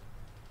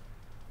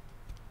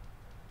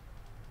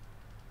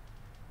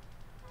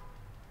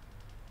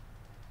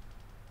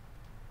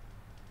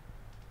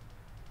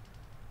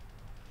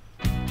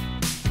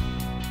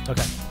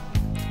 Okay.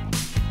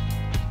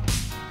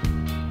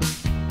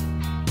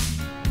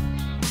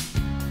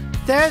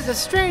 There's a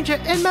stranger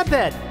in my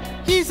bed.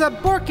 He's a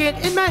Borking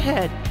in my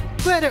head.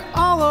 Glitter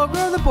all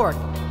over the Bork.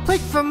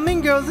 Pink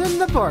flamingos in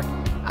the Bork.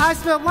 I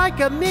smell like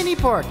a mini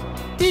pork.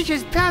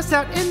 DJ's passed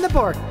out in the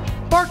Bork.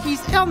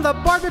 Barky's on the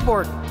Barbie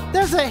Bork.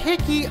 There's a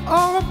hickey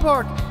or a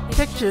Bork.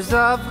 Pictures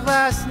of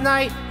last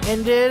night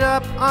ended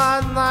up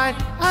online.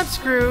 I'm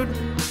screwed.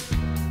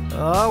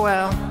 Oh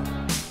well.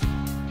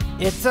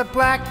 It's a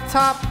black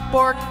top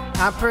Bork.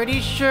 I'm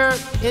pretty sure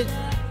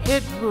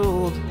it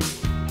ruled.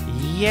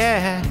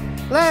 Yeah.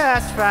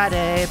 Last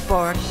Friday,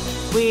 Bork,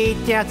 we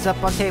danced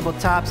up on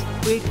tabletops.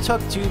 We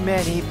took too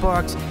many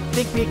Borks.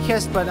 Think we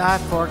kissed, but I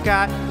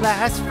forgot.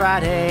 Last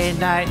Friday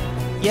night,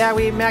 yeah,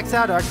 we maxed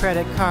out our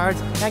credit cards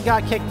and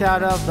got kicked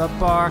out of the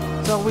bar.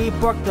 So we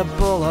booked the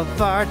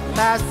boulevard.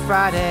 Last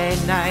Friday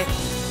night,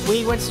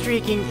 we went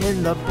streaking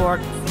in the Bork,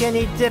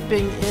 skinny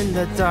dipping in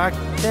the dark.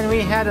 Then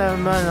we had a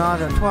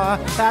menage a trois.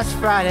 Last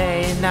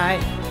Friday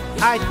night,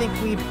 I think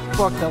we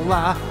broke the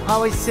law.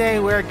 Always say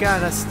we're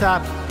gonna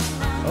stop.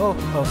 Oh,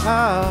 oh,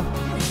 oh,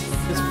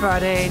 this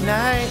Friday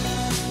night,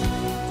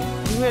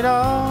 do it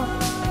all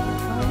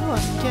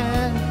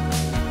again.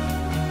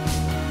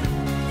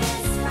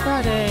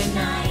 Friday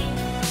night,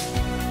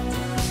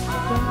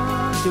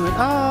 do it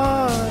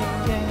all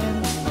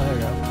again. Oh, there we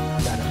go,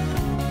 got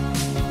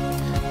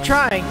it.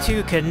 Trying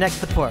to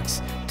connect the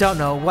Borks, don't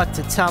know what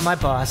to tell my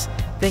boss.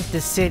 Think the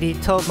city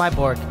told my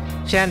Bork,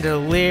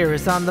 chandelier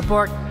is on the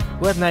Bork,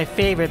 with my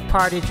favorite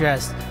party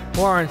dress,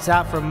 warrants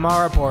out for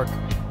Hamilbork.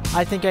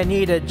 I think I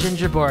need a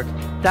ginger Bork.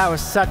 That was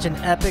such an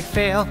epic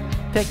fail.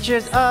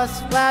 Pictures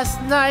us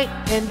last night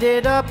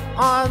ended up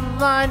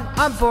online.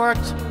 I'm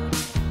borked.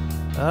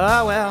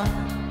 Oh well.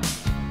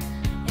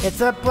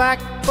 It's a black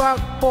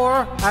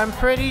boar. I'm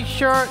pretty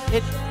sure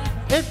it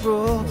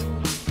ruled.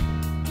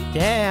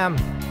 Damn.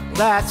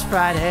 Last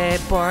Friday,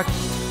 Bork.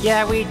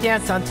 Yeah, we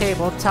danced on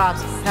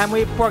tabletops and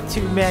we borked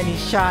too many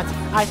shots.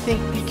 I think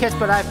we kissed,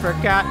 but I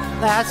forgot.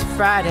 Last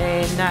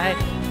Friday night.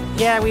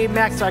 Yeah, we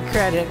maxed our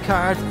credit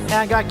cards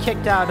and got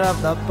kicked out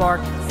of the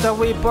Bork. So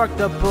we borked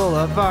the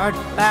boulevard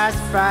last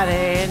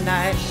Friday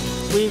night.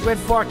 We went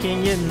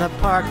borking in the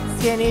park,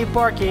 skinny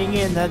borking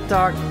in the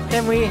dark.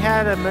 Then we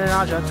had a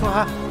menage a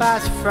trois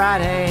last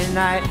Friday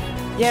night.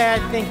 Yeah,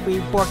 I think we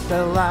borked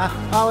the law.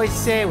 Always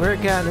say we're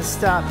gonna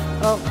stop.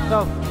 Oh,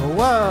 oh,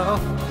 whoa.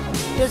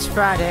 This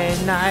Friday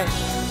night.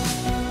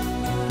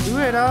 Do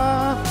it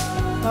all.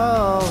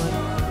 Oh.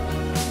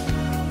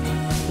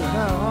 Do it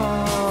all.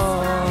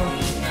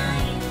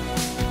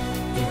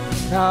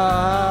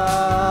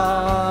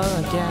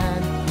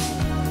 Again.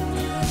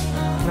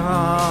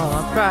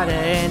 Oh,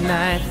 Friday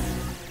night.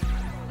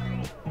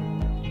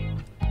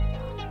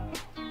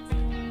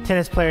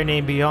 Tennis player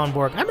named Beyond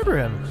Bork. I remember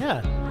him.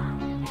 Yeah.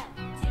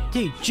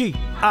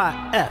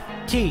 TGIF.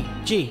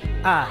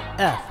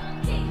 TGIF.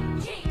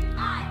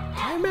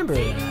 I remember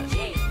that.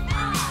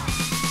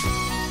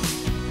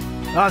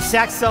 Oh,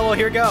 sax solo.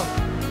 Here we go.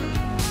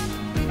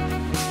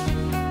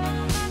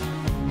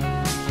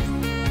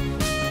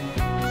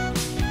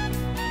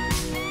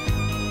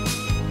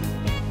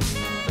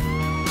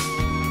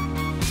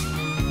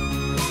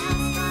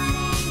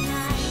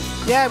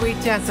 Yeah, we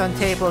danced on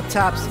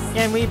tabletops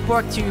and we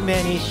borked too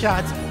many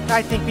shots.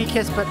 I think we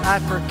kissed, but I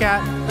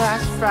forgot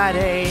last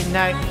Friday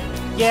night.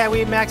 Yeah,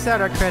 we maxed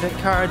out our credit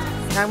cards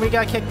and we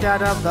got kicked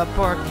out of the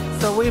Bork.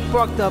 So we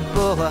borked the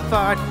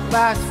boulevard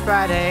last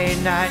Friday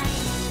night.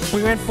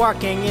 We went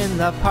walking in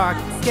the park,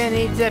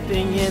 skinny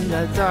dipping in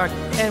the dark,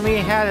 and we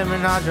had a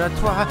menage a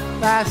trois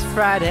last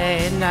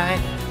Friday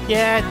night.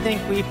 Yeah, I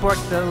think we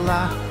borked the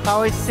law.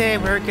 Always say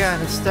we're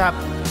gonna stop.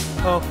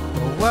 Oh,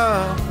 oh,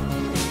 whoa.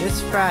 It's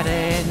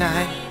Friday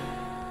night.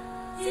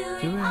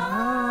 Do it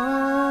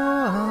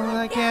all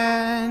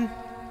again.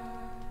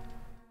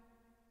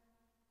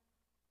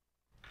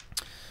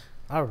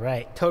 All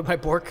right, Toad my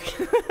Bork.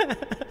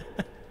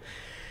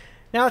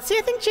 Now, let's see,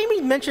 I think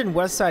Jamie mentioned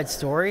West Side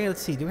Story.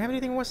 Let's see, do we have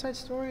anything in West Side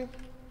Story?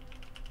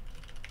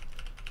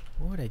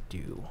 What would I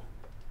do?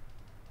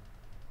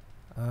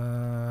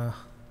 Nah,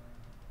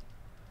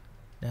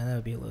 that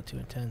would be a little too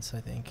intense, I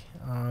think.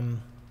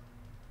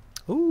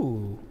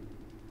 Ooh.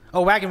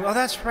 Oh, Wagon Wheel. Oh,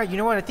 that's right. You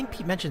know what? I think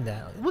Pete mentioned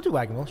that. We'll do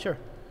Wagon Wheel, sure.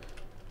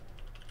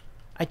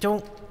 I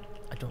don't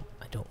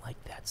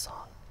like that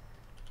song.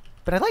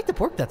 But I like the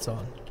Bork that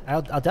song.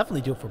 I'll definitely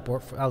do it for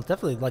Bork. I'll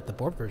definitely like the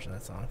Bork version of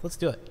that song. Let's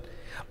do it.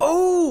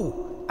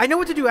 Oh! I know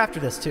what to do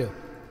after this, too.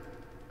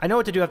 I know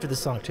what to do after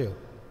this song, too.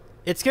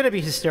 It's going to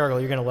be hysterical.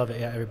 You're going to love it.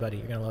 Yeah, everybody.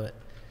 You're going to love it.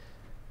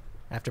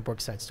 After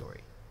Bork's Side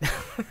Story.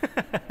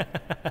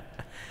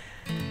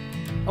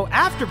 Oh,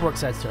 after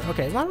Bork's Side Story.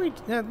 Okay, why don't we...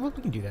 Yeah, we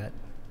can do that.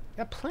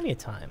 Got plenty of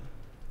time.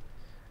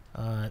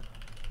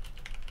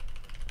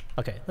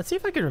 Okay, let's see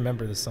if I can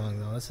remember the song,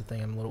 though. That's the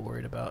thing I'm a little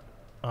worried about.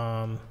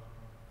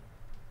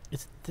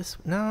 It's this...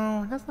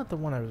 No, that's not the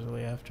one I was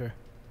really after.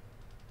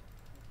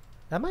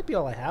 That might be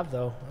all I have,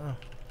 though. Oh.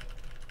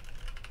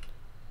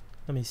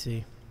 Let me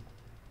see.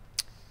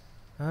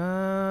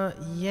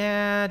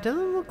 Yeah,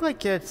 doesn't look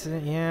like it's...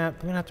 Yeah, I'm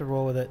gonna have to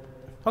roll with it.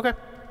 Okay.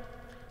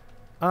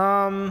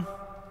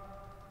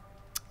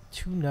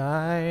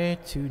 Tonight,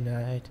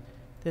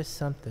 there's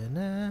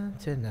something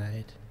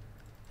tonight.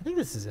 I think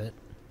this is it.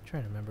 I'm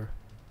trying to remember.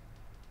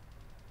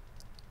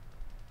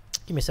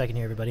 Give me a second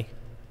here, everybody.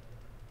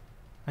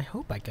 I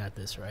hope I got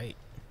this right.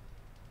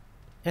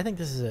 I think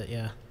this is it,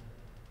 yeah.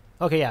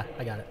 Okay, yeah,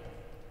 I got it.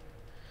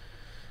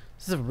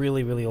 This is a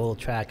really, really old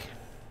track.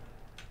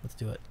 Let's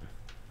do it.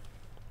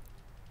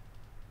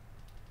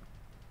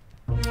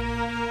 I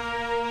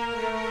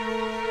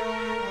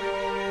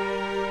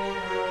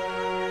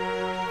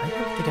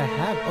don't think I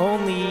have.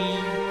 Only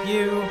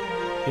you.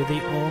 You're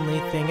the only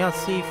thing I'll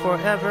see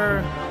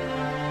forever.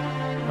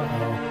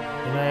 Uh-oh.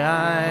 In my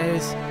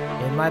eyes,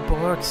 in my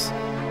Borks,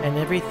 and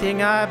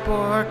everything I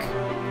Bork.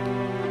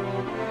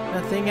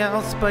 Nothing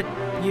else but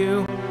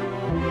you,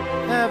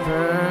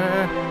 ever.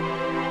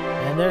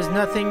 And there's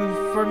nothing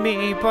for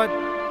me but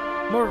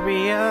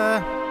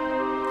Maria.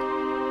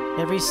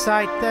 Every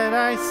sight that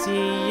I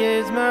see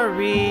is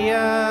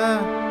Maria.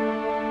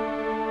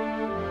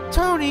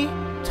 Tony,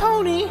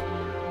 Tony,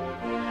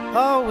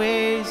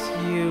 always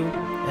you.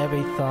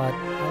 Every thought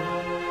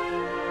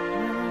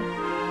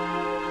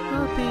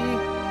will be.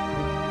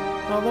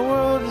 All the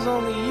world is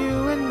only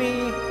you and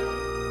me.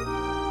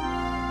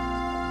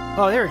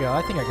 Oh, there we go.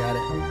 I think I got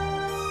it.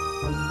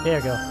 There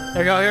we go.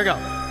 There we go. Here we go.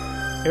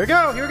 Here we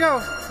go. Here we go.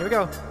 Here we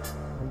go.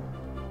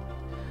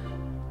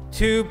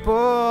 To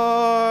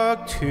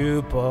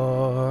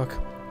Bork,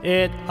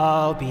 it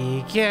all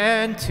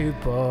began to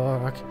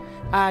Bork.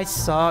 I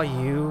saw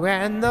you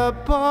and the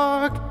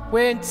Bork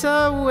went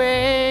away.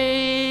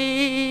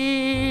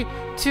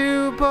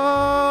 To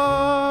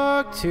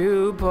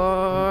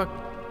Bork,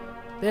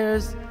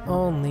 there's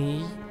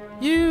only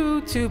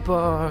you to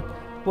Bork.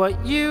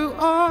 What you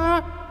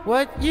are,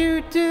 what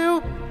you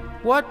do,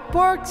 what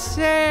Borks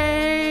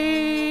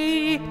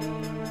say.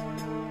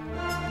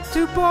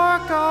 To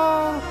Bork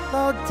all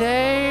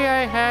day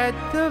I had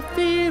the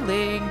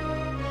feeling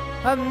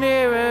a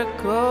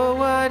miracle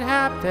would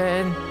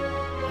happen.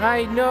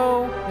 I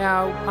know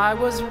now I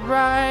was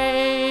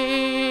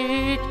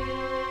right.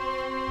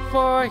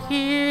 For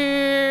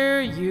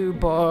here you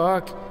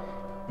Bork,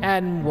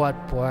 and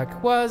what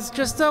Bork was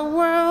just a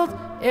world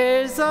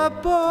is a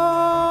Bork.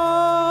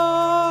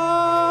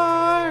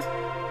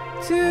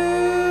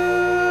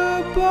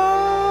 To Bork.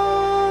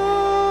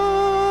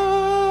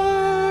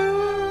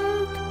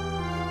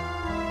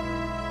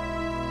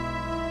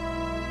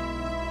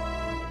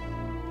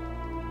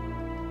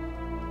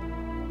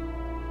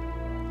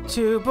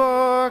 To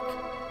Bork,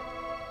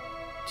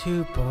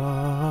 to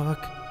Bork.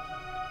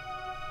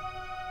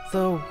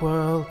 The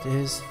world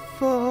is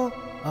full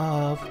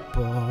of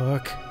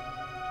Bork,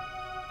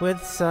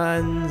 with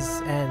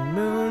suns and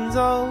moons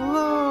all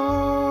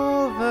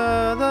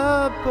over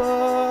the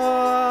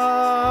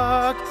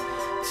Bork.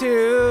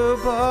 To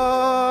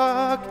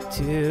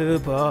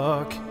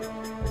Bork.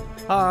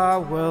 Our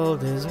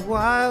world is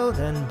wild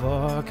and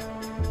Bork,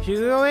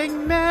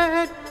 going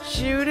mad,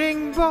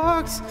 shooting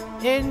Borks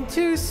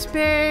into space.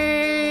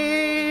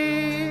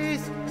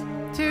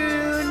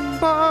 To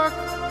Bork,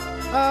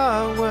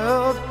 our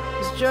world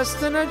is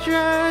just an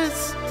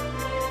address,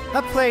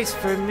 a place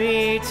for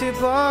me to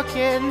Bork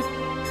in,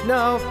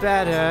 no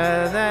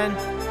better than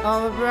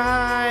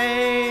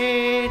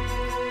alright.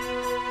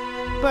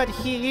 But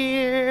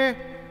here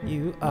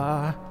you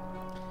are,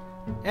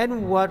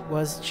 and what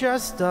was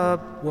just a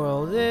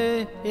world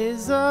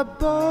is a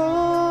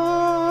Bork.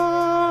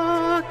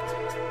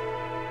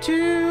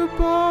 To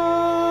Bork.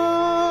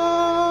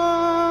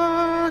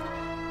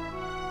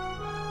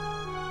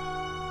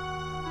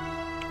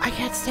 I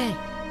can't stay.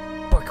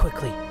 Bork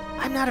quickly.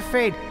 I'm not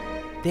afraid.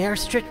 They are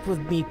strict with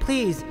me.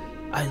 Please.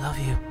 I love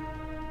you.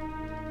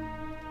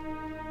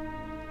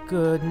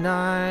 Good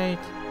night.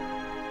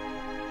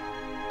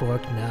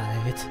 Bork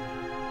night.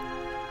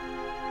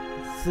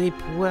 Sleep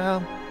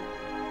well.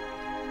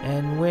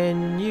 And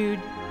when you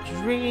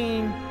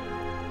dream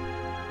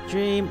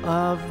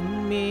of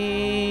me.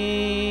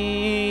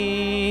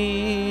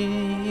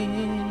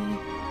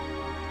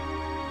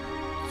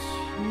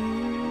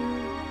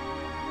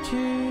 To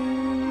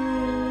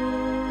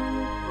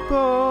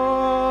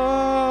Bork.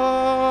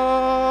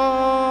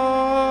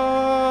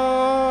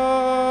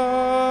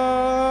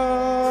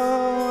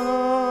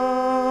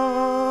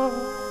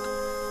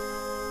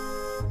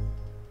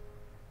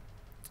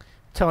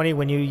 Tony,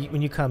 when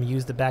you come,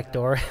 use the back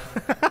door.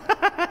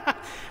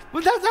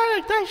 Well,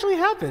 that actually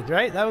happened,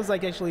 right? That was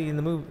like actually in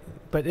the movie,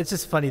 but it's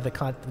just funny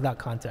without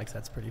context.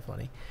 That's pretty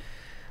funny.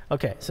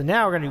 Okay, so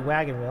now we're gonna do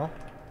Wagon Wheel.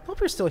 Hope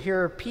you're still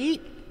here,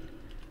 Pete.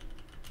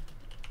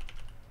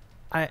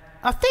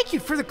 Thank you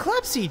for the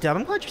club, C-Dub.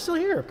 I'm glad you're still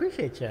here.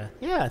 Appreciate you.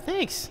 Yeah,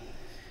 thanks.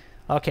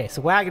 Okay,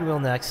 so Wagon Wheel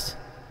next.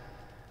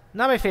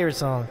 Not my favorite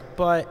song,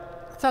 but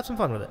let's have some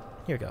fun with it.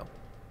 Here we go.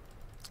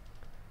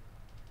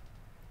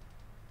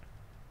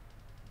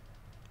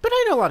 But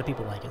I know a lot of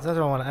people like it, so I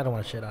don't want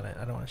to shit on it.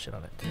 I don't want to shit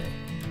on it today.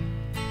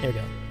 Here we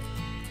go.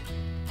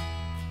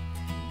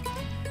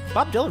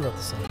 Bob Dylan wrote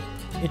this song.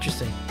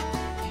 Interesting.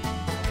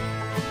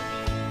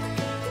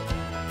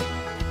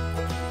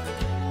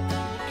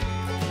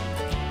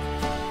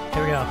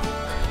 we go.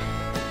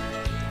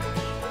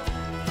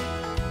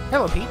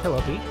 Hello, Pete.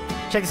 Hello, Pete.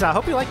 Check this out. I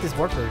hope you like this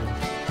Bork version.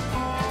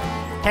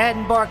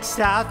 Heading Bork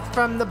south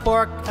from the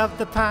Bork of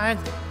the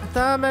Pines.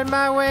 Thumbing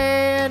my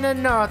way into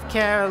North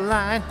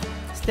Carolina.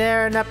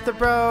 Staring up the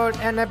road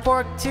and I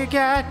Bork to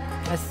God.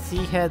 I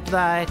see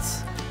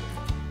headlights.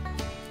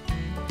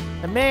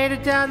 I made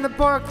it down the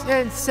Borks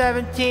in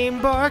 17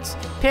 Borks,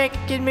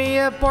 picking me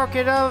a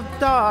bucket of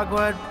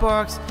dogwood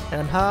Borks, and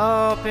I'm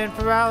hoping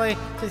for Raleigh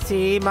to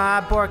see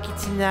my Borky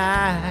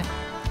tonight.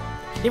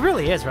 He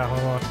really is,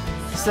 Rahul.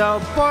 So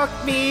Bork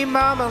me,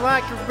 mama,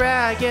 like a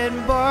rag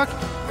and Bork.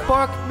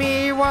 Bork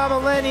me,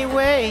 wobble any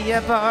way you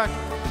bark.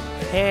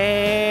 Hey,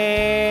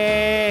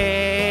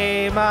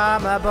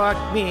 mama, Bork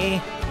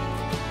me.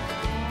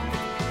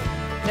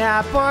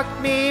 Now Bork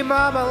me,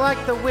 mama,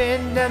 like the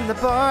wind and the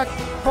bark.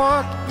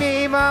 Bork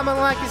me, mama,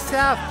 like a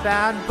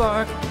southbound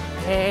Bork.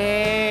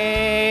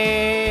 Hey,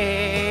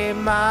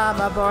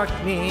 mama, Bork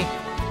me.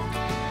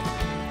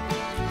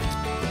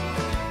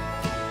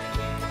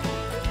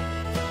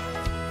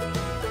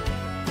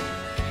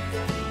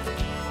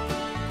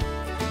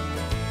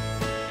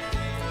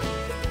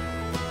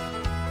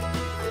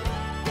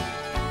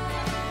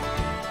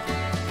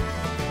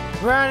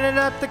 Running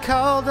up the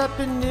cold up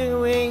in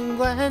New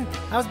England.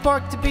 I was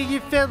Bork to be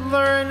your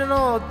fiddler in an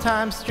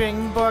old-time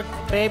string Bork.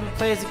 Baby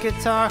plays a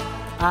guitar,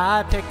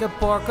 I pick a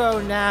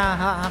Borko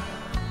now.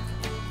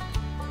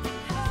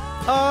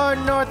 Oh,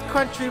 North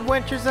Country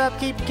winters up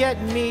keep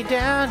getting me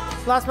down.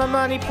 Lost my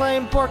money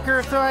playing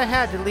Borker, so I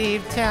had to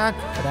leave town.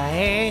 But I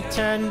ain't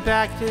turned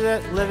back to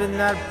that living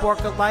that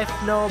Borka life,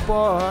 no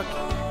Bork.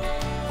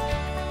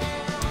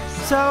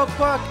 So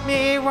Bork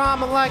me,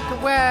 mama, like a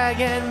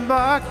wagon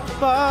Bork.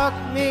 Bork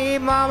me,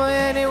 mama,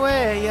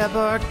 anyway you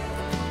Bork.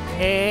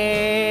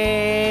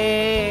 Hey,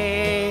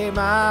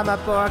 mama,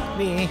 Bork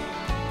me.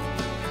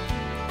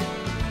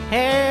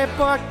 Hey,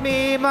 Bork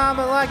me,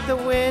 mama, like the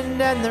wind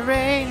and the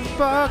rain.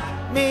 Bork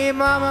me,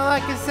 mama,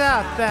 like a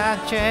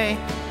southbound train.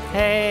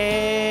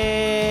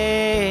 Hey,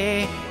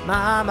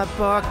 mama,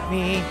 Bork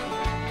me.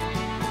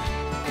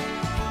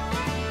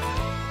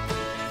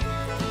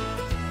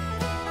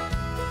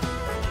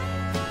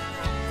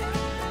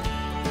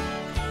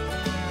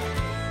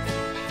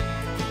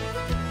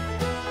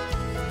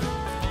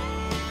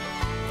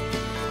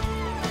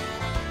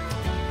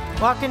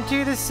 Walking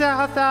to the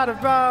south out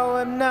of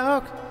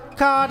Roanoke,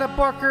 caught a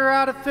Borker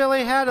out of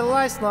Philly, had a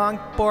lifelong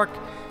Bork.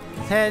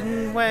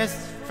 Heading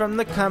west from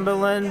the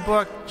Cumberland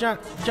Bork,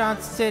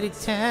 Johnson City,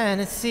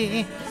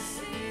 Tennessee.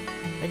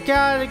 I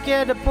gotta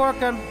get a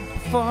Bork on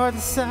before the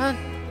sun.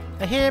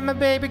 I hear my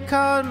baby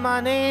calling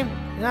my name,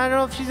 and I don't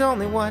know if she's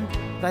only one.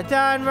 If I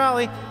die in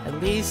Raleigh, at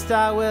least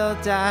I will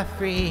die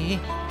free.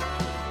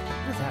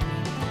 What does that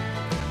mean?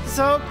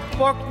 So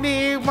Bork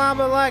me,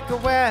 mama, like a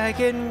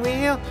wagon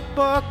wheel.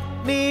 Bork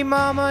me,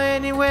 mama,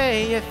 any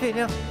way you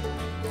feel.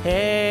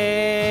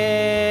 Hey,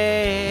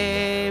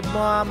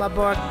 mama,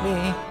 Bork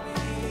me.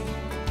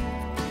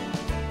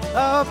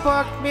 Oh,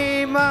 Bork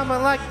me, mama,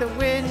 like the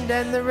wind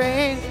and the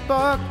rain.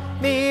 Bork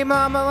me,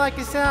 mama, like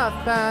a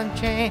southbound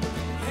train.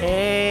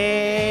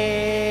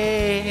 Hey,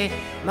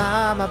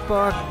 mama,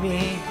 Bork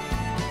me.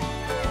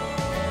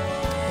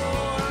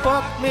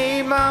 Bork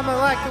me, mama,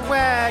 like a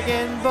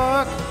wagon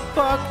Bork.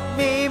 Bork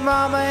me,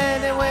 mama,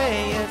 any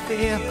way you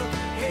feel.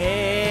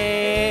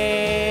 Hey,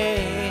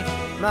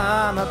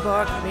 mama,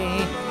 Bork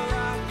me.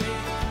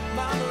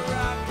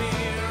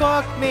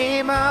 Bork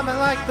me, mama,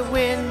 like the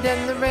wind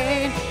and the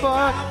rain.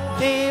 Bork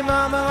me,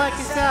 mama, like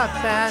a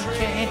southbound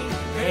train.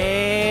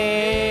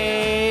 Hey,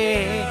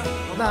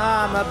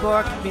 mama,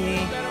 Bork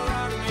me.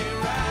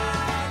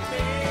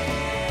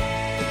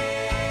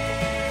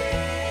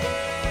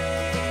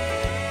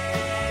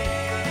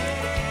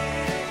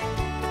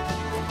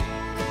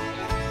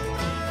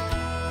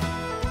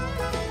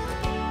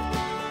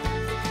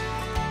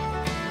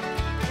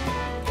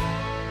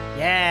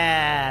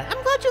 Yeah,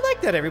 I'm glad you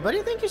liked that,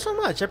 everybody. Thank you so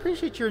much. I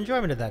appreciate your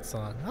enjoyment of that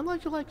song. I'm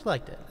glad you liked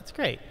it. That's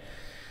great.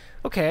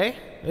 Okay,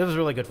 it was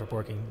really good for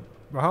Borking.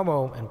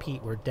 Rahomo and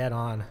Pete were dead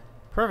on.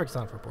 Perfect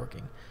song for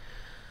Borking.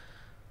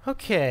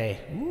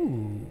 Okay,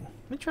 ooh,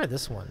 let me try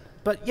this one.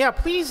 But yeah,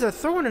 please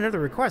throw in another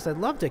request. I'd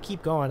love to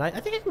keep going. I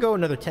think I can go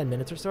another 10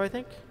 minutes or so, I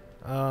think.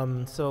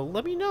 So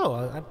let me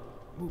know.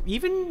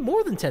 Even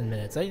more than 10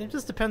 minutes. It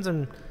just depends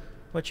on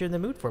what you're in the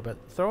mood for.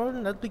 But throw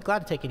in, I'd be glad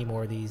to take any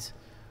more of these.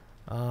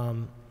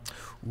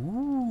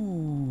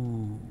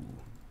 Ooh,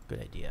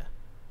 good idea.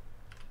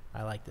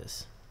 I like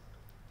this.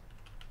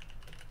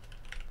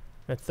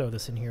 Let's throw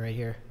this in here, right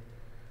here.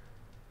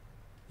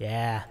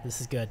 Yeah,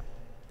 this is good.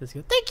 This is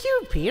good. Thank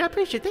you, Pete. I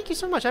appreciate it. Thank you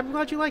so much. I'm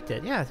glad you liked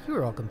it. Yeah,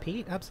 you're welcome,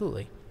 Pete.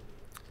 Absolutely.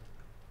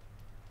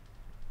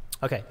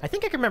 Okay, I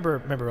think I can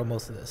remember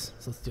most of this.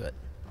 So let's do it.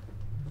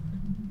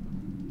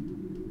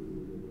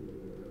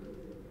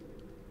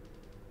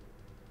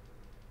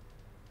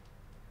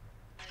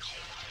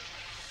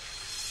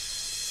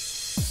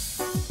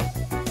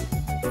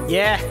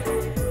 Yeah.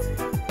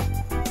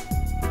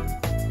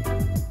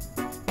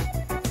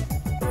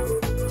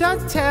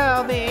 Don't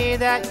tell me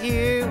that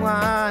you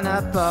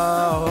wanna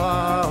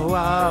bork.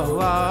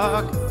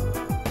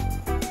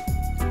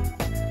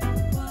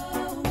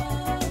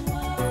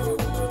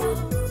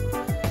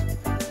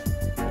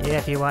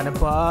 If you wanna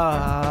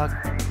bork,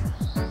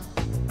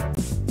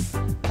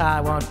 I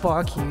won't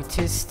bork you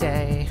to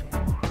stay.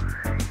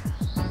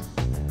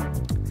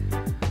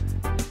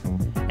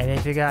 And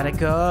if you gotta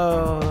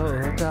go,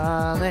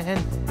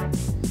 darling,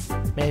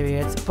 maybe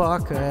it's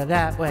borker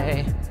that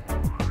way.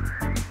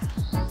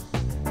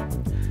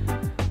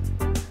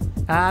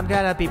 I'm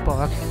gonna be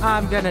bork,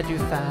 I'm gonna do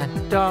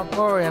fine. Don't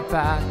worry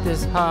about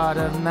this heart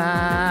of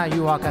mine.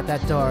 You walk out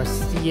that door,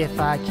 see if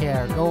I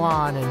care. Go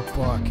on and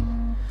bork.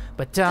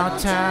 But don't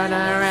turn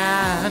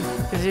around,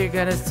 cause you're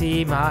gonna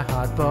see my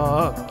heart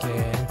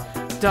broken.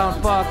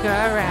 Don't walk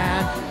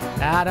around,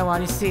 I don't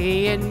want you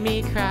seeing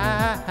me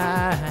cry.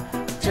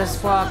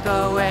 Just walk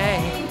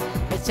away,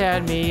 it's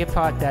tearing me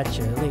apart that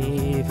you're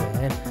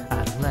leaving.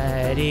 I'm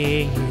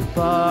letting you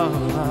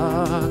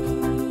walk,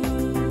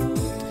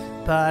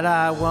 but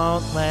I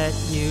won't let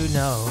you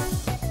know.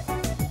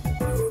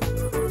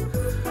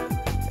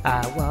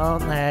 I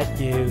won't let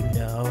you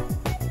know.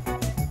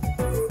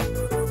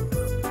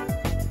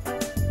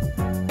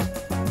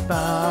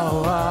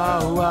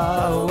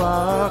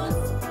 Walk.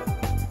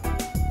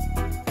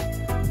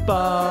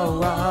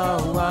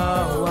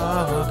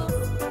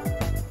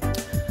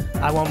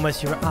 I won't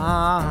miss your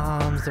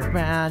arms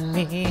around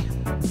me,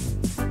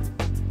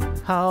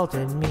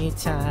 holding me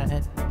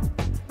tight,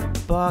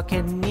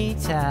 barking me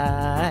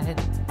tight.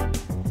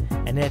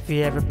 And if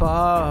you ever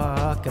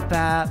bark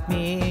about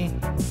me,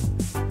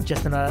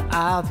 just know that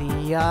I'll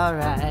be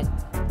alright.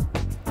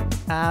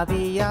 I'll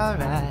be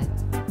alright.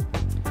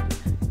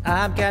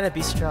 I'm gonna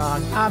be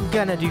strong, I'm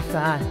gonna do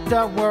fine.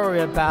 Don't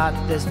worry about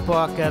this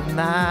bark of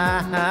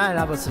mine.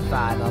 I will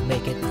survive, I'll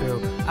make it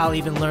through. I'll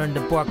even learn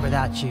to bark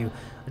without you.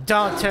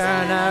 Don't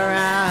turn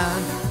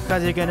around,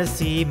 cause you're gonna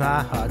see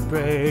my heart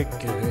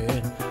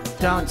breaking.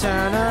 Don't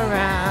turn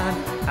around,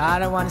 I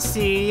don't wanna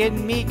see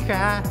me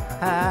cry.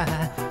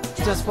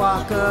 Just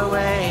walk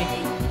away,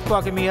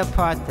 barking me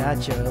apart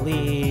that you're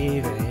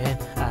leaving.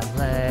 I'm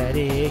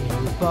letting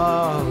you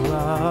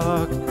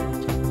bark,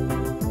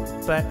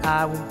 but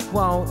I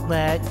won't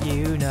let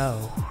you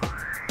know.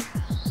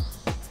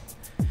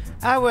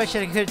 I wish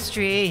I could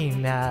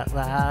scream out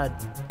loud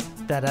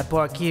that I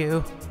bark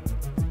you.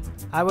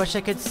 I wish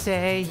I could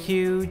say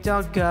you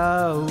don't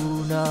go,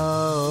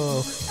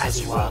 no. As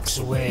he walks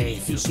away,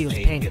 he feels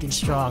pain getting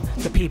strong.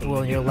 The people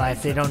in your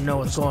life, they don't know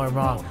what's going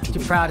wrong. Too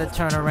proud to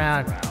turn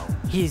around,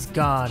 he's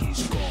gone.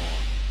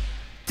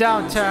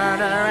 Don't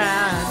turn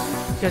around,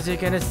 cause you're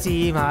gonna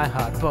see my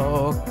heart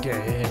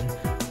broken.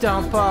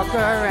 Don't bark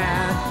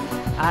around,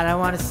 I don't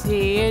wanna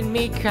see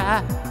me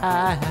cry.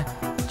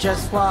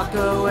 Just walk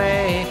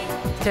away,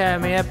 tear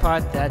me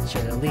apart that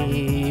you're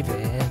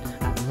leaving.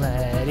 I'm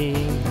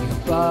letting you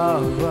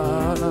bark.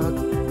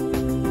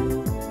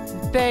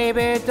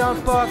 Baby,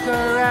 don't bark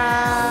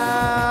around.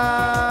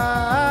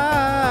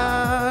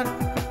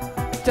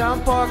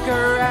 Don't bark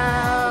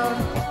around.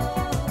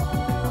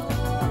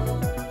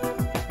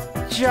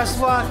 Just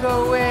walk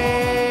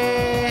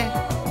away.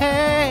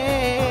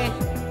 Hey,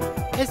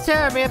 it's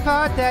tearing me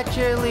apart that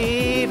you're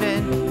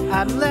leaving.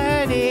 I'm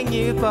letting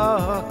you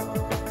bark.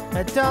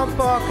 Don't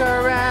bark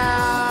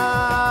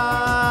around.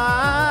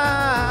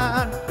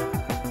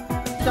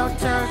 Don't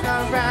turn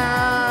around.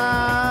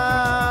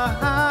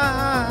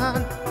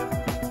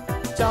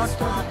 Don't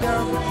turn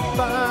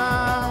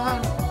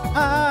around.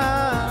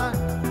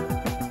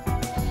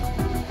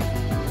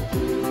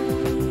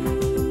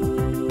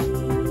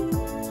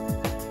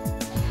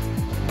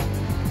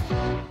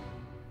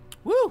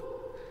 Woo!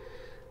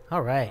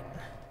 All right.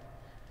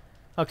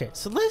 Okay,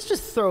 so let's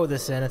just throw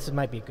this in. It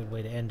might be a good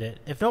way to end it.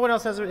 If anyone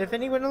else has a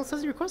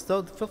request,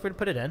 though, feel free to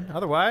put it in.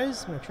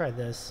 Otherwise, I'm gonna try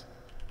this.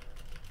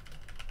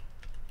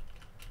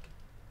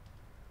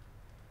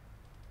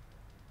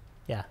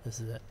 Yeah, this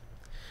is it.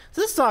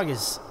 So this song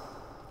is.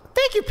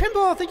 Thank you,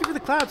 Pinball. Thank you for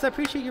the claps. I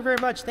appreciate you very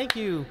much. Thank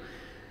you.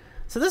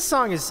 So this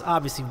song is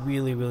obviously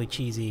really, really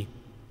cheesy.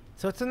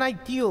 So it's an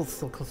ideal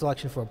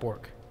selection for a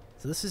Bork.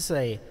 So this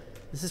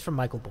is from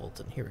Michael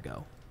Bolton. Here we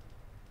go.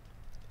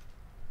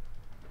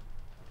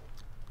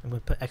 I'm going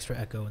to put extra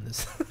echo in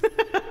this.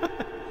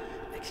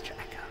 Extra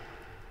echo.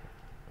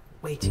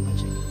 Way too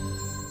much echo.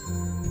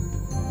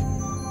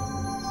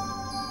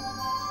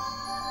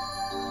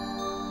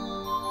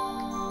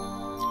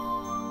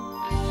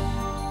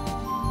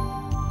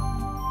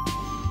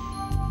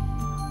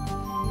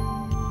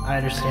 I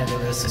understand the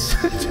risks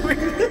doing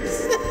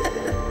this.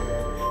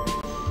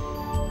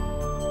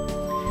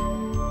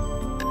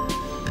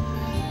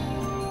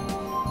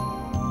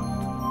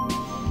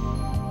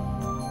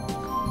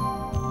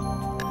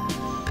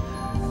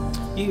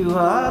 You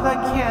are the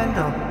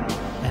candle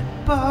and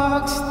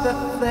Borks the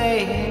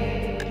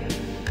flame.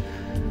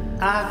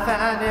 I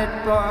found it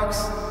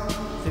Borks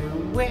through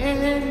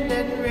wind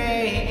and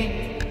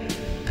rain.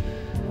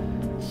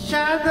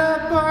 Shine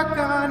the Bork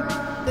on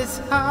this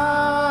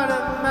heart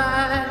of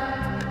mine.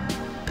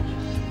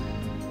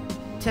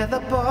 to the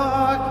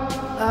Bork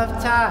of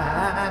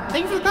time.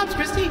 Thank you for the claps,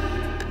 Christy.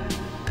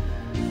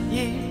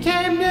 You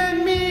came to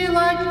me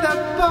like the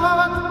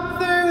Bork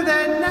through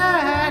the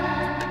night,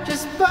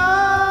 just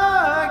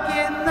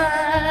barking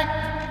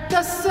like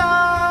the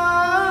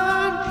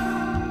sun.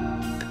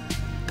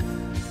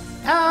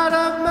 Out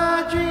of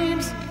my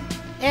dreams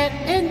and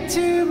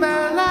into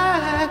my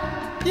life,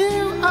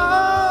 you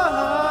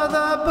are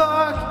the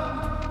Bork,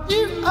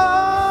 you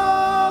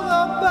are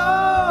the Bork.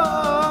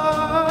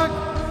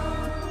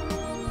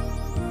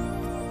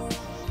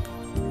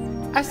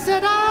 I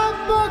said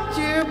I booked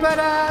you, but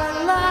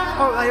I lied.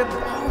 Oh,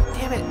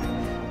 damn it.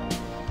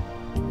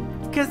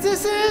 'Cause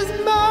this is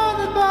more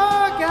than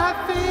Bork I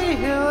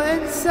feel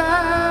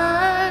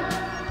inside.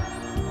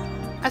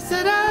 I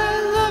said I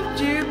loved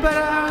you, but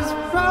I was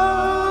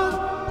wrong.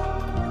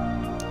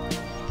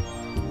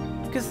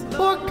 'Cause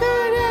Bork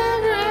could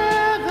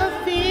ever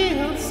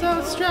feel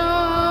so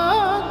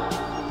strong.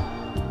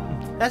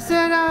 I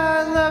said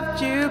I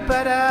loved you,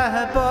 but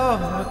I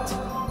borked.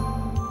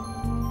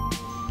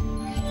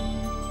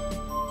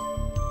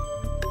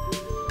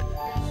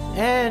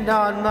 And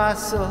on my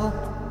soul,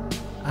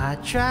 I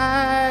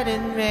tried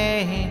in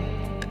vain.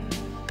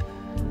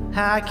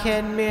 How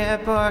can mere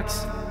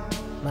Borks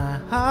my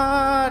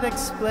heart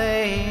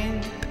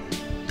explain?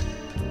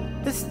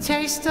 This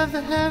taste of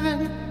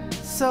heaven,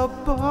 so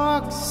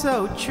Bork,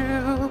 so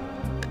true,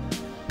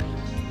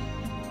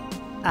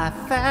 I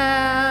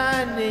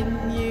found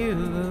in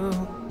you.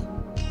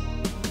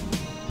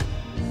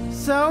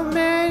 So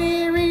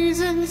many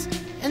reasons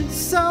and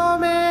so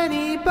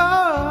many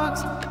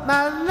Borks.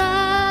 My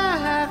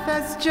life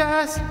has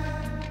just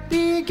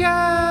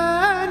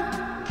begun.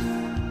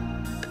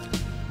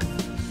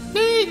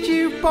 Need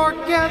you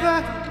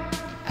forever,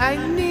 I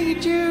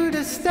need you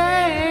to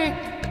stay.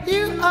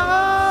 You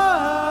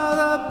are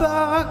the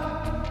Bork,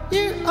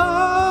 you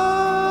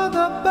are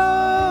the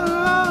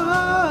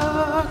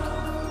Bork.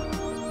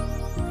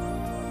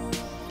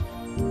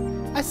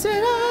 I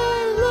said I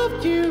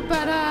loved you,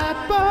 but I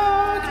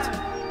borked.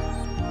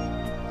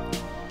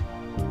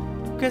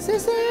 'Cause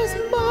this is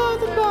more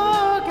than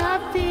Bork I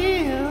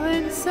feel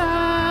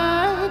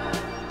inside.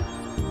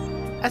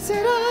 I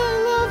said I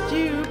loved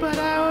you, but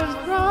I was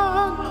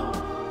wrong.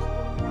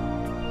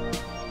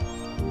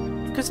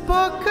 'Cause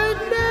Bork could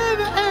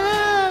never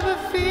ever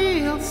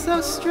feel so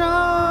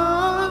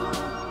strong.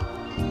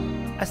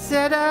 I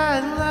said I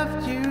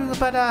loved you,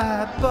 but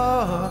I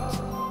borked.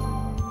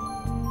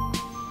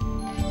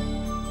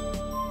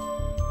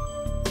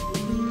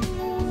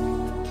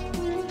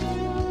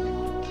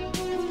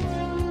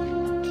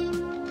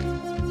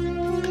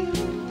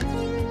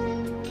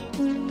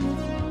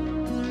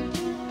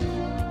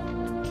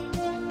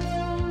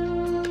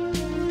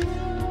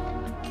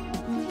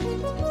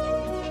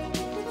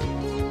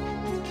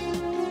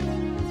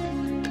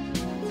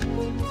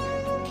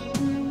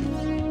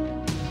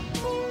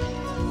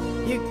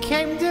 You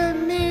came to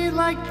me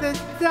like the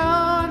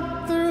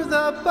dawn through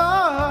the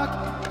Bork,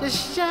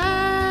 just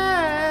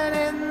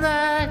shining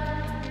like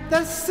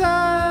the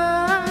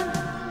sun.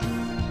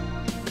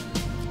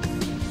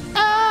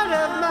 Out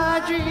of my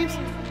dreams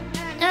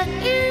and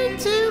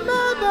into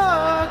my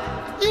Bork,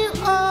 you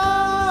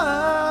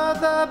are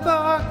the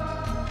Bork,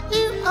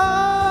 you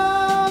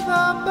are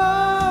the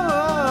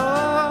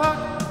Bork.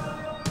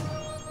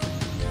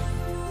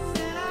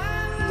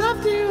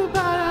 Loved you,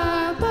 but I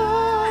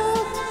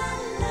borked.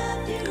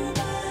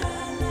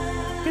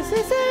 'Cause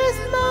this is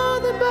more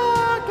than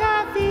Bork I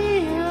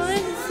feel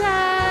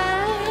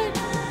inside.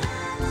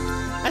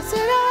 I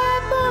said I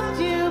borked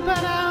you,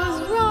 but I was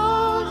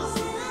wrong.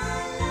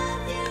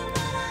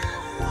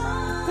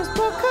 'Cause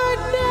Bork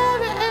could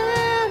never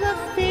ever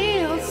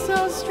feel so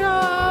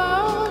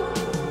strong.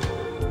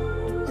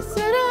 I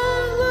said I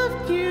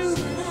loved you.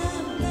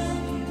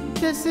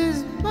 This is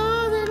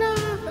more than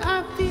I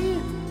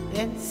feel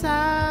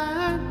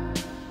inside.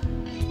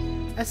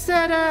 I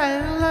said I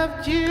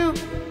loved you,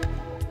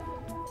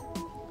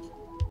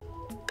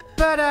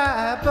 but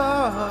I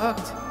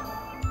borked.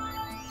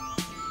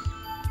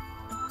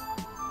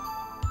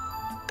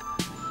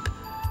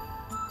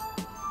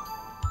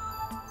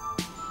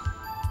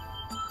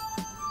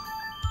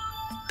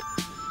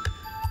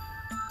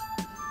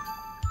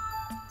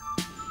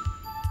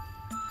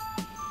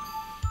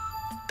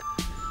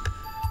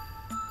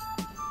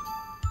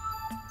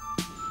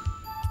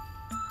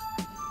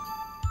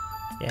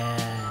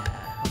 Yeah,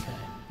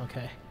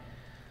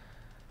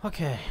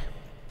 okay.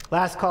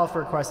 Last call for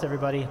request,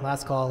 everybody.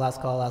 Last call.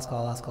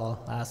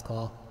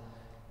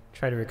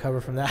 Try to recover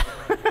from that.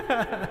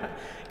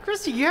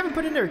 Christy, you haven't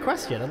put in a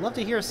request yet. I'd love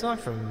to hear a song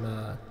from,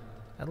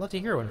 I'd love to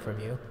hear one from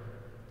you.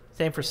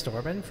 Same for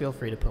Stormin. Feel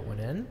free to put one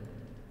in.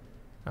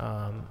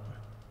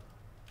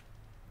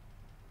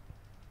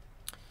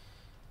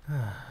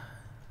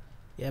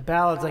 Yeah,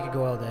 ballads, I could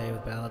go all day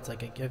with ballads.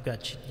 Like, I've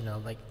got,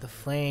 like The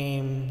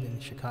Flame in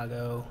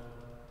Chicago.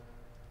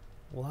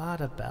 A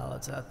lot of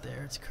ballads out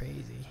there. It's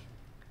crazy.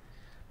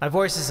 My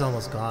voice is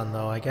almost gone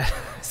though. I guess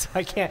so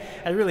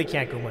I really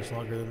can't go much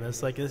longer than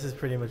this. Like this is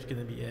pretty much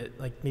gonna be it.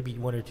 Like maybe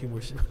one or two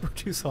more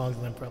two songs,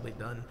 and I'm probably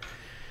done.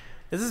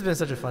 This has been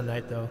such a fun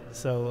night though.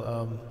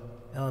 So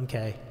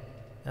LMK.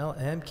 I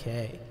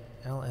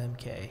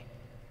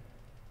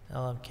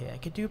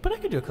could do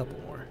a couple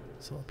more.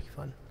 So it'll be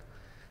fun.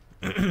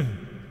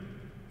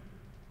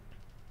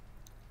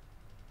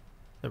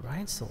 The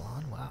Ryan's still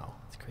on? Wow,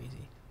 that's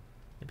crazy.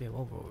 Maybe I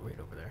will go right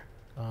over there.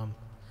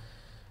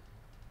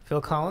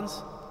 Phil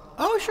Collins?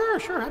 Oh,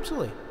 sure,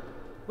 absolutely.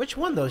 Which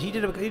one though? He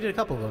did a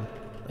couple of them.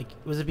 Like,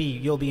 was it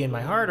 "You'll Be in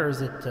My Heart" or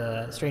is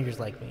it "Strangers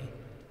Like Me"?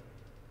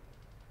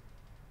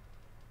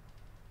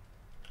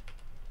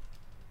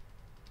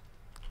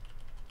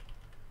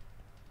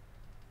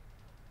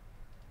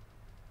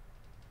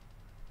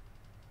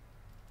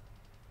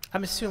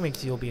 I'm assuming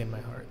it's "You'll Be in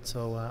My Heart,"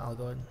 so I'll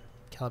go ahead and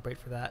calibrate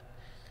for that.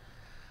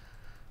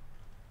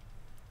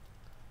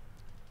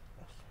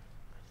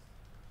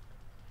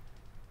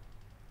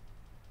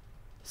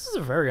 This is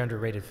a very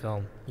underrated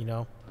film, you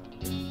know?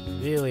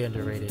 Really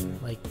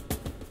underrated. Like,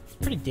 it's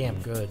pretty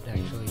damn good,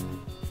 actually.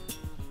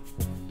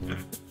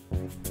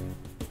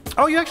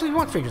 Oh, you actually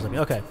want Strangers Like Me?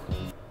 Okay.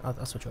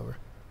 I'll switch over.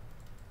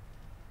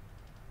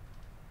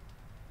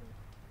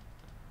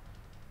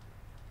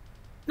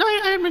 No,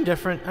 I'm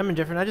indifferent. I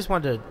just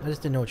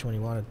didn't know which one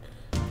you wanted.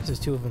 Because there's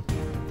two of them.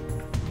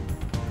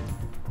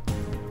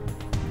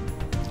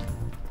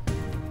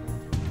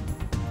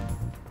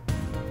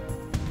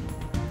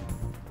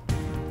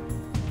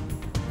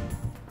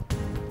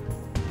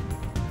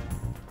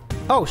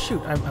 Oh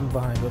shoot, I'm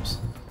behind, whoops.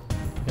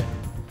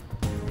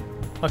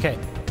 Okay.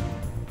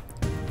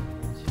 See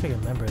if I can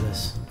remember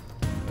this.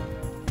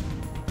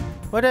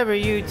 Whatever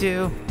you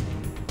do,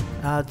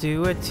 I'll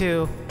do it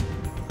too.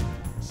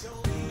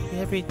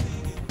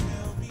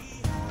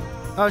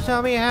 Oh,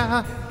 show me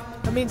how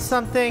I mean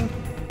something,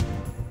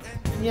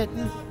 yet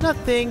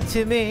nothing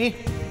to me.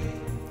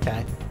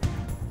 Okay.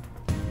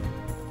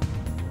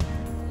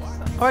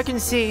 Or I can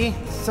see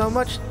so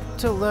much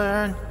to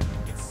learn.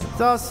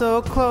 It's all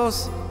so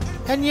close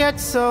and yet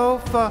so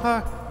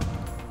far.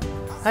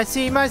 I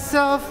see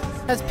myself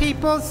as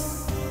people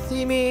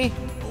see me.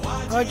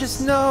 Or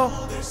just know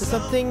there's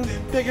something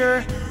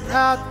bigger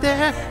out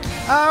there.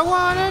 I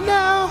wanna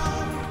know,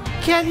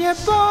 can you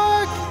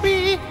bork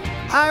me?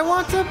 I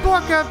want to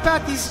bork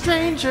about these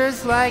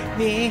strangers like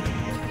me.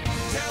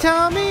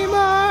 Tell me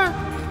more,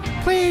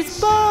 please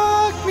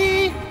bork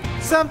me.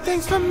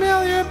 Something's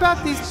familiar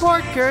about these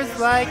borkers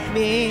like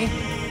me.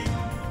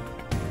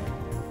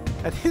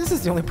 I think this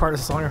is the only part of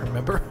the song I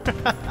remember.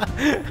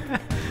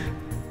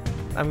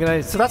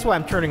 So that's why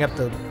I'm turning up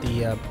the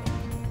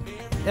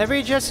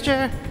every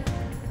gesture,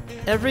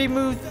 every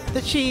move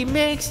that she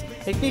makes,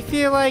 make me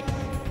feel like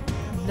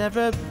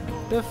never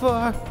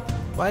before.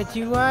 Why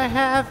do I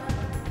have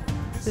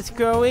this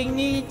growing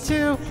need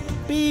to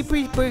be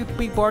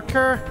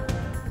borker?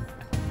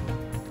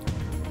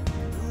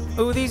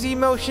 Ooh, these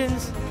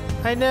emotions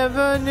I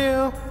never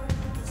knew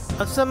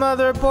of some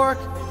other bork,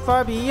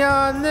 far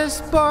beyond this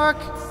bork,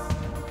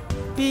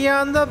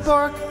 beyond the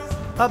bork,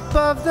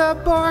 above the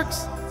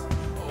borks.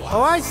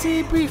 Oh, I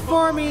see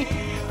before me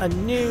a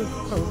new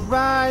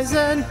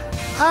horizon.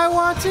 I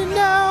want to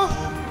know,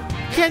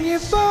 can you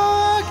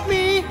bork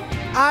me?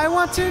 I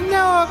want to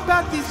know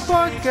about these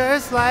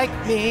borkers like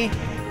me.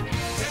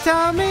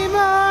 Tell me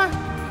more,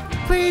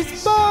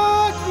 please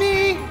bork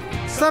me.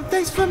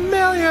 Something's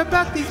familiar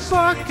about these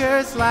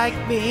borkers like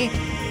me.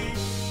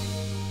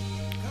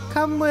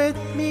 Come with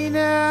me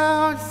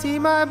now, see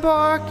my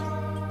bork,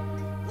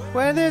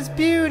 where there's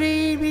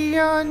beauty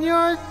beyond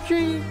your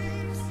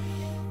dreams.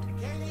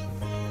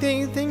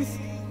 Things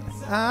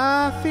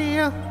I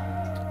feel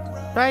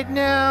right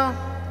now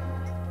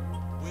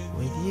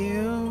with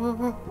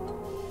you.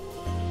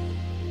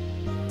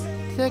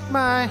 Take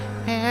my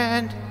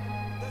hand,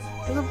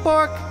 the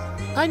bork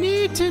I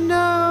need to know.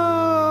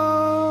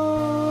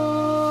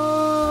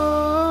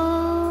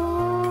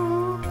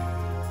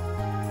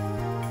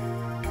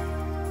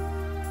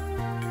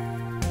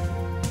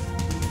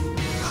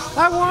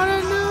 I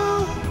wanna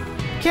know,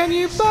 can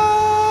you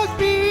bork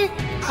me?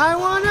 I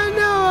wanna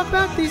know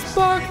about these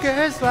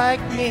borkers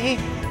like me.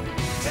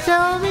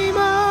 Tell me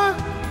more,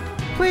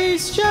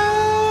 please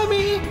show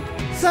me.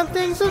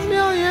 Something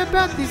familiar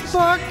about these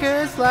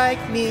borkers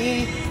like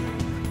me.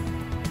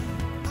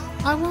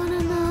 I wanna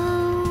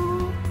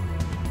know.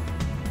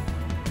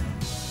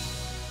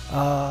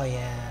 Oh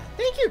yeah.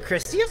 Thank you,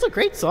 Christy. That's a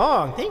great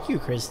song. Thank you,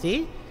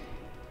 Christy.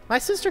 My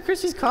sister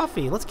Christy's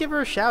Coffee. Let's give her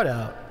a shout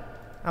out.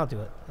 I'll do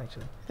it,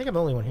 actually. I think I'm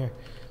the only one here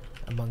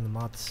among the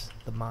mods.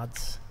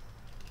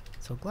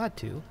 So glad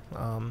to.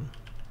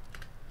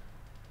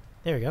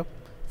 There we go.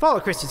 Follow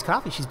Christy's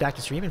Coffee. She's back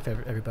to streaming for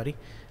everybody.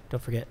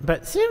 Don't forget.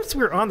 But since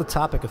we're on the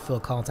topic of Phil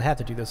Collins, I have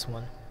to do this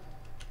one.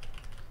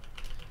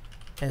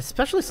 And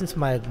especially since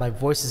my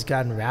voice has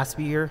gotten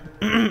raspier.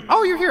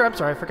 Oh, you're here. I'm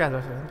sorry. I forgot.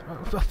 I'm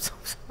so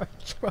sorry.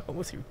 I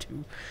was here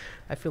too.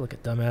 I feel like a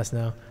dumbass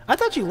now. I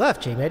thought you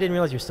left, Jamie. I didn't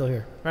realize you're still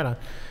here. Right on.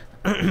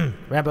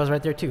 Rambo's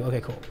right there too.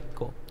 Okay, cool,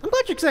 cool. I'm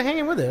glad you're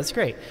hanging with it. That's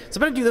great. So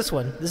I'm gonna do this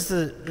one. This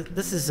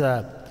is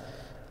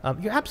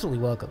you're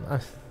absolutely welcome.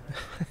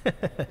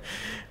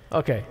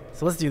 Okay,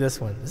 so let's do this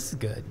one. This is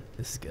good.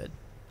 This is good.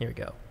 Here we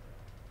go.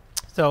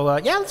 So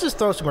yeah, let's just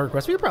throw some more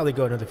requests. We'll probably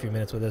go another few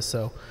minutes with this.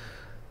 So,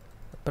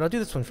 but I'll do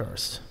this one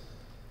first.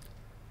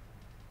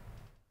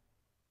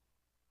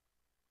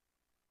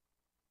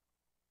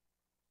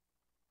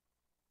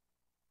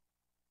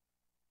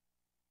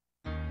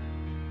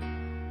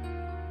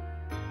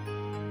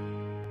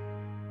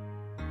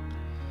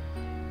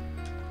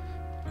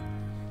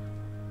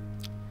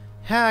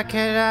 How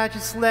can I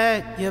just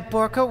let you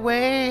bark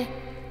away?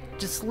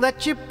 Just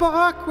let you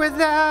bark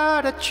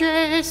without a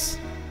trace.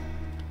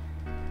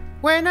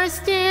 When I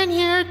stand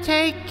here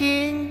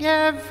taking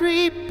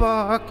every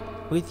bark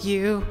with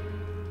you.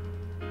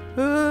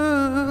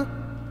 Ooh,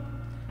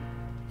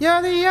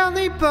 you're the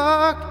only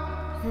bark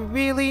who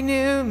really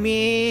knew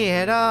me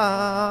at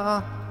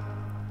all.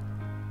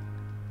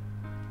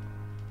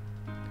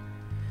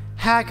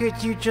 How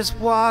could you just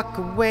walk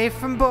away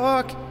from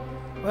bark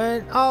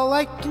when all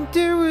I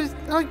do is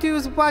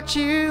watch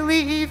you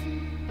leave?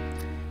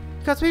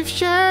 'Cause we've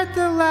shared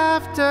the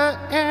laughter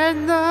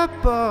and the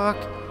bark,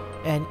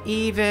 and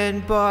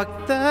even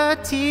bark the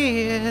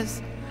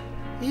tears.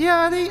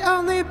 You're the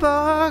only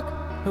bark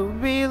who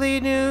really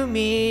knew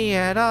me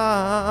at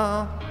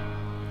all.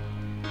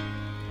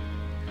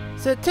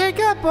 So take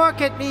a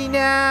bark at me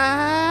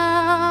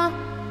now.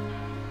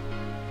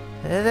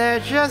 They're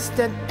just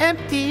an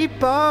empty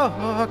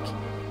bark,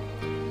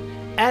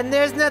 and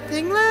there's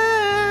nothing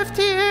left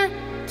here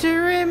to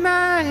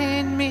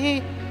remind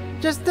me.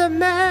 Just the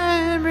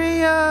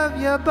memory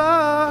of your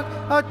bark.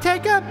 Oh,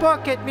 take a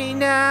bark at me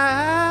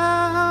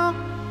now.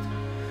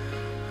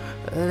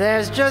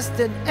 There's just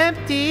an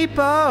empty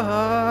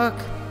bark,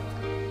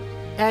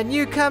 and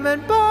you come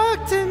and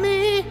bark to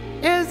me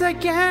is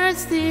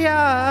against the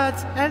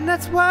odds, and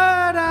that's what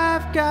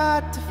I've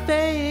got to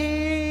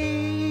face.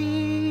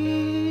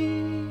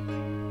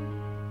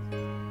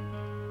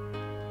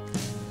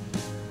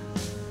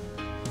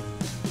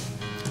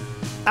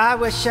 I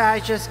wish I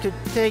just could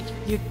take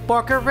you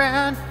bark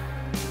around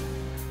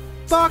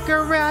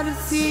and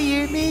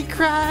see me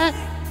cry.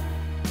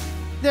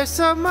 There's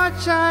so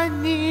much I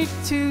need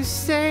to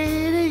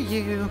say to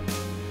you,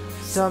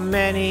 so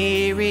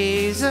many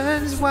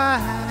reasons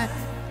why.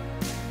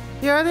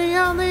 You're the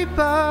only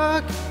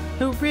bark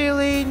who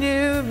really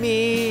knew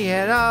me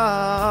at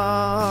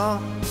all.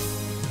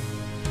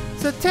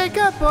 So take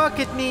a bark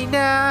at me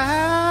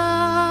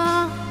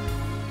now.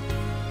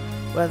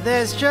 Well,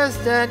 there's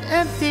just an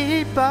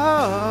empty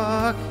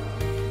bark,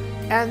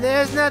 and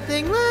there's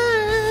nothing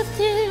left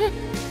here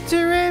to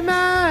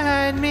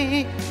remind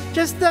me.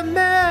 Just the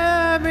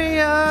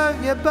memory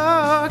of your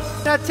bark.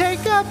 Now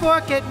take a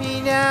bark at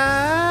me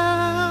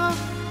now.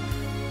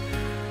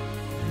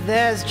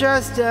 There's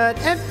just an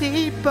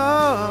empty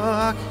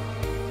bark,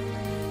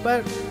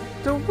 but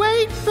to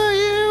wait for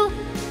you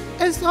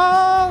is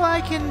all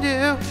I can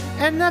do,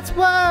 and that's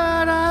what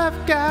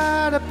I've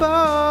got to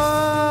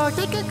bark.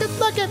 Take a good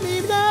look at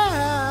me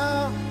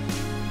now,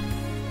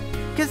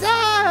 'cause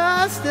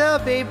I'll still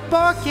be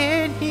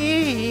barking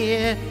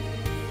here,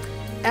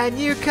 and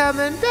you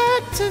coming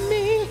back to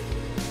me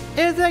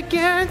is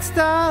against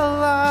the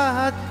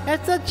odds.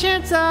 It's a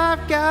chance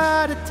I've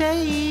got to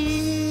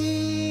take.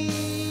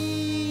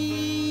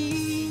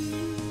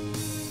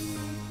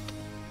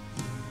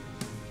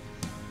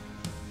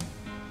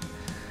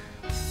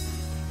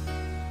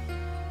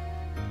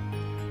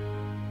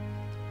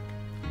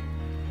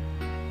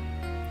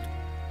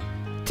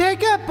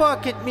 Take a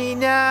bark at me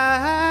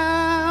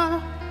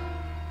now.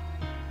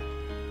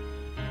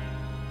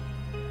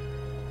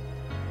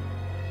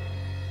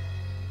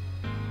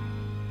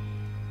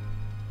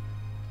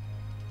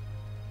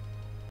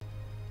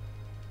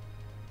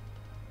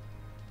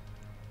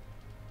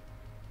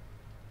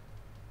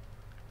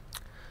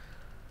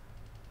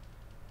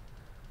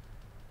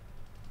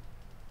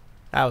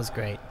 That was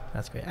great.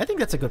 That's great. I think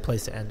that's a good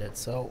place to end it.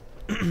 So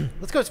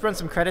let's go run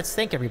some credits.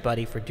 Thank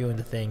everybody for doing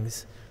the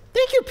things.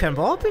 Thank you,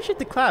 Pinball. I appreciate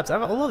the claps. I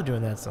love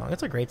doing that song.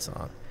 It's a great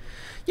song.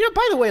 You know,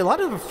 by the way, a lot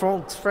of the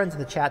friends in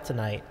the chat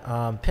tonight,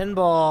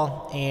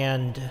 Pinball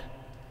and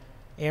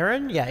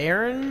Aaron. Yeah,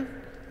 Aaron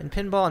and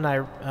Pinball and I.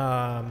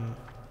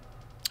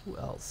 Who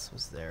else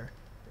was there?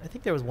 I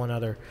think there was one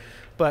other.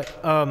 But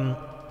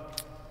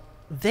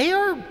they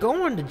are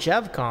going to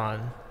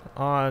JevCon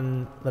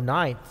on the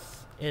 9th.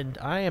 And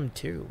I am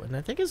too, and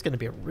I think it's going to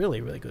be a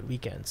really, really good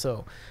weekend.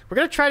 So we're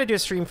going to try to do a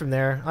stream from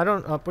there.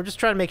 We're just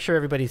trying to make sure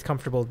everybody's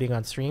comfortable being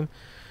on stream.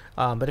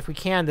 But if we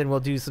can, then we'll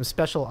do some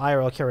special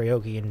IRL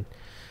karaoke. And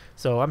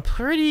so I'm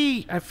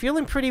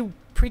feeling pretty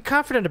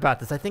confident about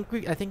this. I think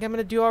I'm going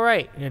to do all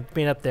right,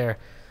 being up there.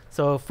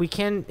 So if we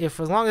can, as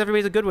long as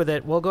everybody's good with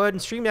it, we'll go ahead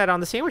and stream that on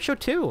the sandwich show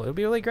too. It'll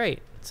be really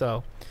great.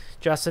 So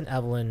Justin,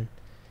 Evelyn,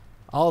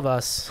 all of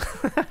us,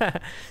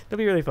 it'll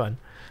be really fun.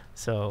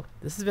 So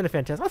this has been a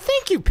fantastic. Oh,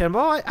 thank you,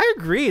 Pinball. I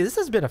agree. This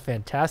has been a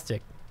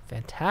fantastic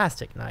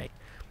night.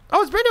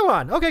 Oh, it's Brenda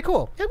on. Okay,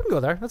 cool. Yeah, we can go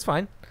there. That's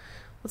fine.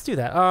 Let's do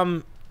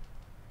that.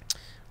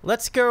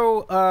 Let's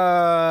go.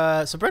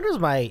 So Brenda's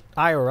my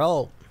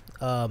IRL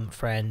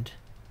friend,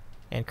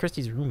 and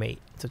Christy's roommate.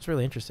 So it's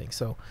really interesting.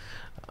 So,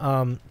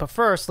 but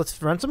first,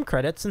 let's run some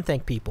credits and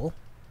thank people.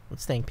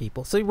 Let's thank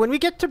people. So when we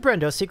get to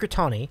Brendo, Secret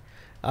Tony,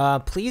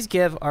 please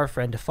give our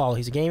friend a follow.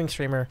 He's a gaming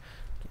streamer,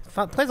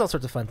 plays all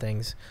sorts of fun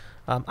things.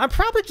 I'm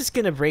probably just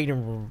gonna raid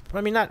and,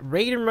 I mean, not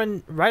raid and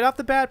run right off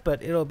the bat,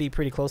 but it'll be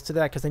pretty close to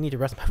that because I need to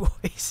rest my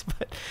voice.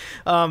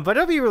 But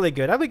it'll be really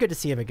good. It'll be good to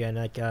see him again.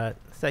 Like,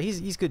 so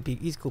he's good.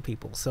 He's cool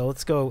people. So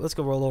let's go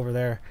roll over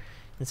there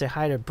and say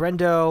hi to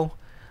Brendo.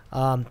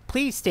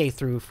 Please stay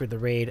through for the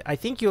raid. I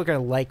think you're gonna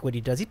like what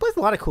he does. He plays a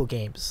lot of cool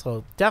games,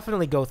 so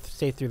definitely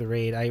stay through the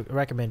raid. I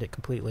recommend it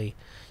completely.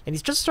 And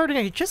he's just starting.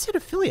 He just hit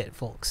affiliate,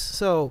 folks.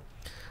 So,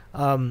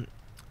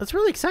 that's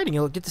really exciting.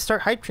 You'll get to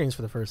start hype trains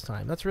for the first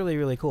time. That's really,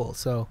 really cool.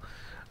 So,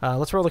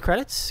 let's roll the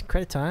credits.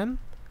 Credit time.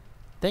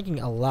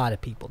 Thanking a lot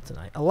of people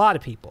tonight. A lot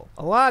of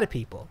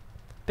people.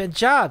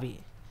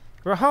 Benjabi,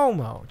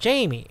 Rahomo,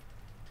 Jamie,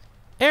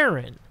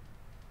 Aaron,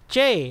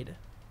 Jade,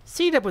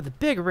 C-Dub with a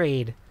big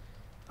raid.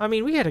 I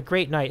mean, we had a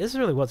great night. This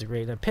really was a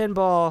great night.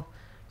 Pinball.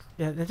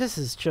 Yeah, this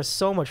is just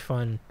so much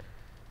fun.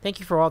 Thank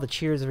you for all the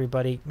cheers,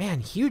 everybody.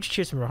 Man, huge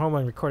cheers from Rahomo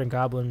and Recording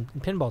Goblin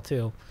and Pinball,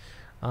 too.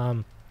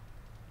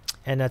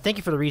 And thank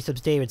you for the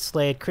resubs, David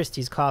Slade,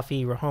 Christie's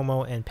Coffee,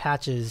 Rahomo, and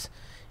Patches.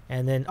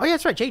 And then, oh yeah,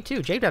 that's right, Jade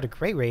too. Jade had a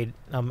great raid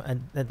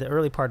at the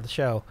early part of the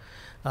show.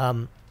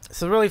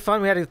 So really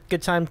fun. We had a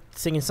good time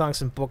singing songs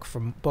from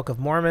Book of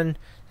Mormon,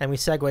 and we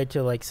segued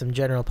to like some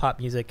general pop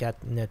music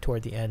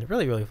toward the end.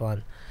 Really, really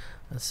fun.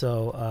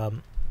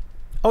 So,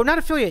 oh, not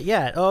affiliate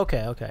yet. Oh,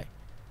 okay.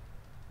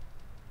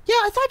 Yeah,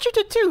 I thought you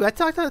did too. I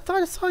thought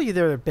I saw you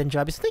there,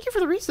 Benjabi. So thank you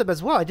for the resub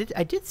as well. I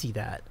did see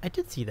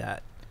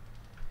that.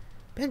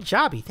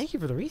 Benjabi, thank you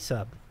for the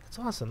resub. That's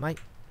awesome. I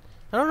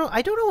don't know.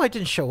 I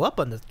didn't show up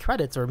on the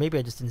credits, or maybe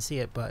I just didn't see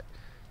it, but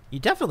you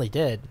definitely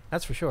did.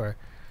 That's for sure.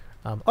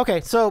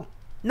 Okay, so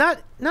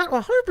not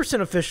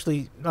 100%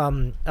 officially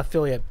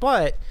affiliate,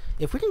 but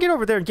if we can get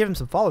over there and give him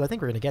some follow, I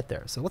think we're gonna get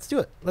there. So let's do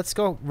it. Let's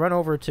go run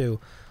over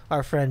to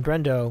our friend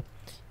Brendo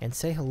and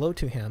say hello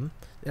to him.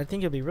 I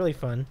think it'll be really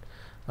fun.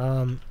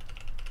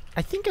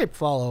 I think I'd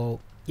follow.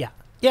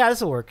 Yeah,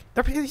 this will work.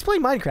 He's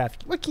playing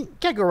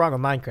Minecraft. Can't go wrong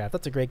with Minecraft.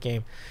 That's a great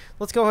game.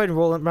 Let's go ahead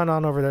and run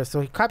on over there.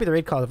 So copy the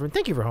raid call over. And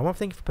thank you for home.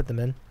 Thank you for putting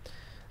them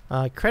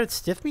in. Credit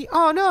stiff me?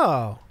 Oh,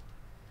 no.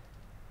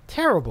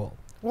 Terrible.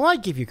 Well, I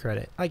give you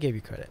credit.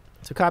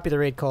 So copy the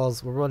raid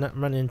calls. We'll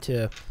run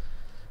into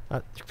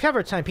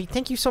cover time, Pete.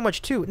 Thank you so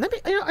much, too. And I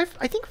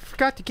think I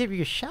forgot to give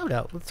you a shout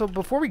out. So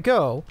before we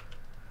go.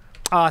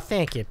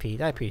 Thank you,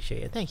 Pete. I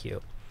appreciate it. Thank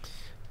you.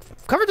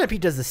 Cover Time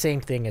Pete does the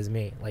same thing as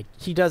me. Like,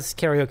 he does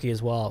karaoke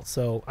as well.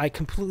 So I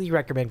completely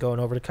recommend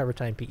going over to Cover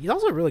Time Pete. He's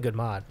also a really good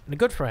mod and a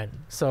good friend.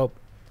 So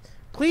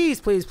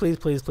please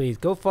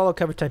go follow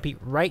Cover Time Pete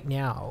right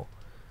now.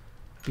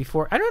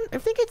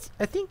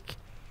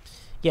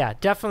 Yeah,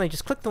 definitely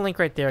just click the link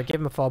right there.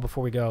 Give him a follow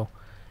before we go.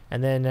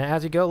 And then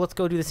as we go, let's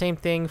go do the same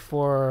thing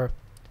for...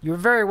 You're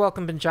very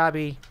welcome,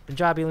 Benjabi.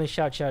 Benjabi, let me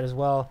shout as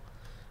well.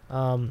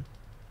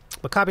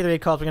 But copy the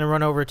raid calls. We're going to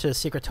run over to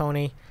Secret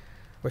Tony.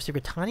 Or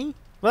Secret Tony?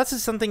 Well, that's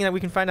just something that we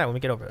can find out when we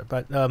get over there.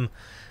 But,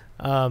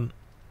 oh,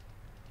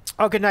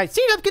 good night.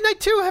 See you. Good night,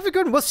 too. Have a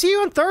good one. We'll see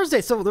you on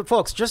Thursday. So,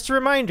 folks, just a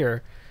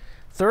reminder.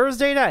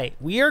 Thursday night,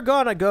 we are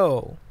going to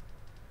go.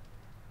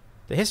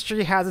 The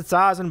history has its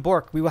Oz and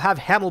Bork. We will have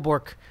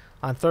Hamilbork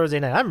on Thursday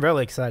night. I'm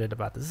really excited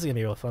about this. This is going to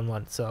be a real fun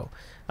one. So,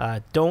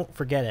 don't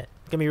forget it.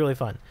 It's going to be really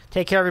fun.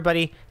 Take care,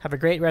 everybody. Have a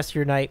great rest of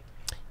your night.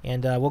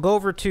 And we'll go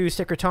over to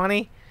Secret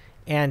Tony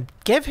and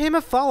give him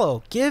a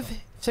follow. Give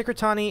Secret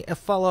Tony a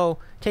follow.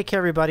 Take care,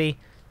 everybody.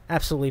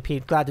 Absolutely,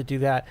 Pete. Glad to do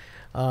that.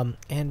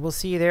 And we'll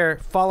see you there.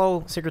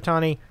 Follow Secret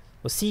Tony.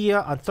 We'll see you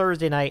on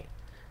Thursday night.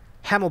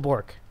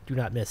 Hamilbork. Do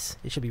not miss.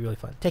 It should be really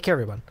fun. Take care,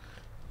 everyone.